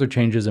precipitates further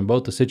changes in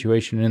both the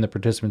situation and in the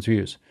participant's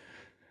views.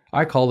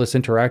 I call this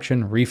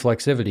interaction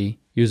reflexivity,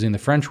 using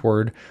the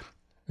word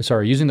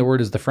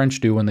as the French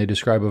do when they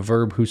describe a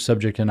verb whose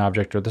subject and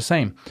object are the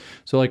same.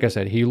 So like I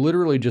said, he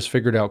literally just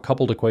figured out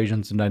coupled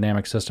equations and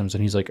dynamic systems,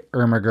 and he's like,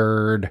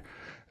 Ermagerd,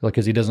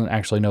 because he doesn't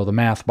actually know the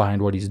math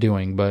behind what he's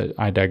doing, but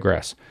I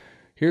digress.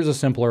 Here's a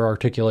simpler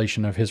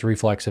articulation of his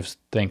reflexive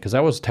thing, because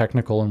that was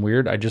technical and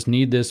weird. I just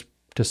need this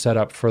to set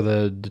up for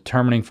the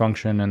determining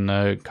function and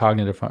the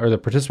cognitive, or the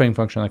participating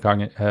function and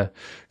the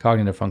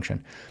cognitive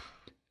function.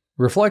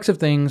 Reflexive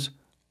things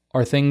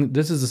are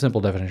this is a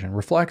simple definition.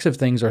 Reflexive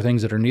things are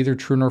things that are neither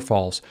true nor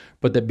false,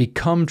 but that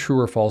become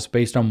true or false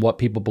based on what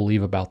people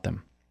believe about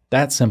them.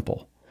 That's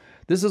simple.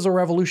 This is a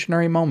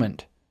revolutionary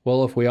moment.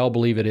 Well, if we all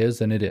believe it is,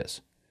 then it is.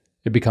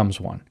 It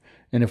becomes one.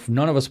 And if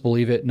none of us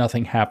believe it,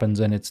 nothing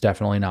happens, and it's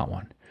definitely not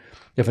one.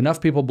 If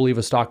enough people believe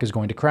a stock is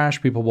going to crash,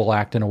 people will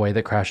act in a way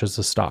that crashes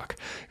the stock.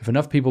 If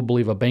enough people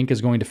believe a bank is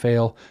going to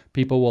fail,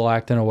 people will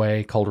act in a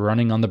way called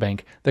running on the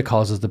bank that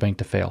causes the bank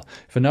to fail.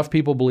 If enough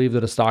people believe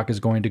that a stock is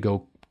going to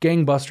go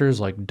gangbusters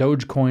like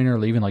Dogecoin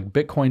or even like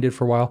Bitcoin did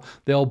for a while,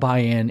 they'll buy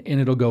in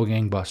and it'll go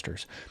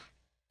gangbusters.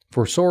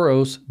 For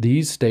Soros,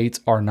 these states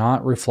are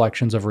not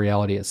reflections of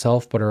reality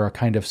itself, but are a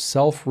kind of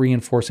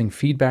self-reinforcing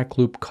feedback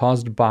loop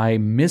caused by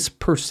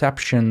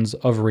misperceptions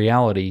of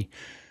reality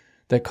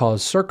that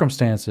cause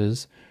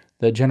circumstances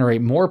that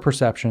generate more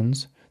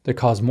perceptions that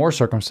cause more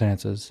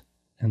circumstances,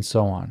 and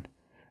so on.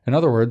 In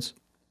other words,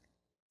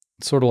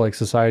 it's sort of like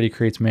society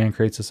creates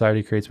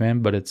society creates man,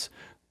 but it's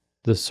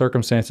the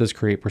circumstances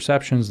create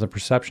perceptions, the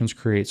perceptions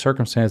create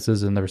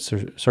circumstances, and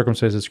the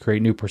circumstances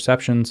create new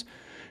perceptions,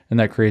 and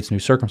that creates new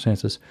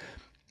circumstances.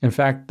 In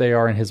fact, they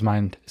are in his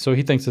mind. So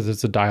he thinks that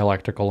it's a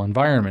dialectical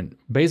environment.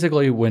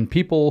 Basically, when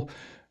people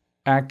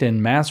act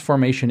in mass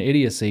formation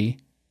idiocy,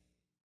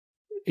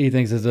 he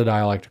thinks it's a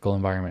dialectical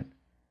environment.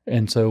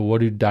 And so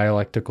what do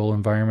dialectical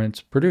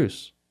environments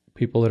produce?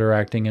 People that are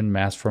acting in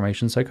mass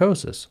formation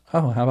psychosis.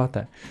 Oh, how about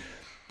that?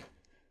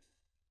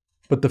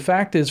 But the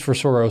fact is, for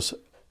Soros,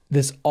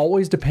 this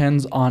always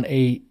depends on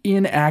a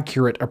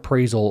inaccurate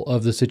appraisal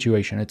of the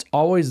situation. It's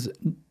always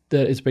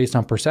that it's based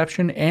on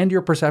perception, and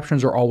your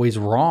perceptions are always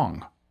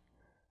wrong.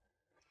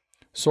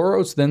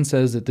 Soros then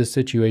says that this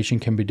situation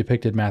can be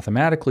depicted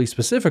mathematically.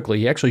 Specifically,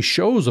 he actually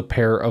shows a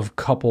pair of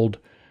coupled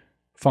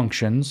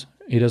functions.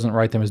 He doesn't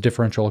write them as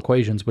differential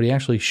equations, but he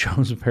actually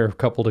shows a pair of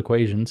coupled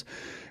equations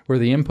where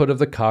the input of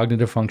the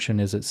cognitive function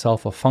is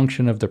itself a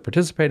function of the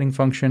participating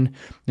function,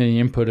 and the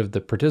input of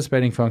the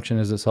participating function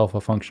is itself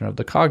a function of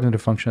the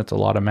cognitive function. It's a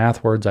lot of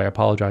math words, I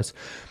apologize.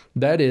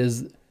 That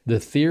is, the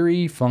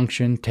theory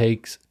function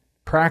takes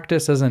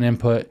practice as an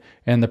input,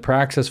 and the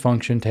praxis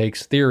function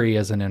takes theory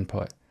as an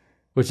input,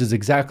 which is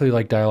exactly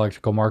like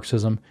dialectical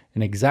Marxism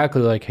and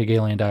exactly like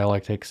Hegelian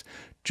dialectics,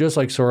 just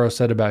like Soros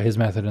said about his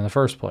method in the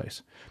first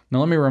place. Now,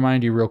 let me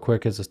remind you real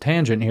quick as a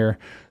tangent here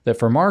that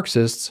for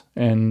Marxists,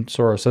 and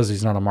Soros says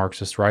he's not a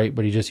Marxist, right?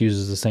 But he just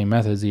uses the same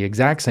methods, the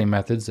exact same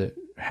methods that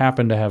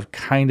happen to have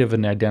kind of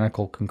an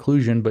identical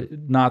conclusion,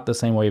 but not the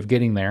same way of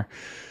getting there.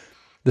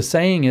 The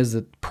saying is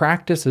that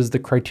practice is the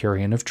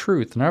criterion of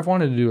truth. And I've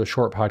wanted to do a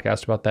short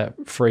podcast about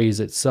that phrase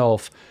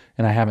itself,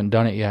 and I haven't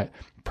done it yet.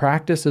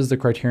 Practice is the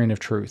criterion of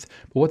truth.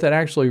 But what that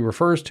actually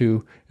refers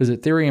to is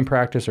that theory and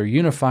practice are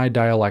unified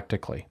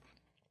dialectically.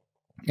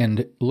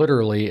 And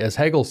literally, as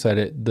Hegel said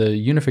it, the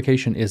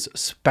unification is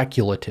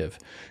speculative,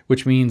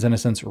 which means, in a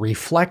sense,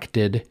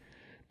 reflected,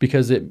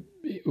 because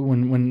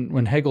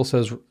when Hegel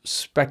says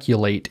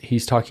speculate,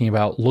 he's talking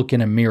about look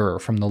in a mirror,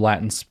 from the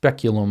Latin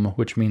speculum,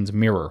 which means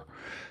mirror.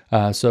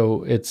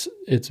 So it's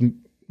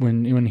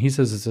when he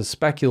says it's a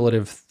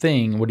speculative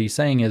thing, what he's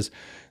saying is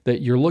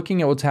that you're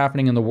looking at what's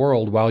happening in the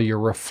world while you're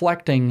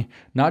reflecting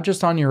not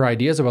just on your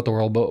ideas about the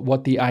world, but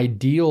what the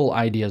ideal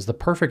ideas, the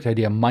perfect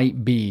idea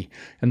might be.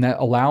 And that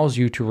allows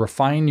you to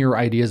refine your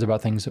ideas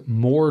about things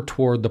more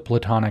toward the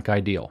Platonic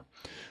ideal.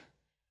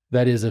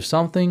 That is, if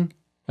something,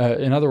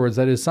 in other words,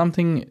 that is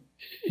something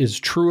is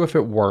true if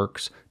it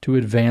works to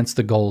advance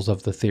the goals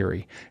of the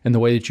theory. And the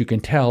way that you can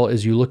tell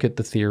is you look at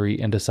the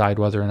theory and decide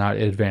whether or not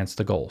it advanced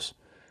the goals.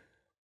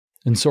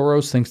 And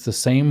Soros thinks the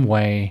same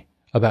way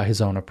about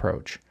his own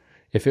approach.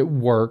 If it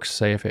works,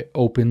 say if it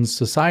opens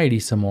society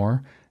some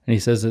more, and he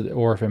says it,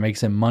 or if it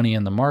makes him money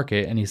in the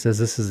market, and he says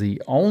this is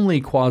the only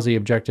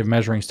quasi-objective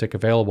measuring stick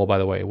available, by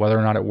the way, whether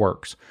or not it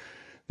works,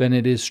 then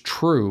it is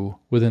true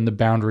within the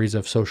boundaries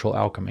of social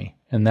alchemy.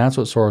 And that's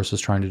what Soros is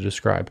trying to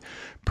describe.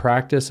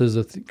 Practice is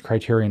a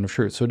criterion of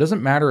truth. So it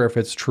doesn't matter if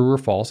it's true or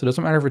false. It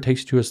doesn't matter if it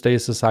takes you to a state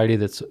of society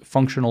that's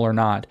functional or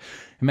not.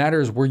 It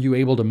matters, were you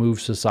able to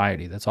move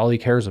society? That's all he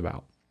cares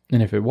about.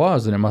 And if it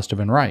was, then it must have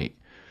been right.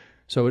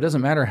 So it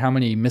doesn't matter how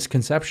many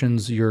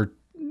misconceptions your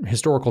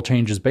historical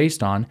change is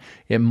based on.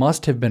 It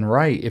must have been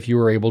right if you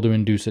were able to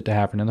induce it to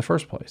happen in the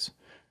first place.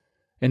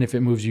 And if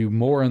it moves you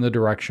more in the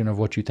direction of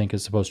what you think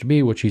is supposed to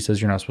be, which he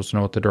says you're not supposed to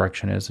know what the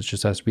direction is, it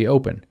just has to be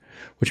open,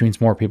 which means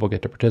more people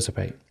get to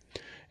participate.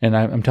 And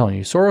I'm telling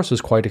you, Soros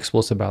is quite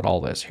explicit about all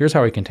this. Here's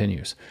how he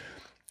continues.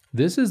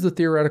 This is the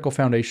theoretical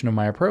foundation of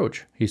my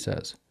approach, he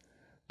says.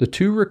 The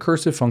two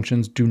recursive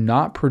functions do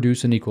not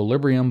produce an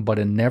equilibrium, but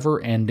a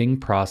never-ending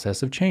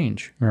process of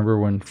change. Remember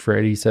when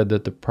Freddie said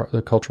that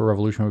the Cultural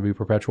Revolution would be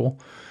perpetual?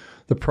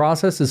 The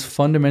process is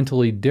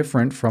fundamentally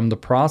different from the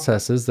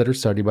processes that are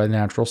studied by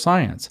natural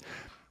science.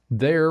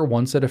 There,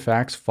 one set of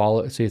facts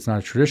follow. See, it's not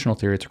a traditional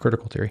theory, it's a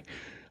critical theory.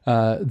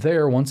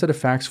 There, one set of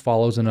facts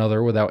follows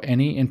another without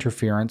any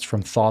interference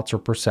from thoughts or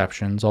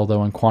perceptions,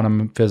 although in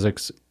quantum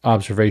physics,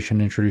 observation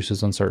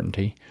introduces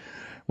uncertainty.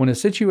 When a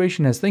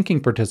situation has thinking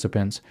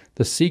participants,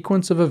 the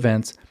sequence of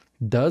events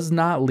does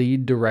not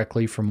lead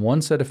directly from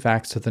one set of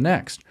facts to the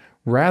next.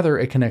 Rather,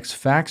 it connects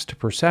facts to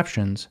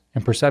perceptions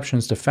and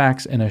perceptions to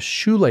facts in a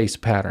shoelace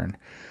pattern.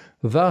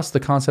 Thus, the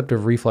concept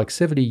of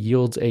reflexivity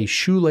yields a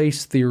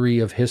shoelace theory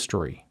of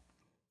history.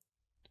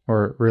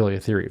 Or really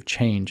a theory of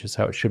change is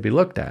how it should be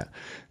looked at,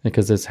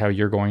 because it's how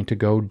you're going to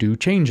go do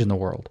change in the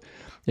world.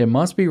 It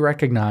must be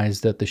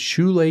recognized that the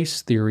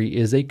shoelace theory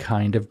is a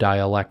kind of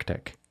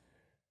dialectic.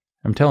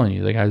 I'm telling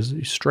you, the guys,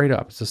 straight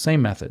up, it's the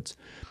same methods.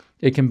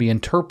 It can be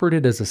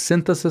interpreted as a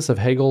synthesis of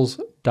Hegel's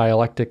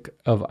dialectic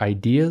of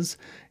ideas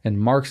and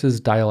Marx's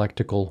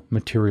dialectical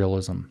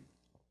materialism.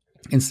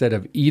 Instead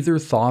of either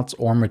thoughts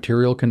or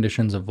material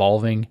conditions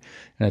evolving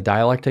in a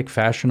dialectic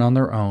fashion on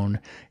their own,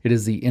 it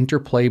is the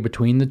interplay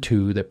between the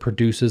two that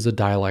produces a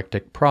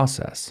dialectic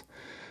process.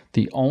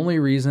 The only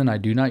reason I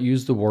do not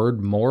use the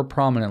word more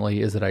prominently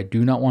is that I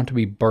do not want to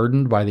be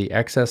burdened by the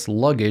excess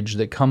luggage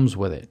that comes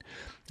with it.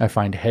 I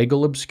find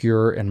Hegel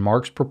obscure, and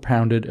Marx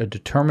propounded a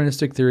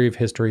deterministic theory of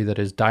history that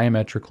is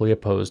diametrically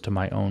opposed to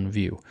my own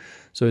view.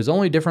 So his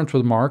only difference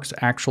with Marx,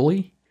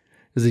 actually,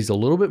 is he's a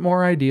little bit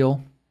more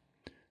ideal.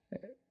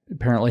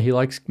 Apparently he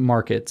likes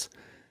markets.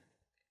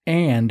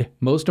 And,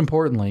 most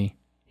importantly,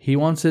 he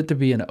wants it to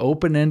be an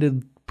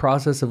open-ended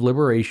process of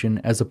liberation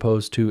as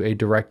opposed to a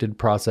directed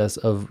process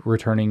of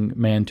returning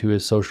man to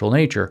his social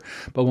nature.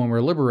 But when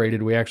we're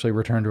liberated, we actually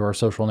return to our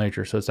social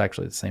nature. So it's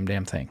actually the same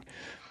damn thing.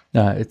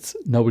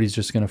 Nobody's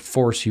just going to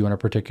force you in a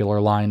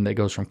particular line that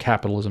goes from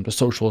capitalism to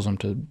socialism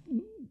to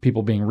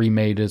people being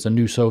remade as a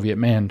new Soviet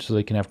man so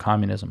they can have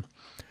communism.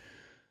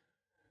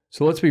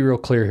 So let's be real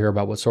clear here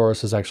about what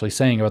Soros is actually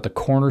saying about the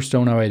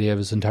cornerstone idea of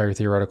his entire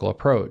theoretical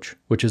approach,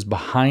 which is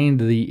behind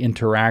the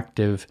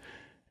interactive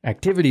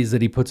activities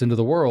that he puts into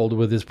the world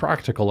with his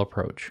practical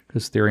approach,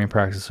 because theory and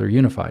praxis are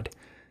unified.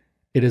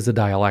 It is a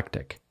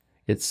dialectic.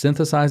 It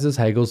synthesizes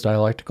Hegel's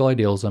dialectical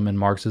idealism and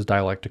Marx's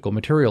dialectical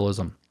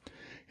materialism.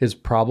 His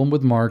problem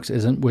with Marx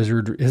isn't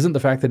the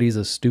fact that he's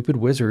a stupid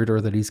wizard or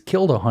that he's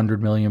killed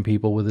 100 million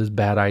people with his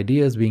bad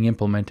ideas being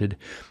implemented.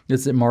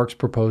 It's that Marx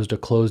proposed a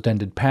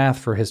closed-ended path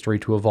for history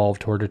to evolve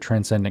toward a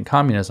transcendent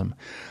communism.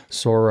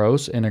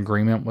 Soros, in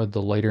agreement with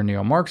the later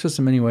neo-Marxists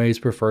in many ways,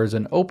 prefers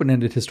an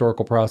open-ended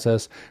historical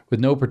process with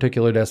no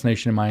particular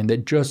destination in mind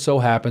that just so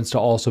happens to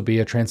also be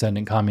a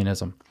transcendent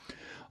communism.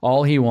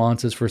 All he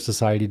wants is for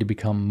society to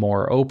become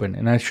more open.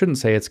 And I shouldn't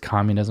say it's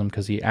communism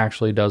because he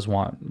actually does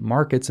want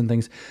markets and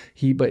things.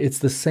 But it's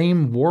the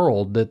same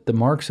world that the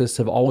Marxists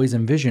have always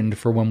envisioned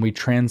for when we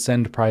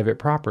transcend private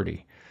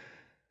property.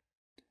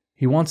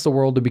 He wants the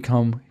world to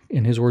become,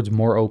 in his words,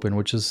 more open,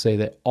 which is to say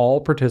that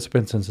all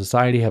participants in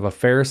society have a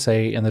fair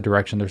say in the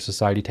direction their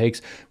society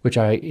takes, which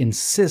I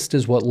insist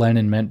is what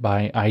Lenin meant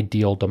by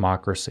ideal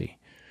democracy,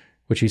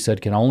 which he said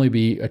can only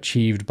be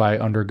achieved by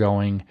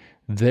undergoing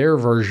their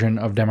version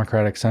of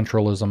democratic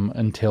centralism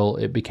until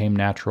it became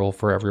natural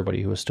for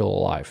everybody who is still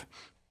alive.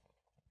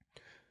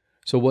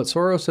 So what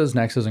Soros says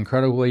next is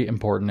incredibly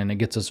important, and it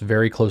gets us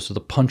very close to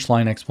the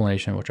punchline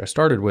explanation, which I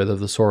started with, of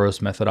the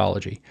Soros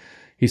methodology.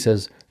 He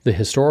says, the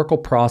historical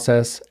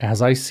process,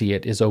 as I see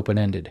it, is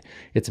open-ended.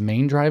 Its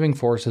main driving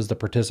force is the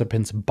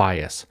participant's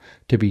bias.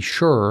 To be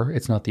sure,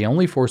 it's not the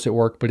only force at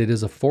work, but it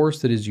is a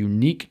force that is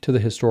unique to the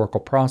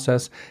historical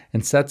process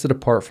and sets it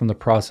apart from the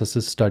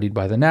processes studied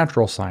by the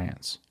natural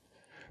science.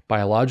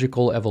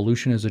 Biological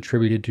evolution is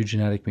attributed to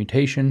genetic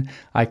mutation.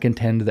 I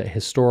contend that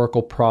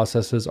historical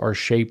processes are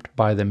shaped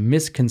by the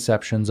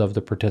misconceptions of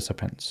the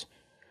participants.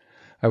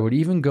 I would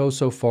even go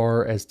so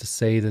far as to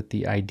say that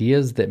the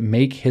ideas that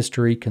make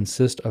history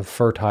consist of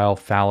fertile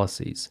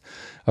fallacies.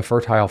 A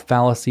fertile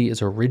fallacy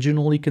is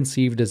originally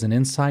conceived as an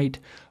insight.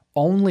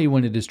 Only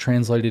when it is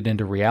translated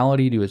into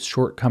reality do its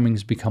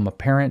shortcomings become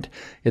apparent.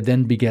 It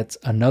then begets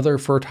another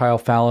fertile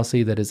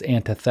fallacy that is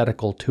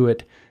antithetical to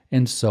it,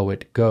 and so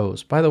it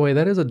goes. By the way,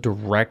 that is a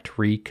direct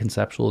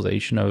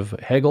reconceptualization of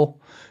Hegel.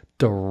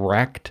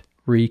 Direct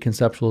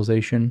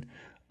reconceptualization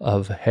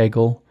of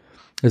Hegel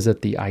is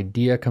that the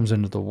idea comes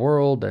into the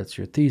world, that's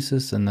your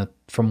thesis, and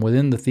from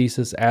within the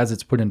thesis, as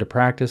it's put into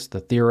practice,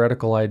 the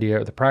theoretical idea,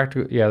 or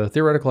the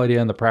theoretical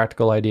idea and the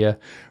practical idea,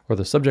 or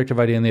the subjective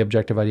idea and the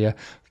objective idea,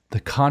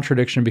 the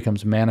contradiction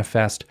becomes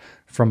manifest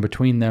from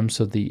between them,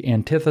 so the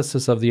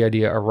antithesis of the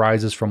idea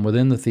arises from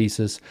within the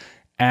thesis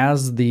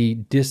as the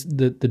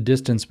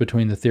distance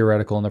between the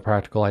theoretical and the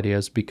practical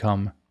ideas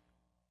become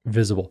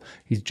visible.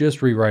 He's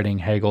just rewriting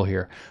Hegel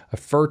here.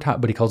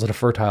 But he calls it a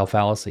fertile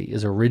fallacy,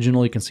 is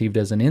originally conceived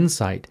as an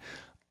insight,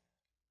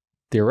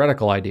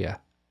 theoretical idea,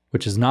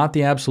 which is not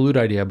the absolute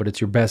idea, but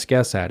it's your best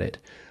guess at it.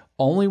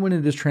 Only when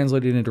it is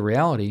translated into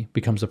reality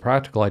becomes a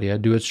practical idea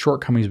do its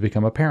shortcomings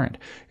become apparent.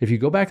 If you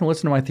go back and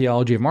listen to my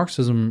Theology of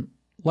Marxism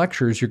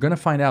lectures, you're going to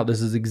find out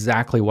this is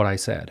exactly what I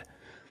said.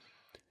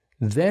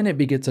 Then it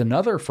begets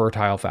another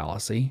fertile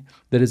fallacy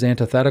that is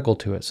antithetical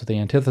to it. So the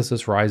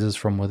antithesis rises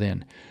from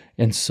within.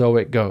 And so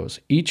it goes.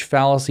 Each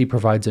fallacy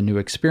provides a new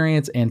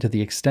experience, and to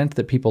the extent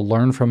that people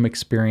learn from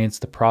experience,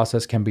 the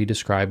process can be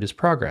described as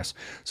progress.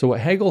 So what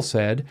Hegel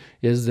said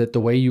is that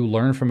the way you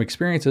learn from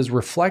experience is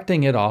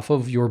reflecting it off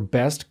of your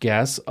best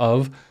guess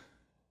of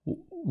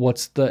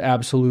what's the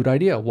absolute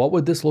idea. What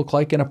would this look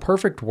like in a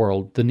perfect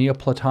world? The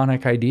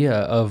Neoplatonic idea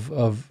of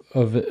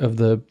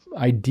the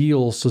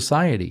ideal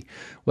society.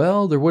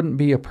 Well, there wouldn't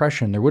be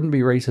oppression, there wouldn't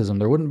be racism,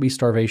 there wouldn't be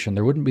starvation,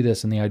 there wouldn't be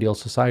this in the ideal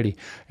society.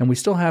 And we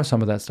still have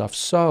some of that stuff.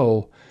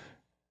 So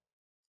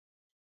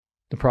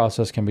the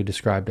process can be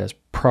described as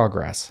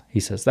progress, he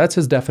says. That's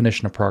his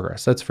definition of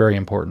progress. That's very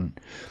important.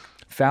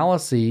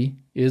 Fallacy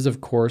is,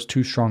 of course,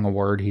 too strong a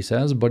word, he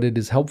says, but it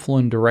is helpful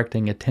in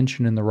directing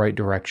attention in the right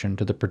direction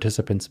to the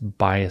participant's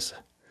bias.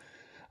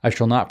 I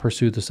shall not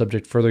pursue the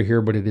subject further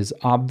here, but it is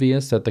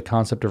obvious that the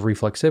concept of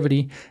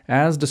reflexivity,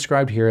 as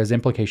described here, has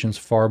implications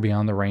far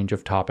beyond the range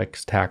of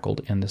topics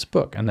tackled in this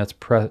book. And that's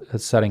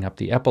setting up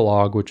the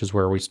epilogue, which is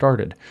where we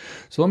started.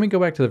 So let me go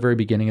back to the very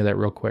beginning of that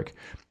real quick.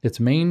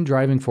 Its main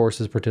driving force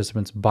is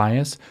participants'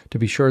 bias. To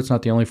be sure, it's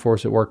not the only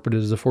force at work, but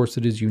it is a force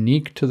that is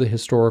unique to the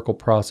historical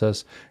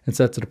process and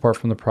sets it apart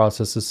from the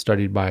processes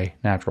studied by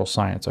natural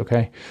science,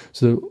 okay?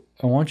 So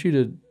I want you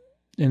to...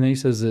 And then he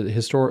says that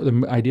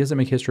the ideas that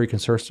make history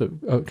consist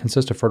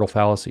of fertile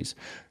fallacies.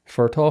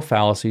 Fertile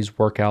fallacies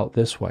work out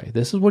this way.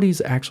 This is what he's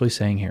actually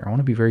saying here. I want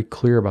to be very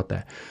clear about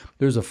that.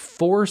 There's a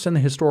force in the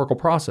historical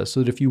process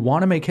so that if you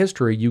want to make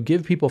history, you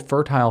give people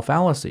fertile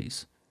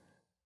fallacies.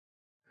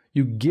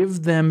 You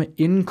give them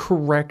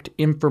incorrect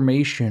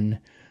information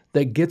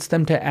that gets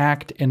them to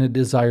act in a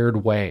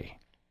desired way.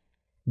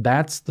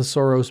 That's the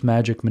Soros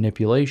magic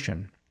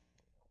manipulation.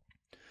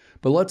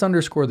 But let's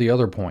underscore the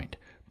other point.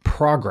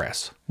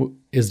 Progress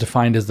is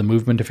defined as the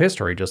movement of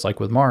history, just like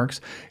with Marx,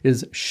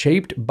 is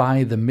shaped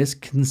by the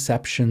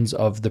misconceptions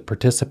of the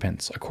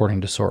participants, according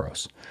to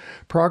Soros.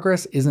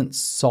 Progress isn't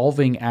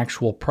solving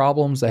actual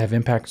problems that have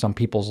impacts on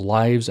people's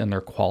lives and their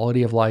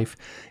quality of life.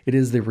 It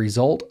is the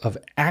result of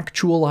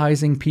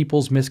actualizing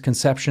people's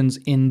misconceptions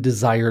in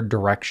desired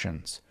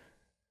directions.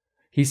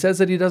 He says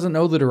that he doesn't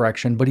know the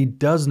direction, but he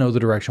does know the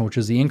direction, which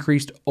is the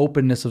increased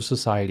openness of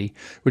society,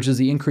 which is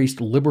the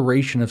increased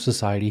liberation of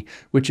society,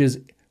 which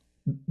is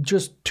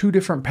just two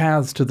different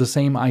paths to the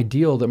same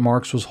ideal that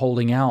Marx was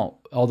holding out,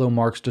 although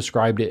Marx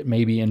described it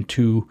maybe in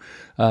too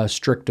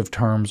strict of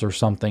terms or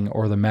something,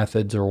 or the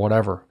methods or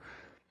whatever.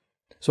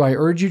 So I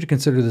urge you to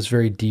consider this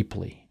very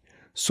deeply.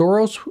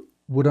 Soros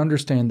would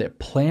understand that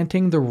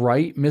planting the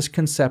right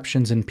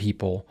misconceptions in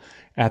people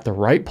at the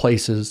right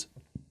places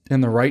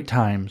in the right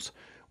times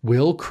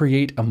will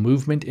create a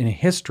movement in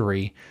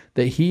history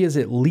that he is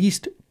at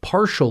least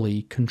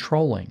partially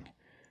controlling.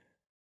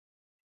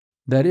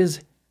 That is,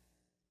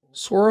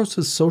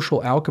 Soros'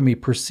 social alchemy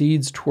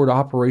proceeds toward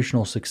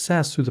operational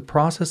success through the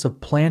process of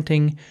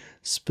planting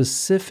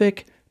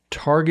specific,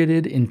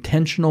 targeted,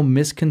 intentional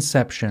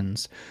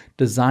misconceptions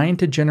designed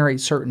to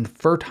generate certain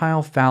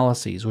fertile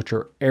fallacies, which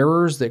are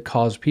errors that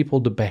cause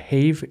people to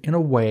behave in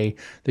a way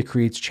that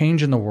creates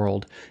change in the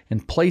world,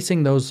 and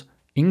placing those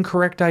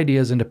incorrect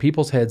ideas into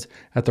people's heads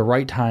at the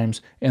right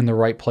times and the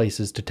right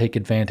places to take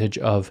advantage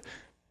of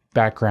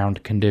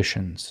background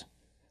conditions.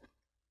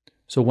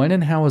 So when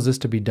and how is this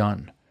to be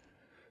done?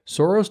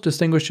 Soros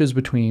distinguishes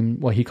between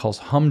what he calls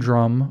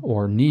humdrum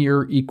or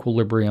near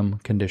equilibrium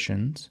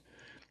conditions,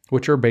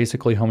 which are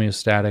basically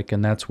homeostatic,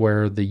 and that's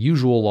where the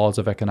usual laws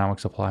of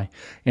economics apply,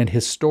 and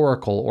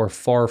historical or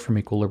far from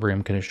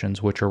equilibrium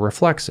conditions, which are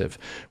reflexive,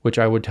 which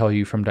I would tell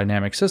you from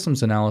dynamic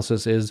systems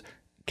analysis is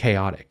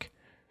chaotic.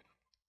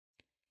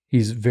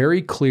 He's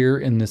very clear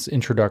in this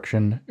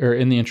introduction, that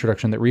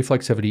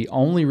reflexivity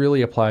only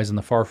really applies in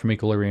the far from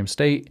equilibrium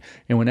state,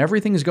 and when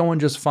everything's going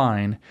just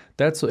fine,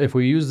 that's if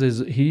we use this.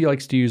 He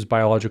likes to use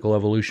biological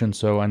evolution,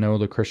 so I know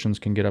the Christians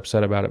can get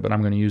upset about it, but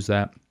I'm going to use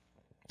that.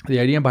 The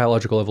idea of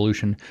biological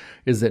evolution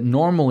is that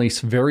normally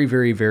very,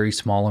 very, very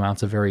small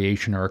amounts of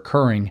variation are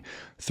occurring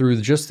through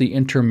just the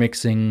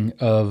intermixing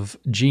of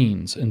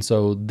genes. And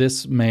so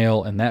this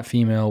male and that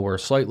female were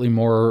slightly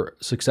more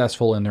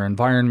successful in their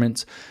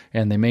environments,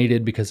 and they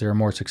mated because they were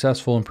more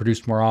successful and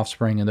produced more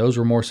offspring, and those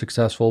were more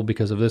successful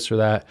because of this or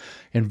that.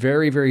 And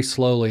very, very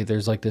slowly,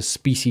 there's like this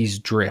species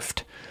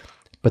drift.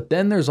 But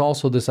then there's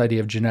also this idea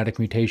of genetic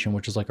mutation,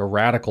 which is like a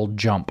radical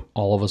jump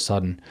all of a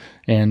sudden.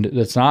 And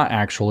it's not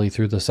actually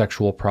through the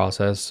sexual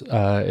process.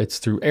 It's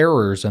through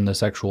errors in the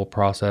sexual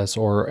process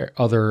or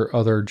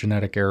other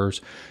genetic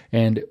errors.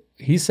 And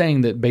he's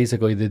saying that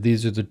basically that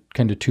these are the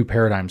kind of two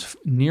paradigms.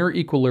 Near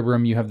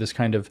equilibrium, you have this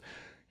kind of,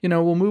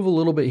 we'll move a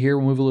little bit here,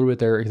 we'll move a little bit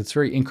there. It's a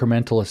very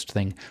incrementalist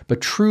thing.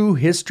 But true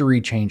history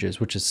changes,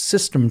 which is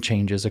system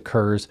changes,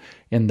 occurs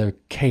in the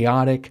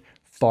chaotic,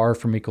 far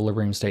from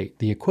equilibrium state,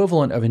 the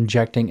equivalent of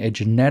injecting a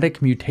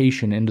genetic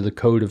mutation into the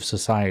code of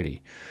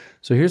society.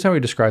 So here's how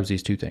he describes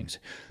these two things.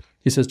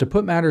 He says, to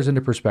put matters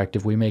into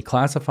perspective, we may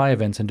classify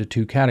events into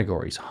two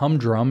categories: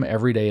 humdrum,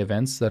 everyday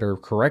events that are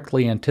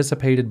correctly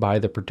anticipated by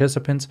the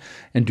participants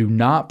and do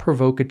not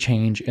provoke a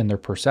change in their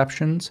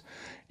perceptions,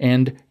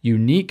 and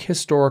unique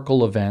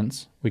historical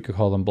events, we could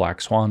call them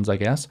black swans, I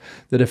guess,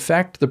 that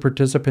affect the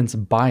participants'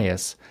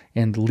 bias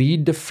and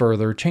lead to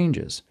further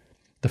changes.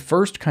 The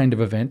first kind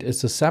of event is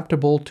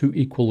susceptible to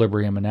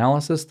equilibrium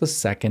analysis. The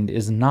second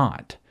is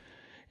not.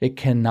 It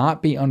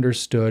cannot be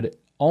understood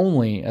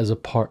only as a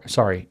part,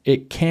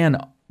 it can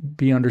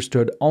be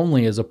understood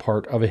only as a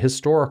part of a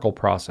historical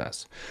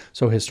process.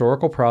 So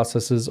historical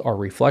processes are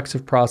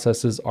reflexive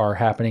processes, are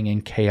happening in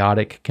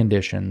chaotic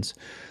conditions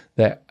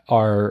that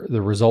are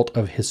the result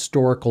of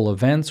historical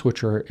events,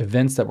 which are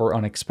events that were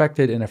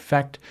unexpected and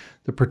affect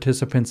the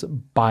participants'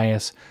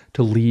 bias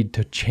to lead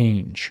to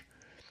change.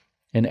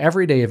 In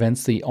everyday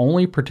events, the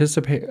only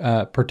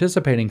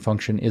participating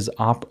function is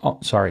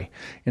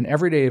In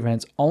everyday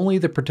events, only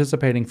the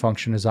participating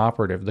function is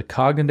operative. The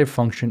cognitive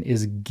function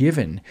is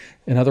given.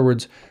 In other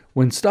words,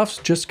 when stuff's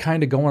just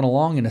kind of going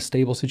along in a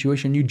stable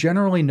situation, you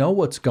generally know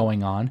what's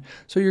going on.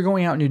 So you're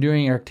going out and you're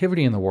doing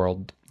activity in the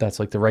world. That's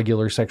like the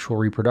regular sexual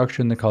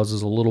reproduction that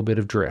causes a little bit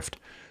of drift.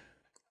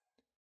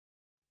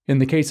 In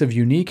the case of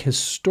unique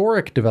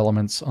historic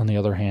developments, on the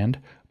other hand,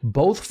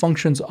 both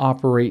functions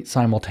operate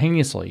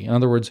simultaneously. In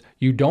other words,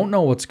 you don't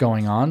know what's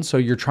going on, so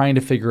you're trying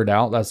to figure it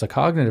out. That's the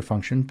cognitive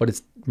function,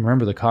 but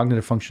remember, the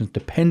cognitive function is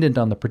dependent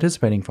on the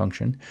participating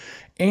function,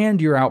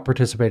 and you're out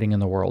participating in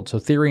the world. So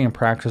theory and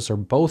practice are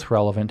both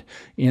relevant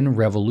in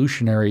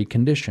revolutionary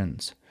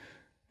conditions.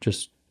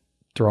 Just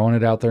throwing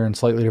it out there in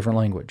slightly different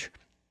language.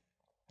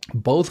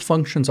 Both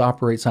functions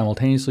operate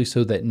simultaneously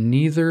so that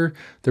neither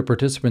the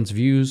participants'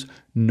 views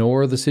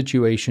nor the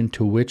situation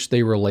to which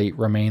they relate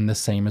remain the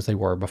same as they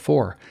were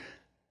before.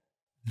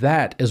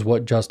 That is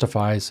what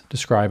justifies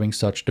describing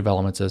such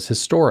developments as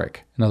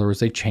historic. In other words,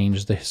 they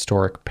change the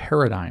historic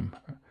paradigm.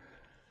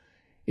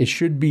 It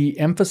should be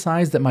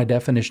emphasized that my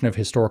definition of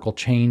historical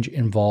change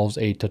involves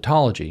a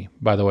tautology.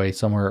 By the way,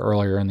 somewhere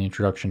earlier in the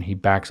introduction, he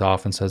backs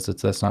off and says that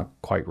that's not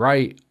quite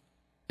right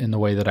in the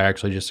way that I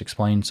actually just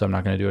explained, so I'm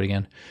not going to do it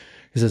again.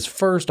 He says,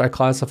 first, I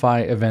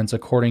classify events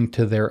according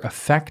to their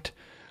effect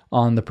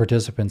on the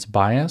participant's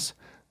bias.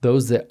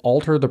 Those that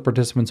alter the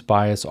participant's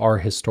bias are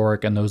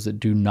historic, and those that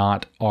do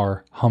not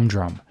are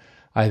humdrum.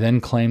 I then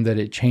claim that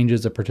it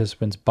changes the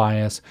participant's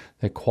bias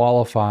that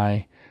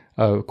qualify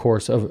a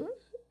course of...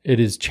 It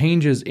is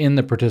changes in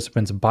the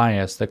participant's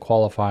bias that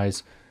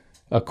qualifies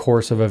a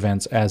course of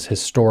events as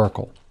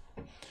historical.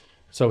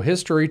 So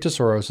history to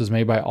Soros is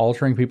made by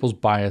altering people's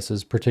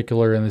biases,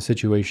 particularly in the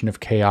situation of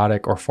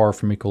chaotic or far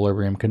from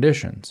equilibrium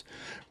conditions.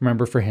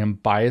 Remember, for him,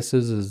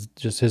 biases is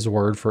just his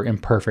word for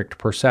imperfect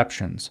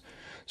perceptions.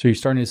 So you're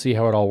starting to see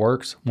how it all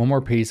works. One more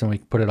piece and we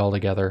put it all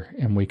together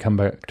and we come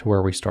back to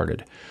where we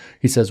started.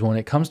 He says, when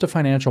it comes to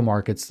financial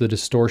markets, the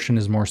distortion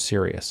is more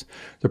serious.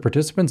 The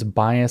participant's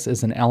bias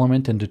is an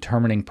element in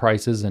determining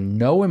prices, and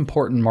no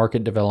important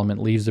market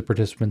development leaves the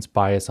participant's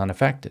bias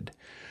unaffected.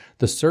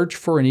 The search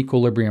for an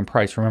equilibrium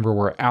price, remember,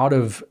 we're out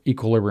of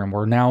equilibrium.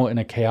 We're now in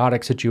a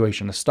chaotic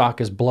situation. A stock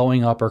is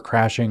blowing up or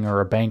crashing,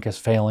 or a bank is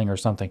failing or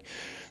something.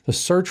 The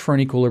search for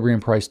an equilibrium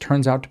price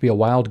turns out to be a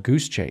wild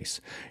goose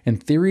chase,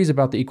 and theories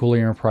about the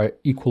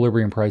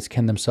equilibrium price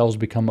can themselves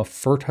become a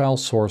fertile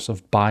source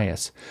of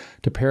bias.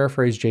 To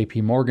paraphrase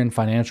J.P. Morgan,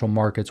 financial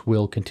markets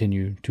will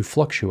continue to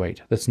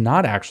fluctuate. That's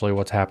not actually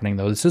what's happening,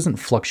 though. This isn't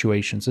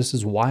fluctuations. This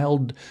is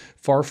wild,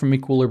 far from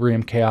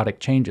equilibrium,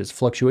 chaotic changes.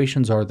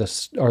 Fluctuations are the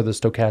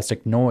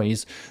stochastic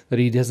noise that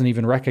he hasn't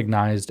even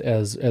recognized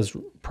as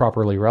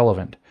properly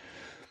relevant.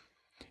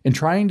 In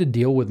trying to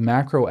deal with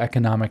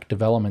macroeconomic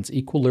developments,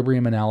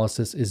 equilibrium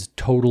analysis is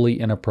totally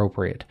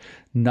inappropriate.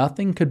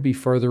 Nothing could be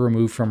further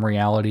removed from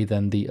reality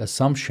than the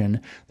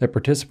assumption that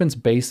participants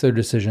base their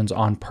decisions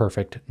on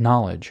perfect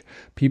knowledge.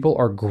 People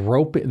are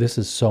groping, this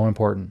is so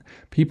important,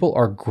 people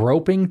are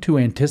groping to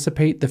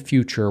anticipate the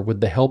future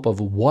with the help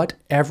of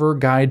whatever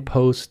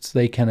guideposts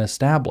they can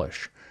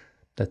establish.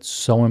 That's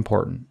so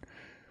important.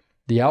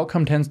 The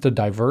outcome tends to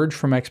diverge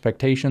from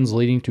expectations,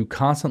 leading to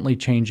constantly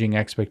changing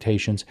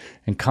expectations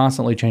and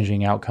constantly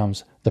changing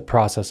outcomes. The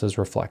process is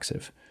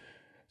reflexive.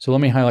 So let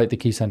me highlight the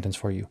key sentence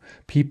for you.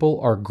 People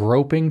are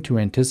groping to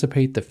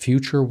anticipate the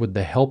future with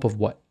the help of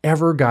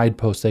whatever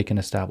guideposts they can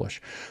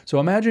establish. So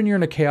imagine you're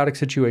in a chaotic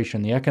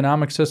situation. The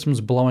economic system's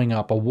blowing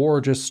up. A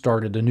war just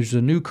started, and there's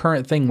a new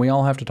current thing we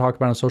all have to talk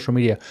about on social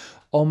media.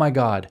 Oh my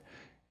God,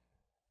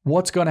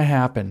 what's going to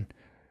happen?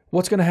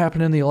 What's going to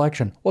happen in the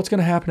election? What's going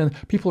to happen?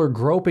 People are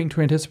groping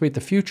to anticipate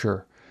the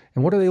future.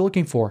 And what are they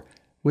looking for?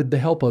 With the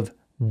help of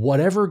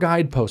whatever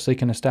guideposts they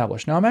can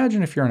establish. Now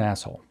imagine if you're an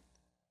asshole.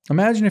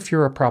 Imagine if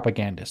you're a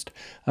propagandist.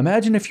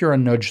 Imagine if you're a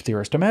nudge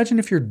theorist. Imagine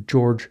if you're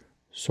George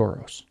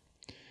Soros.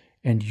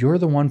 And you're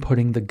the one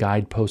putting the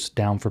guideposts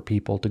down for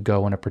people to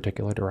go in a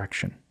particular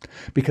direction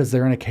because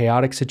they're in a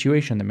chaotic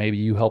situation that maybe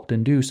you helped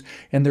induce,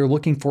 and they're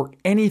looking for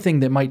anything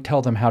that might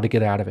tell them how to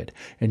get out of it.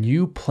 And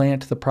you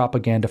plant the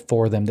propaganda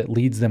for them that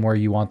leads them where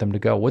you want them to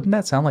go. Wouldn't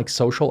that sound like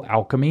social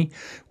alchemy?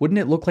 Wouldn't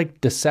it look like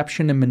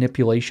deception and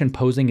manipulation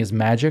posing as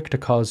magic to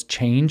cause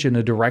change in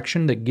a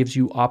direction that gives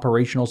you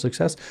operational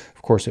success?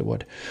 Of course it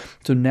would.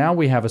 So now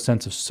we have a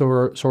sense of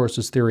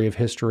Soros's theory of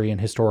history and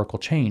historical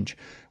change.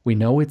 We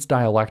know it's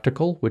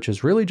dialectical, which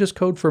is really just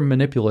code for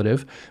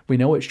manipulative. We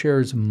know it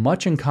shares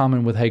much in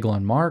common with Hegel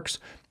and Marx.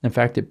 In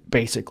fact, it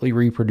basically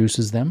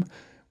reproduces them.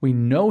 We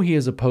know he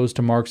is opposed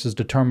to Marx's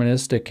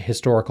deterministic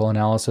historical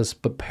analysis,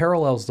 but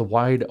parallels the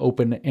wide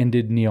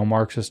open-ended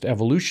neo-Marxist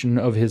evolution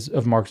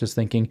of Marxist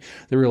thinking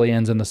that really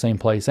ends in the same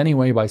place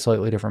anyway by a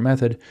slightly different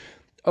method.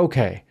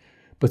 Okay,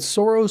 but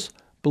Soros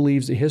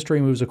believes that history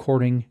moves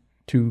according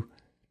to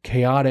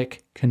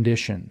chaotic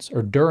conditions,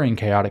 or during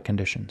chaotic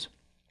conditions,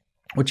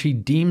 which he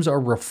deems are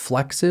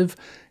reflexive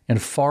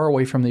and far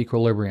away from the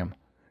equilibrium.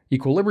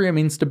 Equilibrium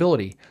means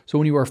stability. So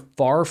when you are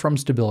far from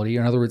stability,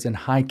 in other words, in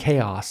high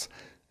chaos,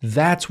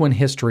 that's when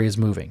history is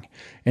moving.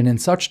 And in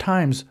such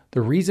times,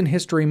 the reason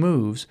history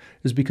moves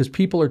is because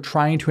people are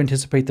trying to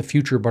anticipate the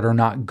future but are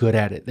not good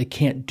at it. They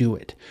can't do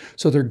it.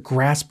 So they're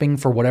grasping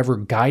for whatever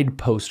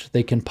guidepost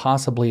they can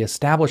possibly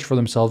establish for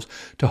themselves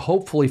to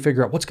hopefully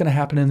figure out what's going to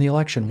happen in the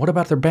election. What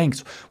about their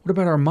banks? What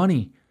about our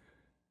money?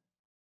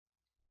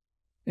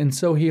 And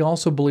so he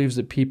also believes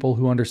that people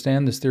who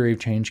understand this theory of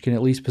change can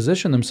at least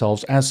position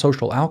themselves as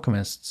social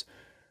alchemists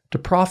to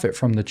profit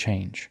from the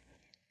change.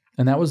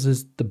 And that was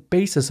the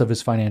basis of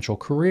his financial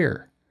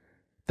career.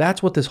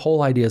 That's what this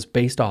whole idea is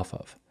based off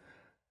of.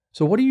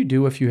 So what do you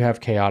do if you have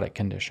chaotic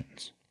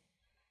conditions?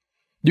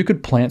 You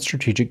could plant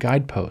strategic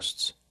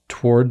guideposts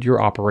toward your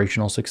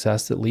operational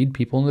success that lead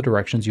people in the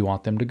directions you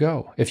want them to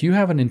go. If you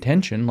have an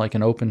intention like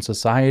an open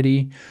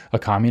society, a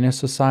communist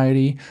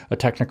society, a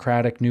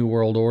technocratic new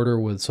world order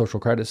with social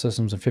credit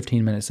systems and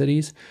 15-minute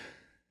cities,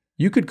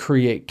 you could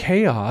create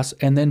chaos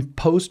and then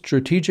post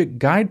strategic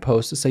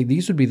guideposts to say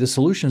these would be the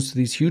solutions to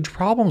these huge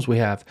problems we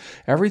have.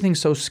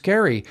 Everything's so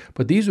scary,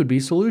 but these would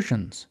be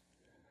solutions.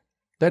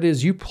 That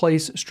is, you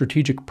place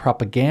strategic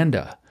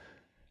propaganda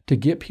to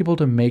get people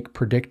to make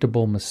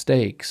predictable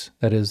mistakes,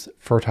 that is,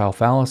 fertile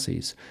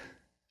fallacies,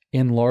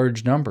 in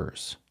large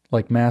numbers,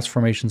 like mass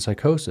formation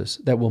psychosis,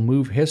 that will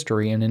move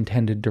history in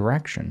intended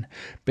direction,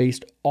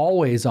 based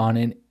always on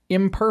an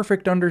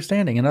imperfect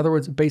understanding. In other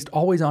words, based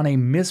always on a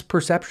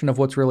misperception of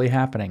what's really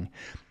happening.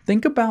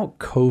 Think about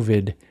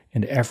COVID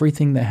and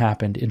everything that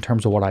happened in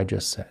terms of what I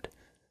just said.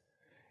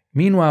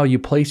 Meanwhile, you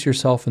place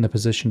yourself in the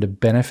position to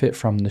benefit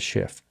from the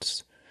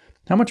shifts.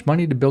 How much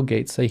money did Bill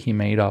Gates say he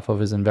made off of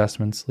his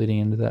investments leading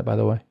into that, by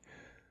the way?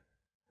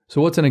 So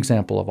what's an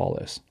example of all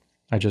this?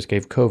 I just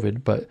gave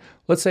COVID, but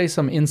let's say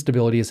some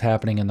instability is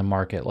happening in the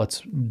market.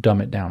 Let's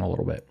dumb it down a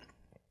little bit.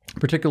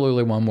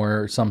 Particularly one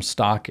where some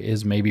stock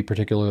is maybe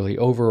particularly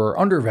over or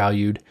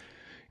undervalued,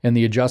 and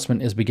the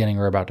adjustment is beginning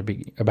or about to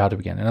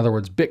begin. In other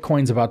words,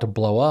 Bitcoin's about to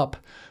blow up,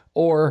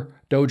 or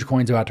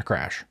Dogecoin's about to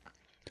crash.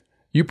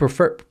 You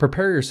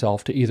prepare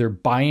yourself to either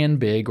buy in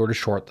big or to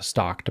short the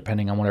stock,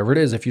 depending on whatever it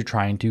is, if you're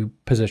trying to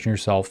position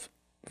yourself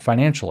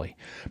financially.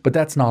 But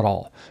that's not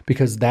all,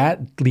 because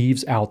that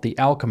leaves out the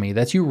alchemy.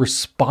 That's you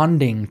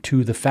responding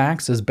to the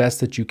facts as best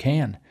that you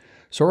can.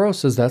 Soros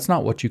says that's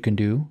not what you can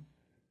do.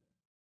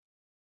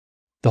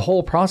 The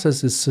whole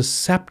process is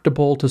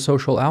susceptible to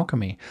social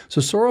alchemy.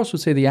 So Soros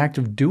would say the act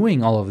of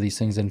doing all of these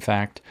things, in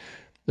fact,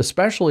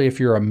 especially if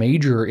you're a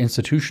major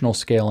institutional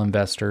scale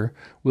investor,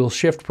 will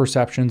shift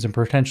perceptions and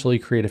potentially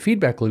create a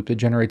feedback loop that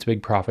generates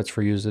big profits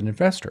for you as an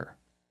investor.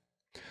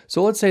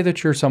 So let's say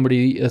that you're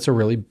somebody that's a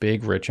really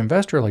big, rich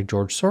investor like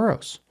George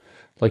Soros,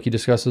 like he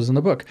discusses in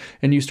the book,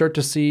 and you start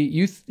to see,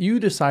 you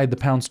decide the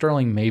pound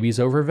sterling maybe is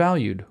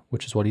overvalued,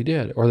 which is what he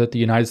did, or that the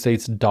United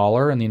States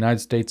dollar and the United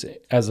States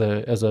as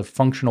a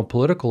functional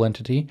political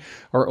entity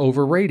are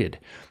overrated.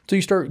 So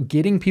you start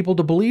getting people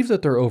to believe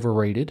that they're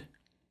overrated.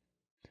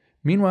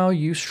 Meanwhile,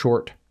 you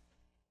short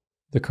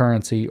the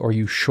currency, or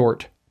you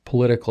short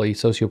politically,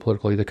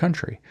 sociopolitically the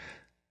country.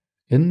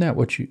 Isn't that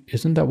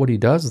what he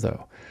does,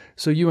 though?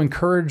 So you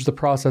encourage the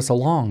process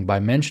along by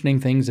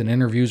mentioning things in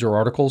interviews or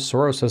articles.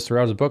 Soros says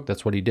throughout his book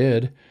that's what he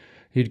did.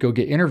 He'd go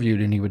get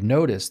interviewed and he would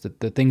notice that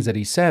the things that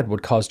he said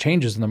would cause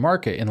changes in the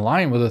market in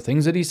line with the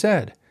things that he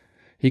said.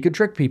 He could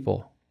trick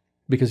people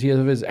because he has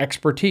his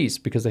expertise,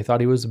 because they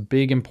thought he was a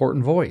big,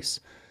 important voice.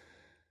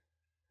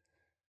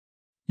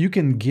 You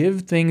can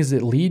give things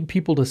that lead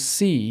people to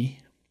see,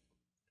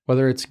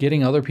 whether it's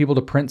getting other people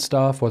to print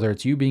stuff, whether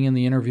it's you being in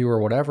the interview or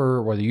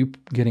whatever, whether you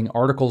getting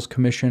articles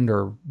commissioned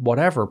or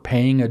whatever,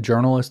 paying a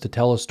journalist to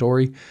tell a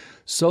story,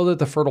 so that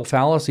the fertile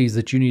fallacies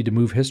that you need to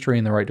move history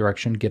in the right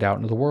direction get out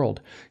into the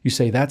world. You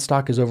say that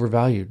stock is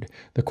overvalued.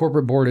 The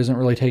corporate board isn't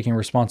really taking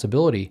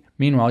responsibility.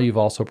 Meanwhile, you've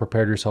also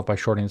prepared yourself by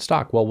shorting the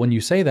stock. Well, when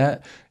you say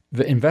that,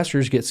 the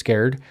investors get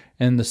scared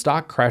and the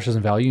stock crashes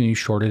in value and you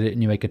shorted it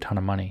and you make a ton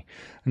of money.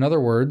 In other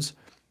words,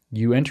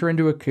 you enter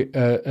into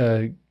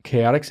a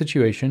chaotic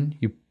situation,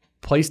 you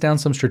place down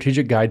some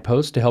strategic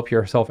guideposts to help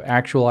yourself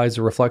actualize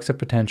the reflexive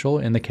potential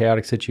in the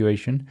chaotic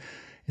situation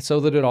so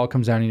that it all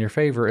comes down in your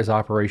favor as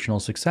operational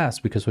success,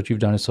 because what you've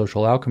done is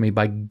social alchemy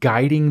by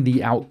guiding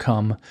the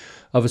outcome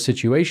of a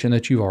situation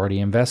that you've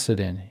already invested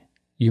in.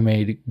 You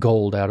made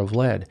gold out of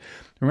lead.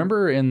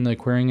 Remember in The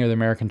Queering of the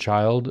American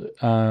Child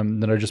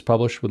that I just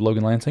published with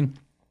Logan Lansing?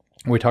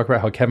 We talk about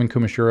how Kevin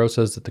Kumashiro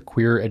says that the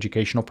queer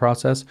educational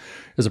process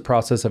is a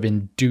process of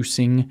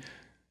inducing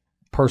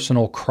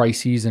personal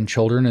crises in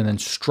children and then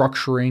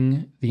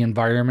structuring the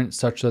environment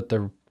such that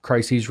the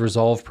crises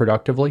resolve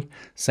productively.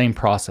 Same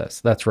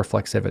process. That's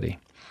reflexivity.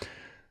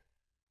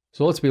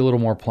 So let's be a little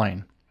more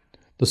plain.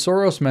 The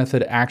Soros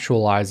method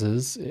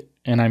actualizes,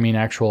 and I mean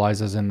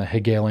actualizes in the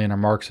Hegelian or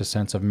Marxist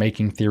sense of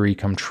making theory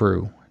come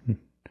true.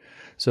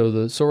 So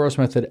the Soros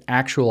method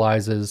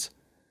actualizes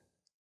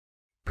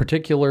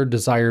particular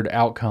desired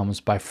outcomes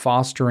by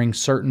fostering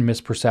certain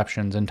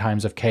misperceptions in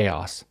times of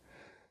chaos,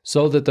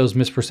 so that those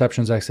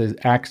misperceptions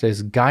act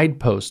as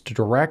guideposts to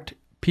direct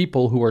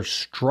people who are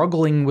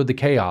struggling with the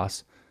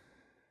chaos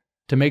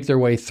to make their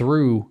way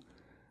through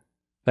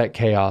that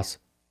chaos.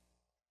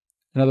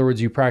 In other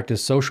words, you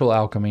practice social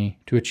alchemy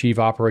to achieve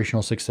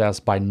operational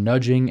success by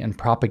nudging and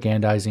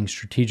propagandizing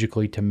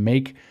strategically to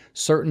make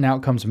certain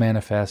outcomes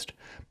manifest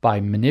by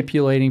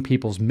manipulating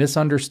people's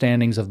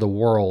misunderstandings of the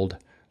world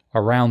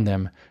around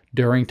them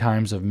during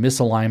times of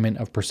misalignment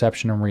of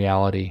perception and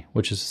reality,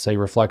 which is to say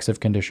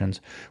reflexive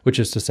conditions, which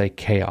is to say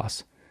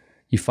chaos.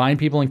 You find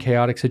people in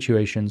chaotic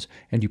situations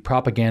and you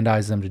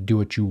propagandize them to do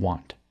what you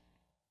want.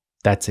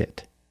 That's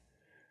it.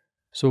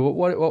 So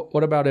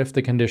what about if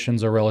the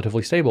conditions are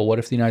relatively stable? What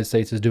if the United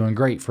States is doing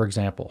great, for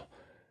example?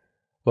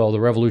 Well,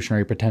 the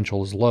revolutionary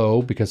potential is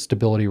low because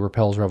stability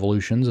repels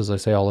revolutions, as I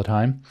say all the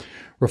time.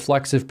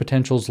 Reflexive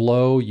potential is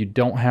low. You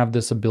don't have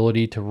this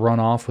ability to run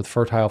off with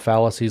fertile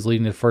fallacies,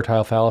 leading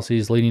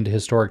to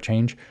historic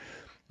change,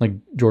 like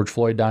George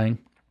Floyd dying.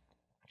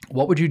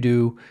 What would you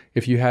do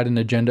if you had an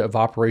agenda of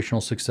operational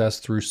success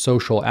through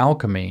social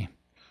alchemy,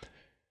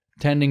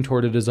 tending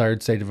toward a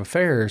desired state of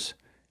affairs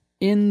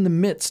in the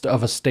midst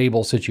of a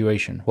stable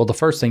situation? Well, the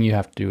first thing you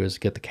have to do is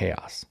get the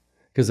chaos,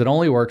 because it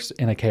only works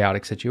in a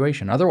chaotic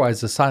situation.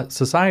 Otherwise, the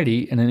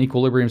society in an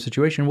equilibrium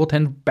situation will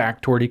tend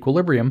back toward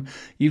equilibrium,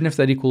 even if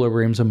that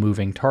equilibrium is a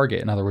moving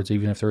target. In other words,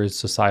 even if there is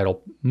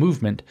societal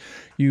movement,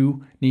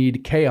 you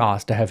need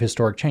chaos to have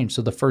historic change.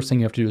 So the first thing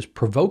you have to do is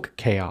provoke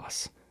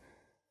chaos.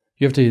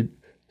 You have to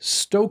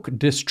stoke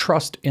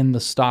distrust in the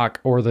stock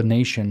or the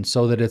nation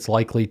so that it's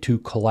likely to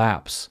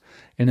collapse.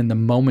 And in the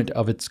moment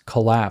of its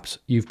collapse,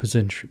 you've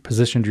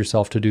positioned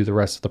yourself to do the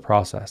rest of the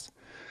process.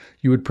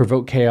 You would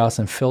provoke chaos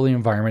and fill the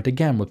environment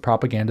again with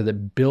propaganda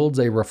that builds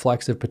a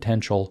reflexive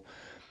potential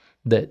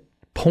that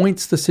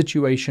points the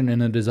situation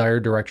in a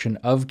desired direction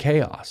of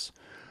chaos,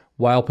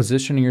 while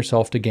positioning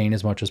yourself to gain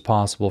as much as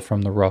possible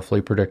from the roughly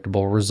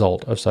predictable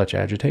result of such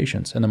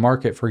agitations. In the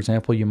market, for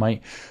example, you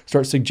might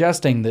start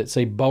suggesting that,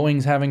 say,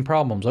 Boeing's having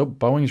problems. Oh,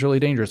 Boeing's really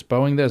dangerous.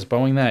 Boeing this,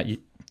 Boeing that.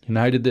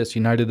 United this,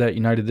 United that,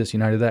 United this,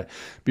 United that.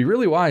 Be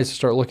really wise to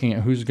start looking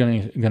at who's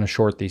going to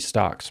short these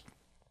stocks,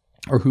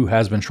 or who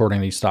has been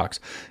shorting these stocks,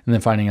 and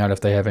then finding out if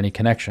they have any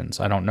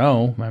connections. I don't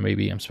know.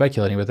 Maybe I'm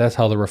speculating, but that's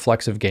how the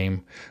reflexive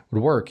game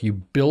would work. You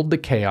build the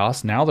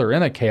chaos. Now they're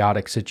in a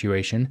chaotic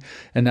situation.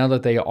 And now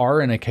that they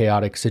are in a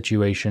chaotic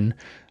situation,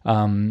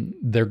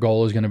 their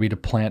goal is going to be to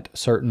plant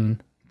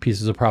certain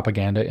pieces of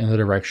propaganda in the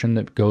direction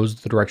that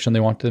goes the direction they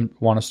want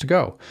us to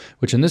go,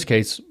 which in this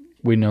case,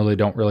 we know they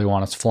don't really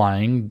want us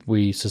flying.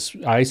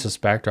 I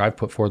suspect, or I've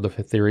put forward the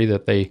theory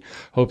that they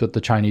hope that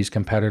the Chinese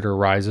competitor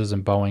rises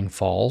and Boeing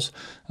falls.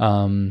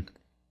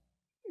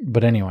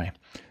 But anyway,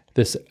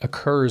 this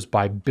occurs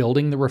by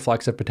building the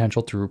reflexive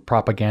potential through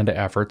propaganda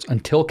efforts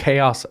until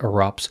chaos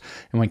erupts.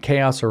 And when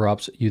chaos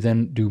erupts, you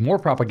then do more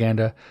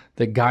propaganda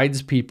that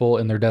guides people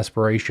in their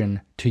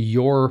desperation to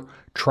your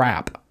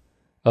trap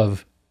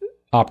of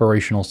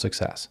operational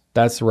success.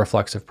 That's the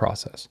reflexive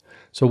process.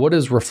 So what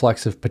is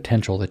reflexive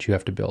potential that you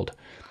have to build?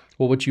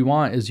 Well, what you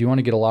want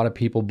to get a lot of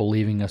people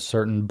believing a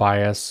certain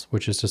bias,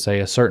 which is to say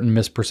a certain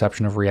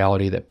misperception of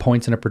reality that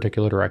points in a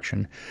particular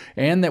direction,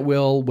 and that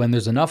will, when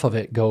there's enough of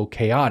it, go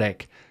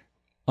chaotic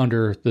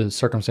under the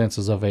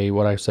circumstances of a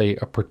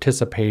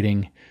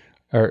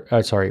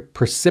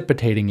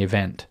precipitating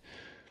event.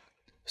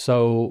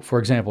 So, for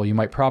example, you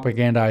might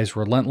propagandize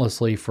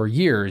relentlessly for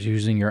years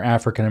using your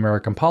African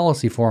American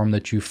Policy Forum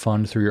that you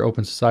fund through your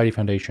Open Society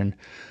Foundation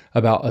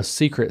about a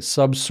secret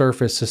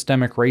subsurface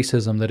systemic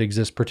racism that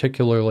exists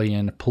particularly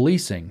in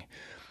policing.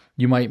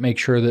 You might make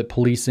sure that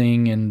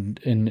policing and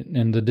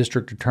the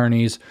district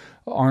attorneys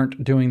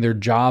aren't doing their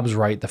jobs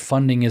right. The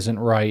funding isn't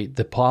right.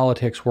 The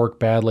politics work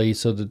badly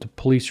so that the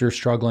police are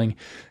struggling,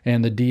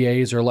 and the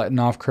DAs are letting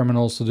off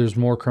criminals so there's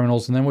more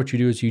criminals. And then what you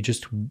do is you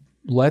just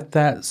let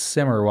that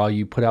simmer while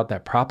you put out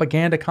that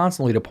propaganda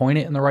constantly to point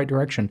it in the right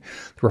direction.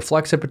 The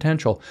reflexive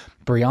potential.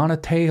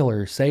 Breonna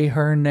Taylor, say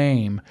her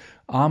name.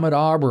 Ahmaud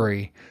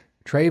Arbery,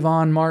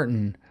 Trayvon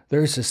Martin.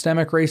 There's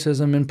systemic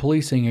racism in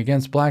policing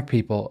against black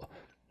people.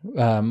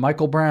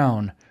 Michael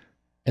Brown.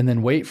 And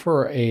then wait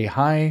for a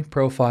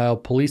high-profile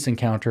police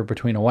encounter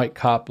between a white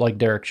cop like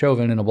Derek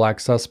Chauvin and a black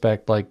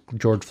suspect like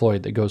George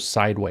Floyd that goes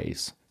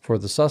sideways for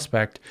the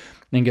suspect,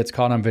 then gets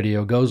caught on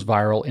video, goes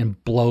viral,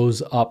 and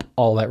blows up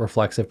all that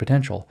reflexive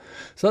potential.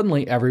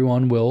 Suddenly,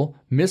 everyone will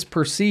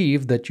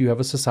misperceive that you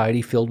have a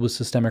society filled with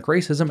systemic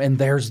racism, and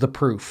there's the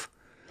proof.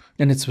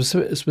 And it's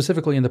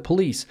specifically in the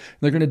police.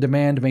 They're going to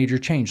demand major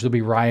change. There'll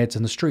be riots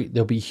in the street.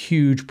 There'll be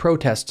huge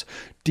protests.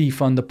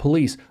 Defund the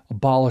police.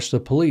 Abolish the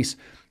police.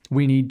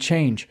 We need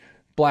change.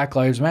 Black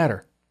Lives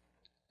Matter.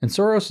 And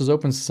Soros'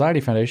 Open Society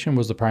Foundation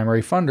was the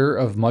primary funder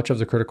of much of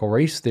the critical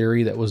race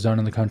theory that was done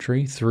in the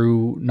country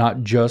through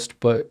not just,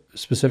 but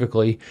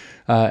specifically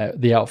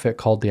the outfit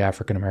called the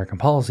African American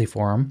Policy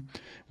Forum,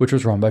 which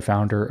was run by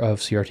founder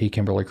of CRT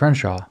Kimberly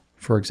Crenshaw,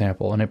 for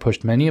example. And it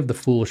pushed many of the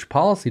foolish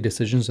policy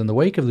decisions in the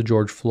wake of the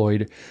George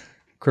Floyd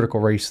critical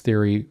race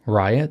theory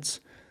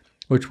riots,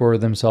 which were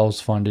themselves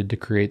funded to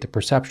create the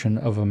perception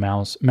of a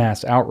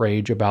mass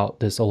outrage about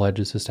this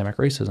alleged systemic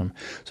racism.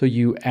 So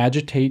you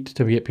agitate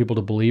to get people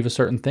to believe a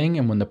certain thing,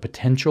 and when the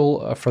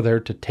potential for there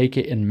to take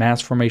it in mass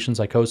formation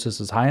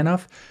psychosis is high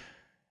enough,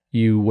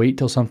 you wait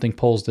till something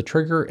pulls the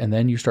trigger, and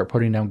then you start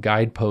putting down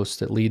guideposts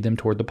that lead them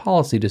toward the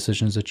policy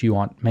decisions that you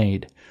want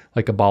made,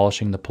 like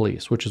abolishing the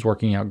police, which is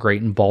working out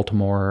great in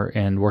Baltimore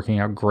and working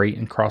out great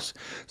in cross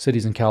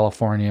cities in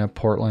California,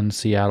 Portland,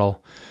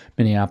 Seattle,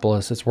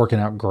 Minneapolis. It's working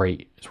out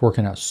great. It's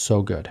working out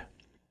so good.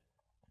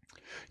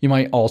 You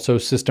might also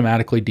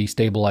systematically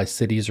destabilize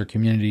cities or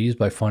communities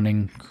by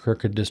funding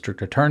crooked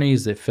district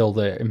attorneys that fill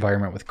the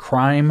environment with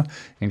crime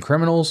and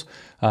criminals.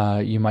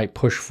 You might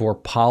push for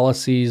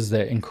policies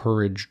that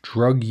encourage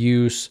drug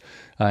use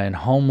and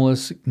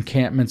homeless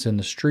encampments in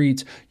the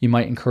streets. You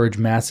might encourage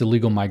mass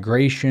illegal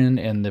migration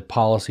and the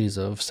policies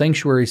of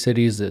sanctuary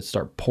cities that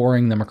start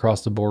pouring them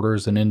across the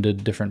borders and into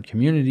different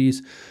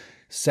communities,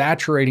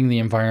 saturating the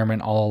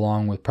environment all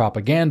along with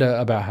propaganda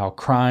about how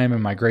crime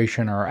and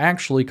migration are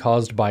actually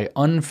caused by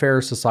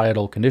unfair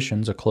societal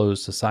conditions, a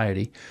closed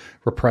society,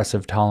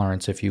 repressive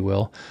tolerance, if you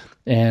will,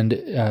 and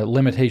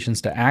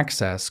limitations to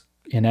access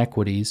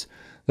inequities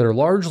that are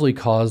largely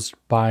caused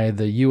by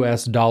the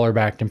U.S.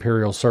 dollar-backed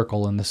imperial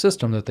circle in the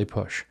system that they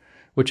push,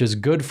 which is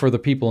good for the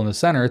people in the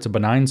center. It's a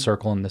benign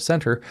circle in the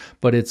center,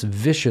 but it's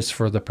vicious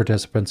for the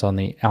participants on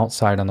the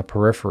outside, on the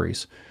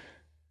peripheries.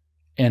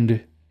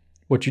 And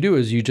what you do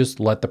is you just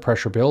let the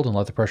pressure build and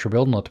let the pressure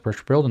build and let the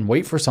pressure build and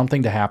wait for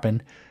something to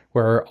happen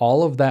where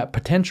all of that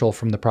potential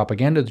from the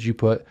propaganda that you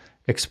put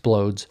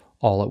explodes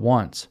all at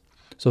once.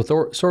 So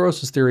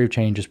Soros' theory of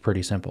change is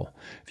pretty simple.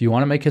 If you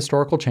want to make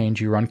historical change,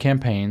 you run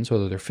campaigns,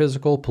 whether they're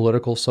physical,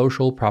 political,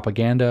 social,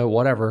 propaganda,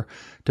 whatever,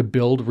 to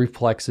build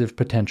reflexive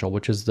potential,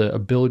 which is the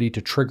ability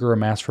to trigger a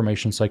mass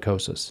formation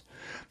psychosis.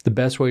 The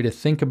best way to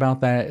think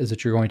about that is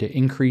that you're going to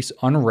increase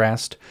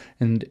unrest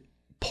and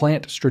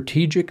plant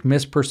strategic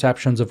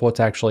misperceptions of what's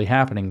actually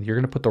happening. You're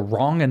going to put the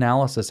wrong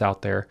analysis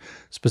out there,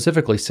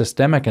 specifically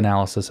systemic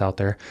analysis out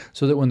there,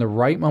 so that when the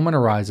right moment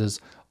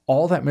arises,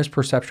 all that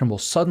misperception will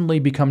suddenly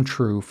become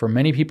true for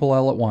many people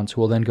all at once, who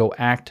will then go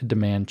act to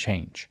demand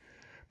change.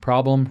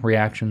 Problem,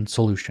 reaction,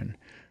 solution.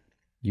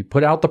 You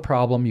put out the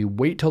problem, you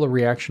wait till the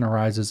reaction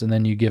arises, and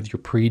then you give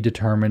your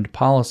predetermined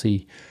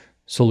policy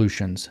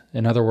solutions.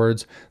 In other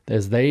words,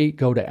 as they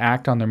go to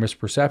act on their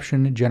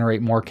misperception,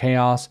 generate more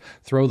chaos,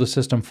 throw the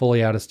system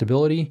fully out of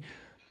stability,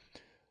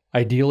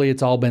 ideally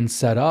it's all been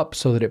set up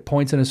so that it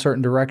points in a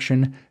certain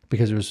direction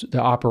because it was the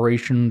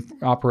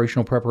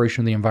operational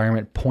preparation of the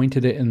environment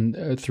pointed it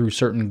in through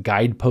certain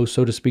guideposts,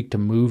 so to speak, to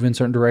move in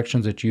certain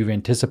directions that you've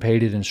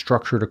anticipated and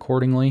structured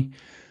accordingly.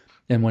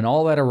 And when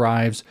all that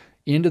arrives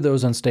into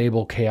those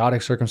unstable,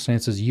 chaotic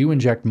circumstances, you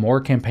inject more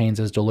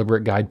campaigns as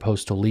deliberate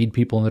guideposts to lead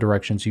people in the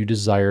directions you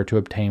desire to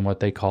obtain what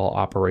they call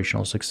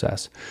operational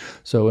success.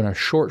 So in a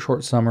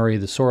short summary,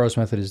 the Soros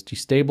method is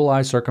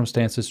destabilize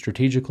circumstances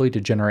strategically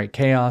to generate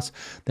chaos,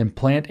 then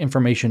plant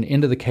information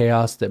into the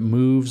chaos that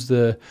moves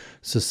the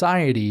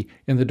society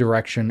in the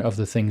direction of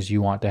the things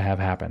you want to have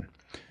happen.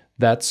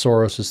 That's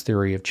Soros'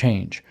 theory of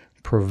change.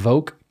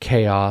 Provoke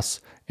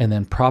chaos and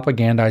then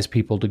propagandize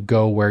people to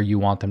go where you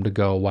want them to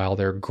go while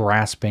they're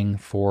grasping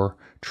for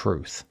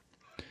truth.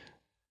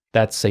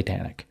 That's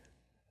satanic.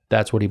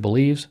 That's what he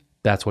believes.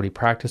 That's what he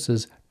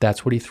practices.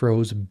 That's what he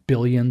throws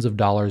billions of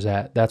dollars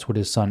at. That's what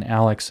his son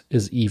Alex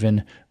is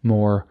even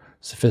more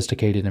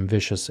sophisticated and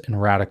vicious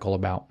and radical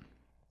about.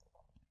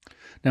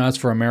 Now, as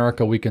for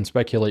America, we can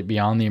speculate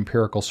beyond the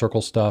empirical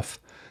circle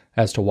stuff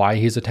as to why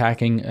he's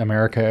attacking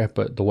America,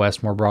 but the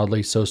West more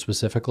broadly, so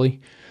specifically.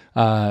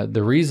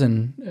 The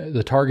reason,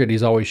 the target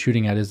he's always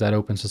shooting at is that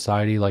open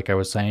society, like I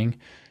was saying,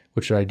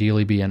 which should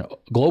ideally be a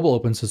global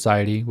open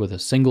society with a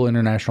single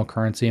international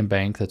currency and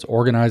bank that's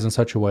organized in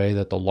such a way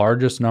that the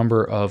largest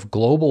number of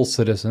global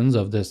citizens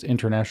of this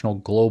international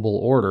global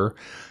order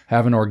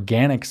have an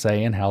organic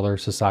say in how their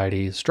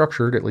society is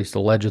structured, at least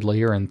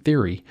allegedly or in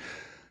theory.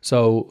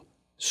 So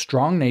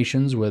strong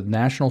nations with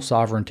national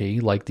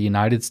sovereignty like the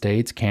United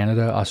States,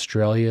 Canada,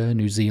 Australia,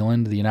 New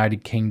Zealand, the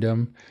United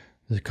Kingdom,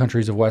 the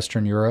countries of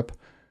Western Europe,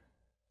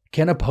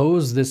 can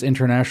oppose this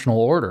international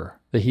order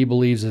that he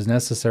believes is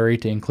necessary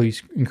to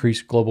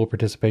increase global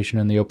participation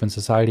in the open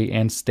society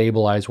and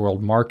stabilize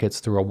world markets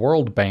through a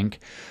world bank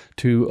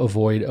to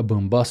avoid a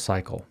boom-bust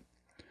cycle.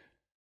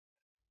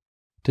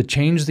 To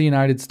change the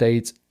United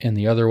States and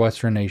the other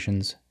Western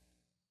nations,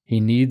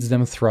 he needs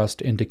them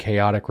thrust into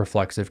chaotic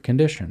reflexive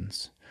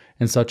conditions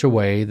in such a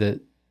way that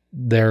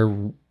they're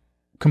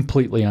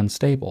completely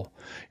unstable.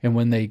 And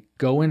when they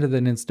go into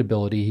that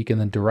instability, he can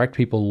then direct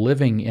people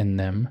living in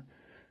them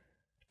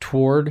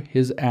toward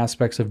his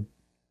aspects of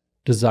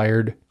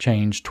desired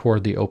change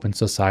toward the open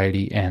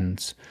society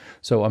ends.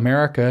 So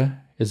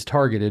America is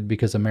targeted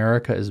because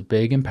America is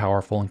big and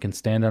powerful and can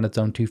stand on its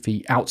own 2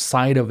 feet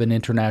outside of an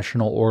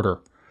international order.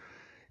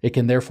 It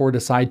can therefore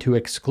decide to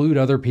exclude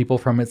other people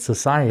from its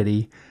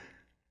society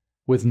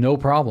with no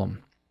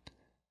problem.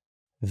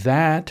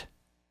 That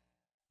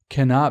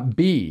cannot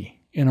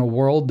be in a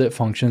world that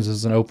functions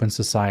as an open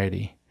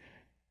society.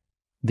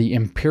 The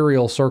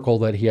imperial circle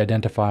that he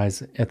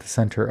identifies at the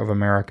center of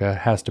America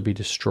has to be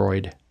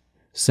destroyed.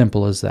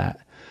 Simple as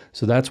that.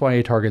 So that's why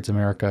he targets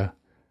America.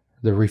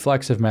 The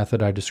reflexive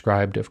method I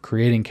described of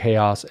creating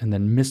chaos and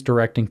then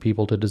misdirecting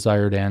people to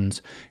desired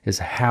ends is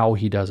how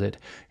he does it.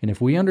 And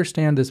if we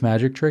understand this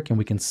magic trick and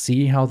we can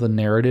see how the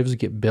narratives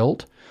get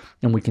built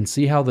and we can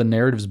see how the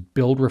narratives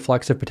build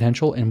reflexive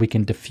potential and we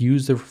can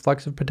diffuse the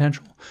reflexive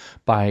potential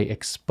by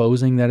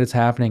exposing that it's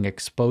happening,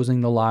 exposing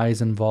the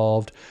lies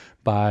involved,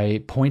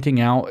 by pointing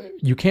out,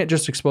 you can't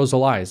just expose the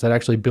lies. That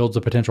actually builds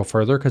the potential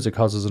further because it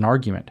causes an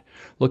argument.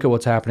 Look at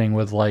what's happening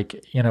with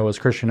as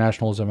Christian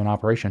nationalism in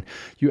operation.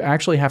 You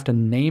actually have to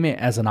name it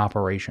as an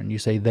operation. You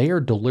say they are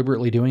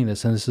deliberately doing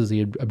this and this is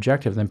the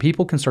objective. Then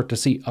people can start to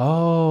see,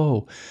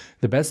 oh,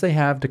 the best they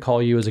have to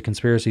call you as a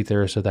conspiracy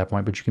theorist at that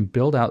point, but you can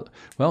build out,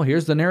 well,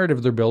 here's the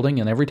narrative they're building,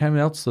 and every time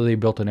else they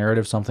built a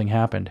narrative, something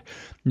happened.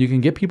 You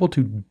can get people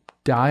to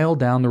dial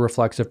down the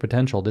reflexive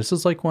potential. This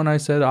is like when I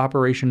said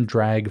Operation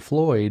Drag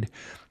Floyd,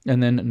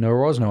 and then there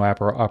was no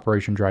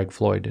Operation Drag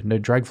Floyd. No,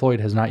 Drag Floyd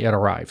has not yet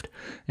arrived.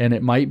 And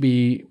it might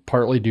be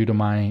partly due to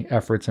my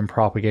efforts in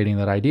propagating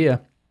that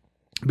idea,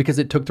 because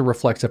it took the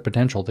reflexive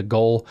potential. The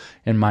goal,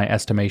 in my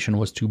estimation,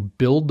 was to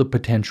build the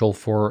potential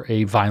for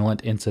a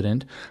violent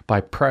incident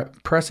by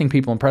pressing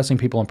people and pressing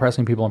people and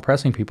pressing people and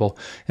pressing people.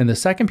 And the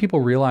second people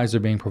realize they're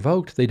being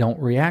provoked, they don't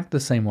react the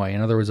same way. In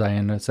other words, I,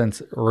 in a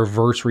sense,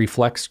 reverse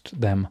reflexed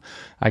them.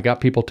 I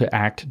got people to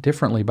act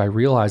differently by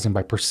realizing,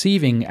 by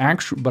perceiving,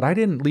 but I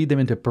didn't lead them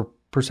into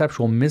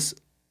perceptual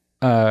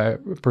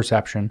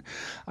misperception.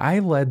 I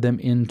led them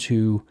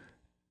into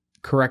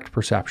correct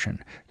perception.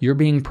 You're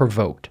being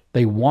provoked.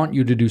 They want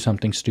you to do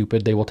something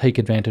stupid. They will take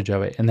advantage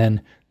of it. And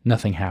then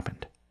nothing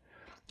happened.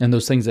 And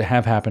those things that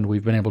have happened,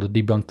 we've been able to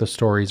debunk the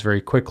stories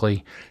very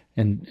quickly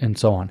and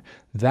so on.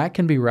 That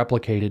can be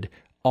replicated.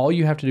 All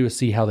you have to do is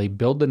see how they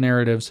build the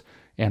narratives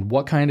and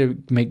what kind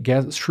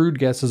of shrewd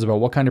guesses about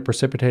what kind of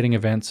precipitating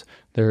events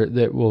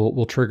that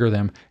will trigger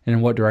them and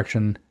in what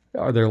direction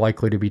are they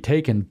likely to be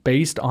taken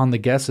based on the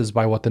guesses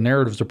by what the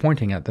narratives are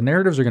pointing at. The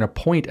narratives are going to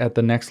point at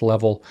the next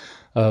level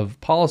of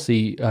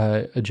policy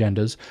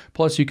agendas.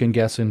 Plus, you can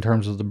guess in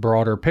terms of the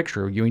broader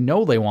picture. We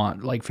know they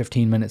want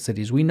 15-minute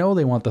cities. We know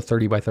they want the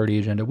 30 by 30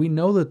 agenda. We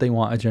know that they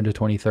want Agenda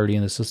 2030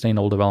 and the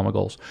Sustainable Development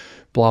Goals,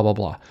 blah, blah,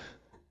 blah.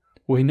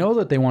 We know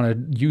that they want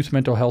a youth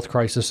mental health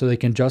crisis so they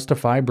can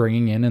justify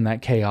bringing in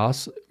that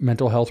chaos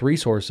mental health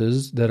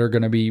resources that are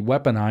going to be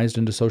weaponized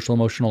into social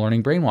emotional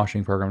learning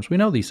brainwashing programs. We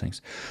know these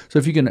things. So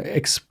if you can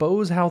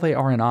expose how they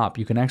are an op,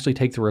 you can actually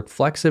take the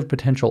reflexive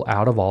potential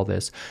out of all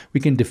this. We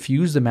can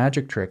diffuse the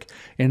magic trick.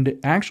 And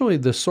actually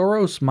the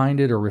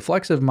Soros-minded or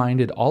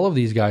reflexive-minded, all of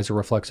these guys are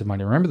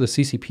reflexive-minded. Remember the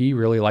CCP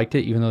really liked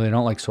it, even though they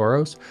don't like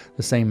Soros,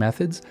 the same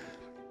methods.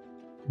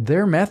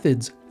 Their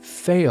methods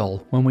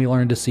fail when we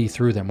learn to see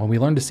through them, when we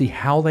learn to see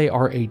how they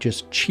are a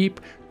just cheap,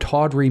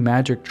 tawdry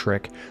magic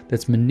trick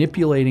that's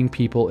manipulating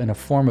people in a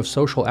form of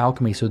social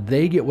alchemy so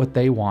they get what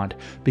they want.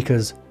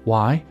 Because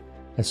why?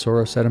 As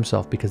Soros said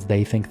himself, because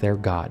they think they're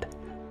God.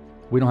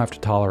 We don't have to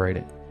tolerate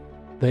it.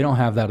 They don't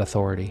have that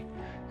authority.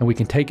 And we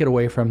can take it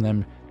away from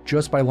them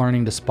just by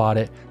learning to spot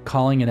it,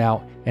 calling it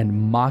out,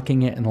 and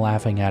mocking it and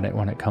laughing at it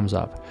when it comes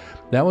up.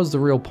 That was the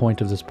real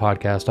point of this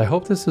podcast. I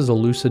hope this is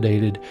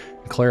elucidated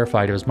and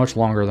clarified. It was much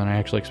longer than I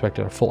actually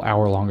expected, a full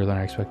hour longer than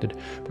I expected.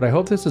 But I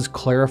hope this has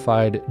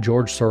clarified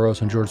George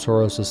Soros and George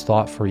Soros'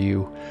 thought for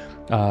you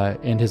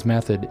and his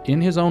method. In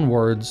his own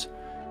words,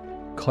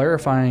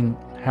 clarifying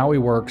how he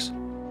works,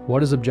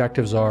 what his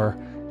objectives are,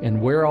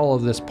 and where all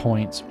of this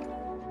points,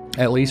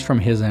 at least from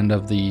his end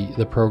of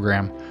the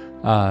program.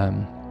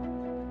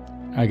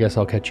 I guess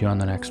I'll catch you on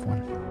the next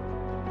one.